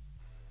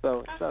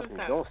 So trust me.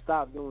 Don't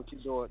stop doing what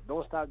you're doing.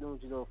 Don't stop doing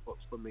what you're doing for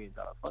 $1 million.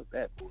 Fuck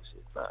that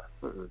bullshit. Nah.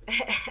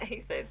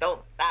 He said,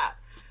 "Don't stop."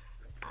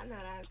 I know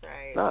that's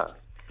right.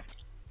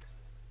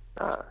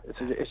 Nah.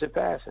 It's your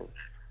passion.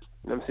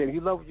 You know what I'm saying? If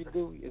you love what you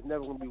do, it's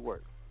never gonna be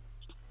work.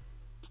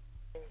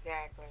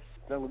 Exactly.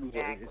 It's never gonna be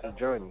work. It's a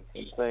journey.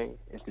 You know what I'm saying?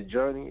 It's the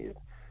journey.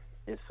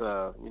 It's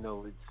your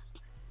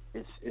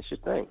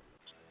thing.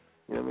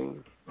 You know what I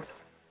mean?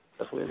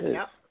 That's what it is.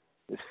 Yep.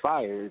 It's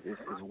fire.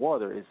 It's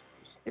water.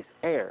 It's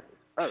air.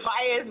 It's earth.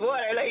 Fire is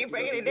water. Like you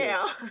breaking it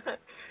down.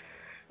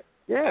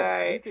 Yeah. All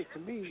right. To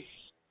me,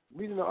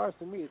 reading the arts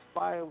to me is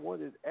fire,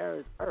 water, is air,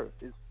 is earth.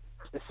 It's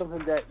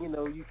something that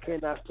you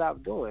cannot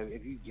stop doing.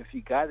 If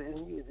you got it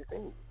in you, it's a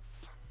thing.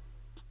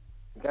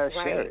 You gotta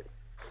share it.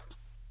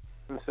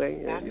 You know what I'm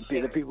saying?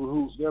 There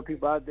are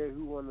people out there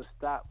who want to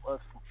stop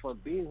us from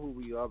being who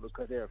we are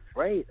because they're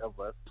afraid of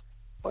us.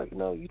 But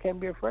you can't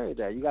be afraid of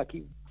that. You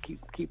gotta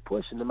keep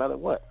pushing no matter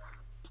what.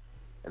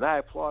 And I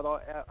applaud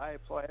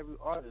every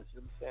artist.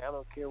 You know what I'm saying? I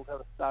don't care what kind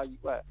of style you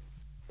got.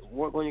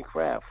 Work on your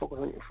craft.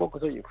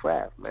 Focus on your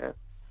craft, man.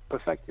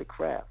 Perfect your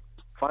craft.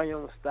 Find your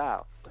own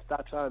style.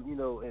 Stop trying,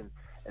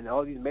 and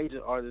all these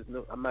major artists.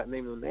 I'm not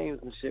naming no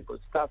names and shit, but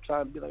stop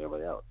trying to be like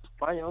everybody else.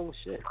 Find your own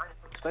shit.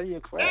 Study your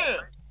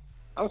craft.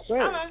 I'm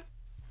serious.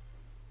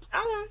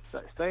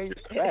 Study your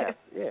craft.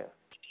 Yeah.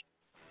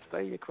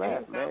 Study your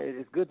craft, man.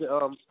 It's good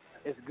to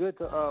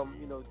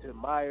to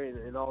admire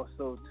and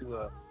also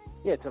to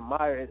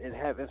admire and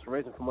have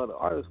inspiration from other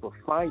artists, but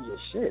find your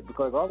shit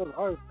because all those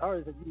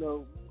artists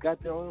that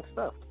got their own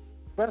stuff,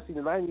 especially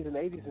the 90s and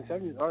 80s and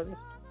 70s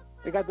artists,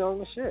 they got their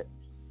own shit,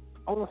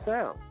 own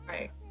sound.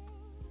 Right.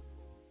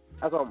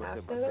 That's all I'm gonna say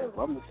about that.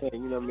 I'm just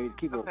saying,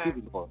 keep it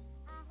going.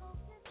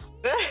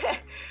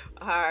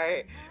 All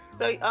right.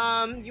 So,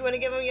 you want to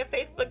give them your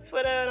Facebook,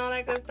 Twitter, and all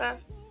that good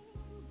stuff?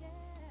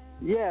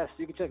 Yes,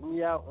 you can check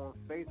me out on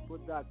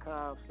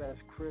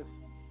Facebook.com/Chris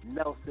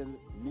Nelson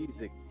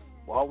Music.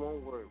 All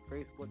one word,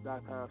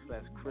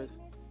 Facebook.com/Chris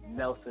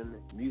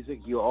Nelson Music.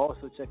 You'll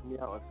also check me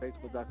out on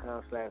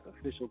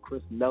Facebook.com/official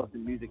Chris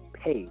Nelson Music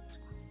page.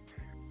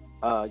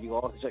 You can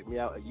also check me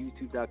out at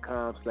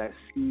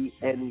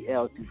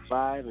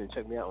YouTube.com/CNEL25 and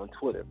check me out on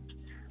Twitter.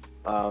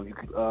 You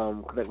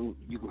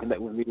can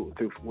connect with me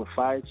with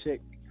Fire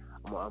Chick.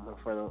 I'm a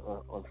friend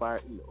on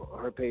Fire, on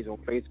her page on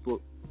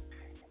Facebook.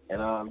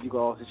 And you can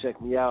also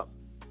check me out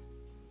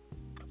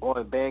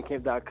on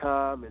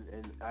Bandcamp.com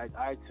and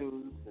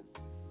iTunes and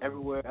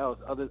everywhere else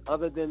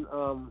other than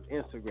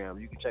Instagram.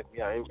 You can check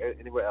me out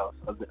anywhere else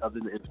other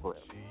than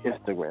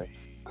Instagram.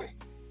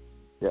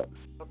 Yeah.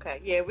 Okay.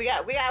 Yeah, we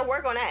got to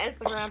work on that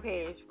Instagram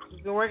page.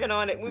 We've been working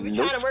on it. We've been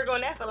trying to work on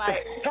that for he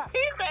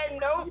said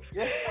nope.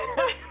 You're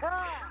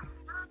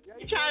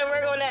trying to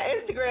work on that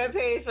Instagram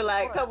page for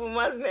a couple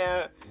months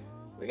now.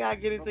 We got to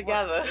get it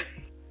together.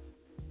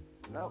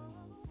 No.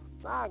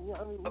 Nah, I mean, I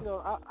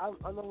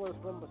don't want to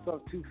spread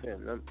myself too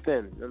thin. I'm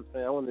thin. You know what I'm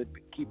saying? I want to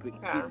keep it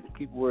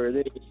where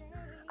it is.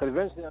 Because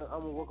eventually I'm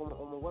going to work on my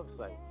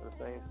website. You know what I'm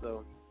saying?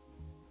 So,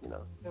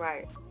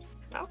 Right.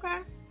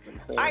 Okay.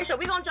 All right, so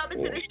we're gonna jump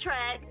into this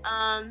track.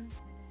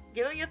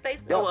 Give them your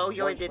Facebook. Oh, well,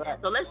 you already did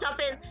that. So let's jump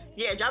in.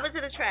 Yeah, jump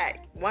into the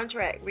track. One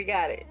track. We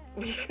got it.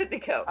 We good to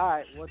go. All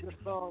right. Well, this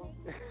song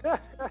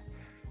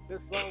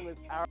is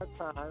Our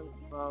Time.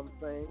 You know what I'm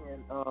saying?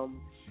 And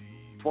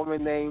former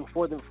name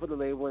for the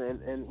label, and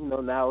you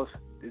know now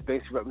it's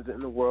basically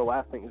representing the world.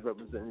 I think it's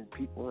representing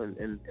people and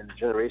the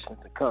generations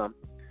to come.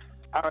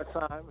 Our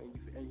Time,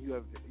 and you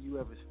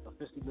have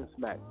officially been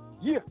smacked.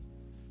 Yeah.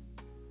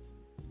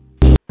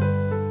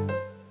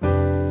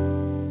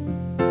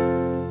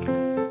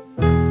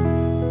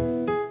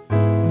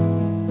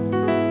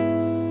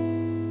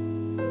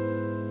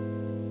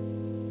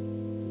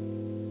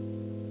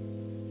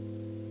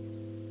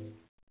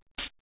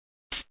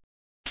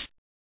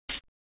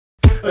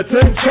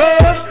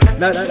 Attention!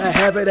 Now that I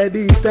have it at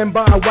ease, stand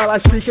by while I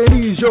speak and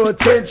ease your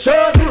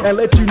attention and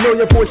let you know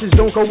your voices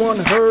don't go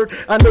unheard.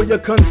 I know your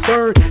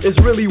concern is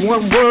really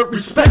one word: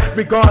 respect,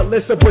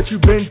 regardless of what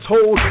you've been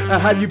told or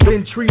how you've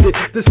been treated.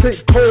 To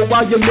sit cold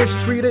while you're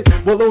mistreated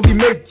will only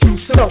make you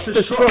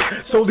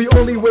self-destruct. So the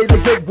only way to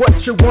get what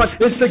you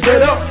want is to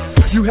get up.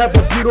 You have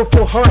a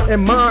beautiful heart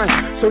and mind,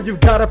 so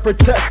you've gotta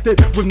protect it.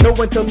 With no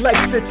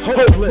intellect, it's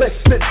hopeless.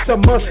 It's a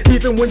must,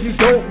 even when you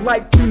don't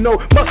like to know.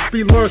 Must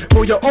be learned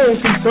for your own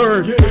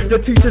concern.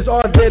 Your teachers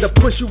are there to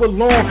push you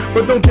along,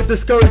 but don't get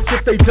discouraged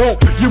if they don't.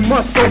 You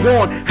must go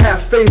on.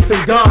 Have faith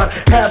in God,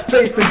 have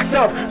faith in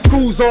self.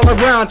 School's all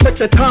around, take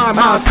the time.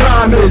 Our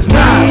time is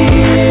now.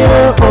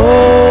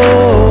 Overcoming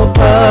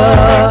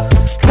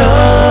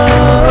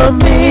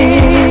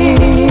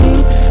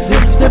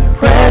this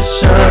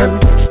depression,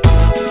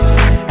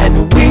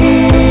 and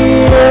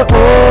we're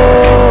overcoming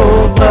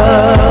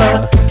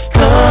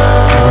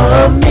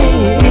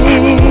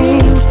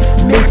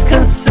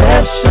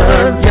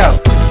misconceptions.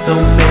 So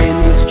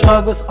many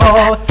struggles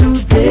all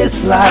through this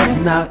life.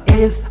 Now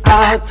it's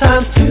our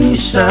time to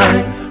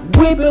shine.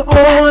 We've been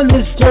on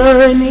this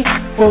journey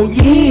for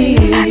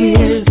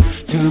years.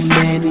 Too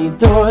many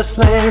doors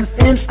slammed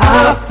in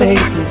our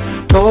faces,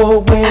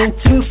 going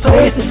to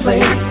places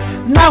late.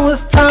 Now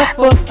it's time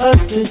for us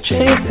to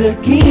change the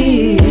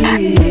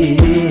gears,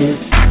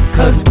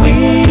 'cause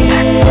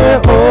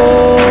we're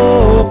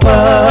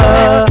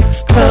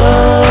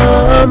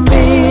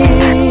overcoming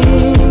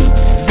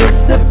this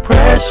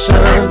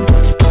depression,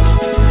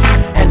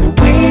 and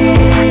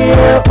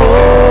we're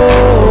overcoming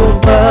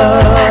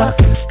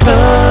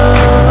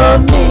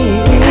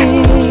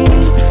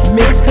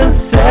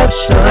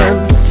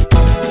misconceptions.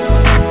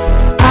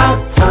 Our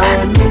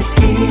time is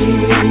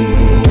here.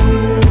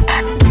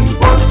 We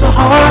want to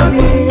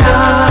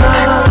harmonize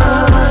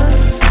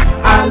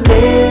our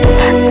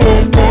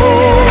limit.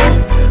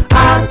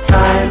 Our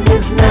time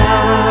is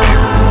now.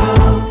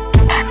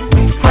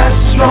 We press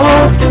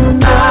strong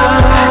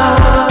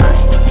tonight.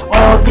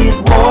 All these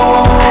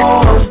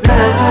walls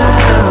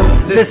down.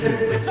 Listen,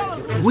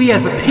 we as a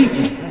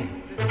people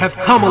have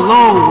come a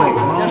long way.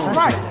 That's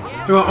right.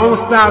 Through our own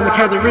styles and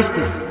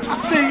characteristics.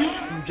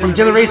 From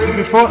generations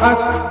before us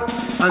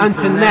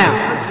until now.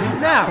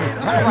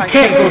 We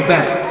can't go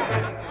back.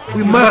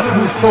 We must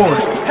move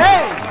forward.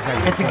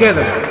 And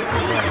together,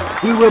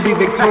 we will be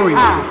victorious.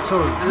 Our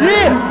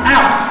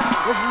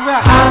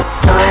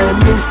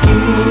time is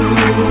here.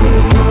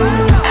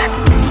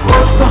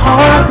 What's the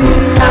heart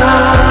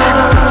behind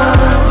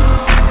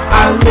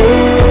our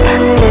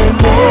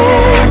limit?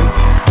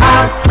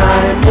 Our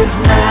time is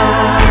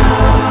now.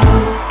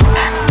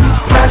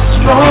 Press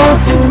strong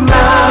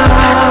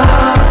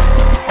tonight.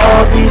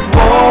 All these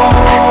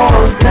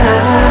walls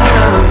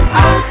down.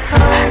 Our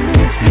time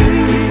is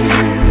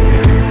here.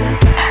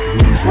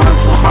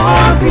 What's the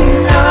heart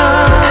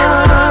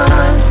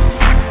behind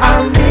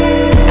our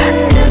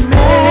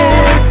limit?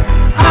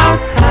 Our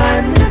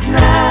time is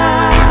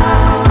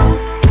now.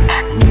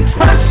 We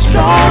press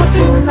strong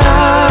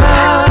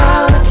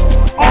tonight.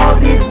 All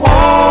these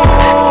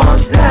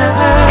walls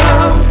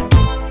down.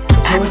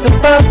 So it's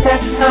about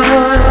that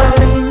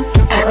time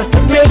for us to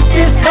make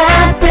this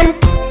happen.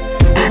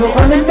 We're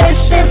on a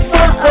mission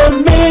for a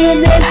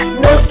minute,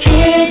 no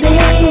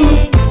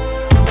kidding.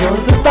 So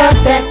it's about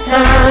that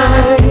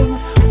time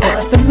for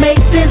us to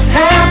make this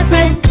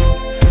happen.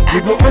 We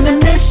were on a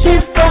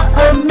mission for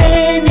a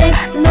minute,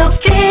 no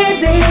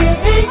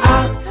kidding.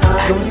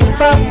 So it's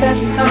about that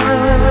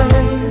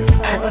time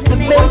for us to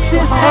make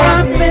this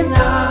happen. We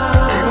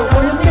were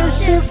on a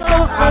mission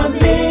for a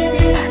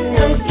minute,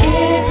 no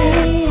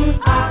kidding.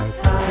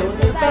 So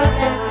it's about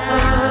that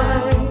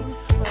time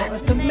for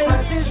us to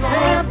make this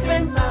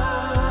happen.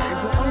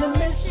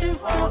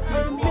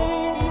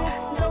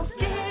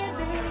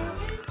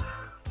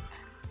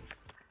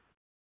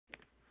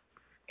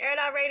 Air It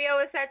Out Radio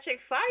is that chick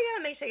fire.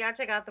 Make sure y'all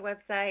check out the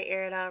website,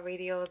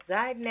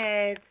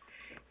 airitoutradio.net.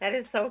 That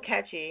is so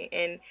catchy.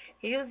 And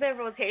he was in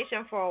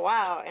rotation for a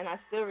while, and I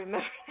still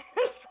remember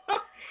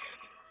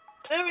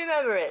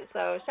it.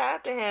 So shout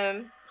out to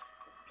him.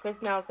 Chris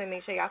Nelson.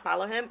 Make sure y'all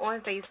follow him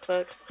on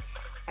Facebook.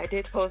 I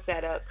did post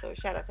that up, so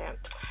shout out to him.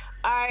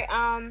 All right,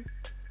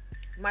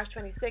 March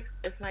 26th,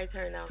 It's My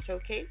Turn Now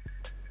Showcase.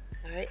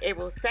 All right,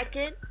 April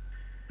 2nd,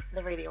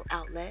 the radio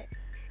outlet.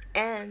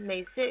 And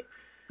May 6th,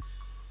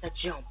 the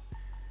jump.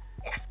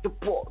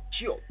 Basketball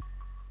jump.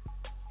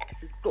 As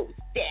it goes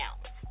down.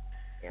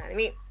 You know what I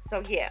mean?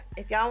 So, yeah,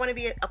 if y'all want to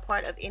be a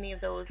part of any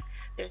of those,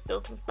 there's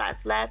still some spots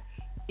left.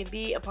 You can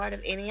be a part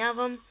of any of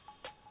them.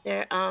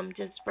 They're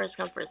just first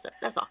come, first serve.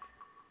 That's all.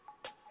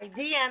 Like,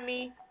 DM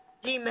me,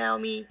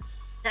 Gmail me,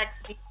 text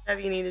me,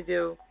 whatever you need to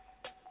do,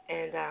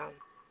 and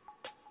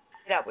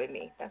get up with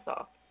me. That's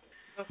all.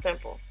 So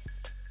simple.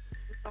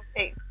 Just don't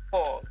take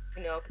long,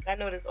 you know, because I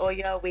notice all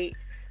y'all wait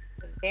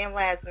to the damn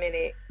last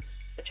minute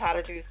to try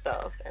to do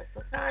stuff, and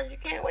sometimes you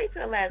can't wait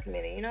till the last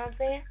minute. You know what I'm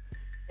saying?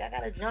 Y'all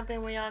gotta jump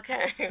in when y'all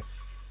can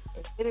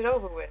and get it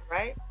over with,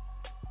 right?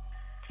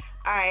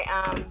 All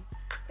right.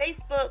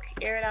 Facebook,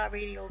 Air It Out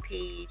Radio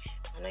page.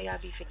 I know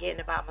y'all be forgetting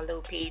about my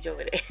little page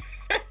over there.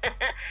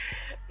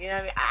 You know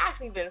what I mean? I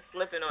actually been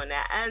slipping on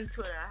that. And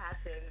Twitter, I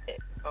have to admit.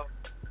 So,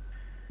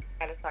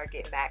 gotta start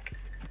getting back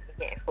and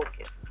getting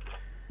focused.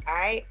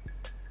 Alright?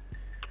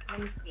 Let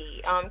me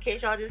see. In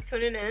case y'all just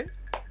tuning in,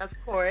 of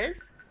course,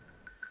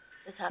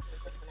 this happens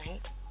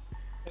tonight.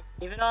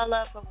 Give it all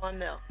up for $1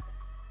 million.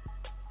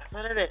 That's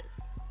what it is.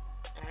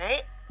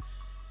 Alright?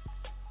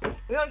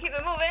 We're gonna keep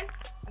it moving.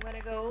 I'm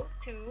gonna go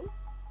to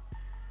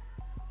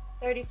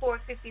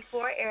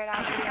 3454, Air It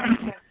Out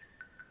Radio.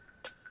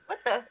 What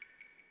the?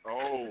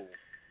 Oh,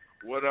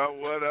 what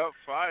up,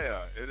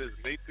 fire? It is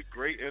Nate the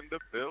Great in the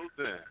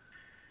building.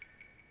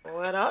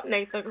 What up,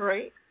 Nate the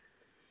Great?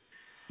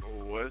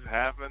 What's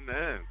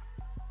happening?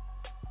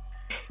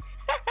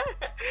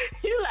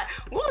 You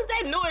like, what was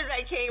that noise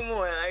that came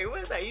on? Like,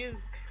 what was that? You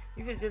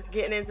was just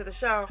getting into the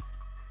show?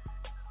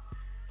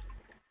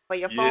 For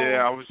your phone?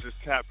 Yeah, I was just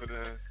tapping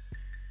in.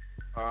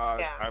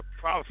 Yeah.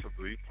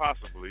 Possibly.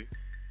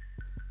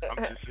 I'm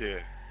just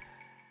here.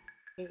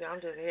 I'm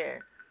just here.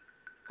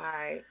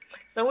 Alright.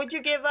 So would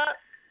you give up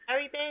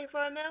everything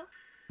for $1 million?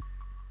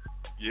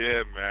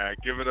 Yeah, man.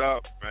 Give it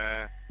up,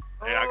 man.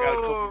 Hey, I got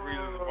a couple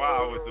reasons why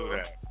I would do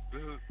that.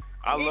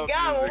 I love music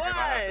and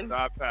I have a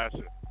die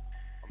passion.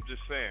 I'm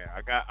just saying.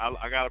 I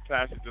got a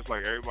passion just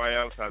like everybody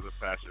else has a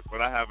passion, but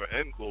I have an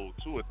end goal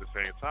too at the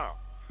same time.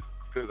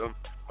 Because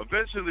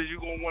eventually you're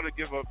gonna want to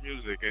give up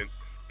music, and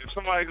if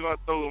somebody's gonna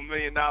throw $1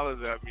 million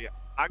at me,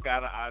 I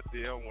got an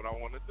idea on what I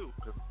want to do,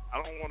 because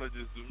I don't want to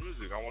just do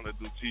music. I want to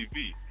do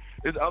TV.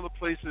 There's other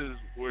places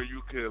where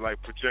you could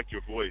like project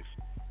your voice,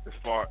 as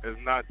far as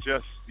not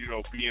just, you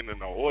know, being in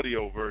the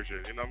audio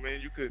version. You know what I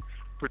mean? You could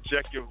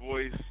project your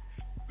voice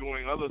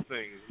doing other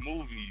things,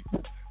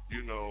 movies.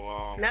 You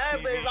know. No,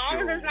 TV but as long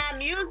shows. as it's not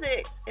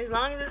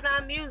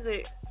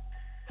music,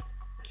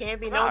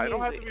 can't be no music. It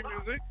don't have to be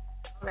music.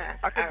 Nah,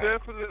 I can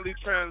right. definitely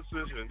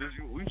transition.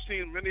 We've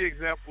seen many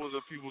examples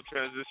of people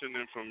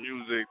transitioning from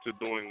music to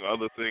doing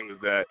other things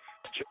that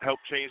help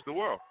change the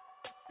world.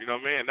 You know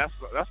what I mean?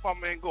 That's my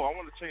main goal. I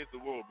want to change the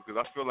world because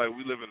I feel like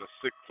we live in a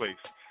sick place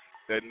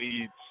that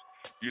needs,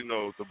 you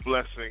know, the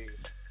blessings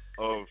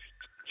of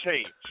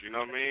change. You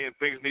know what I mean?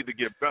 Things need to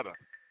get better.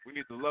 We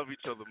need to love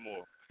each other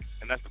more,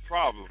 and that's the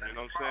problem. You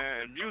know what I'm saying?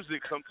 And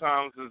music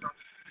sometimes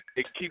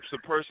it keeps a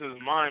person's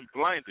mind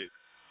blinded.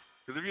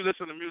 Because if you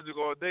listen to music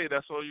all day,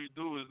 that's all you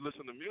do is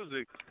listen to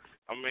music.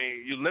 I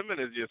mean, you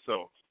limited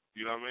yourself.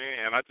 You know what I mean?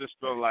 And I just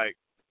feel like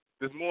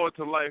there's more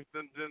to life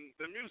than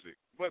music.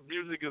 But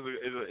music is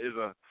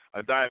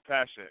a dire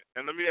passion.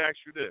 And let me ask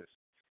you this: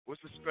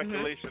 what's the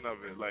speculation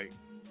of it? Like,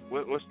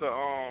 what's the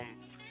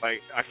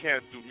like? I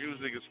can't do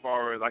music as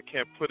far as I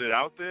can't put it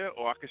out there,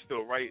 or I can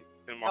still write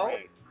in my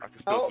home. I can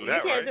still do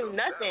that, you right? can't do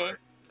nothing.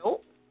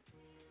 Nope.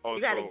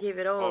 You gotta give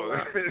it all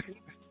up.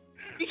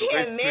 You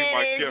can't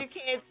manage.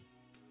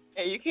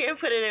 You can't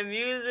put it in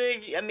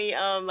music. I mean,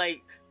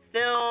 like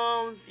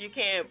films. You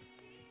can't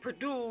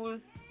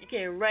produce. You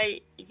can't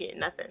write. You can't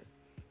nothing.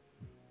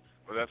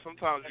 But that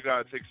sometimes you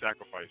gotta take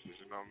sacrifices.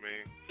 You know what I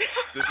mean?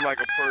 Just like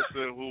a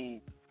person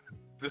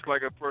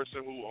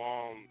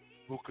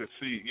who could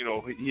see. You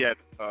know, he had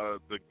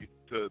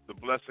the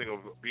blessing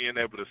of being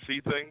able to see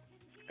things,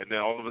 and then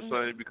all of a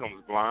sudden he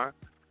becomes blind.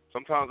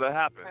 Sometimes that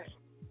happens. Right.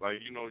 Like,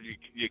 you know,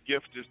 your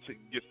gift just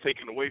gets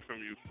taken away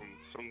from you from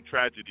some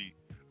tragedy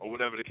or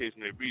whatever the case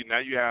may be. Now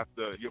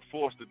you're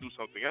forced to do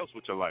something else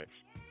with your life.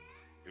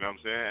 You know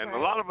what I'm saying? And a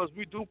lot of us,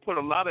 we do put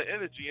a lot of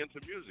energy into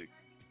music.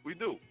 We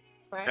do.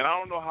 Right. And I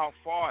don't know how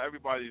far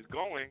everybody's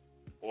going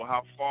or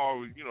how far,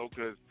 you know,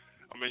 because,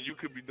 I mean, you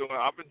could be doing,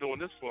 I've been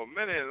doing this for a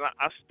minute, and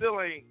I still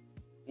ain't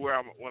where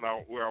I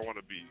want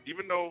to be.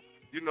 Even though,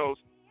 you know,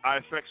 I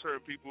affect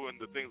certain people and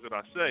the things that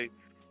I say,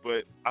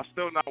 but I'm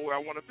still not where I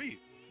want to be.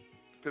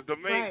 Because the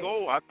main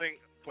goal, I think,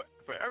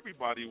 for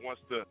everybody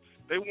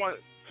they want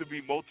to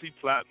be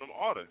multi-platinum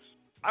artists.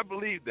 I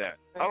believe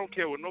that. I don't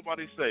care what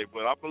nobody say,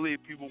 but I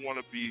believe people want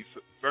to be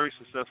very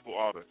successful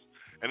artists.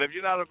 And if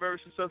you're not a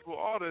very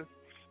successful artist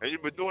and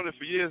you've been doing it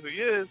for years and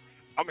years,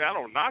 I mean, I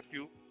don't knock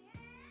you,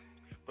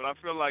 but I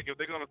feel like if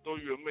they're going to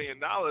throw you $1 million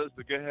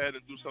to go ahead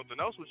and do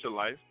something else with your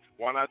life,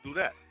 why not do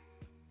that?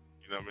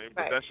 You know what I mean?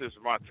 But that's just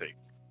my take.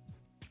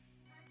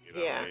 You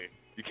know what I mean?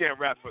 You can't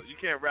rap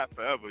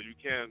forever. You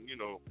can't, you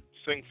know,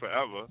 sing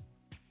forever.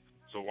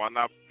 So why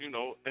not,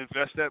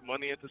 invest that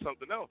money into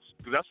something else?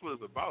 Because that's what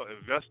it's about: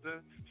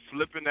 investing,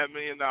 flipping that $1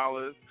 million,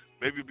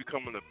 maybe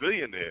becoming a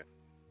billionaire,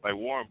 like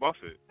Warren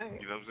Buffett.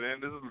 You know what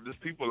I'm saying?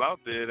 There's people out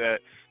there that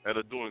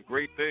are doing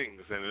great things,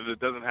 and it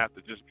doesn't have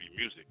to just be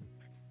music,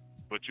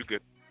 but you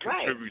could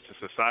contribute to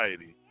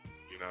society.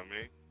 You know what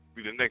I mean?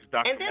 Be the next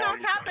Dr. And then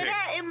on top of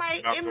that, it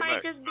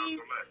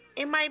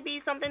might be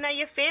something that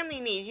your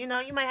family needs. You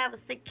might have a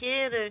sick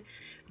kid, or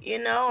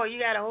or you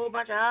got a whole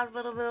bunch of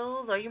hospital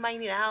bills, or you might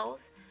need a house.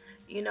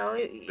 You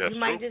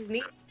might just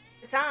need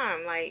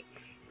time. Like,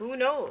 who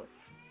knows?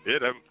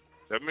 Yeah, that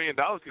 $1 million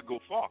could go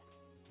far.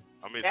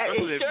 I mean,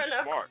 especially if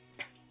you're smart.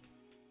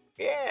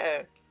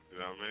 Yeah.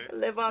 You know what I mean?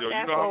 Live off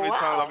that you know for how many a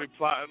while. times I be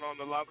plotting on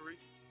the lottery?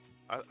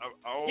 I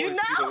always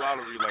see the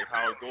lottery, like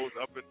how it goes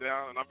up and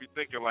down, and I be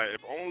thinking, like,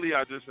 if only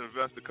I just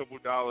invest a couple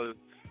dollars,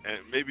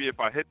 and maybe if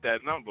I hit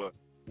that number,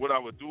 what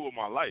I would do with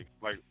my life,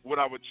 like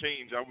what I would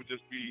change, I would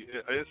just be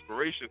an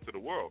inspiration to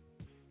the world.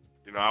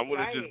 I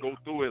wouldn't just go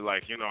through it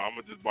like, I'm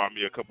going to just buy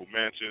me a couple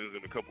mansions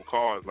and a couple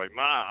cars. Like,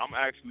 nah, I'm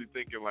actually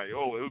thinking like, it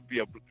would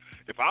be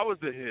if I was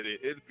to hit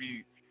it, it'd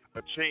be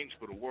a change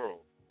for the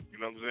world.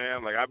 You know what I'm saying?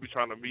 Like, I'd be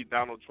trying to meet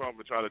Donald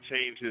Trump and try to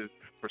change his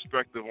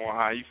perspective on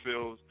how he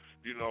feels,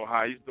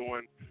 how he's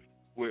doing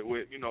with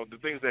the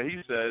things that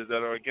he says that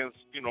are against,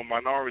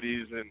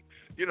 minorities and,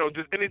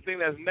 just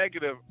anything that's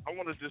negative. I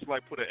want to just,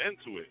 like, put an end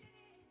to it.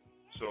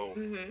 So,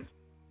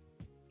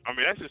 I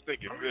mean, that's just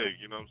thinking big,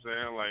 you know what I'm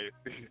saying? Like,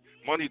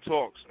 money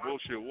talks,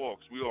 bullshit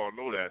walks. We all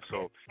know that.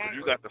 So, if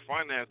you got the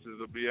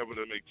finances to be able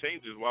to make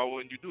changes, why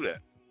wouldn't you do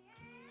that?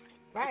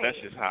 Right. That's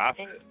just how I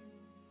feel.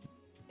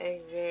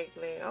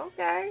 Exactly.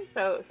 Okay.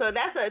 So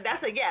that's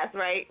a yes,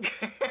 right?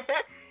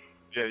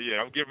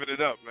 Yeah. I'm giving it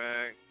up,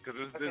 man, because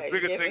there's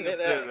bigger things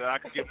that I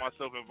could get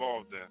myself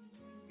involved in.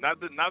 Not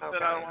that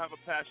I don't have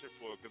a passion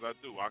for it, because I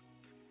do.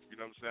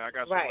 You know what I'm saying? I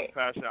got so much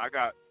passion. I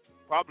got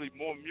probably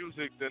more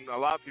music than a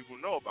lot of people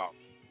know about.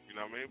 You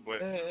know what I mean?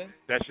 But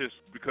that's just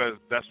because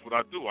that's what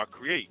I do. I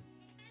create.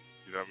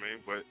 You know what I mean?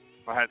 But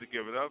if I had to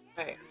give it up,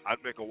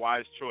 I'd make a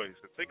wise choice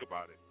and think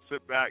about it.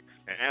 Sit back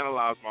and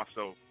analyze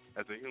myself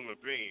as a human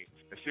being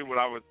and see what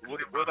I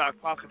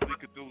possibly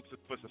could do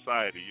for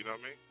society. You know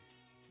what I mean?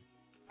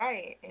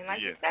 Right. And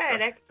like you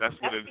said, that's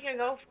what it can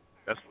go.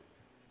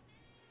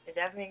 It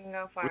definitely can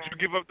go far. Would you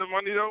give up the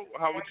money though?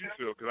 How would you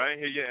feel? Because I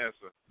didn't hear your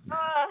answer.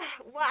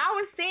 Well, I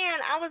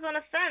was on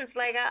the fence.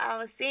 Like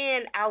I was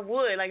saying, I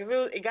would. Like if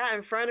it got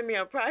in front of me,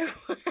 I probably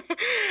would.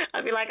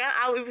 I'd be like,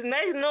 I was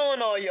nice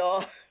knowing all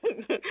y'all.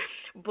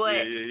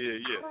 But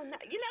yeah. I don't know,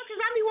 because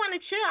I be wanting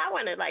to chill. I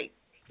want to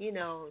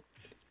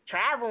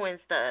travel and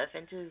stuff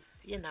and just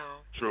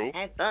True.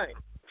 have fun.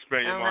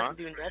 Spend your mind. Have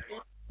to do nothing.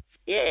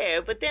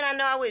 Yeah, but then I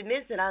know I would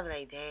miss it. I was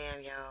like,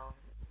 damn, yo,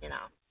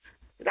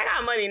 I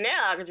got money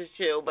now, I can just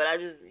chill, but I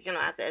just,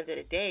 at the end of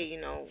the day,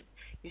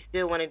 you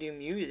still want to do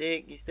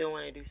music, you still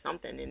want to do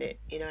something in it,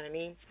 you know what I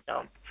mean?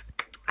 So,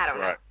 I don't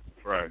know.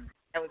 Right.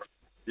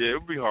 Yeah, it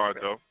would be hard,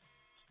 though.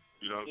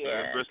 You know what I'm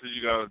saying? Especially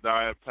you got a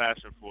dire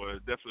passion for it.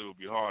 It definitely would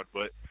be hard,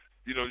 but,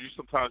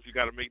 sometimes you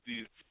got to make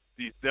these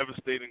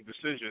devastating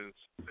decisions,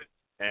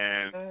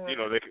 and, they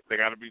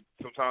got to be,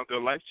 sometimes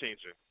they're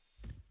life-changing.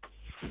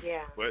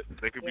 Yeah. But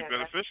they could be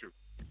beneficial.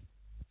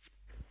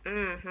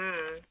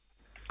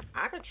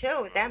 I could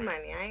chill with that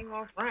money. I ain't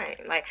gonna front.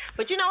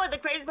 But you know what the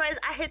crazy part is?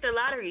 I hit the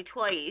lottery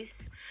twice.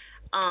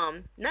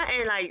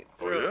 Nothing like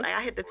real. Like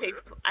I hit the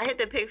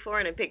pick 4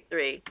 and the pick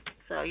 3.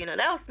 So that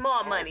was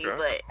small money,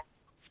 but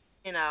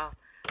I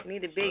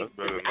need a big.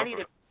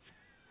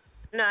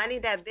 I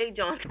need that big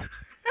joint.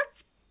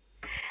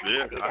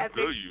 Yeah, I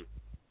feel you.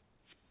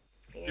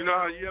 You know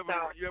how you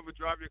ever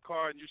drive your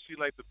car and you see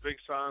like the big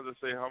signs that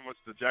say how much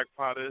the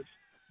jackpot is?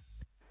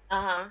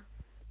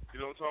 You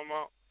know what I'm talking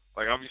about?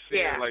 Like I be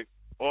seeing like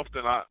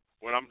often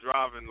when I'm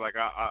driving, like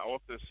I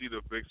often see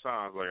the big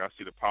signs. Like I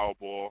see the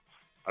Powerball.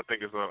 I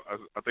think it's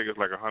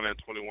like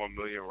 121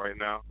 million right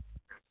now.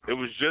 It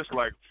was just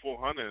like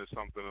 400 or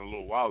something a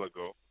little while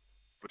ago.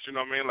 But you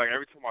know what I mean? Like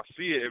every time I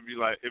see it,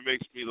 it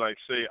makes me like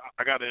say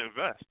I got to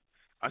invest.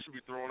 I should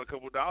be throwing a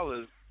couple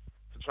dollars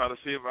to try to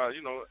see if I,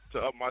 to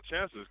up my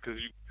chances,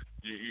 because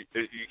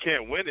you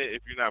can't win it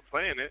if you're not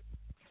playing it.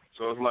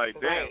 So it's like,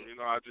 damn,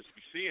 I just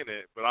be seeing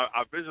it. But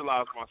I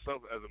visualize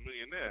myself as a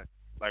millionaire,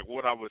 like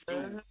what I would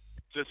do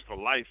just for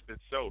life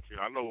itself.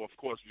 I know, of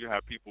course, you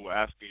have people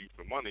asking you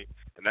for money,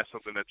 and that's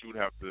something that you would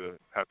have to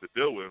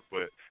deal with.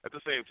 But at the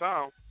same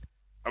time,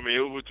 I mean,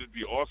 it would just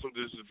be awesome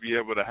just to be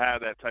able to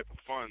have that type of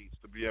funds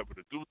to be able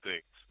to do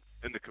things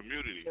in the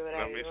community.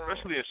 I mean,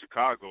 especially in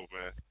Chicago,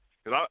 man.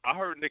 Because I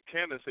heard Nick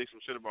Cannon say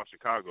some shit about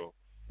Chicago,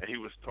 and he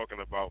was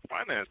talking about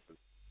finances.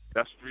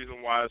 That's the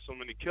reason why there's so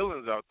many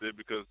killings out there,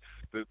 because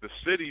the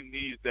city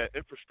needs that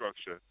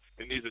infrastructure.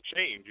 It needs a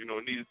change.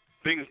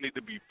 Things need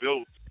to be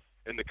built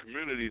in the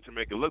community to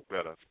make it look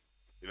better.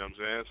 You know what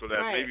I'm saying? So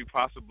that maybe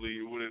possibly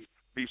it wouldn't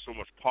be so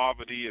much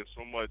poverty and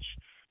so much,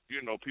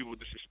 people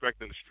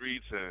disrespecting the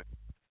streets, and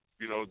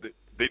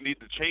they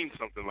need to change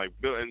something like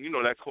build, and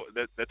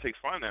that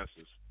takes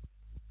finances.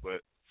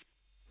 But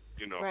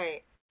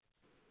Right.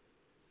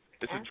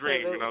 it's a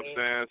dream, you know what I'm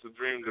saying? It's a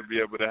dream to be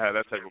able to have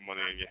that type of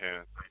money in your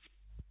hand.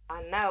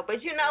 I know,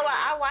 but you know what?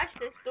 I watched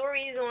the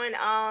stories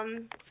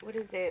on what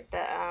is it? The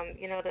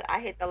I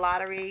hit the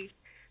lottery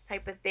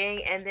type of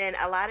thing, and then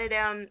a lot of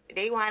them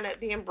they wind up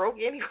being broke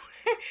anyway.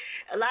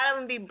 A lot of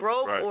them be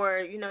broke, right.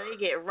 Or they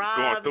get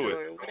robbed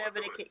or whatever.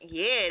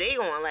 They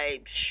going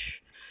like,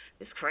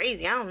 it's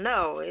crazy. I don't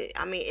know. It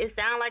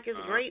sounds like it's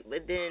great,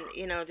 but then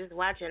just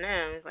watching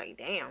them, it's like,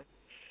 damn.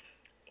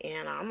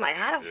 And I'm like,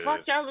 how the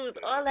fuck y'all lose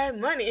all that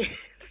money? It's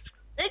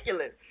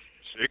ridiculous.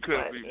 It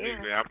couldn't be me,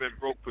 man. I've been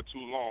broke for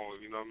too long.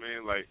 You know what I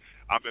mean? Like,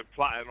 I've been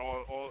plotting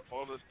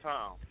all this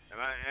time,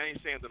 and I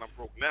ain't saying that I'm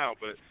broke now,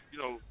 but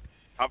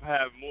I've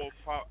had more.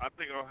 I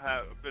think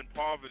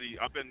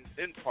I've been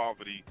in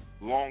poverty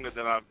longer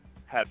than I've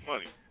had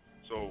money.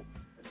 So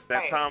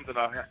that time that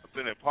I've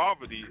been in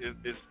poverty is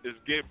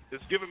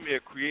giving me a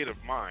creative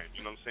mind.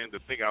 You know what I'm saying? To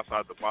think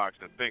outside the box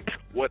and think,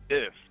 what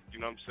if? You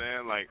know what I'm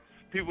saying? Like,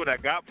 people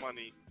that got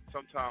money,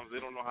 sometimes they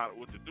don't know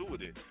what to do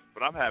with it.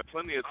 But I've had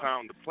plenty of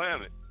time to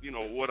plan it.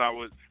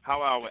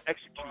 How I would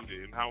execute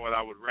it, and how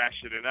I would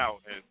ration it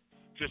out, and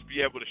just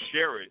be able to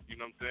share it. You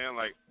know what I'm saying?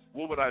 Like,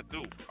 what would I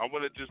do? I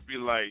wouldn't just be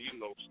like,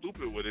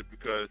 stupid with it,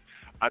 because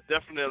I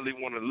definitely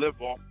want to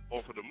live off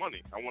of the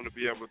money. I want to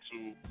be able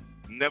to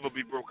never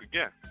be broke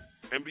again,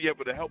 and be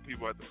able to help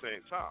people at the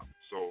same time.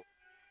 So,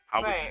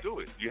 how would you do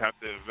it? You have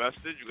to invest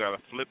it. You got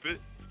to flip it.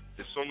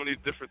 There's so many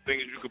different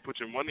things you could put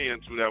your money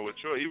into that would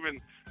show.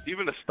 Even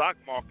the stock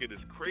market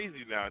is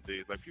crazy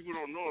nowadays. Like, people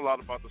don't know a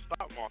lot about the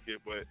stock market,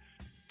 but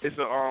it's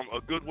a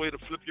good way to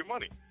flip your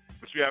money.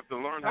 But you have to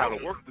learn how to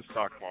work the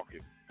stock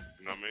market.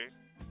 You know what I mean?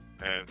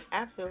 And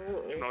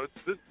absolutely.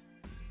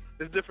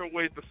 It's different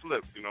ways to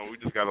flip. We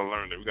just got to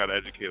learn it. We got to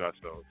educate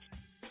ourselves.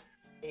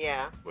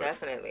 Yeah, but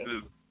definitely.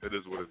 It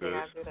is what it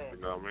is.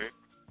 You know what I mean?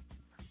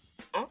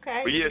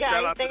 Okay. But yeah,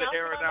 shout out to the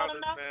Air It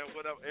Outers, man.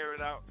 What up, Air It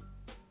Out?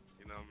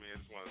 You know what I mean? I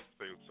just want to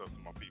say what's up to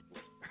my people.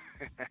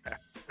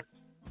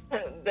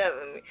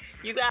 Definitely.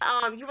 You got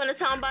you want to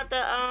tell them about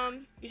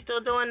the you still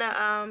doing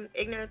the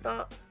Ignorant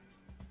Thoughts?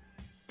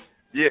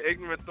 Yeah,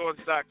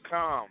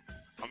 ignorantthoughts.com.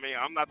 I mean,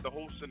 I'm not the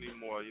host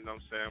anymore, you know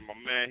what I'm saying? My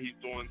man, he's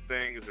doing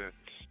things, and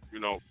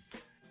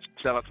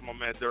shout out to my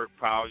man Derek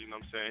Powell, you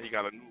know what I'm saying? He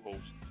got a new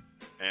host.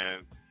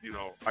 And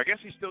I guess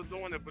he's still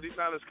doing it, but he's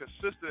not as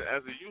consistent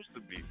as he used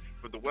to be.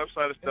 But the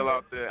website is still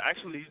out there.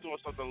 Actually, he's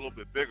doing something a little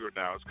bit bigger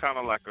now. It's kind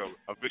of like a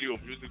video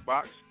music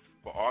box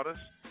for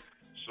artists.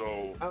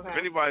 So if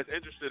anybody's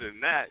interested in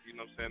that, you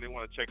know what I'm saying, they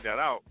want to check that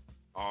out,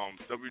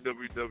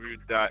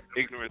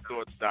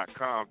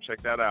 www.ignorantthoughts.com.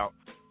 Check that out.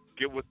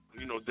 Get with,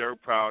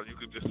 Derek Proud. You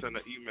can just send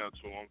an email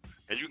to him,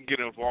 and you can get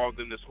involved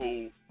in this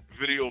whole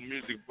video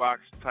music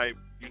box type,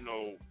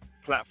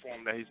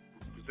 platform that he's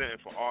presenting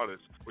for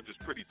artists, which is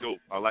pretty dope.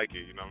 I like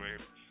it, you know what I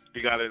mean?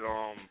 He got it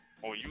on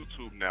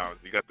YouTube now.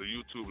 He got the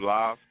YouTube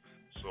Live,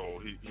 so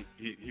he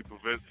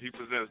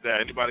presents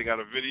that. Anybody got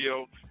a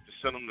video,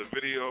 just send him the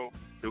video.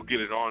 He'll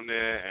get it on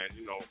there and,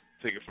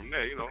 take it from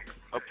there,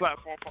 a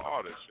platform for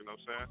artists, you know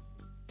what I'm saying?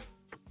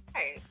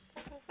 Hey,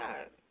 that's what's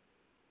up.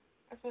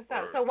 That's what's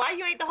up. So why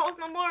you ain't the host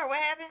no more? What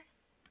happened?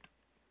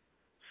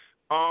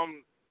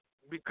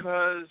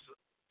 Because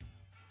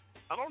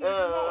I don't even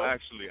know,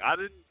 actually. I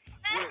didn't.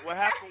 What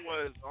happened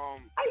was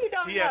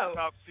he had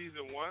stopped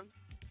season 1.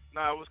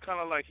 Nah, it was kind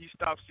of like he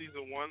stopped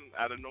season 1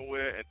 out of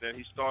nowhere, and then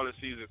he started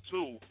season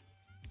 2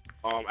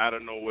 out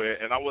of nowhere,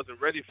 and I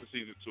wasn't ready for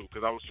season 2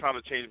 because I was trying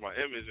to change my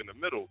image in the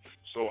middle.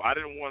 So I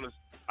didn't want to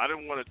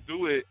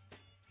do it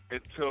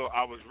until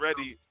I was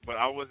ready, but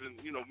I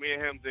wasn't. Me and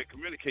him didn't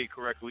communicate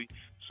correctly,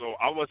 so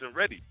I wasn't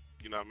ready.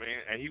 You know what I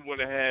mean? And he went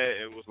ahead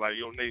and was like,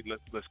 "Yo, Nate,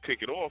 let's kick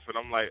it off," and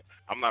I'm like,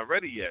 "I'm not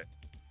ready yet."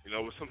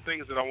 With some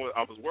things that I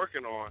was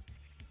working on,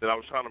 that I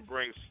was trying to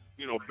bring,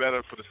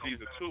 better for the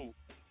season 2,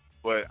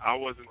 but I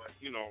wasn't,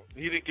 he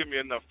didn't give me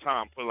enough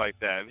time, put it like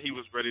that, and he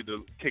was ready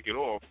to kick it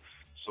off,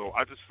 so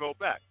I just fell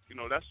back,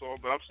 that's all,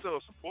 but I'm still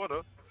a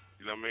supporter,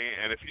 you know what I mean,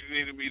 and if he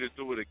needed me to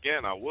do it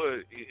again, I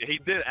would. He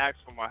did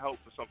ask for my help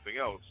for something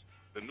else,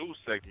 the news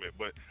segment,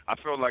 but I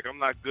feel like I'm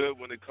not good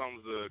when it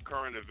comes to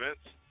current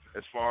events,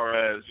 as far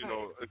as,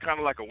 kind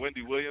of like a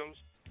Wendy Williams,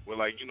 where,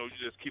 like, you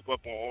just keep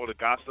up on all the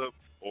gossip,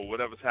 or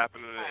whatever's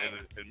happening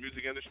in the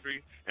music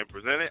industry and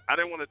present it. I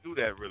didn't want to do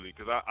that, really,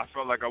 because I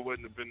felt like I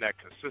wouldn't have been that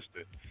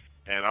consistent.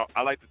 And I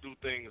like to do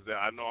things that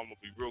I know I'm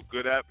going to be real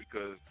good at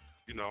because,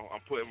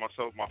 I'm putting my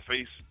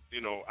face,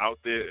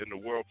 out there in the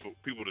world for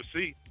people to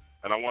see.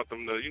 And I want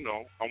them to,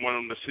 I want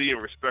them to see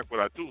and respect what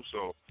I do.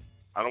 So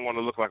I don't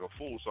want to look like a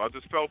fool. So I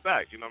just fell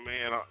back, you know what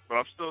I mean? But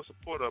I'm still a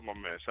supporter of my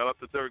man. Shout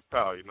out to Derek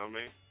Powell, you know what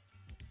I mean?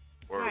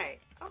 Right.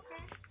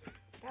 Okay.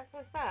 That's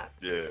what's up.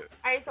 Yeah.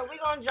 All right, so we're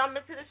going to jump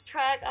into this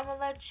track. I'm going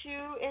to let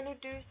you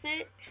introduce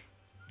it.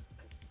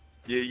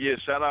 Yeah.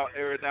 Shout out,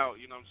 Air It Out.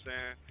 You know what I'm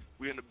saying?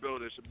 We in the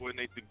building. It's your boy,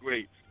 Nate the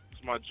Great.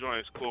 It's my joint.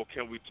 It's called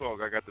Can We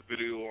Talk? I got the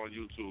video on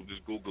YouTube.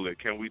 Just Google it.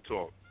 Can We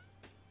Talk?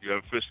 You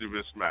have officially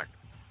been smacked.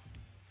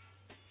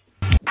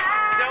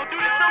 Don't do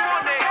this no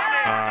more, Nate.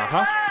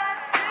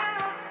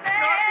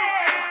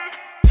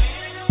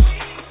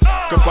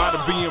 Goodbye to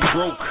being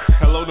broke.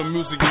 Hello blow the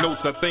music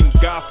notes. I thank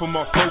God for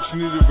my folks,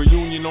 need a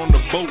reunion on the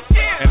boat.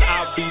 And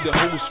I'll be the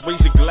host, raise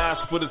your glass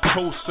for the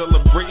toast.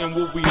 Celebrating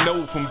what we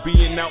know from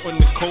being out in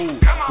the cold.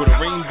 With a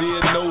reindeer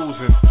nose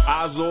and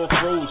eyes all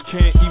froze.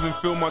 Can't even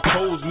feel my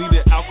toes, need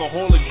an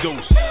alcoholic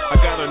dose. I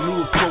got a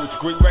new approach,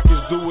 great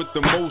records do it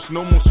the most.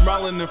 No more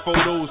smiling in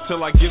photos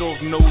till I get off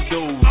no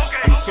dose.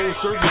 I'm so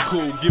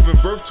surgical, giving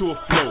birth to a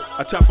flow.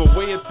 I chop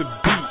away at the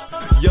beat,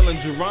 yelling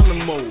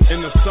Geronimo.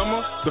 In the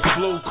summer, the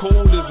flow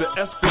cold as an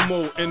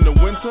Eskimo. In the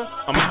winter,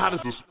 I'm hot as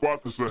a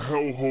spot that's a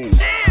hellhole.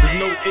 There's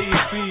no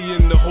AC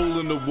in the hole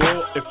in the wall.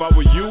 If I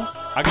were you,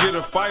 I get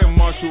a fire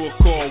marshal a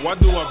call. Why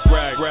do I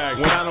brag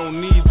when I don't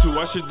need to?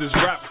 I should just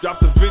rap, drop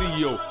the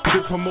video, to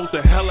promote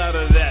the hell out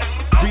of that.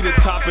 Be the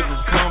topic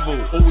of convo,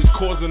 always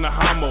causing a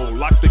homo.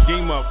 Lock the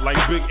game up like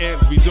big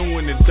ants be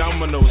doing in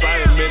dominoes.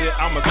 I admit it,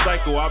 I'm a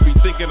psycho. I be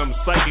thinking I'm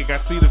psychic.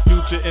 I see the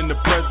future in the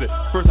present.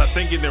 First I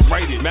think it and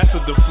write it. Master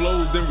the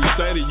flow, then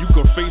recite it. You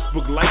can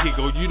Facebook like it,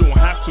 or you don't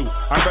have to.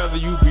 I'd rather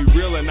you be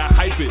real and not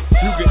hype it.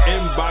 You can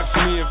inbox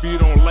me if you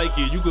don't like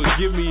it. You can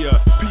give me a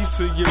piece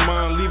of your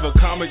mind, leave a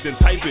comment, then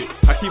type it.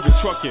 I keep it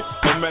trucking,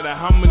 no matter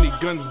how many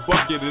guns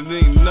bucket, it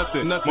ain't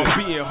nothing. My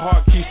beating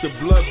heart keeps the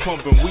blood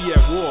pumping. We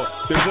at war.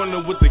 They wonder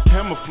what the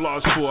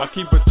camouflage for. I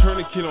keep a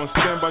tourniquet on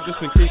standby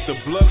just in case the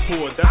blood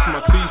pour. That's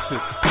my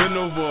thesis. Been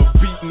over a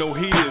beat, no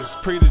heaters.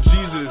 Pray to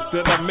Jesus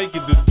that I make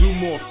it to do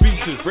more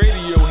features.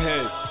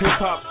 Radiohead,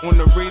 hip hop on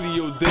the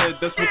radio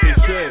dead. That's what they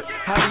said.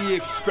 How do you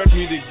expect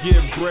me to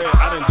get bread?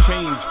 I done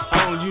changed. I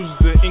don't use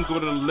the ink or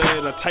the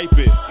lead. I type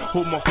it.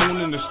 Hold my phone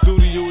in the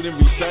studio, then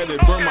recite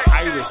it. Burn my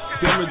iris,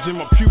 damaging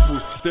my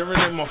pupils. Staring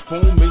at my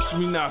phone makes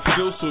me not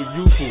feel so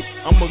youthful.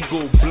 I'ma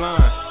go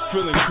blind,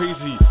 feeling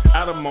crazy,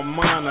 out of my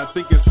mind. I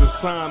think it's a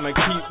sign. I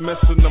keep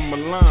messing up my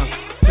lines.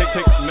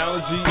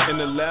 Technology in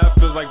the lab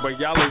feels like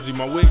biology.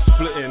 My wig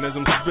splitting as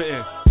I'm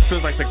spitting.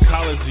 Feels like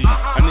psychology.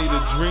 I need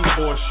a drink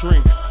or a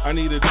shrink. I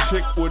need a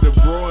chick with a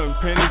bra and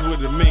panties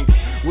with a mink.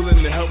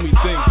 Willing to help me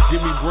think,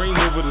 give me brain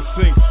over the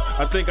sink.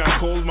 I think I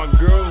called my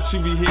girl, she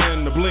be here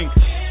in the blink.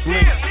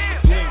 Blink,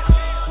 blink.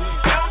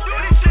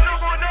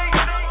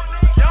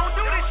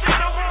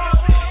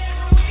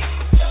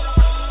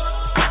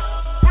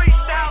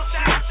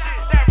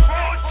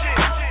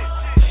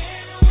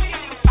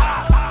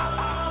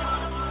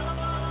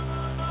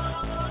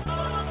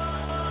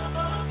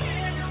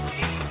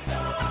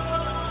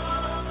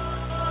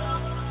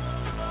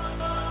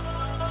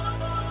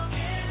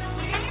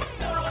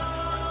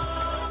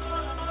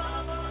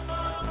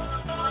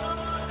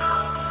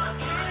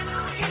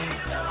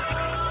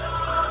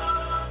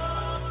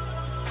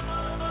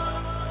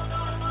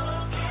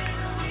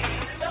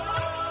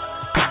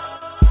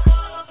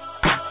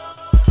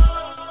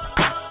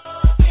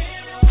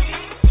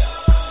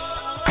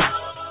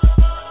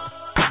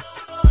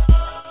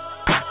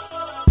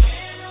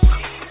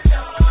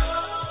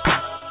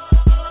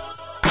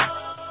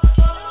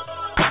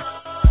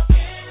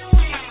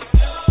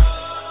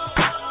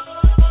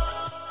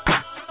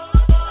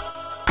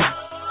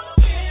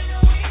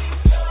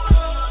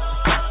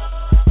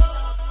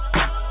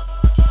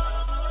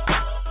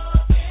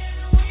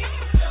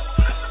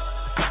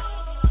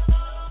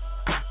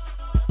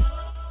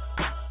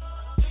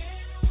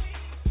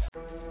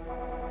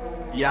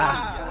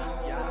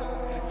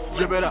 Yeah.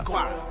 Drip it up.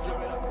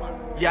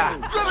 Yeah.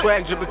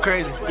 Swag dripping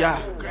crazy. Yeah.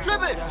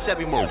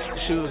 Giuseppe move.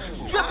 Shoes.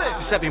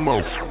 Giuseppe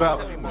move.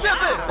 Belt.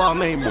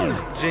 Balmain move.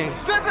 Jeans.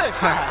 Drip it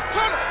up.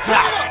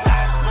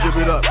 Drip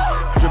it up.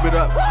 Drip it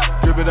up.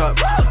 Drip it up.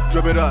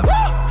 Drip it up.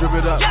 Drip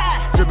it up.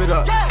 Drip it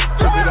up.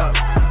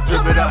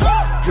 Drip it up.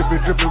 Drip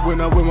it, drip it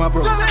when I'm with my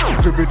bro.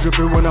 Drip it, drip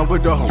it when I'm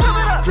with the home.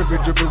 Drip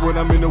it, drip it when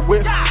I'm in the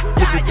whip.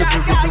 Drip it, drip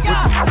it, drip it, drip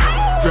it.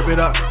 Drip it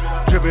up.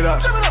 Drip it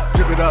up.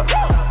 Drip it up.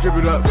 Drip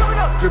it up.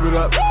 Drip it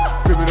up.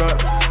 Drip it up.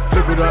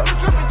 Drip it up.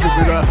 Drip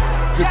it up.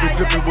 Drip it,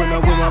 drip it when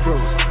I'm with my bros.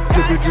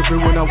 Drip it, drip it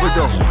when I'm with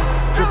the home.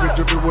 Drip it,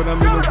 drip it when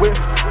I'm in the whip.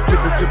 Drip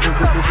it, drip it,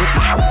 drip it, drip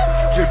it.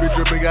 Drip it,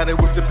 drip it, got it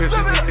with the pictures.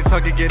 They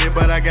talk and get it,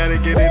 but I gotta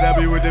get it. I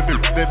be with the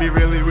bitch, they be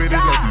really with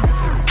it.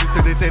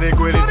 Till they say they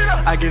quit it,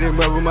 I get in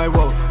love with my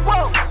woes.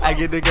 I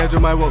get the cash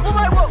with my woes.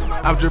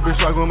 I'm dripping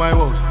swag with my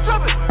woes.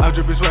 I'm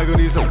dripping swag on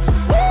these hoes.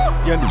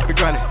 Yeah, nigga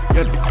grinding.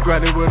 Yeah, nigga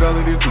grinding with all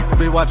of these people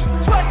they watching.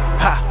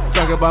 Ha,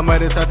 talk about my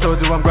this, I told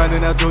you I'm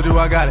grinding, I told you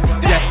I got it.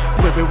 Yeah,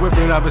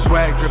 whipping, I've been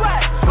swag dripping.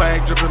 Swag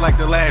dripping like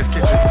the last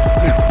kitchen.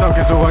 Niggas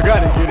talking, so I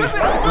gotta get it.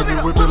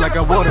 Whipping like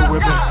I water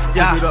whipping.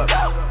 Yeah,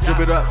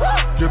 drip it up,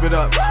 drip it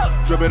up,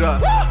 drip it up,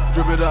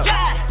 drip it up,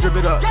 drip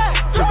it up,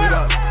 drip it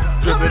up.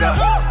 Drip it up,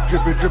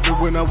 drip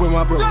it when I'm with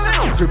my bro.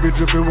 Drip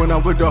it when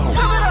I'm with the home.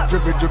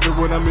 Drip it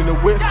when I'm in the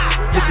whip.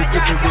 Drip it,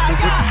 drip it, drip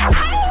it,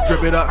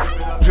 drip it up,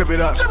 drip it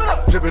up,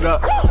 drip it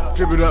up,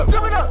 drip it up,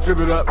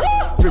 drip it up,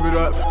 drip it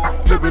up,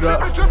 drip it up,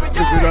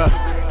 drip it up.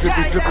 Drip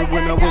it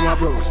when I'm with my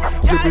bros.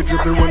 Drip it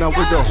when I'm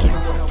with the home.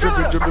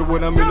 Drip it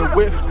when I'm in the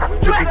whip.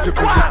 Drip it, drip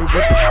it.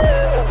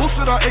 Who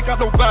said I ain't got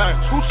no bags?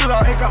 Who said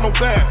I ain't got no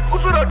bags? Who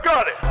said I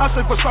got it? I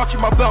said Versace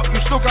my belt. You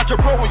still got your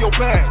bro on your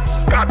bags.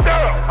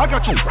 Goddamn! I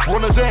got you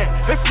on his ass.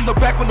 They from the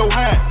back with no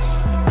hands.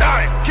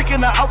 Dying,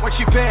 kicking her out like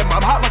she bad.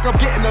 I'm hot like I'm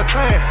getting a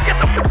tan. Get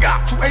the fuck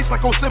out. 2 A's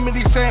like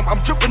Yosemite Sam. I'm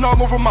dripping all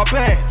over my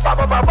pants. Ba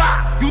ba ba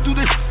ba. You do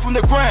this from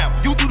the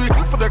ground. You do this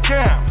for the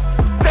cam.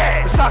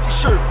 Bad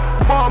Versace shirt,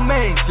 ball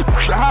mains, the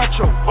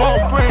honcho, all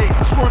brains.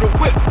 Squirt a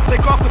whip,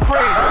 take off the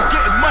braids. I'm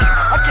getting money,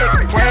 I can't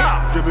complain.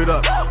 Drip it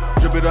up,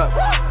 drip it up,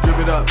 drip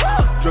it up,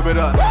 drip it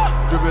up,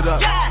 drip it up,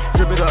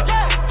 drip it up,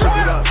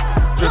 drip it up,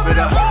 drip it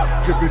up.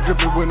 Drip it, drip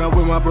it when I'm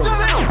with my bro.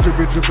 Drip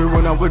it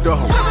when I'm with the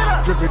hoe.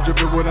 Drip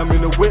it when I'm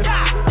in the whip.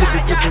 Drip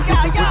it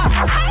with the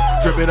whip.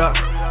 Drip it up.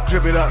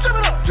 Drip it up,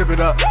 drip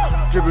it up,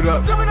 drip it up,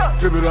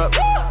 drip it up,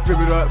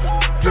 drip it up,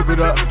 drip it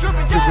up,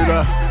 drip it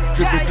up,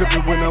 drip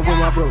it when I'm with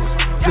my bros.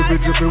 Drip it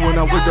when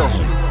I'm with them.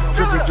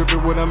 Drip it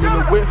when I'm in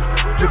the whip.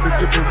 Drip it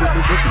with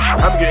the whip.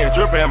 I'm getting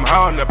drippy, I'm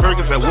high on the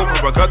Perkins and whooping,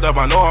 but cut up,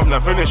 I know I'm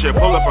not finished yet.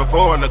 Pull up a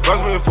 4 and the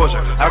cost me a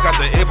fortune. I got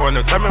the ape on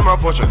the time in my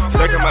fortune.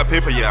 Taking my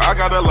paper, yeah, I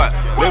got a lot.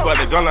 Live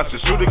by the gun, I to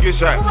shoot to get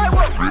shot.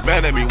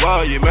 Mad at me,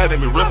 why you mad at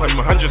me? Ripping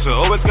my hundreds, so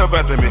always come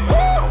back to me.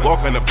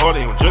 Walk in the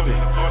party, I'm drippy.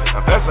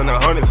 I'm passing the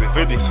hundreds and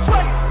 50s.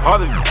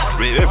 Hard to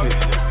be iffy.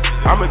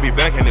 I'ma be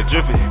back in the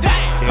jiffy.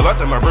 You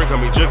left my brick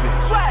on me jiffy.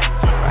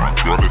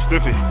 You're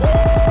stiffy.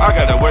 I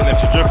got a wet that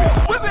she drippy.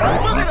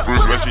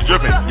 When she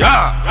dripping,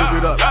 yeah. Drip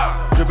it up,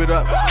 drip it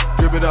up,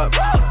 drip it up,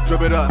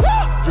 drip it up,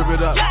 drip it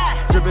up,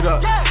 drip it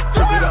up,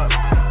 drip it up,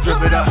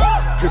 drip it up.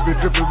 Drip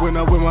it when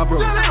I'm with my bro.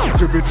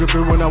 Drip it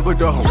when I'm with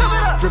the hoe.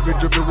 Drip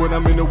it when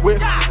I'm in the whip.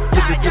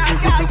 Drip it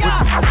with the whip.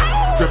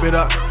 Drip it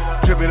up,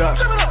 drip it up,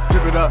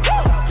 drip it up,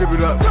 drip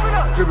it up,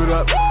 drip it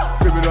up,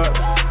 drip it up,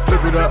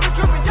 drip it up,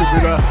 drip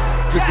it up.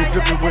 Drip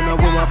it when I'm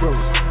with my bros.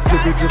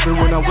 Drip it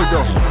when I'm with the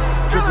hoe.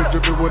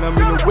 Drip it when I'm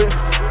in the whip.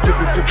 Drip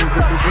it with the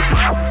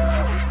whip.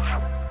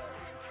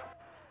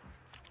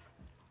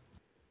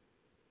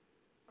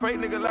 Fake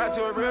nigga lie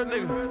to a real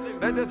nigga.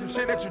 That's just some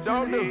shit that you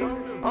don't do.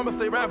 I'ma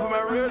stay right for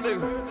my real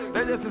nigga.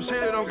 That's just some shit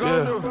that I'm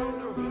gon' do.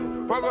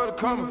 Fuck all the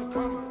commas.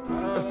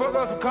 Let's fuck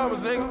off some commas,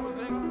 nigga.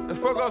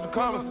 Let's fuck off some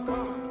commas.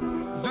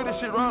 Let's do this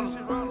shit wrong.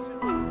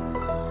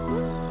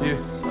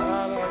 Yeah.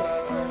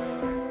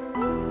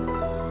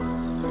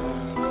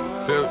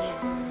 Filch.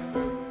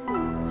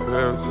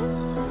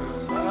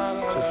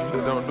 Just some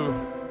shit don't do.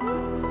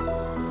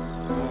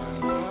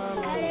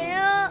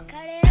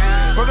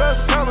 Fuck off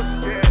some commas.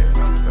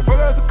 Fuck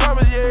out some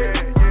commas, yeah.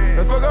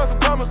 Let's fuck out some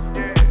commas.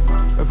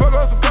 Let's fuck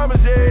out some commas,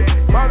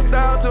 yeah.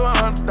 100,000 to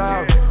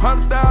 100,000.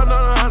 100,000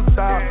 on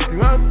 100,000.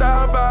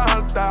 100,000 by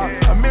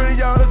 100,000. $1 million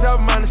have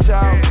money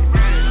shout.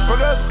 Fuck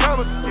out some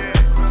commas.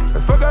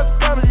 Let's fuck out some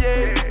commas,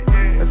 yeah.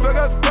 Let's fuck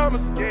out some commas.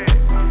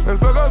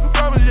 Let's fuck out some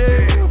commas,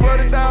 yeah.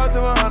 40,000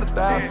 to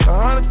 100,000.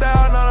 100,000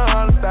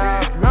 on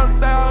 100,000.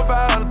 100,000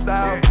 by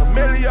 100,000. $1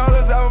 million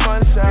have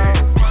money shout.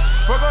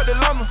 Fuck out the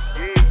llama.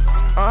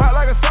 I'm hot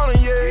like a sauna,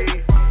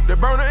 yeah. The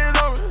burner is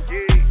on me.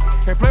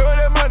 Can't play with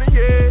that money,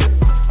 yeah.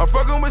 I'm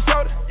fucking with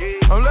shorty.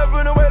 I'm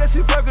loving the way that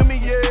she fucking me,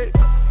 yeah.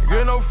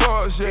 Get no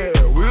fucks,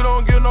 yeah. We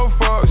don't get no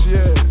fucks,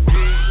 yeah.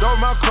 Throw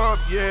my cup,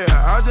 yeah.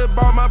 I just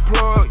bought my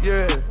plug,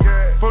 yeah.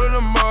 Full of the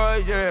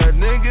mud, yeah.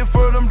 Nigga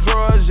full of them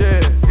drugs,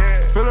 yeah.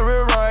 Feeling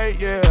real right,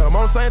 yeah. I'm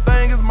on the same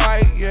thing as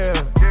Mike,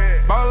 yeah.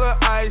 Ball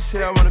of ice,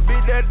 yeah. I wanna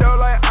beat that dough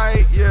like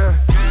Ike, yeah.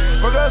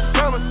 Fuck out some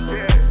commas,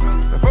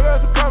 yeah. Fuck out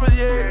some commas,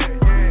 yeah.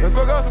 Let's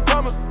fuck out some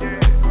commas, yeah.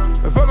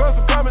 Let's fuck out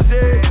some commas,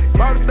 yeah.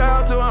 100,000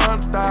 to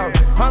 100,000.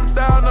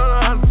 100,000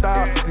 on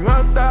 100,000.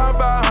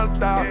 100,000 by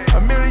 100,000.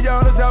 $1 million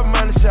have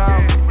money shout.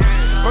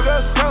 Fuck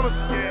out some commas.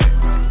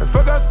 Let's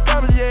fuck out some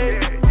commas,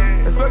 yeah.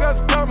 Let's fuck out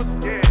some commas.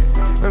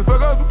 Let's fuck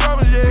out some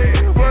commas,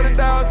 yeah.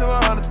 40,000 to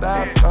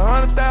 100,000.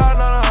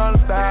 100,000 on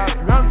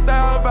 100,000.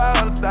 100,000 by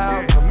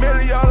 100,000. $1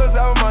 million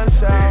have money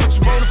shout. She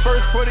on the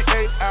first 48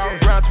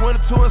 hours. Round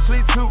 22 and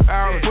sleep 2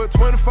 hours. Put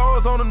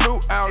 24s on the new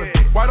outlet.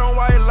 White on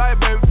white light,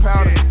 baby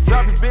powder.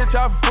 Drop the bitch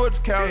off a foot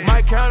counter.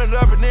 Might count it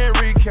up and then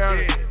recount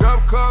it.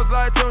 Double cups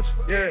like Tunch,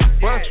 yeah.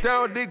 Bust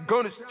down dick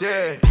goodness,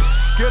 yeah.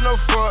 Get no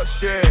fucks,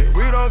 yeah.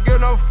 We don't get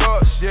no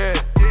fucks, yeah.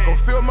 Go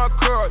fill my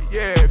cup,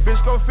 yeah. Bitch,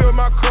 go fill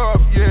my cup,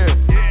 yeah.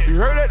 You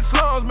heard that the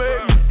slums,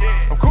 man.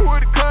 I'm cool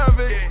with the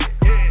convict.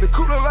 The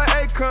cooler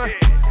like Akon.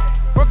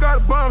 Fuck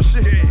out the bomb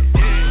shit.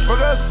 Fuck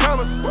out some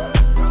commas.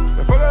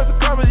 Fuck out some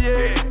commas,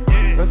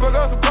 yeah. Let's fuck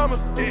out some commas.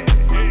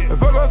 Let's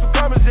fuck out some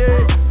commas, yeah.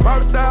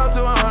 100,000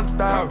 to 100,000.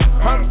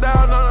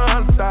 100,000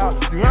 on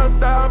 100,000.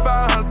 100,000 by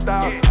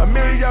 100,000. $1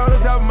 million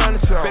have money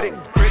show. Fit it,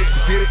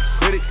 get it,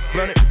 fit it,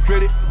 run it,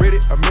 grit it, read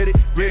it, I'm it,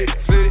 read it,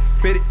 slit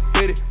it,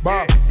 fit it,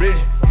 ball, rich,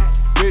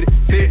 fit it,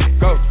 sit it,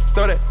 go,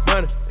 throw that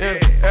money in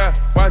the air,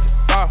 watch it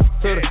fall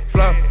to the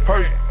floor,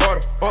 hurry,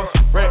 order, bus,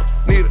 rent,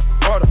 need a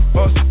order,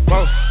 bus,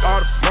 most,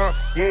 all the month,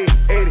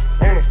 yeah, 80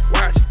 on the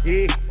watch,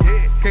 yeah,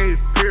 Katy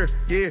Perry,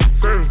 yeah,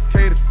 serving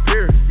Katy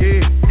Perry,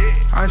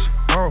 yeah, I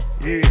should off,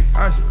 yeah,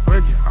 I should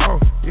break it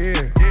off,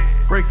 yeah,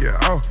 break it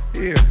off,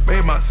 yeah,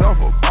 made myself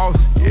a boss,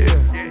 yeah,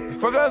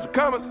 fuck out some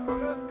commas,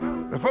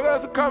 fuck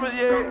out some commas,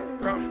 yeah,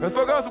 Let's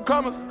fuck up some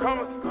commas.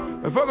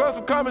 Let's fuck up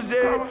some commas,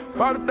 yeah.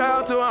 40,000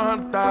 to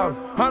 100,000.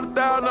 100,000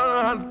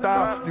 on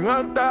 100,000.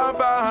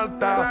 200,000 by 100,000.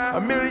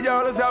 $1 million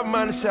have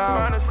money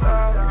shout.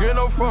 Get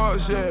no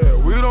fucks, yeah.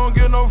 We don't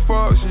get no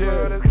fucks,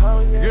 yeah.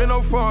 Get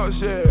no fucks,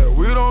 yeah.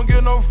 We don't get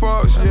no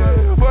fucks,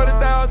 yeah.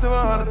 40,000 to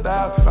 100,000.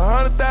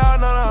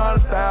 100,000 on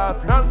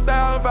 100,000.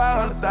 100,000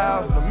 by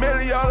 100,000. $1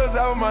 million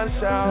have money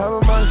shout. Have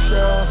a money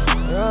shout,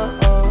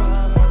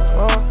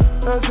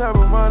 yeah. Let's have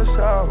a money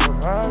shower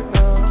right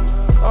now.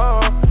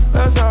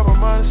 Let's have a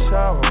money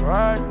shower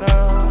right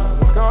now.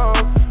 Let's go.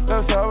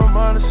 Let's have a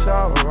money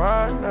shower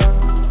right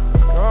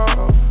now.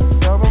 Go.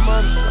 Have a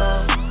money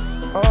shower.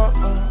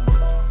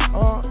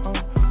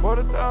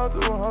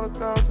 40,000,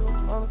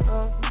 100,000,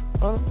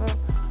 100,000, 100,000,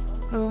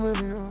 $1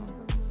 million.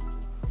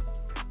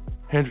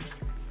 Hendrix.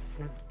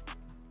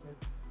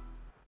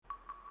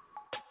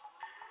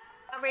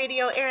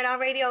 Radio, Air It Out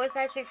Radio, it's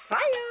that chick fire.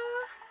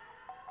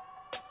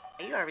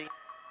 You already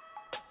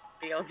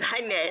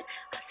Radio.net.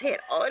 I say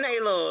it all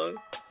night long.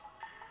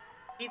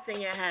 Beats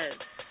in your head.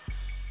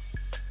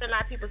 A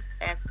lot of people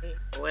ask me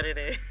what it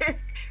is.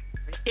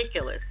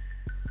 Ridiculous.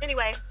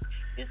 Anyway,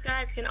 you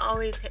guys can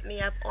always hit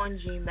me up on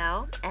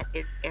Gmail at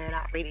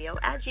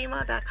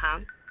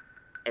itsairitoutradio@gmail.com.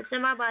 It's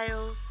in my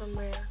bio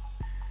somewhere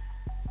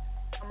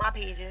on my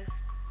pages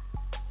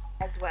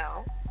as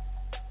well.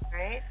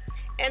 Right?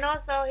 And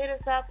also hit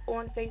us up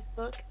on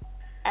Facebook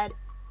at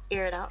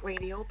Air It Out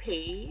Radio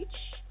page.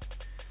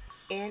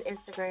 And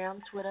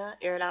Instagram, Twitter,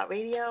 Air It Out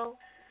Radio,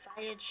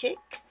 Fire Chick,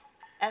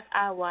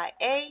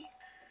 FIYA,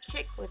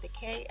 Chick with a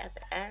K at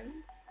the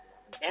end.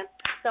 Okay?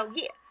 So,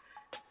 yeah.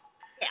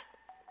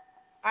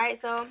 Alright,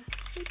 so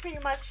we pretty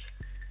much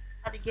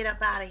about to get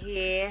up out of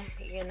here,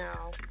 you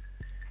know.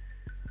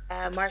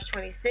 March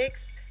 26th,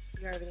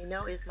 you already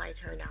know, is My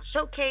Turn Now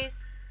Showcase,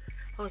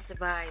 hosted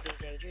by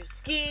DJ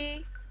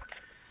Drewski.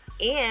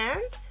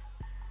 And,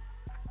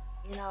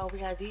 you know, we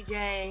got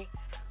DJ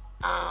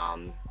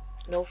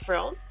No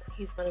Frills.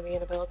 He's going to be in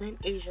the building.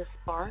 Asia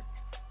Spark,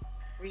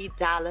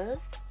 $3.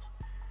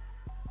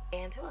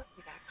 And who else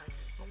we got coming?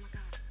 Oh my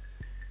God.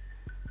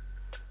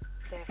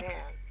 Steph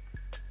Ham.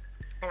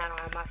 And I don't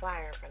have my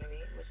flyer in front of me,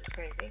 which is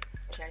crazy,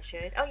 which I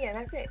should. Oh yeah,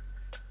 that's it.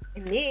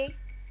 And me,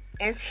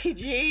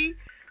 NCG,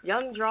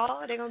 Young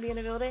Draw, they're going to be in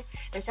the building.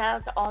 And shout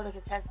out to all the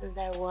contestants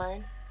that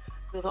won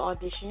through the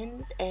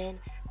auditions. And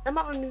some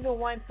of them even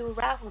won through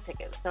raffle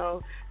tickets.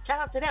 So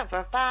shout out to them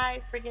for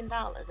 $5 freaking.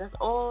 That's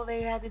all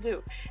they had to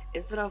do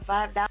is put up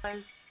 $5,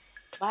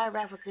 buy a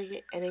raffle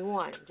ticket, and they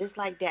won. Just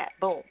like that.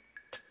 Boom.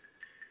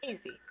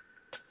 Easy.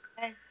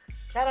 Okay.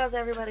 Shout out to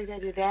everybody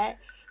that did that.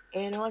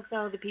 And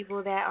also the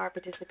people that are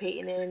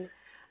participating in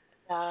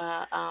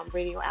the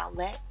radio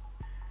outlet.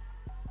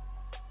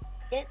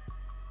 Okay.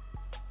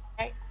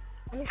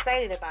 I'm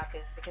excited about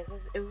this because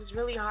it was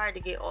really hard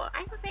to get all. I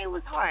ain't gonna say it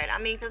was hard. I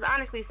mean, because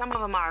honestly, some of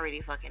them I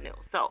already fucking knew.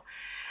 So,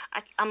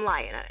 I'm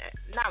lying.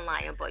 Not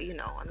lying, but, you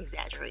know, I'm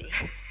exaggerating.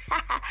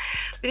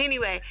 But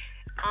anyway,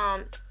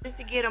 just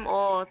to get them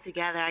all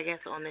together, I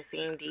guess, on the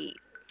same date.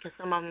 Because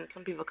some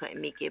people couldn't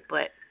make it.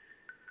 But,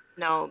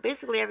 no,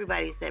 basically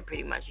everybody said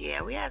pretty much,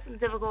 yeah, we had some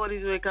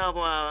difficulties with a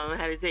couple of them.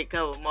 Had to take a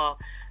couple more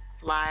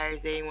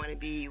flyers. They didn't want to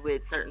be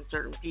with certain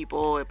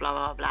people and blah,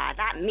 blah, blah.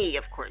 Not me,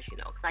 of course, you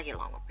know, because I get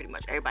along with pretty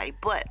much everybody.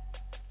 But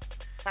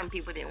some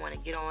people didn't want to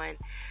get on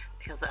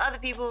because of other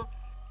people.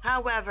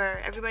 However,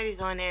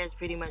 everybody's on there is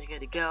pretty much good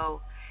to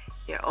go.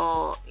 They're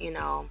all, you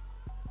know,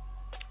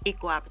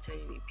 equal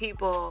opportunity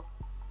people.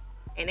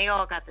 And they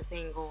all got the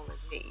same goal as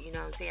me, you know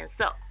what I'm saying?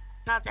 So,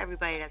 shout out to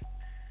everybody that's,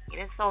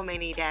 there's so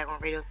many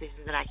daggone radio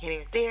stations that I can't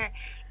even sit here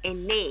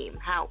and name.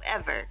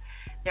 However,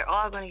 they're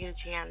all going to get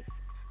a chance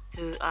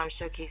to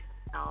showcase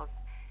themselves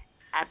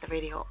at the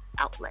radio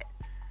outlet.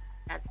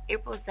 That's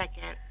April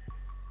 2nd,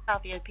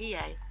 Southfield,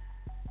 PA,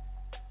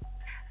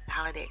 the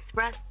Holiday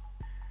Express.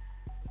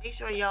 Make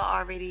sure y'all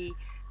already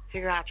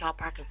figure out y'all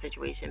parking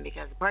situation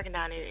because the parking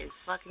down there is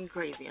fucking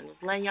crazy. I'm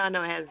just letting y'all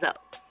know, heads up.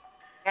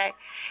 Okay?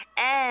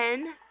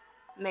 And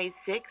May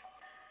 6th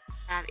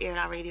at Air It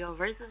Out Radio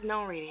versus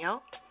No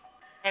Radio.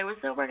 Okay, we're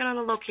still working on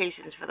the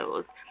locations for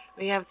those.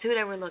 We have 2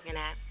 that we're looking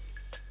at.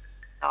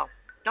 So,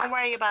 don't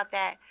worry about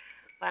that.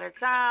 By the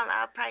time,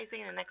 I'll probably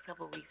say in the next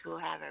couple of weeks, we'll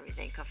have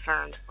everything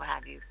confirmed. We'll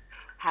have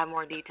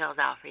more details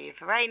out for you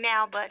for right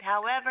now. But,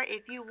 however,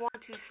 if you want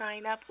to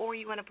sign up or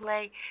you want to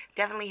play,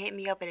 definitely hit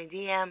me up in a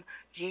DM,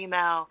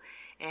 Gmail,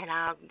 and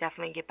I'll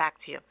definitely get back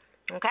to you.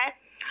 Okay?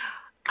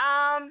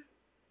 I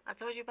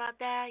told you about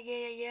that.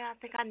 Yeah. I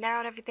think I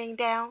narrowed everything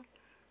down.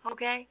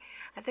 Okay?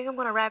 I think I'm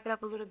going to wrap it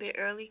up a little bit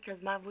early because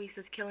my voice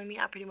is killing me.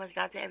 I pretty much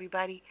got to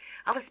everybody.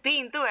 I was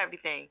speeding through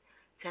everything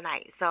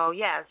tonight. So,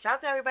 yeah, shout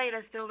out to everybody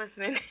that's still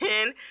listening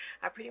in.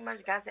 I pretty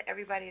much got to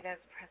everybody that's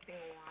pressing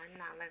 1,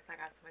 unless I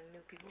got some new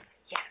people.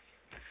 Yes.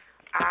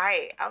 All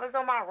right. I was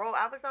on my roll.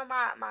 I was on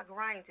my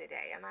grind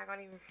today. I'm not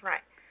going to even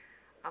front.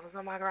 I was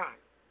on my grind.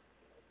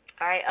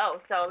 All right. Oh,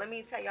 so let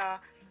me tell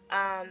y'all.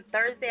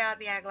 Thursday I'll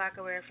be at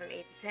Glockaware from 8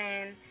 to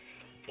 10.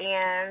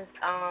 And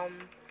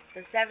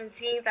the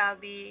 17th I'll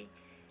be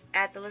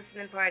at the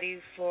listening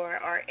party for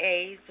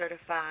RA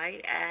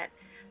certified at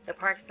the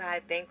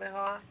Parkside Banquet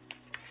Hall.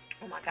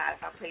 Oh my God,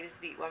 if I play this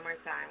beat one more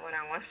time, hold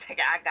on 1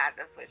 second. I got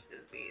to push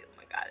this beat. Oh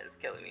my God, it's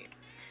killing me.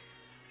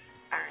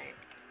 Alright.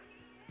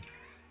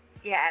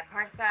 Yeah, at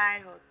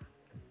Parkside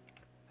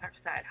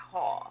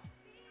Hall.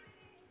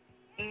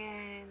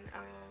 And,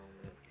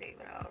 let's see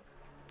what else.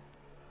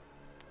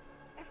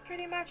 That's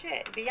pretty much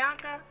it.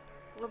 Bianca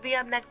will be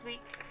up next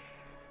week.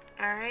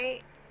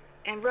 Alright?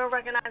 And Real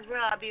Recognize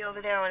Real, I'll be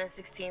over there on the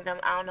 16th. I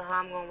don't know how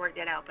I'm going to work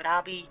that out, but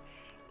I'll be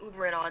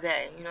Ubering all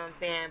day. You know what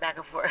I'm saying? Back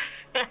and forth.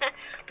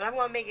 But I'm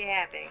going to make it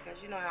happen because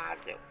you know how I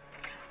do.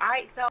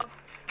 Alright, so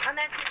I'm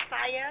at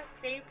Fire.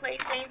 Same place,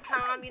 same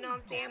time. You know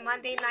what I'm saying?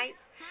 Monday nights,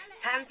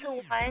 10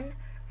 to 1,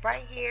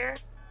 right here.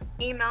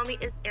 Email me.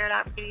 It's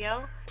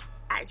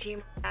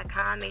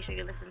air.radio@gmail.com. Make sure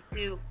you listen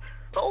to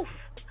both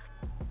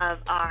of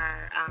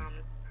our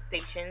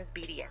stations,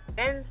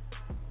 BDSNs.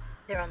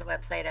 They're on the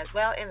website as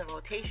well in the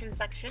rotation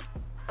section.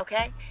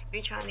 Okay? If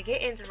you're trying to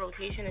get into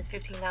rotation, it's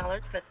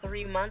 $15 for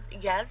 3 months.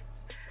 Yes,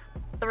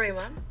 3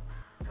 months.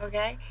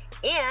 Okay?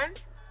 And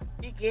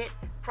you get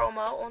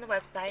promo on the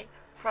website,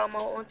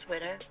 promo on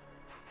Twitter.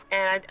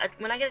 And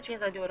when I get a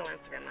chance, I do it on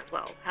Instagram as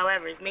well.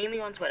 However, it's mainly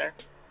on Twitter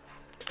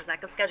because I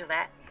can schedule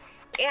that.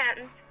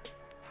 And,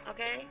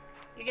 okay,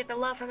 you get the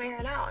love from Air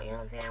It Out, you know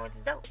what I'm saying, which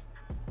is dope.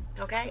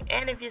 Okay?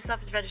 And if your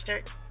stuff is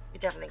registered, you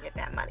definitely get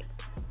that money.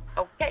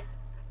 Okay?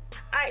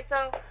 Alright,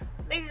 so,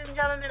 ladies and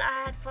gentlemen,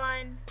 I had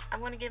fun. I'm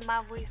going to give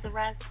my voice a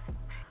rest.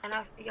 And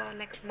I'll see y'all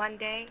next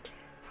Monday.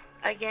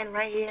 Again,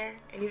 right here.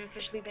 And you've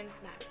officially been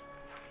smashed.